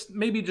this.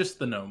 Maybe just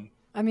the gnome.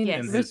 I mean, Yes.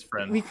 And we- his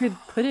friend. we could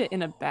put it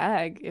in a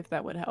bag if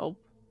that would help.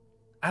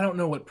 I don't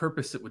know what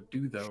purpose it would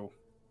do though,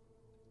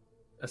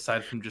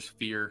 aside from just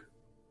fear.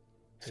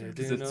 Head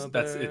 'Cause in a it's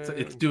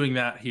bag. doing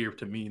that here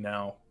to me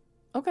now.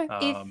 Okay.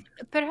 Um,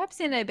 Perhaps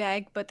in a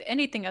bag, but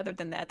anything other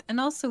than that. And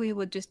also, we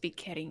would just be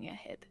carrying a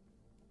head.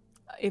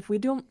 If we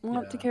don't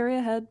want to Yeah. carry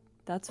a head,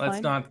 that's let's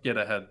fine. not get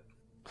ahead.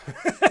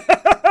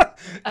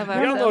 Of We all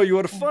know ourselves. you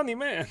are a funny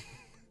man.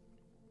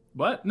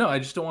 What? No, I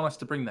just don't want us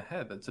to bring the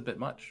head. That's a bit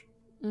much.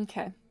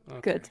 Okay. Okay.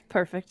 Good.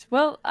 Perfect.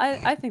 Well,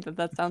 I think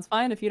that sounds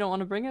fine. If you don't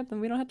want to bring it,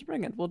 then we don't have to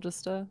bring it. We'll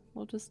just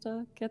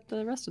get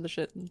the rest of the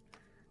shit and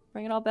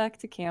bring it all back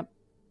to camp.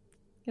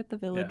 Get the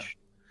village.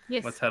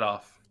 Yes. Let's head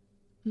off.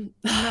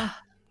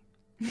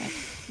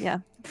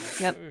 Yeah.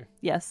 Yep. Okay.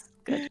 Yes.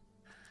 Good.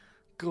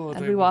 God,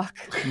 And I we will- walk.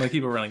 I'm gonna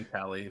keep a running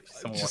tally. If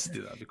someone wants to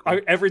do that, that'd be cool.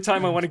 Every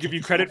time I want to give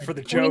you credit for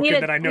the We joke, need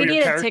and then I know we your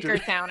need character. a ticker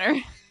counter.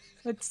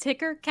 A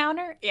ticker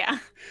counter? Yeah.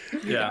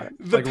 Yeah.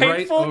 The Like, right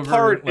painful over-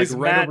 part like, is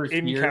right Matt over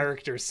in here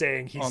character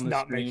saying he's on the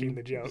not screen. making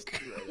the joke.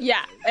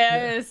 Yeah,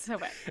 it's so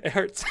bad. It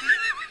hurts.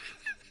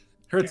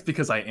 Hurts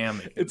because I am.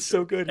 making It's the so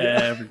joke good. Yeah.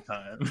 every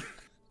time.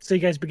 So you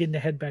guys begin to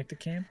head back to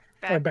camp?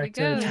 Or Back, back we to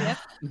go. town. Yep.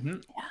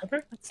 Mhm.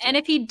 Okay. And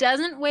if he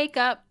doesn't wake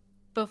up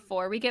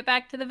before we get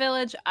back to the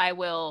village, I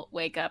will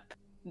wake up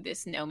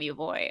this Nomi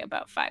boy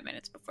about 5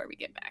 minutes before we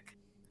get back.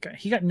 Okay.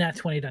 He got nat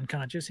 20'd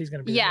unconscious. He's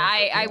gonna be Yeah, there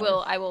for a I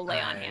while. will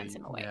lay on hands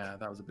him awake. Yeah,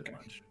 that was a bit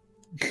much.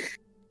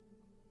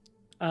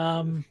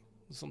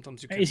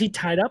 Sometimes you can. Is he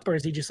tied up or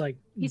is he just like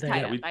He's there?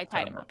 tied up. we I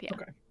tied him up, yeah.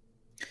 Okay.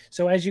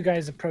 So as you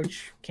guys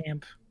approach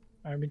camp,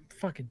 I mean,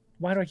 fucking,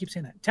 why do I keep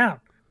saying that? Town.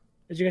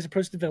 As you guys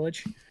approach the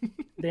village,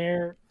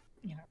 there,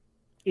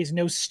 is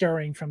no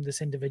stirring from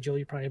this individual.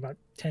 You're probably about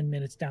 10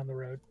 minutes down the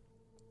road.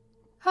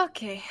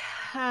 Okay.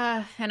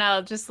 And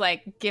I'll just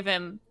like give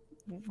him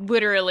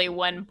literally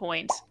 1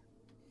 point.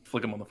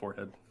 Flick him on the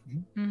forehead.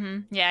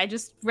 Yeah, I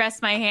just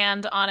rest my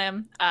hand on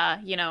him.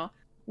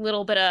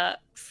 Little bit of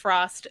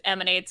frost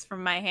emanates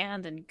from my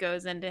hand and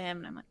goes into him,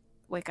 and I'm like,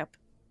 wake up.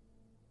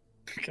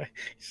 Okay.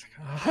 He's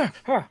like,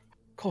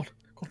 cold.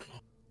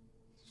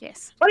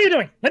 Yes. What are you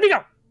doing? Let me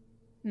go.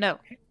 No.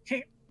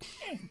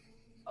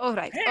 All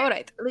right.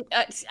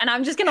 And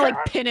I'm just gonna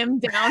like pin him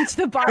down to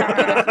the bottom of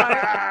the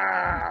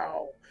fire.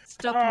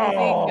 Stop moving.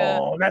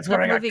 Oh, that's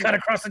where I got moving. cut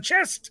across the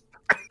chest.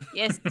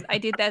 Yes, I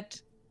did that.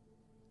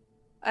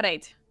 All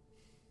right.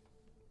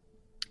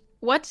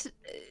 What?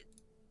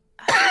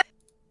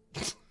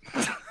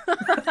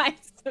 I'm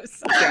so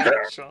sorry.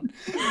 Sean.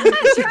 I'm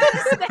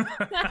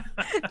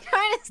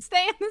trying to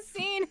stay in the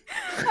scene.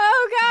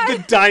 Oh The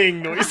god.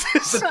 dying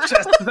noises. The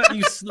chest that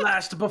you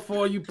slashed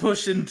before you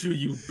push into,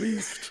 you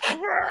beast. All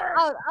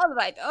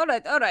right.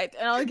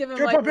 And I'll give him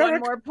You're like one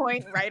barbaric. more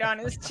point right on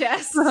his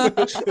chest. All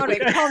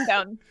right,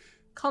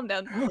 calm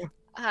down.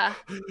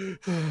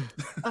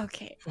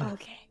 Okay.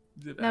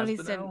 Now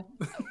listen.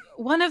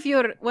 One of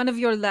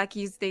your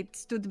lackeys, they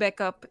stood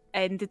back up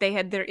and they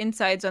had their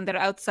insides on their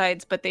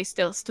outsides, but they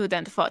still stood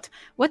and fought.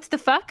 What the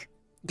fuck?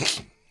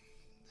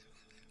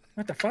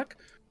 What the fuck?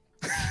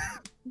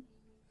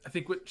 I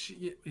think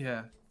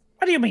yeah.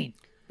 What do you mean?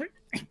 What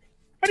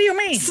do you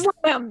mean?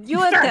 Slam!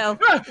 You and tell.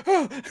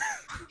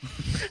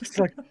 It's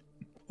like,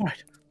 all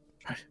right,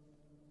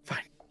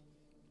 fine.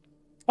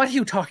 What are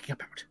you talking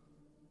about?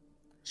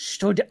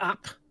 Stood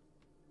up.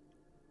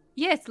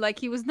 Yes, like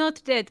he was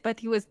not dead, but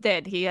he was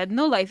dead. He had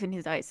no life in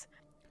his eyes.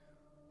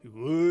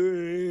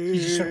 He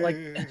just sort of like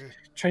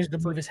tries to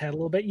move his head a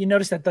little bit. You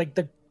notice that like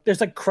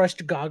there's like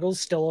crushed goggles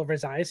still over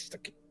his eyes. He's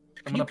like,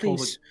 I'm can you gonna pull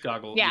the please?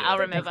 goggle. Yeah, I'll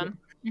remove him.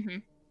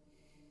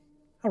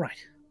 All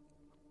right.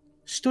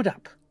 Stood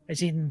up,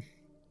 as in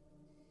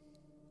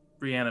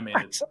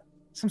Reanimated.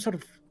 some sort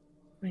of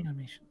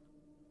reanimation.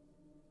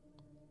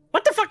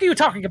 What the fuck are you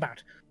talking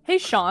about? Hey,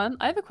 Sean,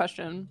 I have a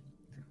question.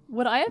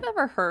 Would I have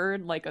ever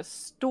heard like a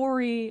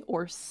story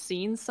or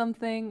seen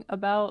something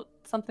about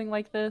something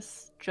like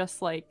this?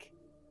 Just like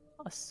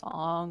a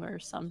song or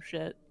some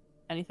shit?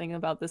 Anything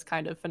about this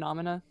kind of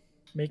phenomena?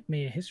 Make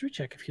me a history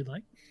check if you'd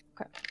like.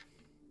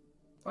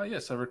 Oh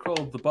yes, I recall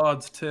the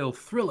Bard's Tale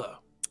thriller.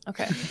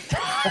 Okay.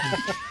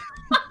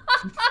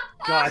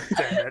 God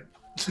damn it.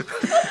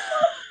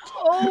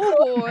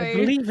 Oh I boy.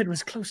 believe it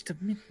was close to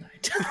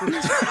midnight.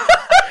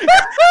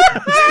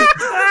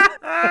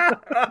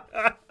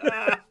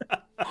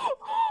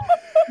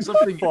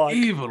 Something Fuck.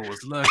 evil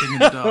was lurking in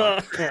the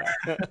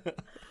dark.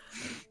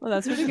 Well,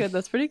 that's pretty good.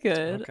 That's pretty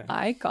good. Okay.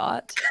 I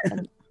got an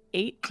I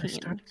 18.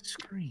 started to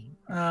scream.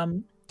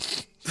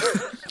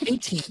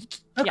 18.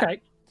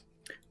 Okay.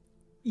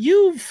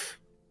 You've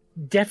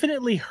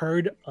definitely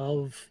heard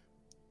of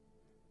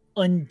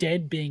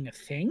undead being a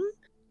thing.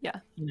 Yeah.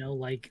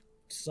 Like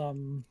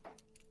some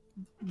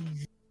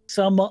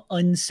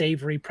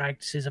unsavory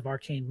practices of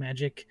arcane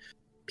magic.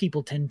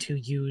 People tend to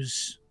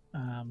use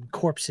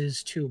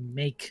corpses to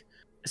make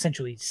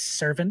essentially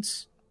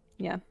servants.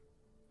 Yeah.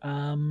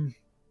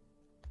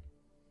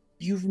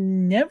 You've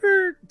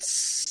never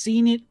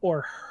seen it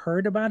or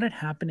heard about it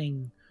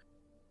happening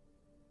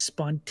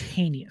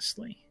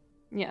spontaneously.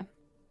 Yeah.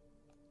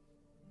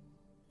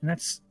 And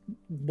that's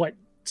what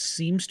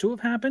seems to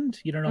have happened.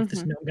 You don't know if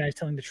this gnome guy is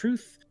telling the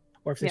truth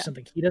or if there's Yeah.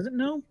 something he doesn't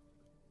know.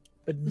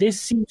 But this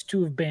seems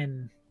to have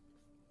been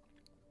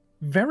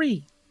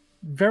very,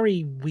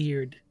 very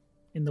weird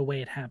in the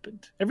way it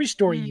happened. Every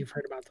story you've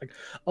heard about, like,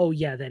 oh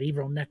yeah, that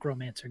evil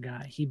necromancer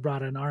guy, he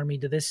brought an army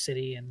to this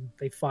city and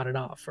they fought it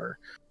off. Or,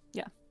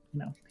 Yeah.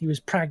 He was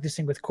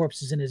practicing with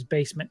corpses in his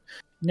basement.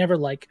 Never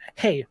like,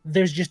 hey,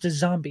 there's just a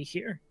zombie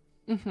here.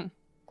 Mm-hmm.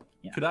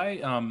 Could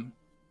I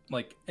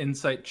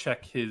insight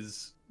check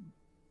his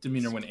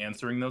demeanor when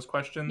answering those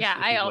questions? Yeah,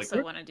 If I he'd,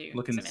 also want to do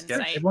look in some sketch?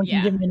 insight. Everyone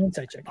Yeah. can give me an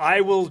insight check.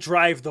 I will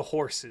drive the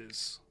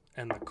horses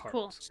and the cart.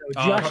 Cool. So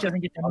Josh okay. doesn't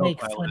get to make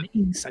fun Autopilot.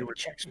 insight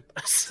checks with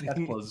us.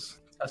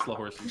 Tesla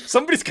horses.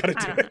 Somebody's got to I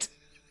do don't know. it.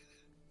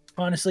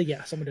 Honestly,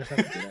 yeah, somebody does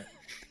have to do that.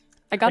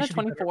 I got I a should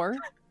be better. 24.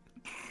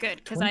 Good,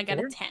 because I got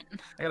a 24? 10.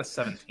 I got a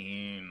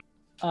 17.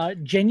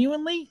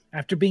 Genuinely,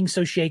 after being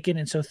so shaken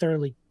and so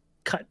thoroughly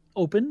cut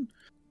open,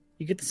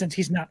 you get the sense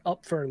he's not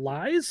up for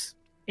lies,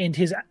 and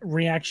his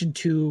reaction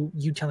to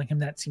you telling him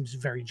that seems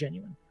very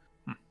genuine.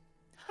 All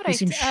He right.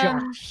 seems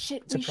shocked.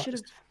 Shit, we should have.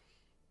 Surprised.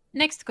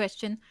 Next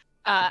question.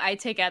 I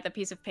take out the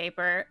piece of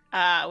paper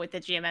with the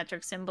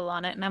geometric symbol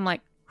on it, and I'm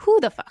like, who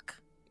the fuck?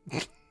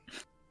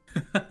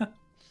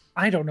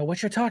 I don't know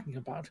what you're talking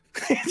about.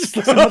 Just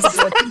looks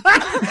at him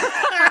like,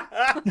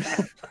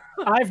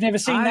 I've never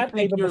seen I that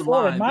think paper you're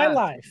before in lying. my That-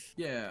 life.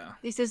 Yeah.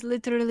 This is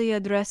literally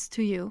addressed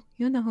to you.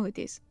 You know who it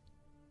is.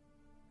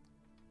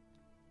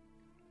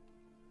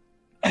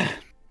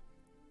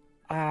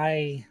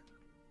 I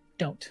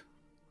don't,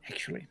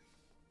 actually.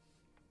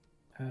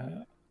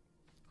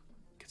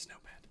 It's no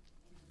bad.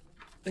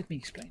 Let me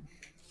explain.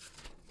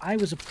 I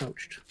was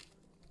approached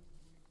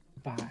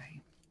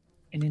by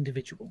an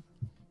individual.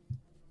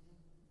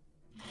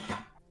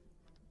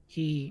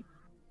 He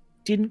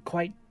didn't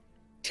quite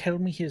tell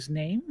me his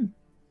name,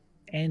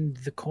 and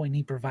the coin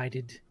he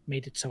provided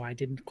made it so I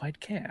didn't quite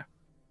care.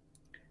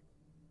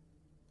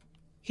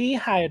 He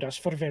hired us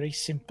for a very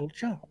simple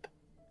job.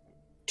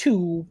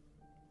 To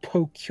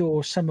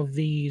procure some of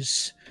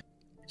these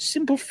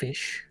simple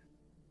fish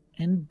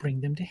and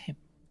bring them to him.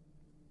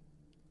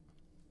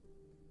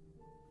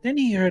 Then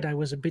he heard I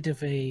was a bit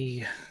of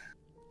a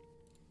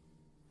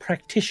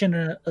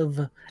practitioner of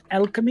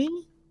alchemy.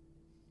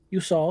 You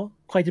saw,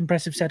 quite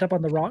impressive setup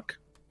on the rock.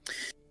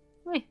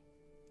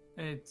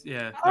 It's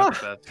not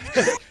the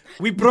best.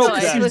 We broke No,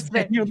 that. it was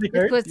very, Genuinely it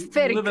hurt. was You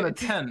very live in a good.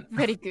 tent.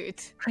 Very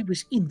good. I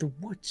was in the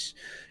woods.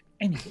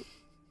 Anyway,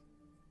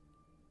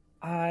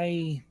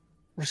 I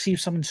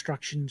received some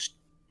instructions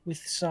with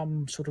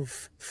some sort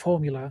of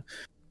formula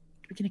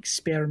to begin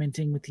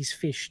experimenting with these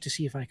fish to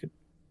see if I could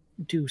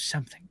do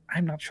something.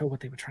 I'm not sure what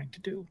they were trying to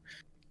do,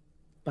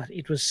 but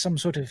it was some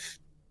sort of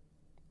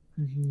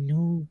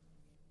new...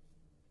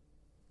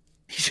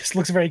 He just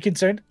looks very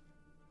concerned.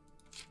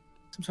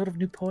 Some sort of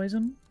new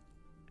poison?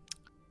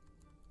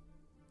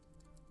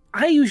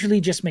 I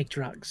usually just make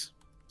drugs,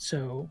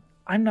 so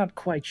I'm not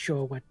quite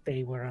sure what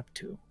they were up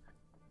to.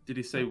 Did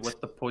he say what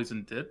the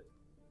poison did?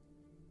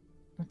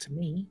 Not to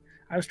me.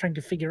 I was trying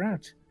to figure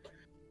out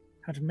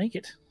how to make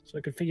it, so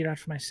I could figure it out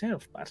for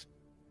myself, but...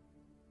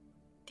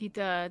 Did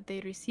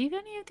they receive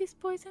any of this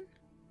poison?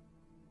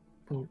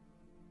 Well,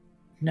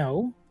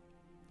 no.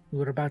 We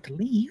were about to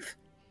leave.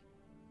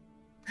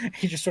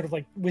 He just sort of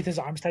like, with his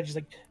arms tied, just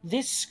like,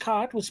 this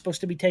cart was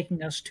supposed to be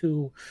taking us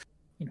to,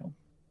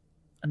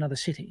 another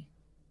city.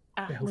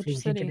 Where hopefully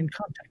we can get in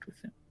contact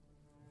with them.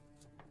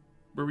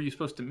 Where were you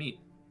supposed to meet?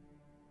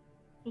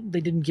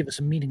 They didn't give us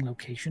a meeting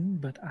location,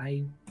 but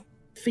I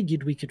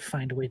figured we could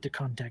find a way to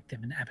contact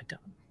them in Abaddon.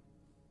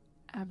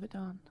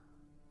 Abaddon.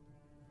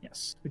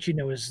 Yes, which you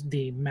know is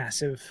the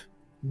massive,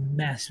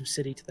 massive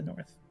city to the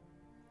north.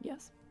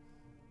 Yes.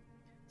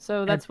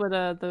 So that's what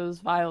those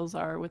vials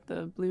are with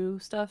the blue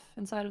stuff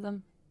inside of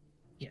them?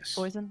 Yes.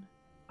 Poison?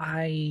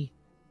 I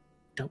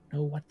don't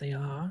know what they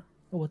are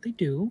or what they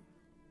do.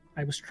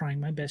 I was trying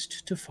my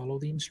best to follow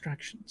the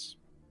instructions.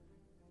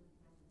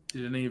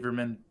 Did any of your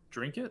men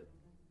drink it?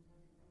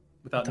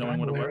 Without That knowing I'm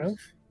what it aware was? of.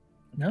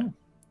 No.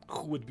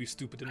 Who would be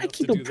stupid enough I to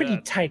keep do a pretty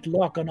that? tight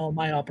lock on all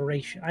my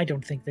operation. I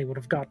don't think they would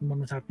have gotten one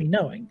without me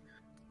knowing.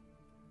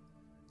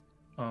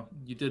 Oh,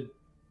 you did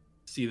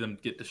see them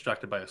get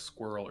distracted by a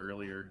squirrel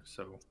earlier,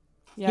 so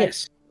Yeah.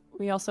 Yes.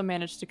 We also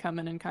managed to come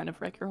in and kind of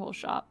wreck your whole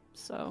shop,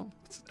 so...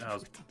 that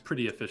was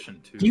pretty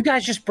efficient too. Do you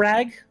guys just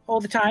brag all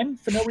the time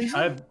for no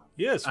reason?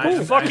 Yes, I-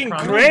 we're I fucking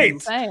promise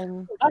great.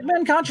 Saying. I've been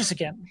unconscious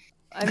again.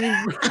 I mean,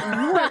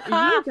 you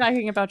were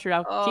bragging about your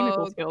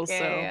alchemical skills, so,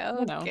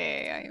 you know.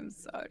 Okay, I am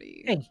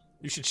sorry. Hey.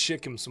 You should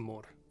shake him some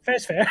more.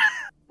 Fair's fair.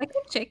 I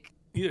can check.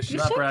 Yes, I'm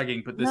not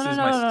bragging, but this No, is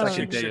no, my no, no,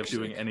 second no. day of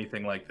doing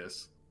anything like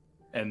this.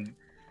 And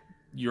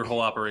your whole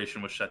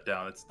operation was shut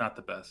down. It's not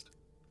the best.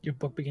 Your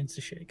book begins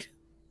to shake.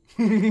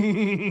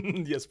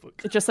 Yes,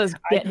 book. It just says,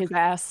 get his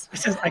ass. It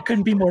says, I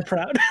couldn't be more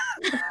proud.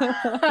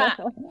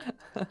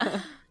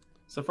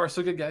 So far,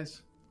 so good,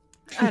 guys.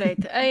 All right,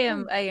 I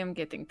am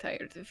getting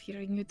tired of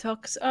hearing you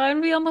talk. So are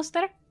we almost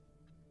there?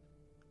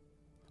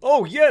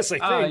 Oh yes,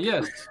 I think.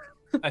 Yes.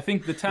 I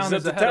think the town that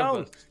is the ahead town?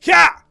 of us.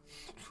 Yeah.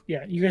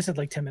 Yeah, you guys had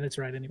like 10 minutes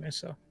right anyway,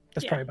 so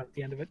that's Yeah. probably about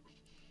the end of it.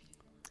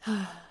 Sort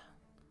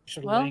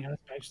of Well- laying on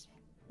its back.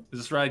 Does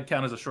this ride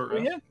count as a short Oh,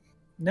 rest? yeah.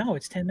 No,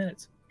 it's 10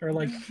 minutes. Or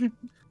like,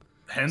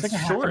 Hence It's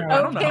like a half short. an hour.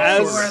 I don't know Okay,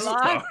 how As- short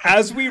Warlock.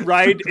 As we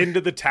ride into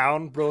the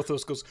town,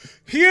 Brothos goes,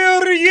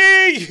 hear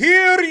ye,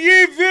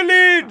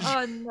 village!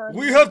 Oh no.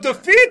 We have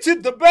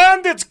defeated the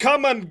bandits.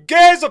 Come and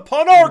gaze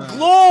upon our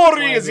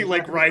glory why as he is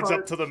like that rides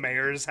part? up to the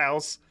mayor's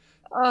house.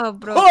 Oh,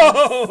 bro.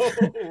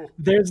 Oh!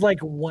 there's like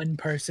one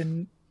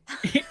person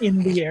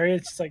in the area.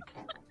 It's just like,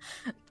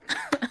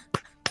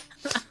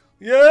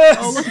 Yes.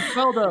 Oh, look,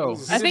 Feldo.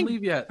 I He think- didn't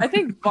leave yet. I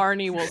think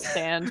Barney will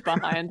stand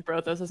behind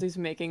Brothos as he's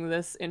making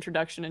this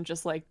introduction and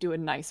just like do a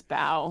nice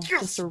bow,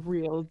 Yes! just a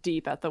real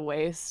deep at the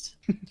waist.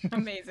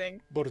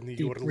 Amazing. Barney, Deep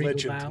you're a regal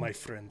legend, bow. my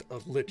friend. A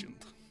legend.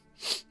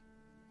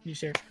 you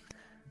share.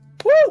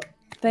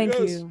 Thank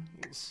Yes. you,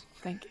 Yes.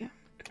 thank you.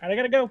 All right, I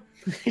gotta go.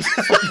 He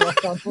just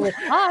walked on forward.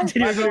 Hi.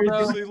 Continue Bye, with your-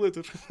 Feldo. See you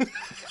later.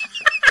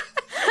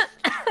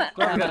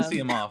 Glad we got to Um, see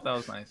him off. That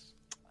was nice.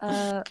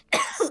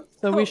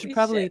 So we should Holy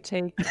probably shit.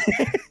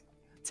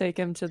 take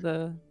him to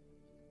the.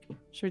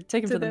 Should we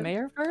take him To to the the-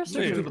 mayor first, or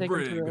Mayor. should we To the take him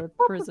to brig. the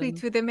Probably prison?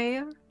 to the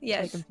mayor. Take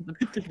Yes. him to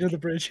the- Take it to the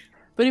bridge.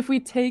 But if we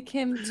take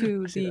him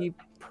to see the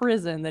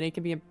prison, then he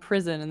can be in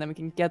prison, and then we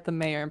can get the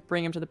mayor and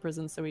bring him to the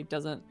prison so he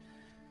doesn't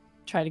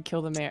try to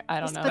kill the mayor. I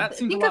don't Yes, know. but That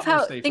seems a think lot of more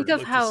how safer. think I'd of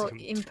like to how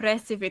see him.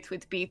 impressive it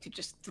would be to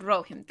just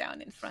throw him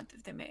down in front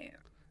of the mayor.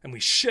 and we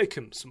shake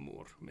him some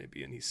more,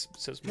 maybe, and he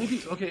says more.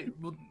 Maybe okay.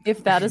 Well,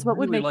 If that if is you what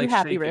would really make you like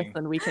happy, shaking- Riff,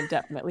 then we can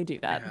definitely do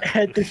that.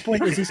 Yeah. At this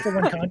point, is he still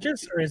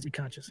unconscious, or is he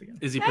conscious again?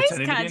 Is he Yeah, he's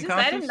pretending to be conscious. I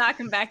unconscious? didn't knock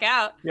him back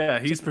out. Yeah,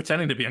 he's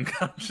pretending to be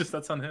unconscious.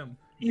 That's on him.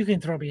 You can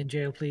throw me in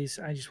jail, please.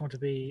 I just want to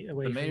be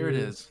away The from mayor it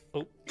you. is.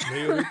 Oh,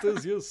 mayor it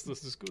is. Yes,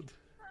 this is good.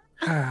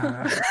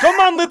 Ah. Come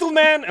on, little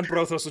man! And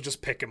Brothos will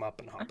just pick him up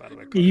and hop out of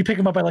the car. You pick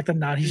him up by like the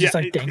knot. He's just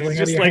like dangling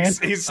out of your hand.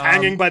 he's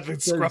hanging by the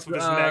scruff of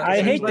his neck. I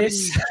hate anybody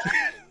this.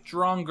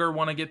 Stronger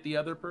want to get the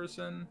other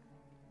person?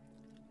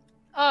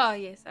 Oh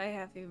yes, I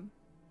have him.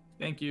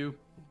 Thank you.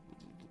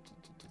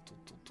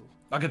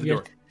 I'll get the Yeah.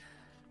 door.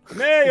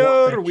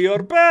 Mayor, we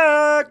are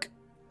back!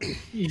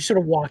 You sort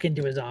of walk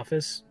into his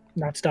office,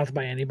 not stopped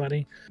by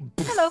anybody.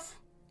 Hello.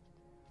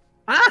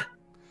 Ah!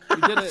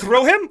 We did it.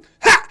 Throw him?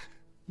 Ha!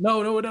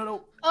 No.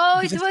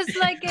 Oh, it was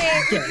like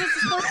it was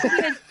supposed to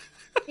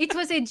be it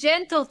was a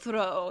gentle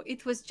throw.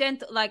 It was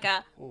gentle, like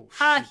a Oh,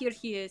 ha. Here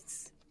he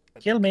is.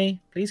 Kill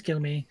me. Please kill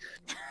me.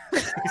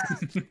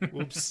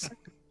 Oops.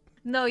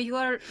 No, you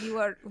are.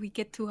 We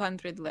get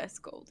 200 less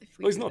gold if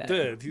we. Oh, he's do not that.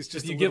 dead. He's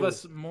just If you a give little-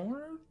 us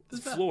more,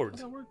 He's that, floored.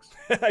 That works.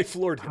 I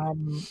floored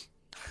him.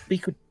 We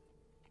could...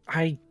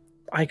 I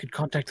could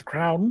contact the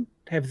Crown,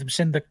 have them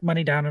send the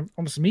money down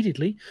almost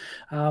immediately.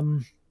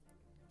 It'll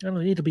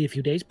be a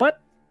few days,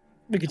 but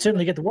we could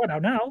certainly get the word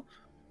out now.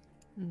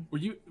 Were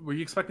you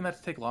expecting that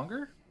to take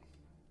longer?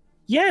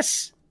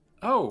 Yes!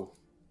 Oh,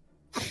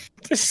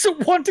 This is a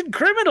wanted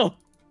criminal!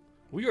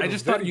 We are I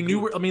just thought very you knew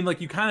good. where. I mean,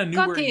 like you kind of knew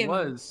Got where he him.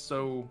 was.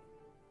 So.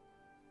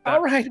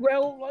 All right,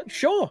 well,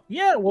 sure.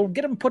 Yeah, we'll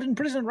get him put in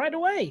prison right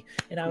away.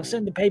 And I'll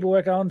send the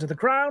paperwork on to the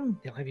Crown.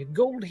 They'll have your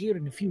gold here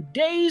in a few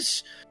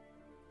days.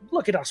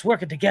 Look at us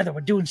working together.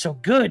 We're doing so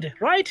good,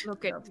 right?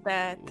 Look at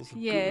that. Those are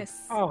good.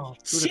 Yes. Oh,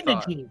 Who'd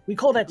have thought? synergy. We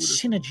call that Who'd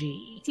have-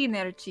 synergy.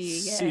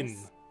 Synergy. Yes. Sin.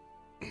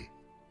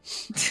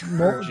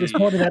 There's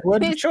more to that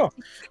word, but sure.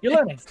 You're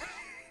learning.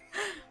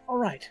 All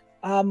right.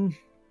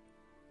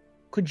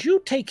 Could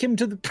you take him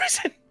to the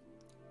prison?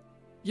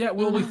 Yeah,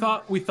 well, we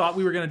thought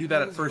we were gonna do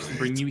that at first and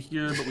bring you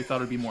here, but we thought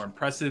it'd be more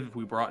impressive if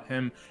we brought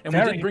him, and we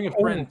Very did bring a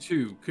cool. friend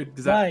too.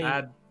 Does that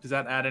Right.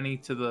 add any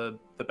to the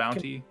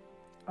bounty?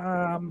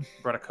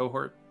 Brought a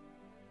cohort.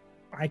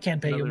 I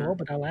can't pay you Another- more,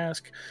 but I'll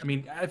ask. I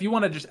mean, if you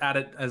want to just add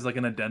it as like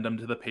an addendum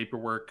to the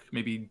paperwork,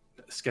 maybe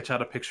sketch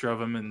out a picture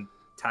of him and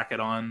tack it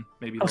on.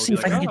 Maybe I'll they'll see be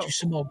if I like, can get "Oh." you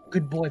some more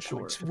good boy Sure.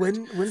 points.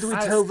 When do we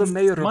I- tell the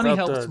mayor money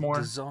about helps the, more.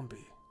 the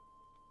zombie?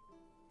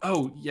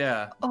 Oh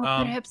yeah. Oh,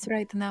 perhaps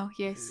right now.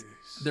 Yes.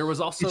 There was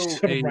also He's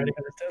sort of a writing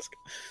on his desk.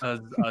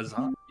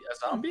 a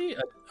zombie.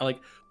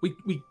 Like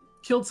we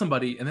killed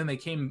somebody and then they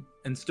came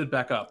and stood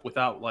back up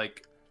without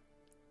like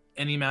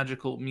any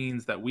magical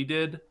means that we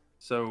did.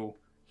 So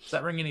does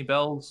that ring any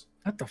bells?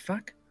 What the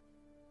fuck?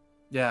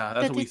 Yeah,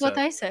 that's That what we is what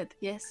said. I said.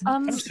 Yes.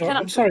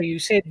 I'm sorry. You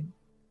said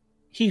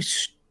he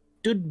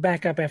stood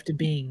back up after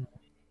being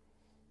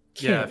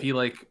killed. Yeah, if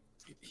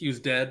he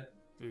was dead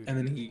and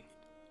then he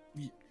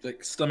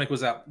like stomach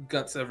was out,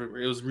 guts everywhere.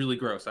 It was really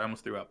gross. I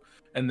almost threw up.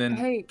 And then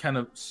Hey. kind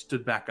of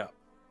stood back up,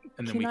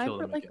 and then Can we I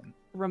killed him like again.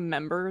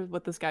 remember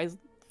what this guy's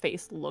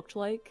face looked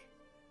like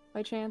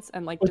by chance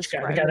and like Which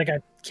guy? The describe guy it? that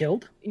got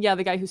killed? Yeah,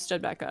 the guy who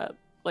stood back up,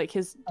 like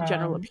his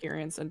general Um,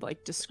 appearance and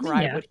like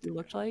describe yeah. what he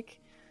looked like.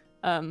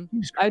 Can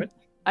you describe it?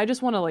 I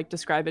just want to like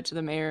describe it to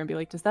the mayor and be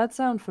like, does that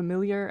sound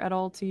familiar at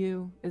all to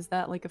you? Is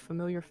that like a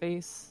familiar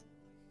face?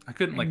 I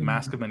couldn't like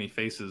mask of many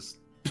faces.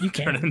 You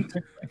turn can.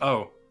 into-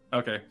 Oh,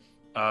 okay.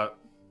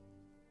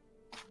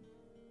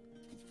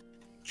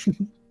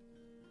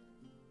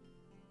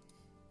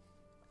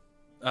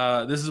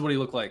 This is what he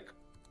looked like,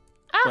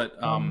 but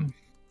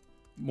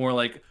more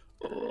like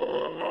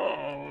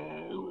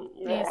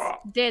Yes.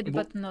 Dead,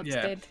 Well, but not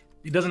yeah. dead.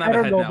 he doesn't I have a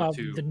don't head know now about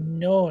too. the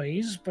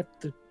noise, but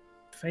the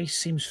face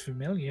seems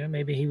familiar.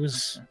 Maybe he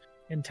was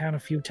in town a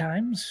few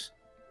times.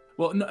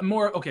 Well, no,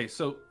 more okay.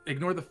 So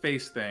ignore the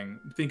face thing.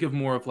 Think of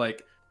more of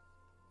like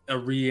a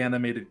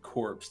reanimated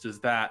corpse. Does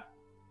that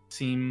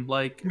seem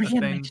like a thing?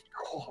 Reanimated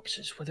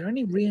corpses. Were there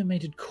any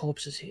reanimated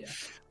corpses here?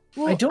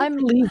 Well, I don't I'm-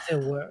 believe there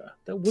were.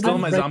 That would Tell have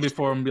my registered- zombie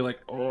form and be like,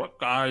 "Oh,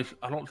 guys,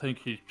 I don't think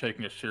he's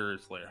taking it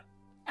seriously."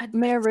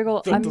 Mayor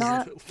Wriggle, That I'm doesn't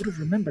not help. would have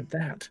remembered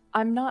that.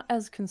 I'm not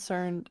as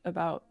concerned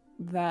about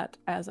that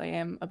as I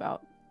am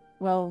about,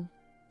 well,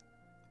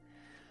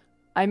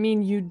 I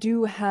mean, you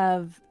do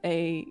have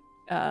a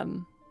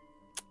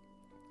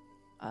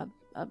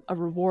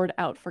reward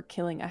out for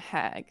killing a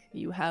hag.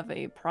 You have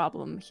a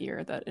problem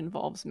here that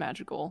involves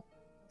magical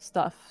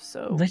stuff.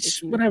 So That's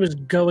if you- what I was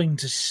going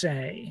to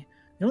say.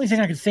 The only thing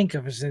I could think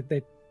of is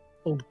that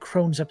old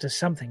crone's up to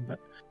something, but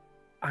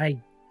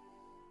I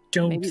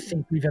don't Maybe-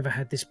 think we've ever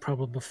had this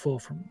problem before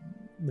from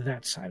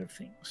that side of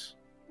things.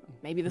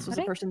 maybe this was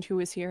a Right. person who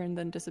was here and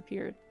then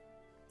disappeared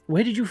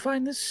Where did you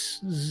find this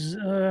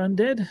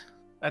undead?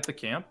 At the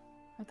camp.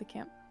 at the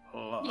camp.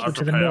 Oh,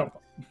 to the north.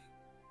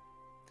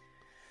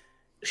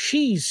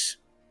 She's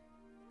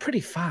pretty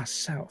far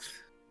south.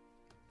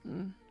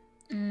 Mm.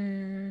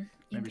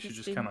 Maybe she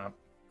just Interesting. kind of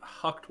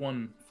hucked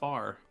one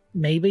far.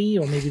 Maybe,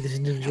 or maybe this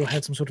individual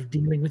had some sort of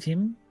dealing with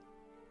him.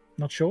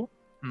 Not sure.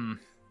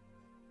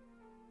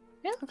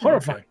 Yeah.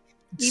 Horrifying.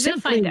 We will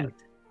Simply find out.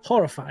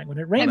 horrifying. When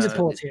it rains, it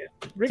pours here.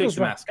 Take Wriggles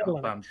the Run. mask Gotta off.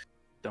 love I'm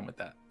done with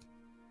that.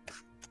 it.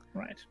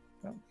 Right.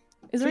 Well,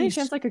 Is there any Please.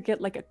 chance I could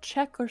get like a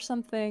check or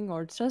something,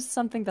 or just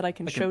something that I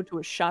can show to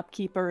a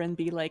shopkeeper and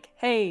be like,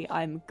 "Hey,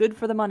 I'm good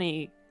for the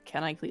money.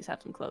 Can I please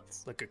have some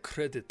clothes?" Like a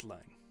credit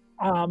line.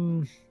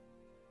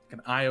 An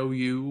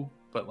IOU,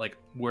 but like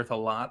worth a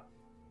lot.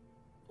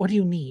 what do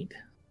you need?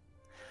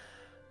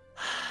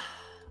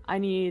 I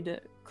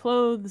need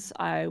clothes.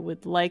 I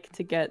would like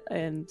to get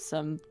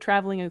some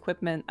traveling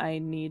equipment. I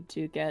need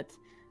to get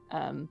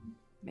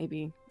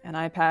maybe an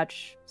eye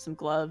patch, some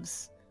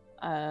gloves,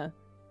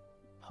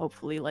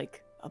 hopefully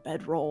like a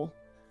bedroll,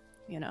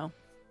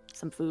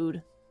 some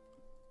food.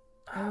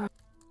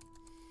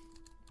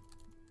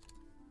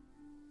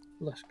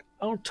 Look,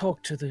 I'll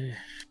talk to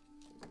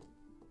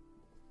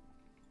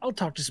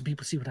some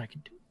people, see what I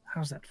can do.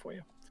 How's that for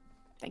you?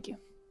 Thank you.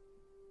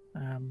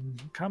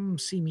 Come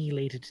see me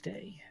later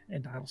today,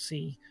 and I'll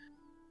see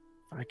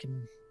if I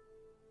can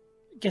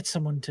get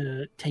someone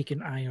to take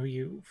an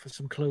IOU for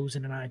some clothes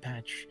and an eye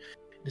patch,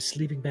 and a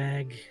sleeping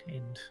bag,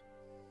 and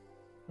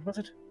what was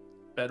it?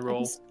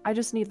 Bedroll. I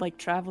just need like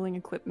traveling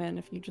equipment.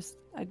 If you just,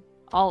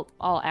 I'll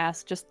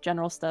ask just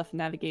general stuff,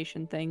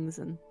 navigation things,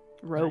 and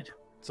rope. Right.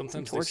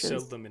 Sometimes Some they sell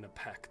torches. them in a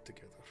pack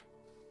together.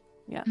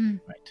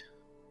 Right.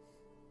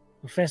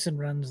 Well, Fessin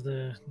runs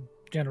the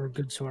general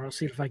goods store. I'll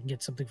see if I can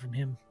get something from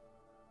him.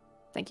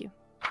 Thank you.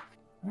 All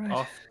right.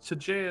 Off to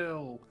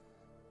jail.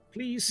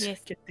 Please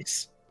Yes. get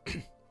this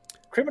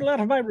criminal out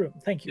of my room.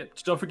 Thank you. Yeah,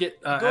 just don't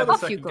forget. Go Add the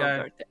Off you second go, guy.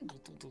 Bertha.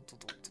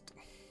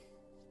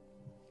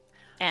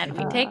 And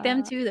we Uh, take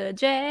them to the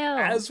jail.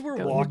 As we're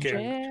Go to walking,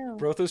 jail.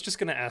 Brotho's just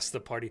gonna ask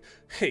the party,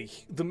 "Hey,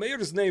 the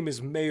mayor's name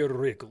is Mayor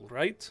Wriggle,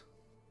 right?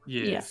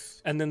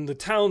 Yes. And then the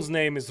town's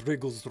name is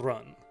Wriggle's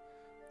Run.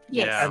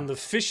 Yes. Yeah. And the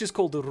fish is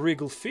called the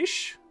Wriggle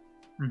Fish?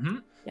 Mm-hmm.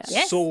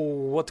 Yes. So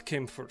what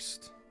came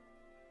first?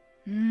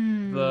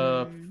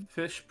 The Hmm.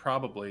 fish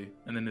probably,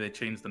 and then they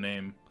changed the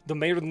name. The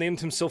mayor named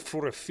himself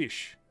for a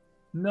fish.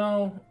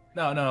 No.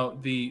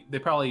 They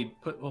probably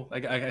put. Well,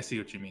 I see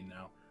what you mean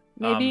now.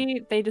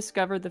 Maybe they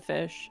discovered the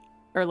fish,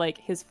 or like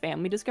his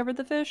family discovered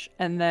the fish,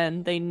 and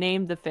then they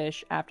named the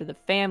fish after the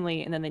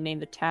family, and then they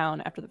named the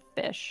town after the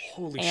fish.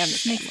 Holy and the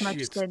shit. Makes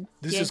much sense.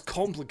 This Yes. is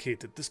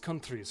complicated. This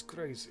country is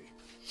crazy.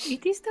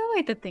 It is the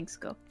way that things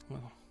go.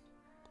 Well,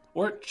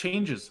 Or it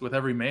changes with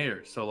every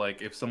mayor. So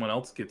like, if someone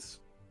else gets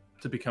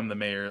to become the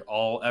mayor,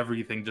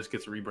 everything just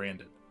gets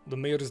rebranded. the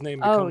mayor's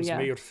name Oh, becomes yeah.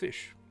 Mayor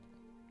Fish.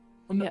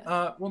 Well, no,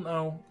 Yeah.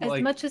 no. As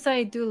Like, much as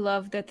I do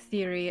love that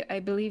theory, I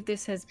believe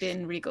this has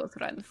been Regal's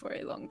run for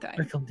a long time.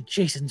 Welcome to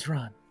Jason's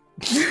Run.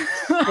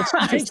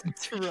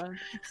 To run.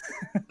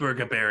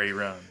 Burgaberry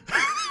Run.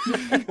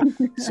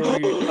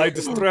 Sorry, I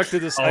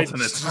distracted us.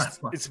 Alternate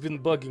timeline. It's been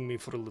bugging me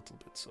for a little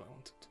bit, so I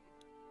wanted to.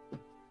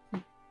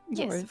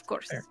 Yes, worries. of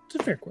course. Fair. It's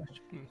a fair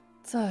question.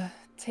 Let's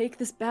take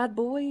this bad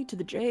boy to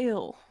the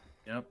jail.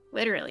 Yep.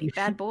 Literally,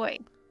 bad boy.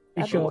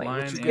 We Bad show boy.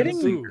 Lion it's and getting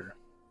Seeker.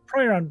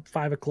 probably around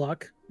 5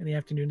 o'clock in the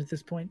afternoon at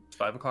this point. It's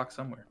 5 o'clock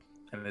somewhere,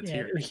 and it's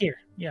yeah, here.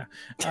 Yeah.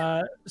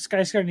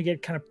 Sky's starting to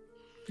get kind of,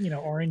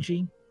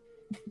 orangey.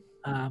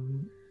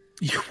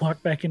 You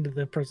walk back into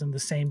the prison the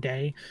same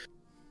day,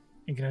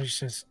 and Gnosis just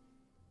says,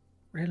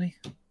 "Really,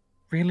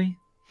 really,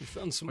 We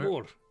found some Where-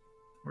 more.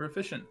 We're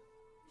efficient.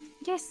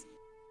 Yes.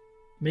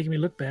 making me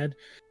look bad."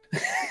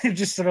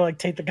 Just sort of like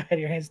take the guy to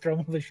your hands, throw him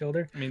over the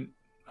shoulder. I mean,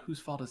 whose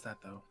fault is that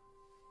though?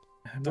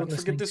 I'm Don't not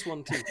forget listening. this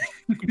one too.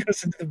 He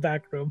goes into the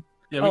back room,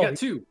 Yeah, we Oh, got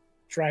two.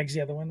 drags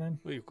the other one. Then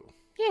There you go.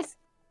 Yes.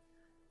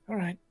 all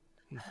right,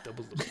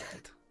 Double the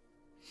bad.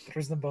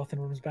 throws them both in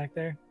rooms back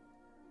there.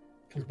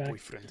 Your Comes back.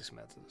 boyfriend is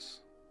mad at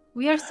us.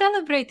 We are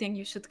celebrating.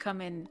 You should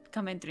come and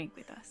drink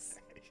with us.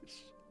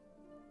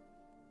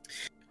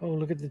 Oh,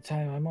 look at the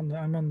time. I'm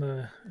on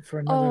the for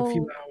another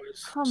few Oh,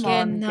 hours. Come So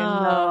on, no.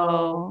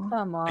 Gino.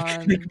 Come I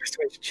can on. make a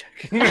persuasion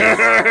check.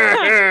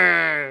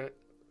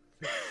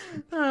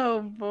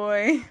 Oh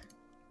boy.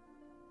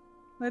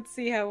 Let's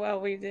see how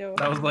well we do.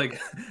 That was like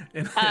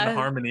in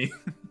harmony.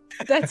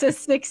 That's a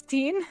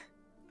 16.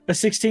 A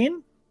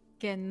 16?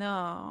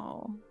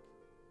 No.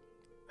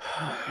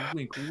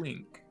 Wink,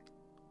 wink.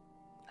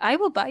 I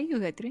will buy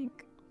you a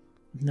drink.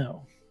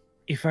 No.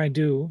 If I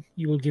do,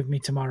 you will give me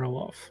tomorrow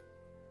off.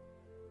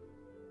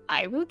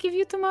 I will give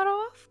you tomorrow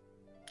off.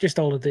 Just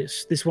all of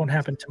this. This won't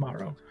happen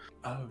tomorrow.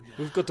 Oh, yeah.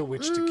 We've got a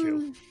witch to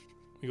kill.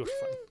 You're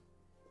fine.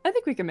 I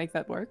think we can make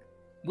that work.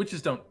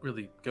 Witches don't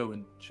really go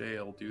in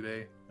jail, do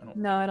they? I don't.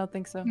 No, I don't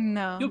think so.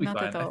 No, You'll be not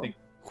fine. at all. I think.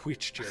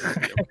 Witch jail.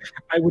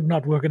 I would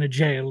not work in a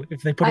jail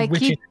if they put a I witch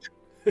keep-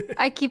 in it.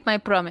 I keep my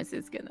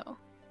promises, Gano.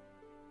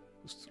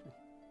 That's true.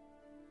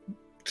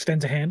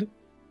 Extends a hand.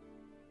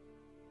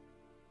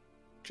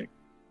 Check.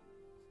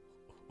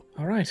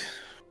 All right.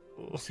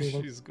 Oh, See,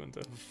 well, she's going to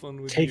have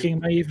fun with Taking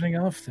you. my evening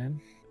off then.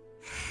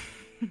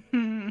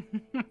 And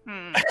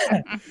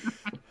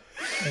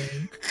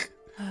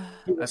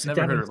I've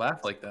never heard her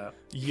laugh like that.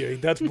 Yeah,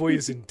 that boy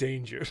is in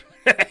danger.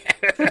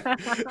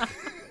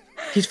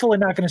 He's fully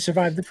not going to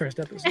survive the first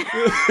episode.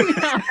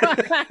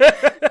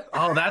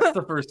 Oh, that's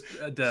the first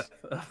death.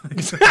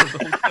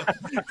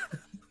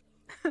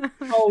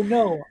 Oh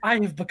no, I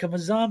have become a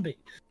zombie.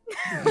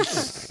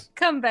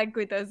 Come back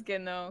with us,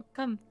 Geno.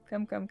 Come.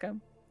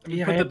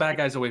 Yeah, Put the bad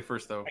guys away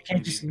first, though. I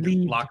can't just Maybe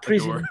leave lock the the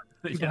prison. door.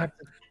 You don't Yeah. have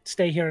to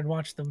stay here and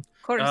watch them.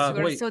 Of course,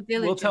 we're Wait, so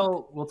diligent.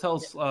 we'll tell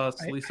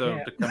Sliso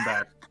yeah. to come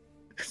back.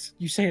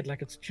 You say it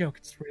like it's a joke.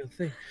 It's a real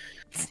thing.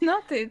 It's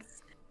not.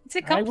 It's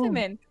a I will-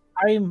 compliment.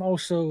 I am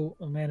also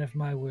a man of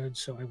my word,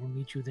 so I will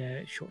meet you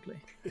there shortly.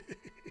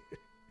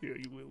 Yeah,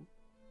 you will.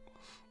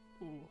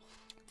 Oh,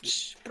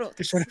 Shh, bro.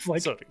 It's sort of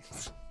like sorry.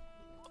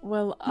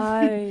 Well,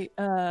 I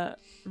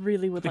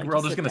really I would think like we're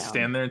all to just sit gonna down.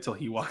 stand there until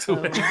he walks So-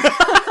 away.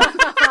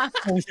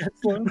 oh, is that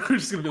slow? We're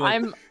just gonna be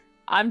like,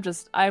 I'm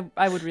just I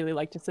would really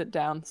like to sit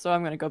down, so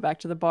I'm gonna go back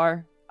to the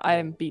bar. I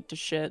am beat to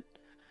shit.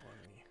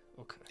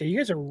 Okay. Yeah, you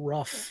guys are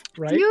rough,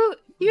 right? You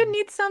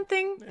need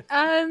something,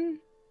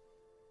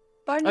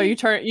 Barney. Oh, you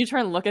turn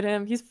and look at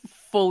him. He's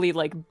fully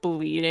like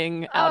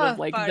bleeding out of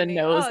like the Barney.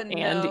 nose Oh, and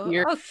no.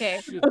 ear. Okay.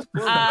 Shit, well,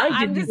 I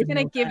I'm didn't just even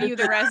gonna know give that. you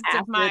the rest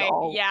Half of it my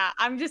all.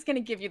 I'm just gonna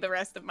give you the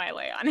rest of my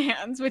lay on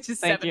hands, which is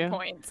Thank 7 you.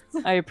 points.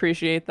 I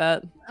appreciate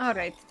that. All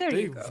right. There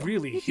they you go.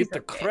 really This hit is the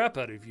okay. crap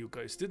out of you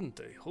guys, didn't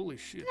they? Holy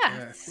shit.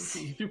 Yeah.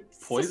 you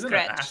poison or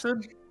scratch.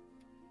 acid?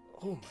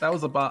 Oh, That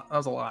was a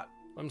lot.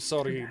 I'm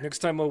sorry. Next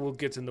time I will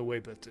get in the way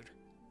better.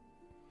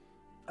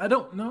 I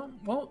don't know.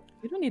 Well,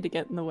 You don't need to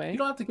get in the way. you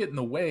don't have to get in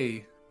the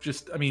way.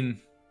 Just, I mean,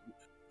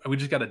 we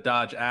just got to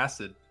dodge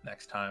acid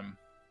next time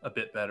a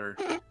bit better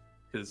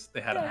because they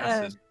had Yeah.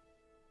 acid.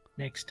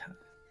 Next time.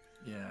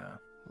 Yeah.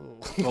 Oh,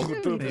 Well,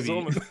 that is maybe.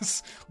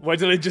 ominous. Why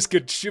did I just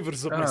get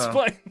shivers up my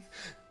spine?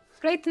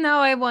 Right now,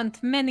 I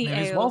want many Man,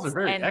 ales these walls are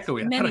very and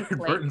echoey. I many thought I heard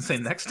Burton say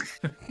plates. next.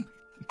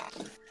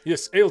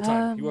 Yes, ale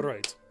time. You are Um,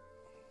 right.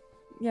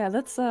 Yeah,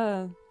 let's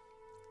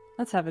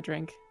have a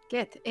drink.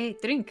 Get a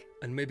drink.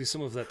 And maybe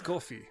some of that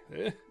coffee,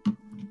 eh?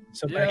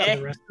 So back to Yeah.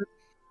 the rest of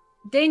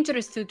it.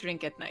 Dangerous to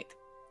drink at night.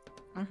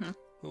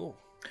 Oh,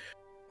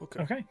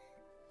 okay. Okay.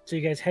 So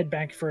you guys head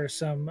back for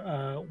some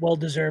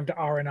well-deserved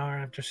R&R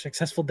after a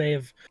successful day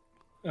of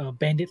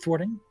bandit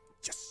thwarting.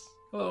 Yes.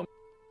 Oh,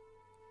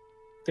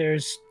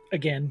 There's,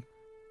 again,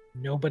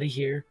 nobody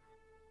here.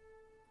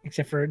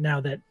 Except for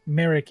now that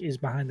Merrick is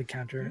behind the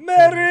counter.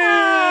 Mary!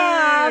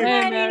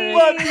 Hey,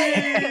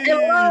 Mary.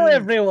 Hello,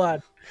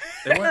 everyone.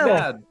 they weren't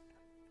bad.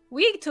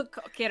 We took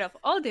care of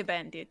all the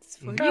bandits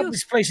for Oh, you.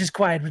 this place is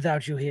quiet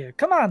without you here.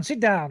 Come on, sit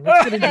down.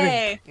 Let's get a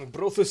drink. Hey,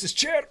 Brothos'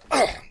 chair.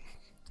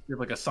 You have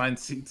like assigned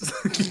seats.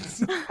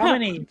 How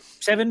many?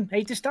 7,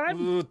 8 this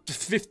time?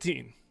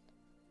 15.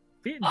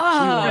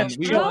 Ah,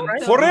 we Bro- won.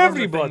 right. For We won the thing we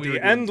everybody, were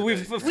doing and today.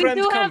 with a we friend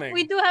do coming.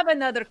 we do have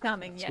another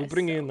coming. Yes. We'll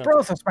bring in another.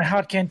 Brothos, my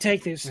heart can't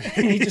take this.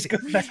 He just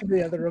goes back into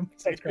the other room.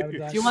 Starts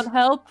grabbing Do you want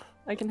help?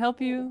 I can help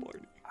you.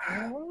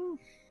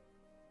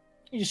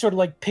 He just sort of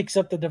like picks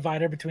up the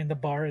divider between the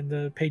bar and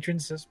the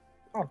patrons. Says,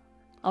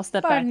 I'll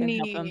step back and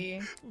help him.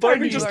 Barney.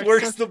 Barney You just are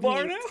works so the bar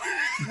sweet.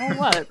 now. Oh,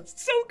 what?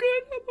 So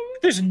good.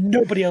 "There's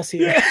nobody else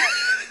here."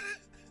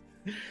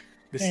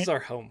 This is our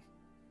home.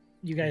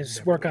 You guys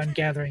Never work would. on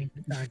gathering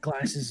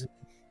glasses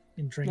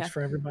and drinks Yeah.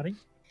 for everybody.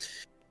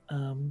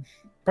 Probably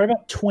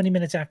about 20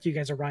 minutes after you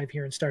guys arrive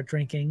here and start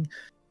drinking,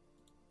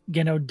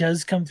 Geno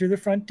does come through the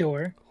front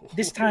door.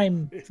 This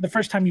time, for the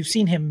first time you've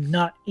seen him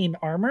not in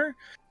armor,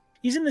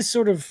 he's in this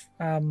sort of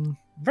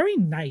very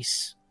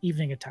nice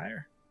evening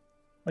attire,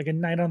 like a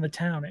night on the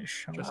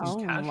town-ish. Just- Oh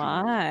casual.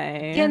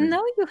 my. Yeah,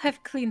 now you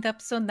have cleaned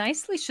up so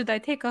nicely. Should I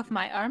take off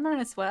my armor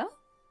as well?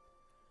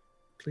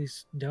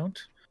 Please don't.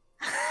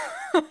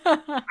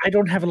 I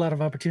don't have a lot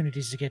of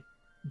opportunities to get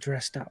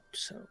dressed up,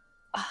 so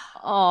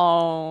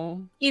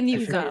Oh, In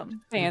you I figured- come.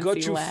 We fancy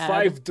got you lad.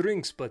 5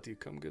 drinks, buddy.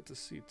 Come get a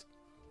seat.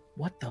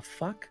 what the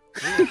fuck?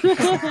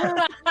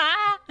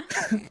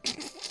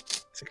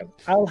 It's like,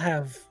 I'll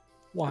have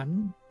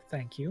one,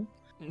 thank you.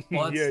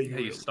 Well, that's yeah, how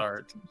you will.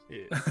 start.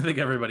 Yeah. I think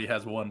everybody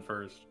has one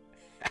first.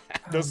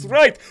 That's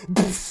right.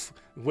 Poof.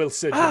 Well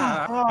said. John.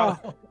 Ah,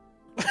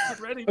 Not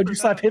ready. would you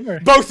slap him or?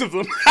 Both of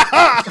them.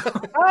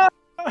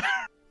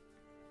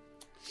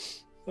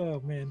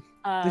 Oh man,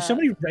 there's so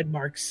many red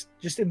marks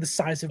just in the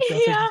size of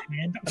Brothos' Yeah.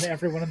 hand on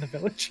everyone in the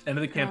village. End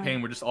of the campaign,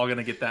 we're just all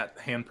gonna get that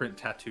handprint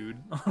tattooed.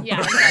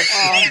 Yeah.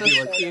 Oh, Be that's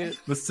like so cute.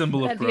 the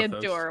symbol of That'd be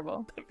Brothos.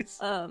 adorable.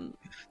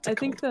 I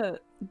think that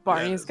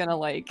Barney's Yes. gonna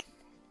like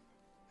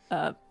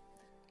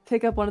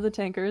pick up one of the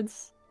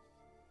tankards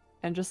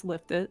and just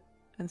lift it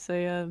and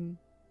say,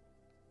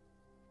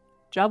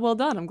 job well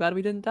done. I'm glad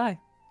we didn't die.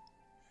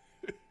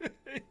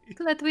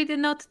 Glad we did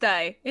not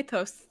die. A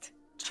toast.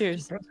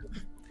 Cheers.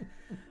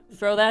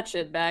 Throw that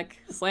shit back,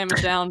 slam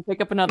it down, pick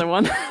up another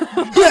one.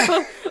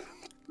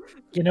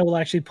 You know, we'll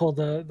actually pull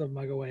the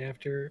mug away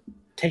after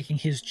taking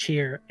his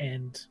chair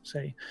and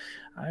say,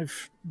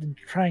 I've been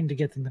trying to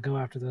get them to go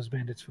after those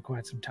bandits for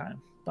quite some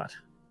time, but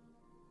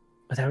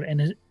without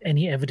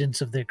any evidence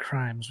of their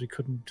crimes, we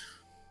couldn't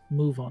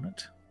move on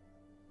it.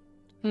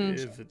 Hmm.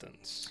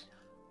 Evidence.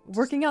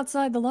 Working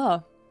outside the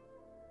law.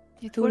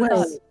 It Who works.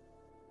 knows?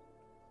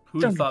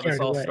 Who'd Don't have thought get this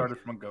carried all away. started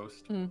from a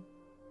ghost? It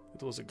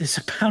was a There's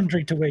a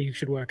boundary to where you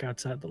should work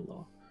outside the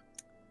law.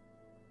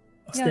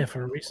 It's Yeah. there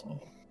for a reason.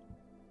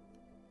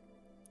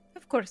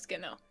 Of course,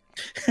 Geno.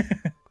 I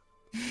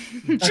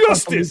can't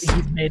Justice!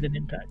 believe he's made an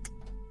impact.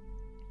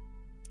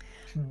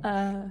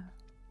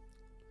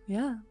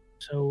 Yeah,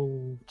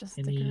 So, just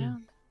stick any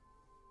around.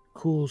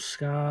 cool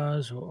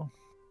scars or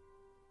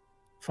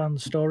fun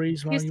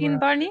stories while You you seen were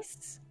out?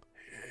 Barney's?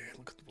 Yeah,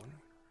 look at the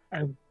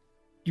one.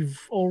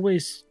 You've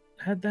always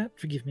had that?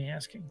 Forgive me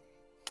asking.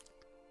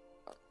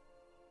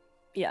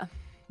 Yeah.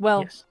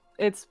 Well, Yes.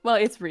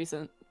 it's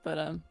recent,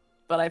 but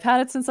I've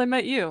had it since I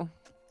met you.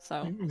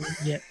 So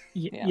Yeah.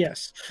 Yeah.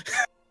 Yes.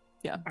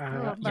 Yeah. Oh,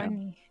 Yeah.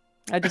 Barney.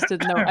 I just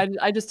didn't know.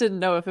 I just didn't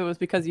know if it was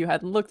because you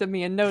hadn't looked at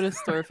me and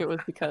noticed, or if it was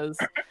because,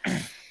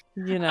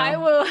 you know. I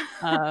will.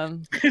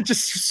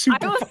 Just super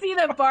I will see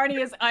that Barney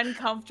is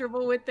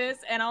uncomfortable with this,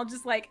 and I'll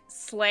just like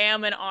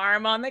slam an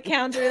arm on the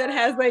counter that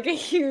has like a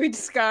huge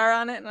scar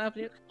on it,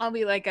 and I'll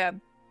be like,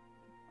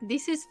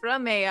 this is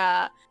from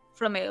a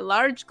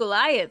large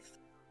Goliath.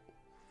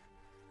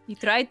 He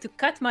tried to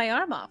cut my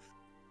arm off.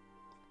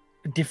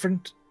 A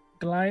different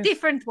Goliath?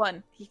 Different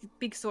one.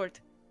 Big sword.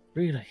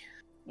 Really?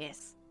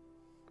 Yes.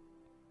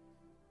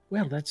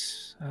 Well,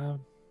 that's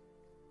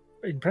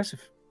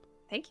impressive.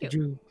 Thank you. Did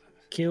you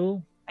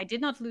kill? I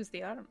did not lose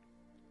the arm.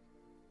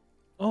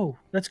 Oh,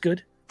 that's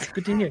good.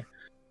 Good to hear.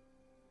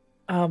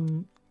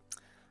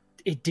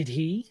 Did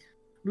he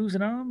lose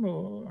an arm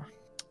or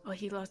Oh,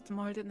 he lost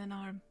more than an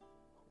arm.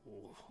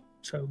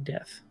 so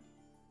death?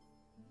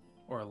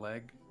 Or a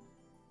leg?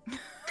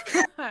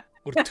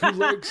 Or 2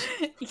 legs.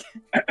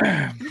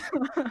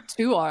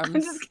 Two arms.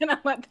 I'm just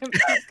gonna let them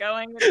keep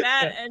going with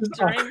that and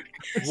drink.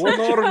 1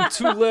 arm,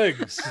 2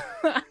 legs.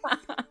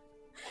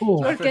 Cool.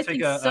 You're After I getting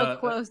take so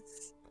close.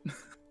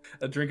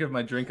 A drink of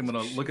my drink. I'm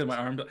gonna look at my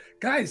arm.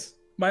 Guys,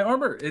 my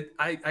armor.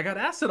 I got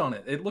acid on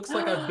it. It looks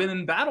like I've been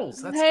in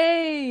battles. That's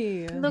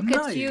Hey. Look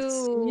nice. at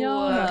you.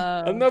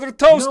 Yeah. Another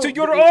toast No, to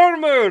your but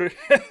armor.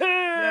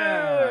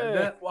 yeah.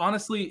 That,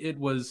 honestly, it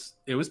was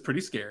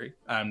pretty scary.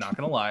 I'm not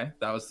gonna lie.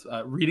 That was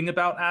reading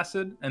about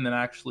acid and then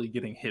actually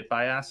getting hit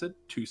by acid.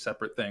 2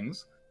 separate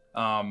things.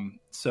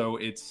 So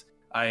it's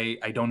I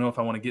don't know if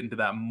I want to get into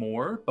that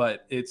more,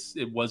 but it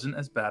wasn't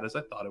as bad as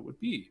I thought it would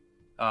be.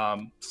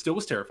 Still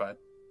was terrified,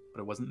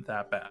 but it wasn't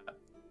that bad.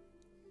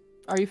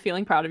 Are you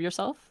feeling proud of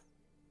yourself?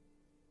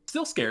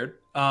 Still scared.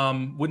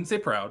 Wouldn't say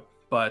proud,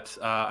 but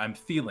I'm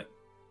feeling.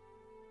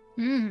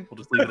 Mm. We'll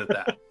just leave it at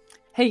that.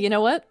 Hey, you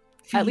know what?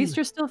 At least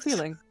you're still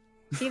feeling.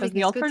 Feeling Because the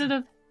is good.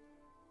 alternative.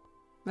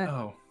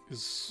 Oh,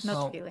 Not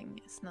well, feeling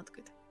is not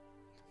good.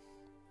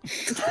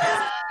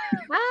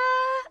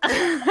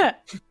 Ah!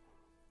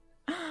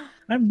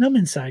 I'm numb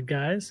inside,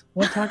 guys.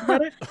 Want to talk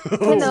about it?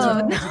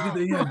 Hello.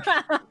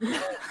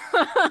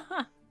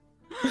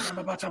 I'm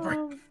about to break.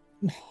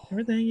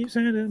 Everything you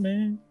said to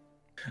me.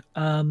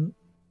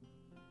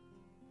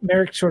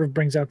 Merrick sort of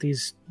brings out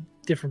these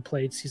different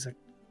plates. He's like,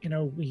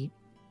 we're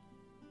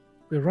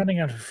running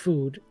out of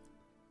food.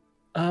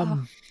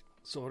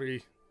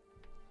 Sorry.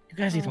 You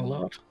guys eat a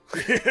lot.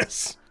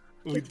 Yes.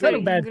 We It's Not do.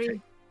 a bad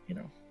hungry.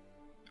 thing,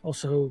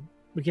 Also,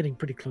 we're getting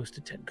pretty close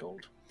to 10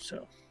 gold.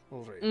 So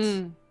All right.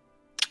 Mm.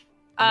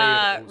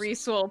 Tomatoes.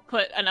 Reese will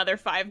put another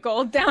 5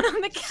 gold down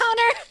on the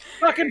counter.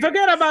 fucking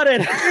forget about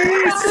it.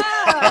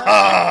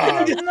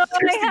 Ah, Just no,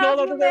 stick I the have gold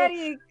you, over there.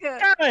 Merrick.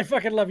 God, I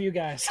fucking love you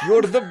guys.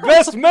 You're the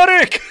best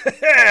medic.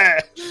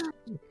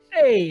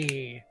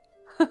 Hey.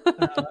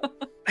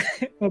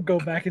 We'll go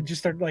back and just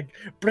start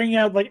bringing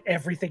out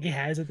everything he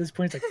has at this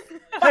point. It's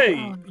like,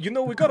 Hey,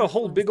 we got a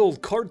whole big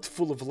old cart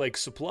full of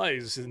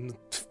supplies and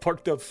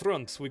parked out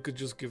front. We could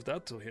just give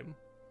that to him.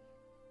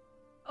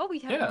 Oh, we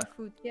have Yeah. more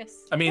food.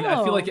 Yes. I mean,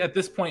 I feel like Oh. at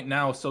this point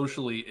now,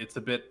 socially, it's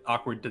a bit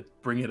awkward to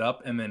bring it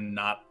up and then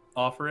not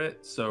offer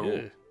it. So,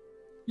 Yeah.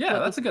 yeah,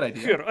 that's a good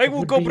idea. Here, I will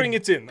would go be bring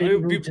it in. big I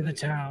will be... rude to the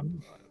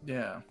town.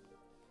 Yeah.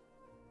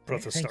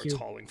 Brother Thank starts you.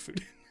 hauling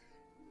food.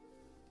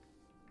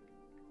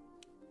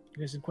 You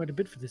guys did quite a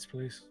bit for this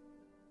place.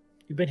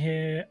 You've been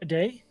here a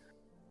day?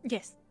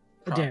 Yes.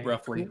 A day.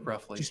 Roughly, Cool.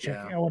 roughly. Just yeah.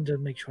 checking. I wanted to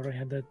make sure I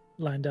had that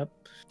lined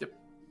up. Yep.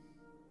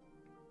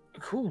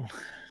 Cool.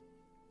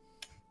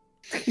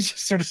 He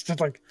just sort of stood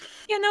How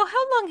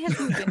long have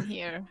you been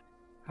here?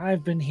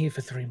 I've been here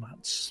for 3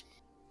 months.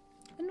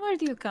 And where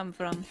do you come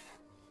from?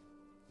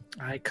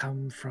 I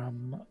come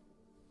from...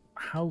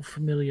 How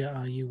familiar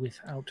are you with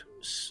out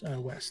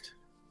west?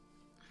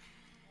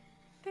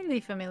 Fairly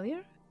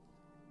familiar.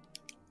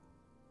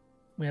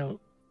 Well,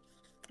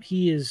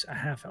 he is a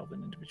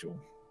half-elven individual.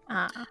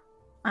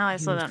 I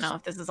still don't know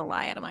if this is a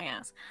lie out of my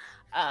ass.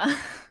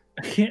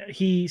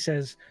 He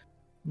says,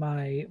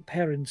 my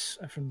parents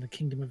are from the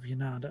kingdom of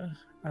Yanada.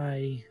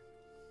 I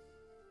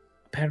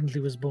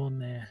apparently was born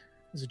there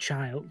as a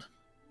child.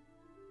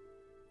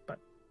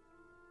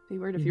 Be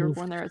weird if You you were moved.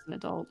 born there as an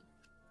adult.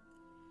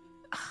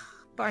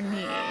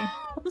 Barney.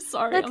 I'm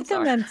sorry. Let I'm the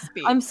sorry. man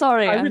speak. I'm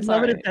sorry. I I'm would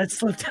love it sorry. if that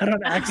slipped out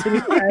on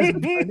accident. As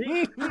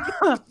Barney.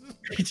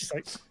 He's just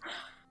like...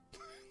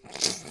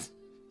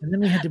 And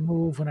then we had to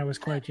move when I was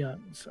quite young,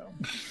 so...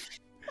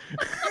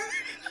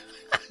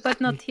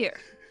 But not here.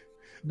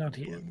 Not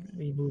here.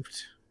 We moved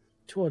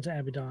towards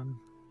Abaddon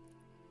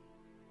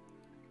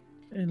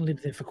and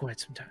lived there for quite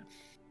some time.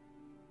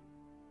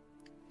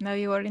 Now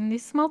you are in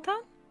this small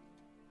town?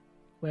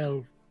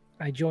 Well,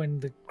 I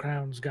joined the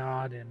Crown's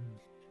Guard and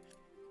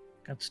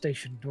got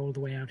stationed all the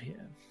way out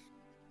here.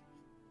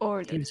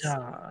 Orders.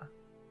 Huzzah.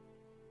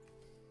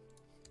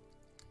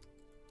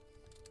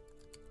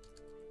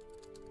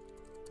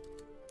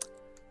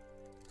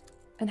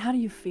 And how do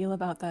you feel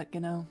about that,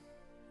 Gano?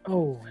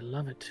 Oh, I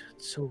love it.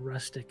 It's so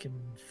rustic and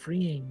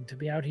freeing to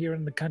be out here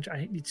in the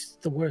country. It's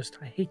the worst.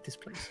 I hate this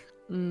place.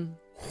 Mm.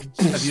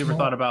 Have you ever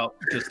thought about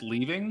just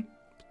leaving?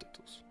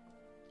 Potatoes.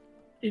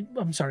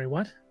 I'm sorry,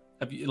 what?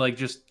 Have you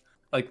just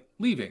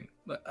leaving?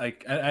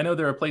 Like I know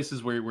there are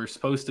places where we're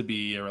supposed to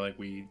be, or like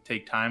we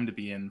take time to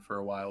be in for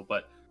a while,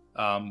 but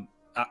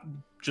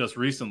just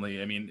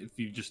recently, I mean, if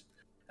you just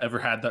ever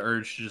had the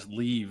urge to just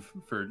leave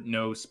for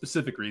no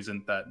specific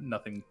reason, that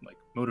nothing like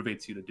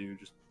motivates you to do,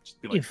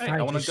 just be like, If hey, I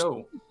I want to just-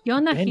 go.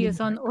 Yona, he Bending is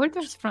on my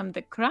orders from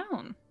the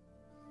crown.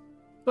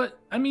 But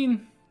I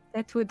mean,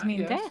 That would I mean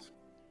guess. death.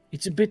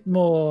 It's a bit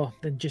more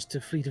than just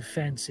a fleet of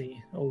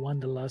fancy or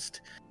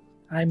wanderlust.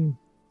 I'm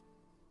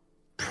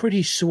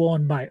pretty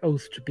sworn by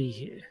oath to be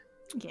here.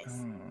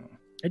 Yes.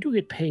 I do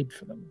get paid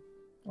for them.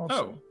 Also,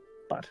 Oh.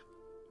 but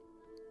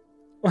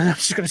well, they're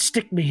just going to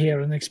stick me here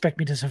and expect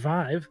me to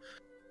survive.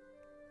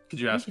 Could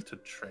you ask to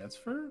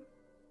transfer?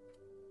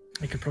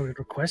 I could probably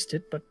request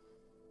it, but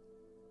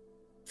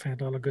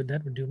 $5 good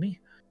that would do me.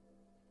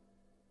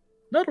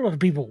 Not a lot of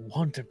people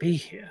want to be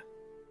here,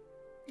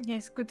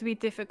 Yes, could be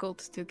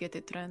difficult to get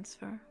a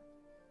transfer.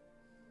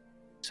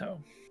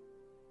 so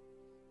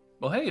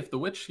Well, hey, if the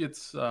witch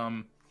gets,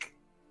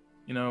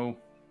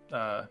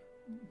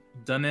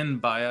 done in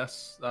by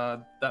us,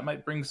 that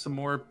might bring some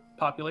more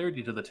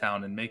popularity to the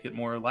town and make it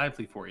more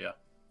lively for you.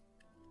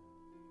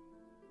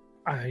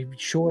 I'm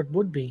sure it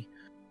would be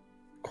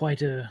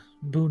quite a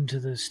boon to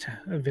this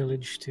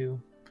village to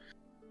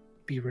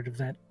be rid of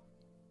that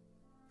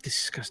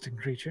disgusting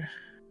creature.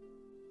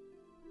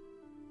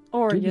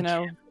 Or, Do you we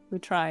know, we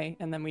try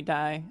and then we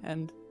die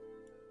and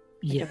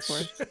it gets Yes,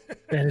 worse.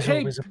 that is Hey,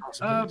 always a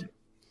possibility.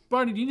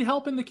 Barney, do you need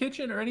help in the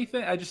kitchen or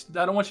anything? I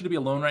don't want you to be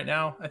alone right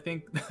now. I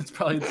think that's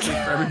probably the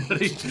thing for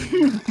everybody.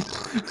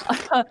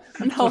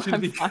 No, Want you to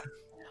I'm be- fine.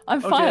 I'm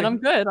Okay. fine. I'm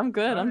good. I'm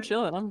good. I'm Alright.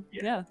 chilling.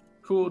 Yeah. Yeah.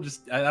 Cool.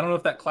 Just I don't know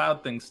if that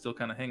cloud thing's still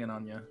kind of hanging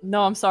on you.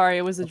 No, I'm sorry.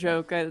 It was a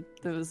joke. It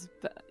was.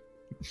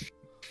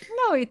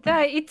 No, it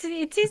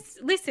is.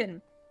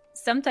 Listen,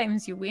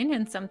 sometimes you win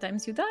and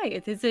sometimes you die.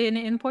 It is an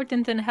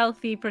important and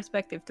healthy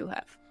perspective to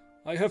have.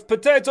 I have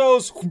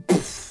potatoes.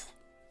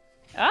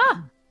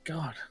 Ah,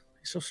 God,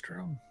 he's so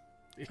strong.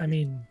 I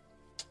mean,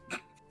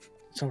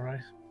 it's all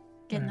right.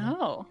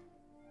 genau.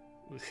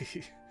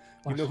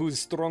 You know who's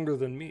stronger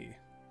than me?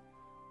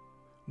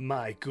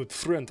 My good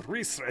friend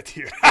Reese right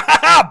here.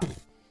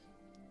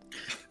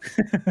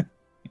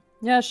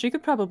 Yeah, she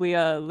could probably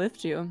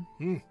lift you.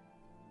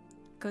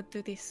 Go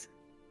do this.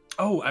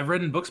 Oh, I've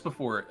read in books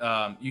before.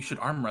 You should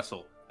arm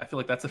wrestle. I feel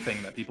like that's a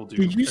thing that people do.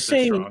 Did you if they're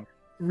say- strong.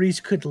 Reese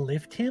could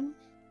lift him?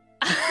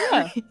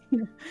 Yeah.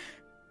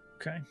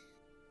 Okay.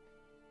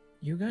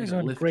 You guys Make a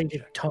aren't lift great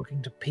check. at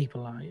talking to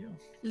people, are you?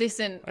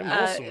 Listen, I'm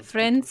also a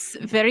friends,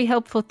 very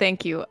helpful.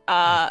 Thank you.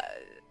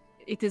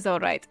 It is all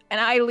right. And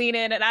I lean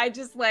in and I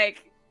just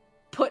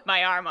put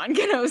my arm on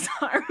Gano's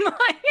arm.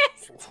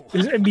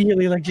 Just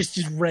immediately, just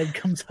red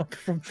comes up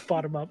from the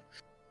bottom up.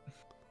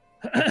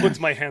 Put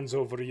my hands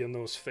over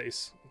Yano's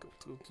face. Go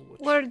to the witch.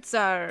 Words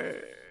are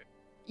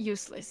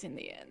useless in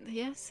the end.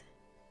 Yes.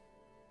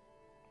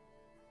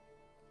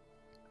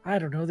 I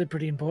don't know. They're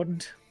pretty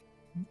important.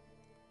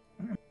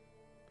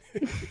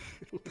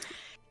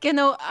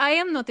 I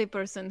am not a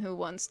person who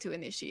wants to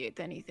initiate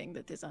anything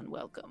that is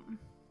unwelcome.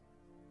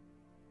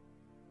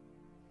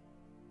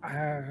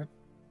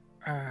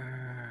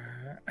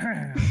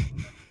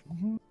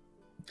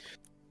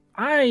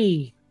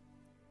 I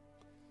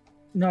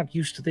not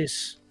used to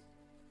this.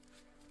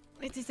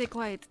 It is a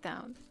quiet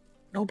town.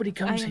 Nobody I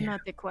comes am here.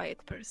 not a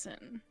quiet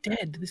person.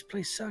 Dead. This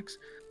place sucks.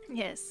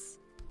 Yes.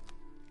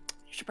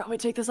 You should probably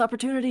take this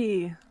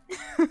opportunity.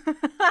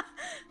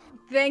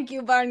 Thank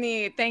you,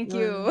 Barney. Thank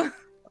you.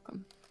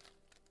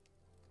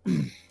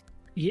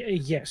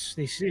 Yes.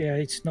 This.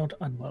 It's not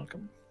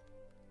unwelcome.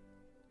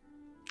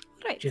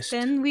 Right. Just-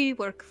 Then we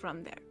work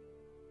from there.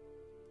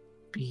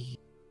 Be.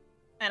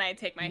 And I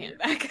take my hand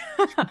back.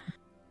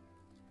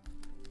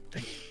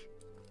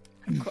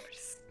 Of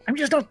course. I'm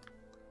just not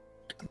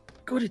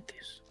good at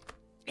this.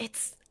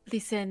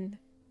 Listen,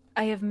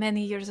 I have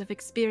many years of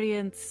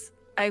experience.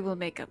 I will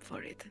make up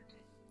for it.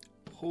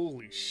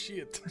 Holy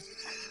shit.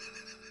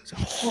 It's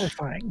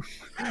horrifying.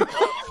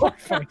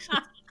 Horrifying.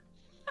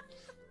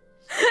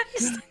 I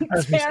was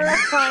gonna say,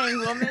 Terrifying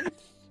woman.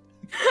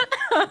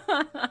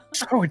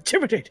 so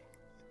intimidating.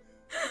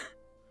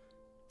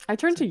 I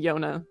turned to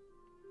Yona.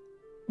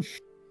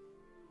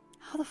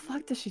 How the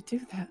fuck does she do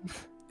that?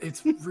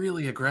 It's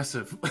really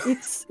aggressive.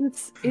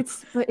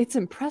 It's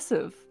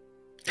impressive.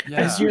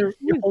 Yeah. As you're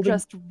You're holding,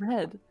 just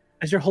red.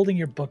 As you're holding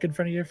your book in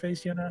front of your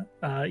face, Yona,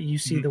 you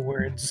see the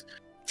words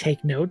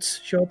 "Take notes"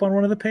 show up on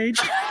one of the page.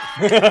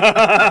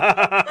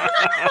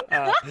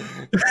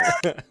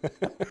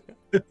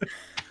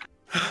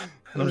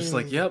 And I'm just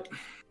like, yep.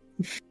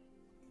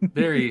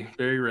 Very,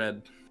 very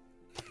red.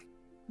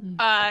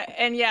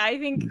 And yeah, I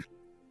think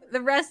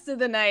the rest of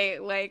the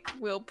night, like,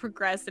 will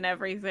progress and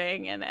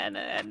everything,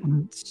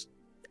 and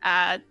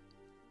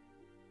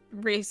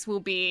Reese will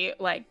be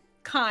like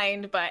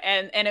kind, but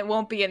and it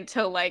won't be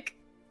until like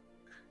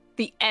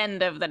the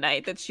end of the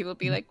night that she will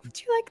be like, "Would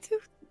you like to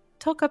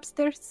talk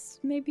upstairs,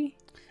 maybe?"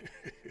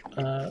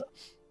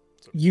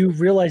 You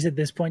realize at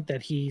this point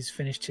that he's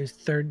finished his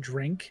third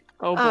drink,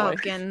 Oh boy. Oh,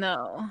 again,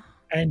 no.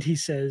 and he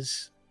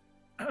says,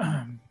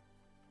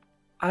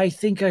 "I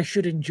think I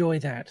should enjoy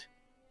that."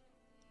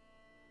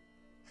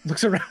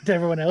 Looks around to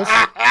everyone else.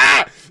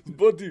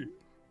 Buddy.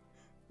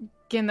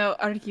 Geno,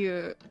 are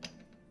you...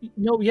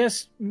 No,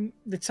 yes,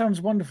 that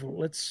sounds wonderful.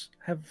 Let's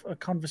have a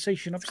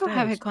conversation Let's go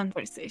upstairs. have a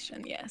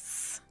conversation,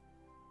 yes.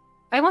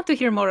 I want to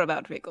hear more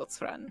about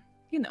Riggles Run.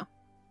 You know,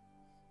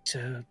 It's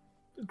a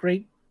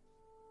great.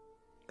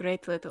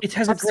 great little... It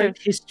has a Upstairs. great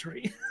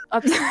history.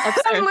 Upstairs.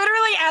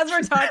 Literally, as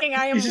we're talking,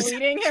 I am He's just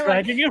leading him,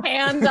 like, dragging you.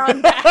 hand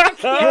on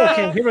back.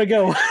 Okay, here we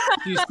go.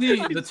 You see,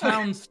 the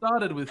town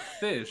started with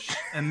fish,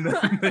 and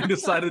then they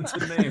decided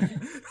to name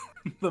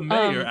the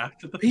mayor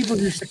after the People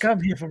used to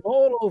come here from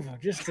all over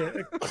just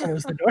to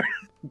close the door.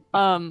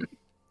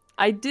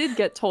 I did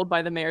get told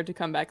by the mayor to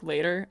come back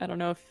later. I don't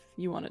know if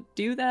you want to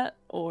do that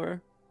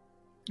or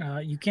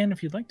You can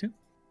if you'd like to.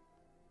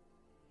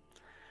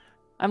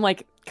 I'm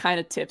like kind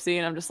of tipsy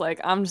and I'm just like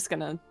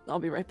I'll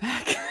be right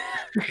back.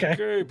 Okay.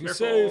 Okay, be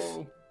Careful.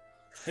 safe.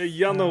 Hey,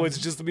 Yano, it's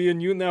just me and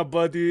you now,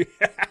 buddy.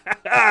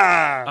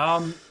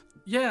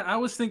 Yeah, I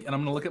was thinking, and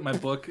I'm gonna look at my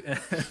book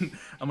and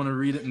I'm gonna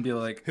read it and be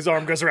like, His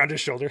arm goes around his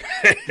shoulder.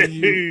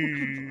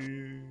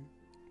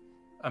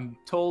 I'm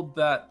told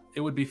that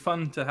it would be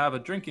fun to have a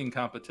drinking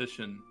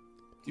competition.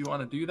 Do you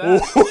want to do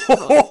that?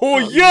 Oh,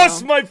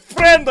 yes, no. my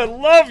friend, I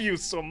love you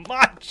so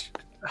much.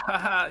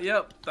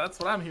 Yep, that's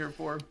what I'm here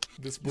for.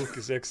 This book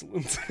is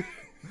excellent.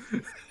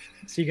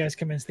 So you guys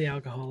commence the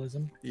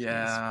alcoholism.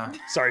 Yeah.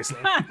 Sorry,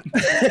 Slim.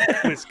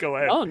 Please go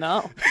ahead. Oh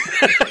no.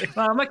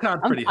 My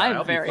con's pretty high. I'm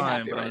I'll very be fine,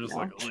 happy but I'm right just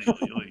now. like, "Oy,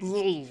 oy,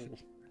 oy."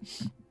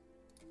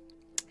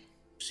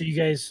 So you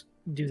guys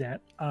do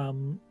that.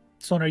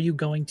 Sloan, are you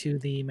going to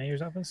the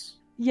mayor's office?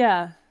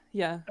 Yeah.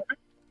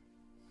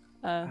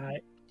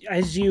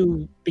 As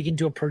you begin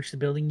to approach the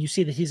building, you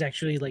see that he's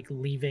actually like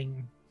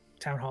leaving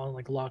town hall and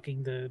like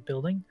locking the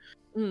building.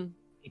 Mm.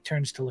 He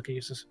turns to look at you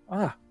and says,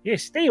 "Ah,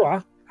 yes, there you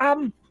are.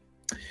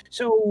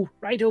 So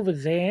right over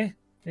there,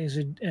 there's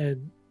a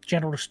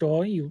general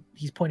store.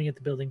 He's pointing at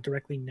the building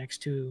directly next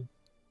to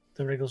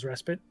the Wriggles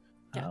Respite.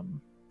 Yeah.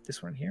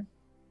 This one here.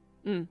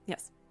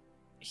 Yes.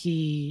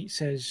 He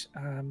says,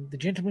 the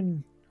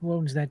gentleman who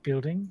owns that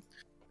building,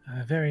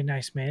 a very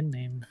nice man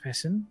named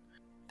Fesson,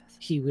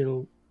 he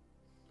will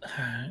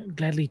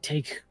gladly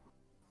take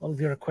all of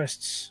your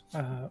requests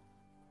on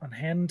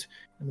hand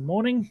in the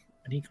morning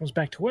when he comes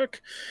back to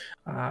work.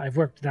 I've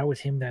worked it out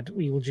with him that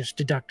we will just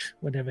deduct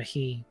whatever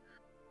he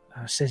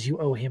says you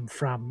owe him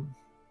from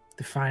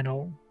the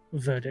final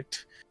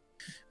verdict,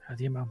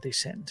 the amount they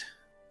send."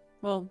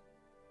 Well,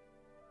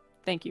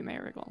 thank you,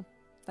 Mayor Wriggle.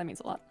 That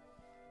means a lot.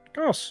 Of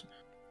course,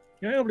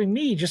 you're helping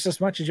me just as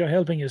much as you're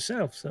helping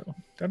yourself, so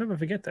don't ever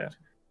forget that.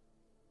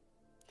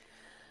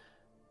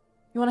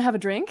 You want to have a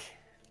drink?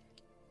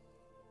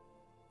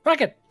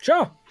 Fuck it,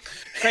 sure.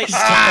 Great.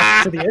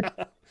 To the end.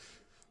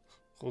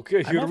 Okay,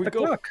 I'm here off we the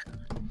go. clock.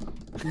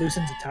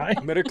 Loosens a tie.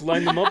 Merrick,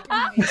 line them up.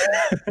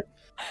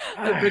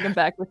 I'll bring him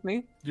back with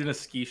me. Doing a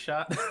ski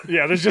shot.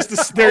 Yeah, there's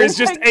just there is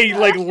just a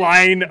like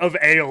line of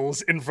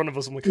ales in front of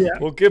us. I'm like, Yeah.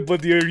 okay,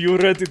 buddy, are you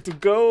ready to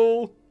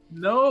go?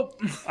 Nope.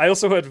 I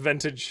also had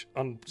advantage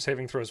on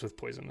saving throws with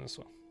poison as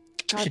well.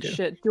 God, do.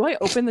 shit. Do I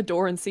open the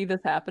door and see this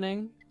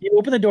happening? You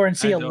open the door and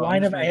see I a don't,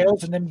 line of I'm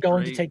ales and them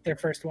going to straight. take their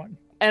first one.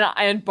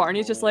 And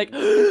Barney's just like,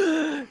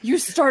 you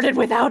started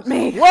without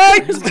me.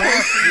 What?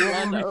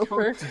 Run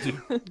over.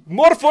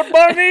 More for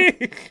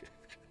Barney!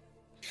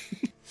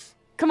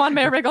 Come on,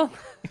 Mayor Wriggle.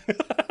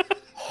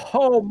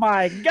 Oh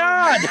my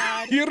god!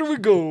 Here we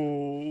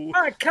go.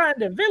 My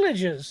kind of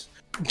villagers!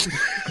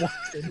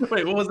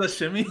 Wait, what was that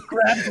shimmy?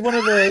 Grabs one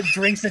of the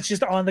drinks that's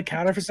just on the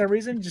counter for some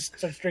reason, just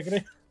starts drinking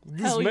it.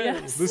 This Hell man,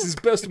 yes. this is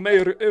best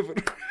mayor ever.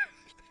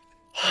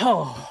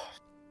 Oh,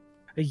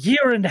 a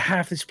year and a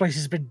half this place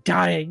has been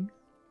dying.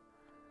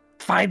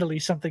 Finally,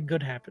 something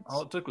good happens.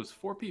 All it took was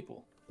 4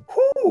 people.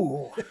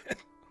 Whoo!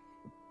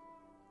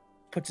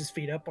 Puts his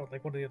feet up on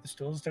like one of the other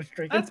stools and starts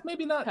drinking. That's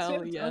maybe not.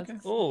 Hell yes. Okay.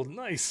 Oh,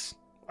 nice.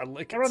 I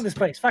like I run it. this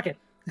place. Fuck it.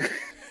 This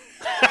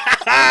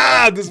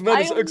man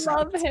I is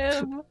excellent. love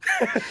him.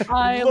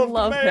 I Love the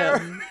love mayor.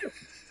 him.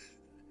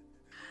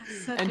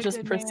 Such And a just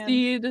good man.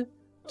 proceed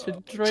to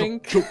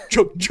drink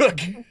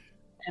Chug.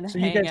 and So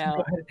you hang guys can go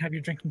out. ahead and have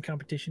your drinking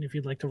competition if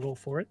you'd like to roll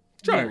for it.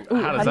 Sure. Ooh,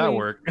 How how does do that we-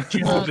 work?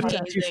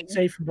 Constitution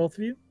save from both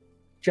of you.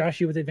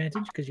 Josh, you with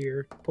advantage because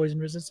you're poison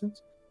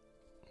resistance.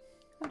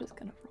 I'm just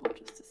gonna roll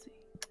just to see.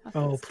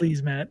 Oh,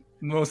 please, Matt.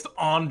 Most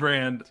on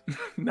brand,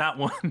 that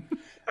one.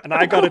 And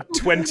I got a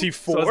So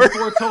 24. it's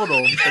 4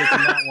 total, but it's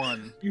in that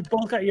one. You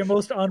both got your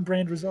most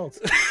on-brand results.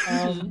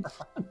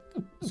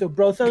 So,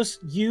 Brothos,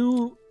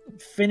 you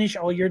finish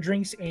all your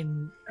drinks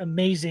in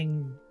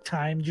amazing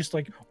time, just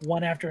like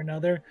one after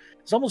another.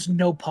 There's almost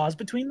no pause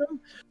between them.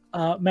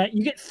 Matt,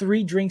 you get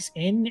 3 drinks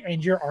in,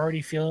 and you're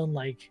already feeling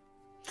like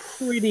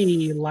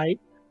pretty light.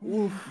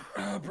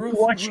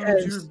 Watch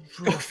as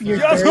you're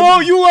Yes, oh,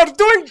 you are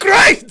doing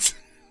great!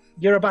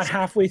 You're about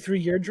halfway through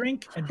your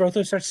drink, and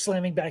Brothos starts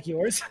slamming back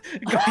yours,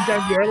 going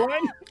down your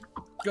line.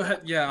 Go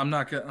ahead. Yeah, I'm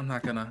not gonna.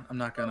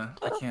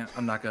 I can't.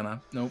 I'm not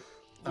gonna. Nope.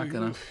 Not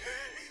gonna.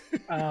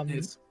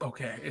 It's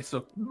okay. It's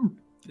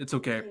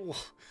okay.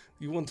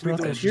 You want 3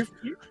 Brothos, drinks?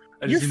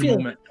 I you're just need a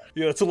feeling moment.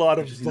 Yeah, it's a lot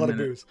of Just need a minute.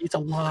 booze. it's a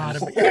lot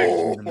of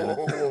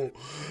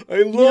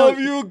I love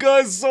you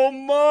guys so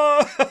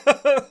much.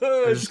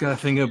 I just gotta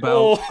think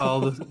about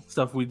all the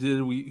stuff we did.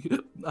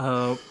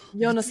 Yona,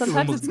 sometimes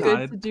almost it's good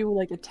died. to do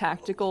like a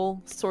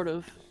tactical sort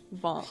of,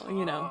 I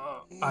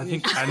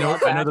think I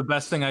know the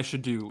best thing I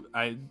should do.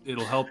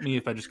 It'll help me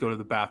if I just go to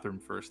the bathroom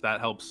first.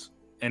 That helps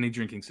any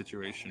drinking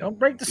situation. Don't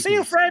break the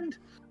seal, friend.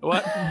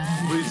 What? What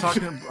are you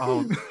talking about?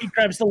 Oh, He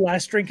grabs the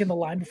last drink in the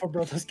line before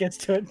Brothos gets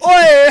to it.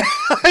 Oi!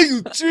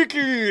 You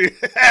cheeky!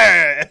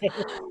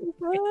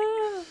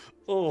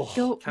 Oh,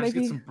 Go, can I just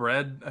get maybe. some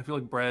bread? I feel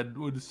like bread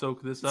would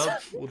soak this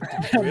up.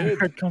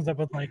 Kurt comes up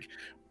with like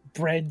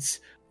breads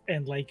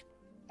and like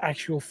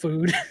actual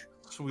food.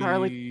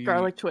 Sweet.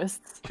 Garlic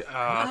twists. Take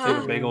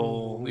a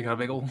bagel. You got a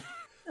bagel?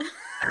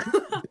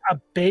 A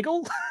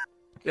bagel?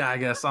 Yeah, I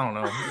guess. I don't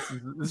know.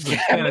 This is a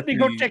Yeah, let me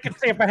go fantasy. check and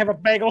see if I have a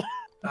bagel.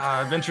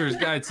 Adventurer's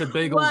Guide said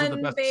bagels are the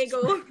One best.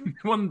 bagel.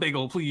 One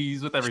bagel,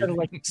 please, with Sort everything. of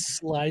like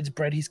slides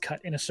bread he's cut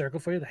in a circle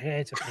for you. The hey,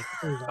 it's a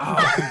bagel.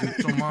 Oh, thank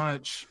you so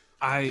much.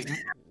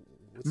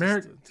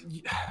 Merrick,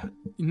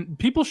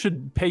 people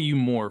should pay you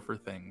more for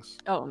things.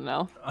 Oh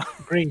no.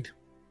 Agreed.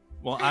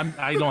 Well,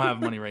 I don't have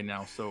money right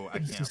now, so I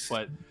can't.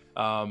 But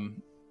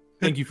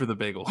thank you for the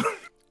bagel.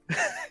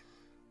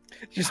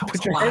 Just That was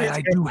put a your lie. hands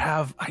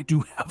I do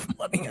have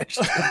money. I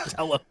just didn't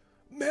tell him.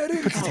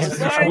 Medic!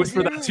 I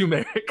whisper that to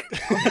Merrick.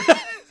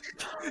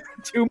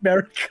 to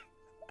Merrick.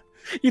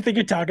 You think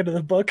you're talking to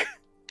the book?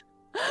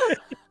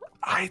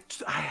 I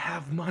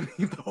have money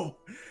though.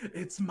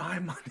 It's my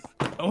money.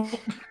 Oh,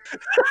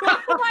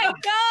 Oh my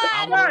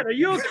god! Matt, are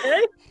you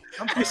okay?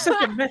 You're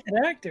such a method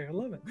actor. I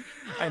love it.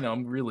 I know.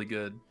 I'm really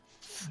good.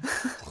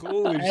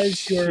 Holy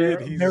As your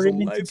shit, he's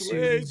merriment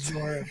ensues,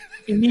 lightweight.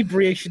 your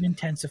inebriation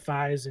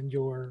intensifies and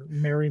your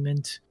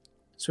merriment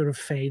sort of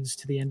fades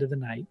to the end of the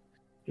night,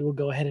 we will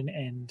go ahead and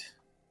end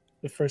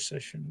the first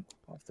session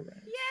off the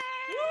rails.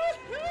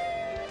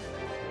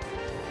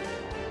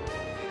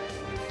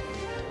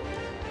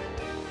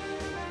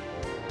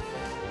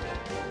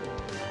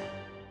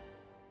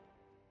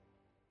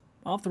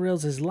 Off the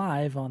Rails is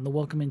live on the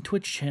Welcome In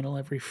Twitch channel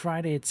every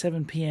Friday at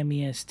 7 p.m.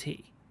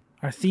 EST.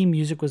 Our theme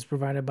music was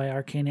provided by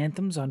Arcane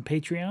Anthems on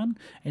Patreon,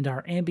 and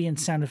our ambient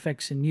sound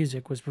effects and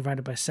music was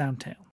provided by Soundtail.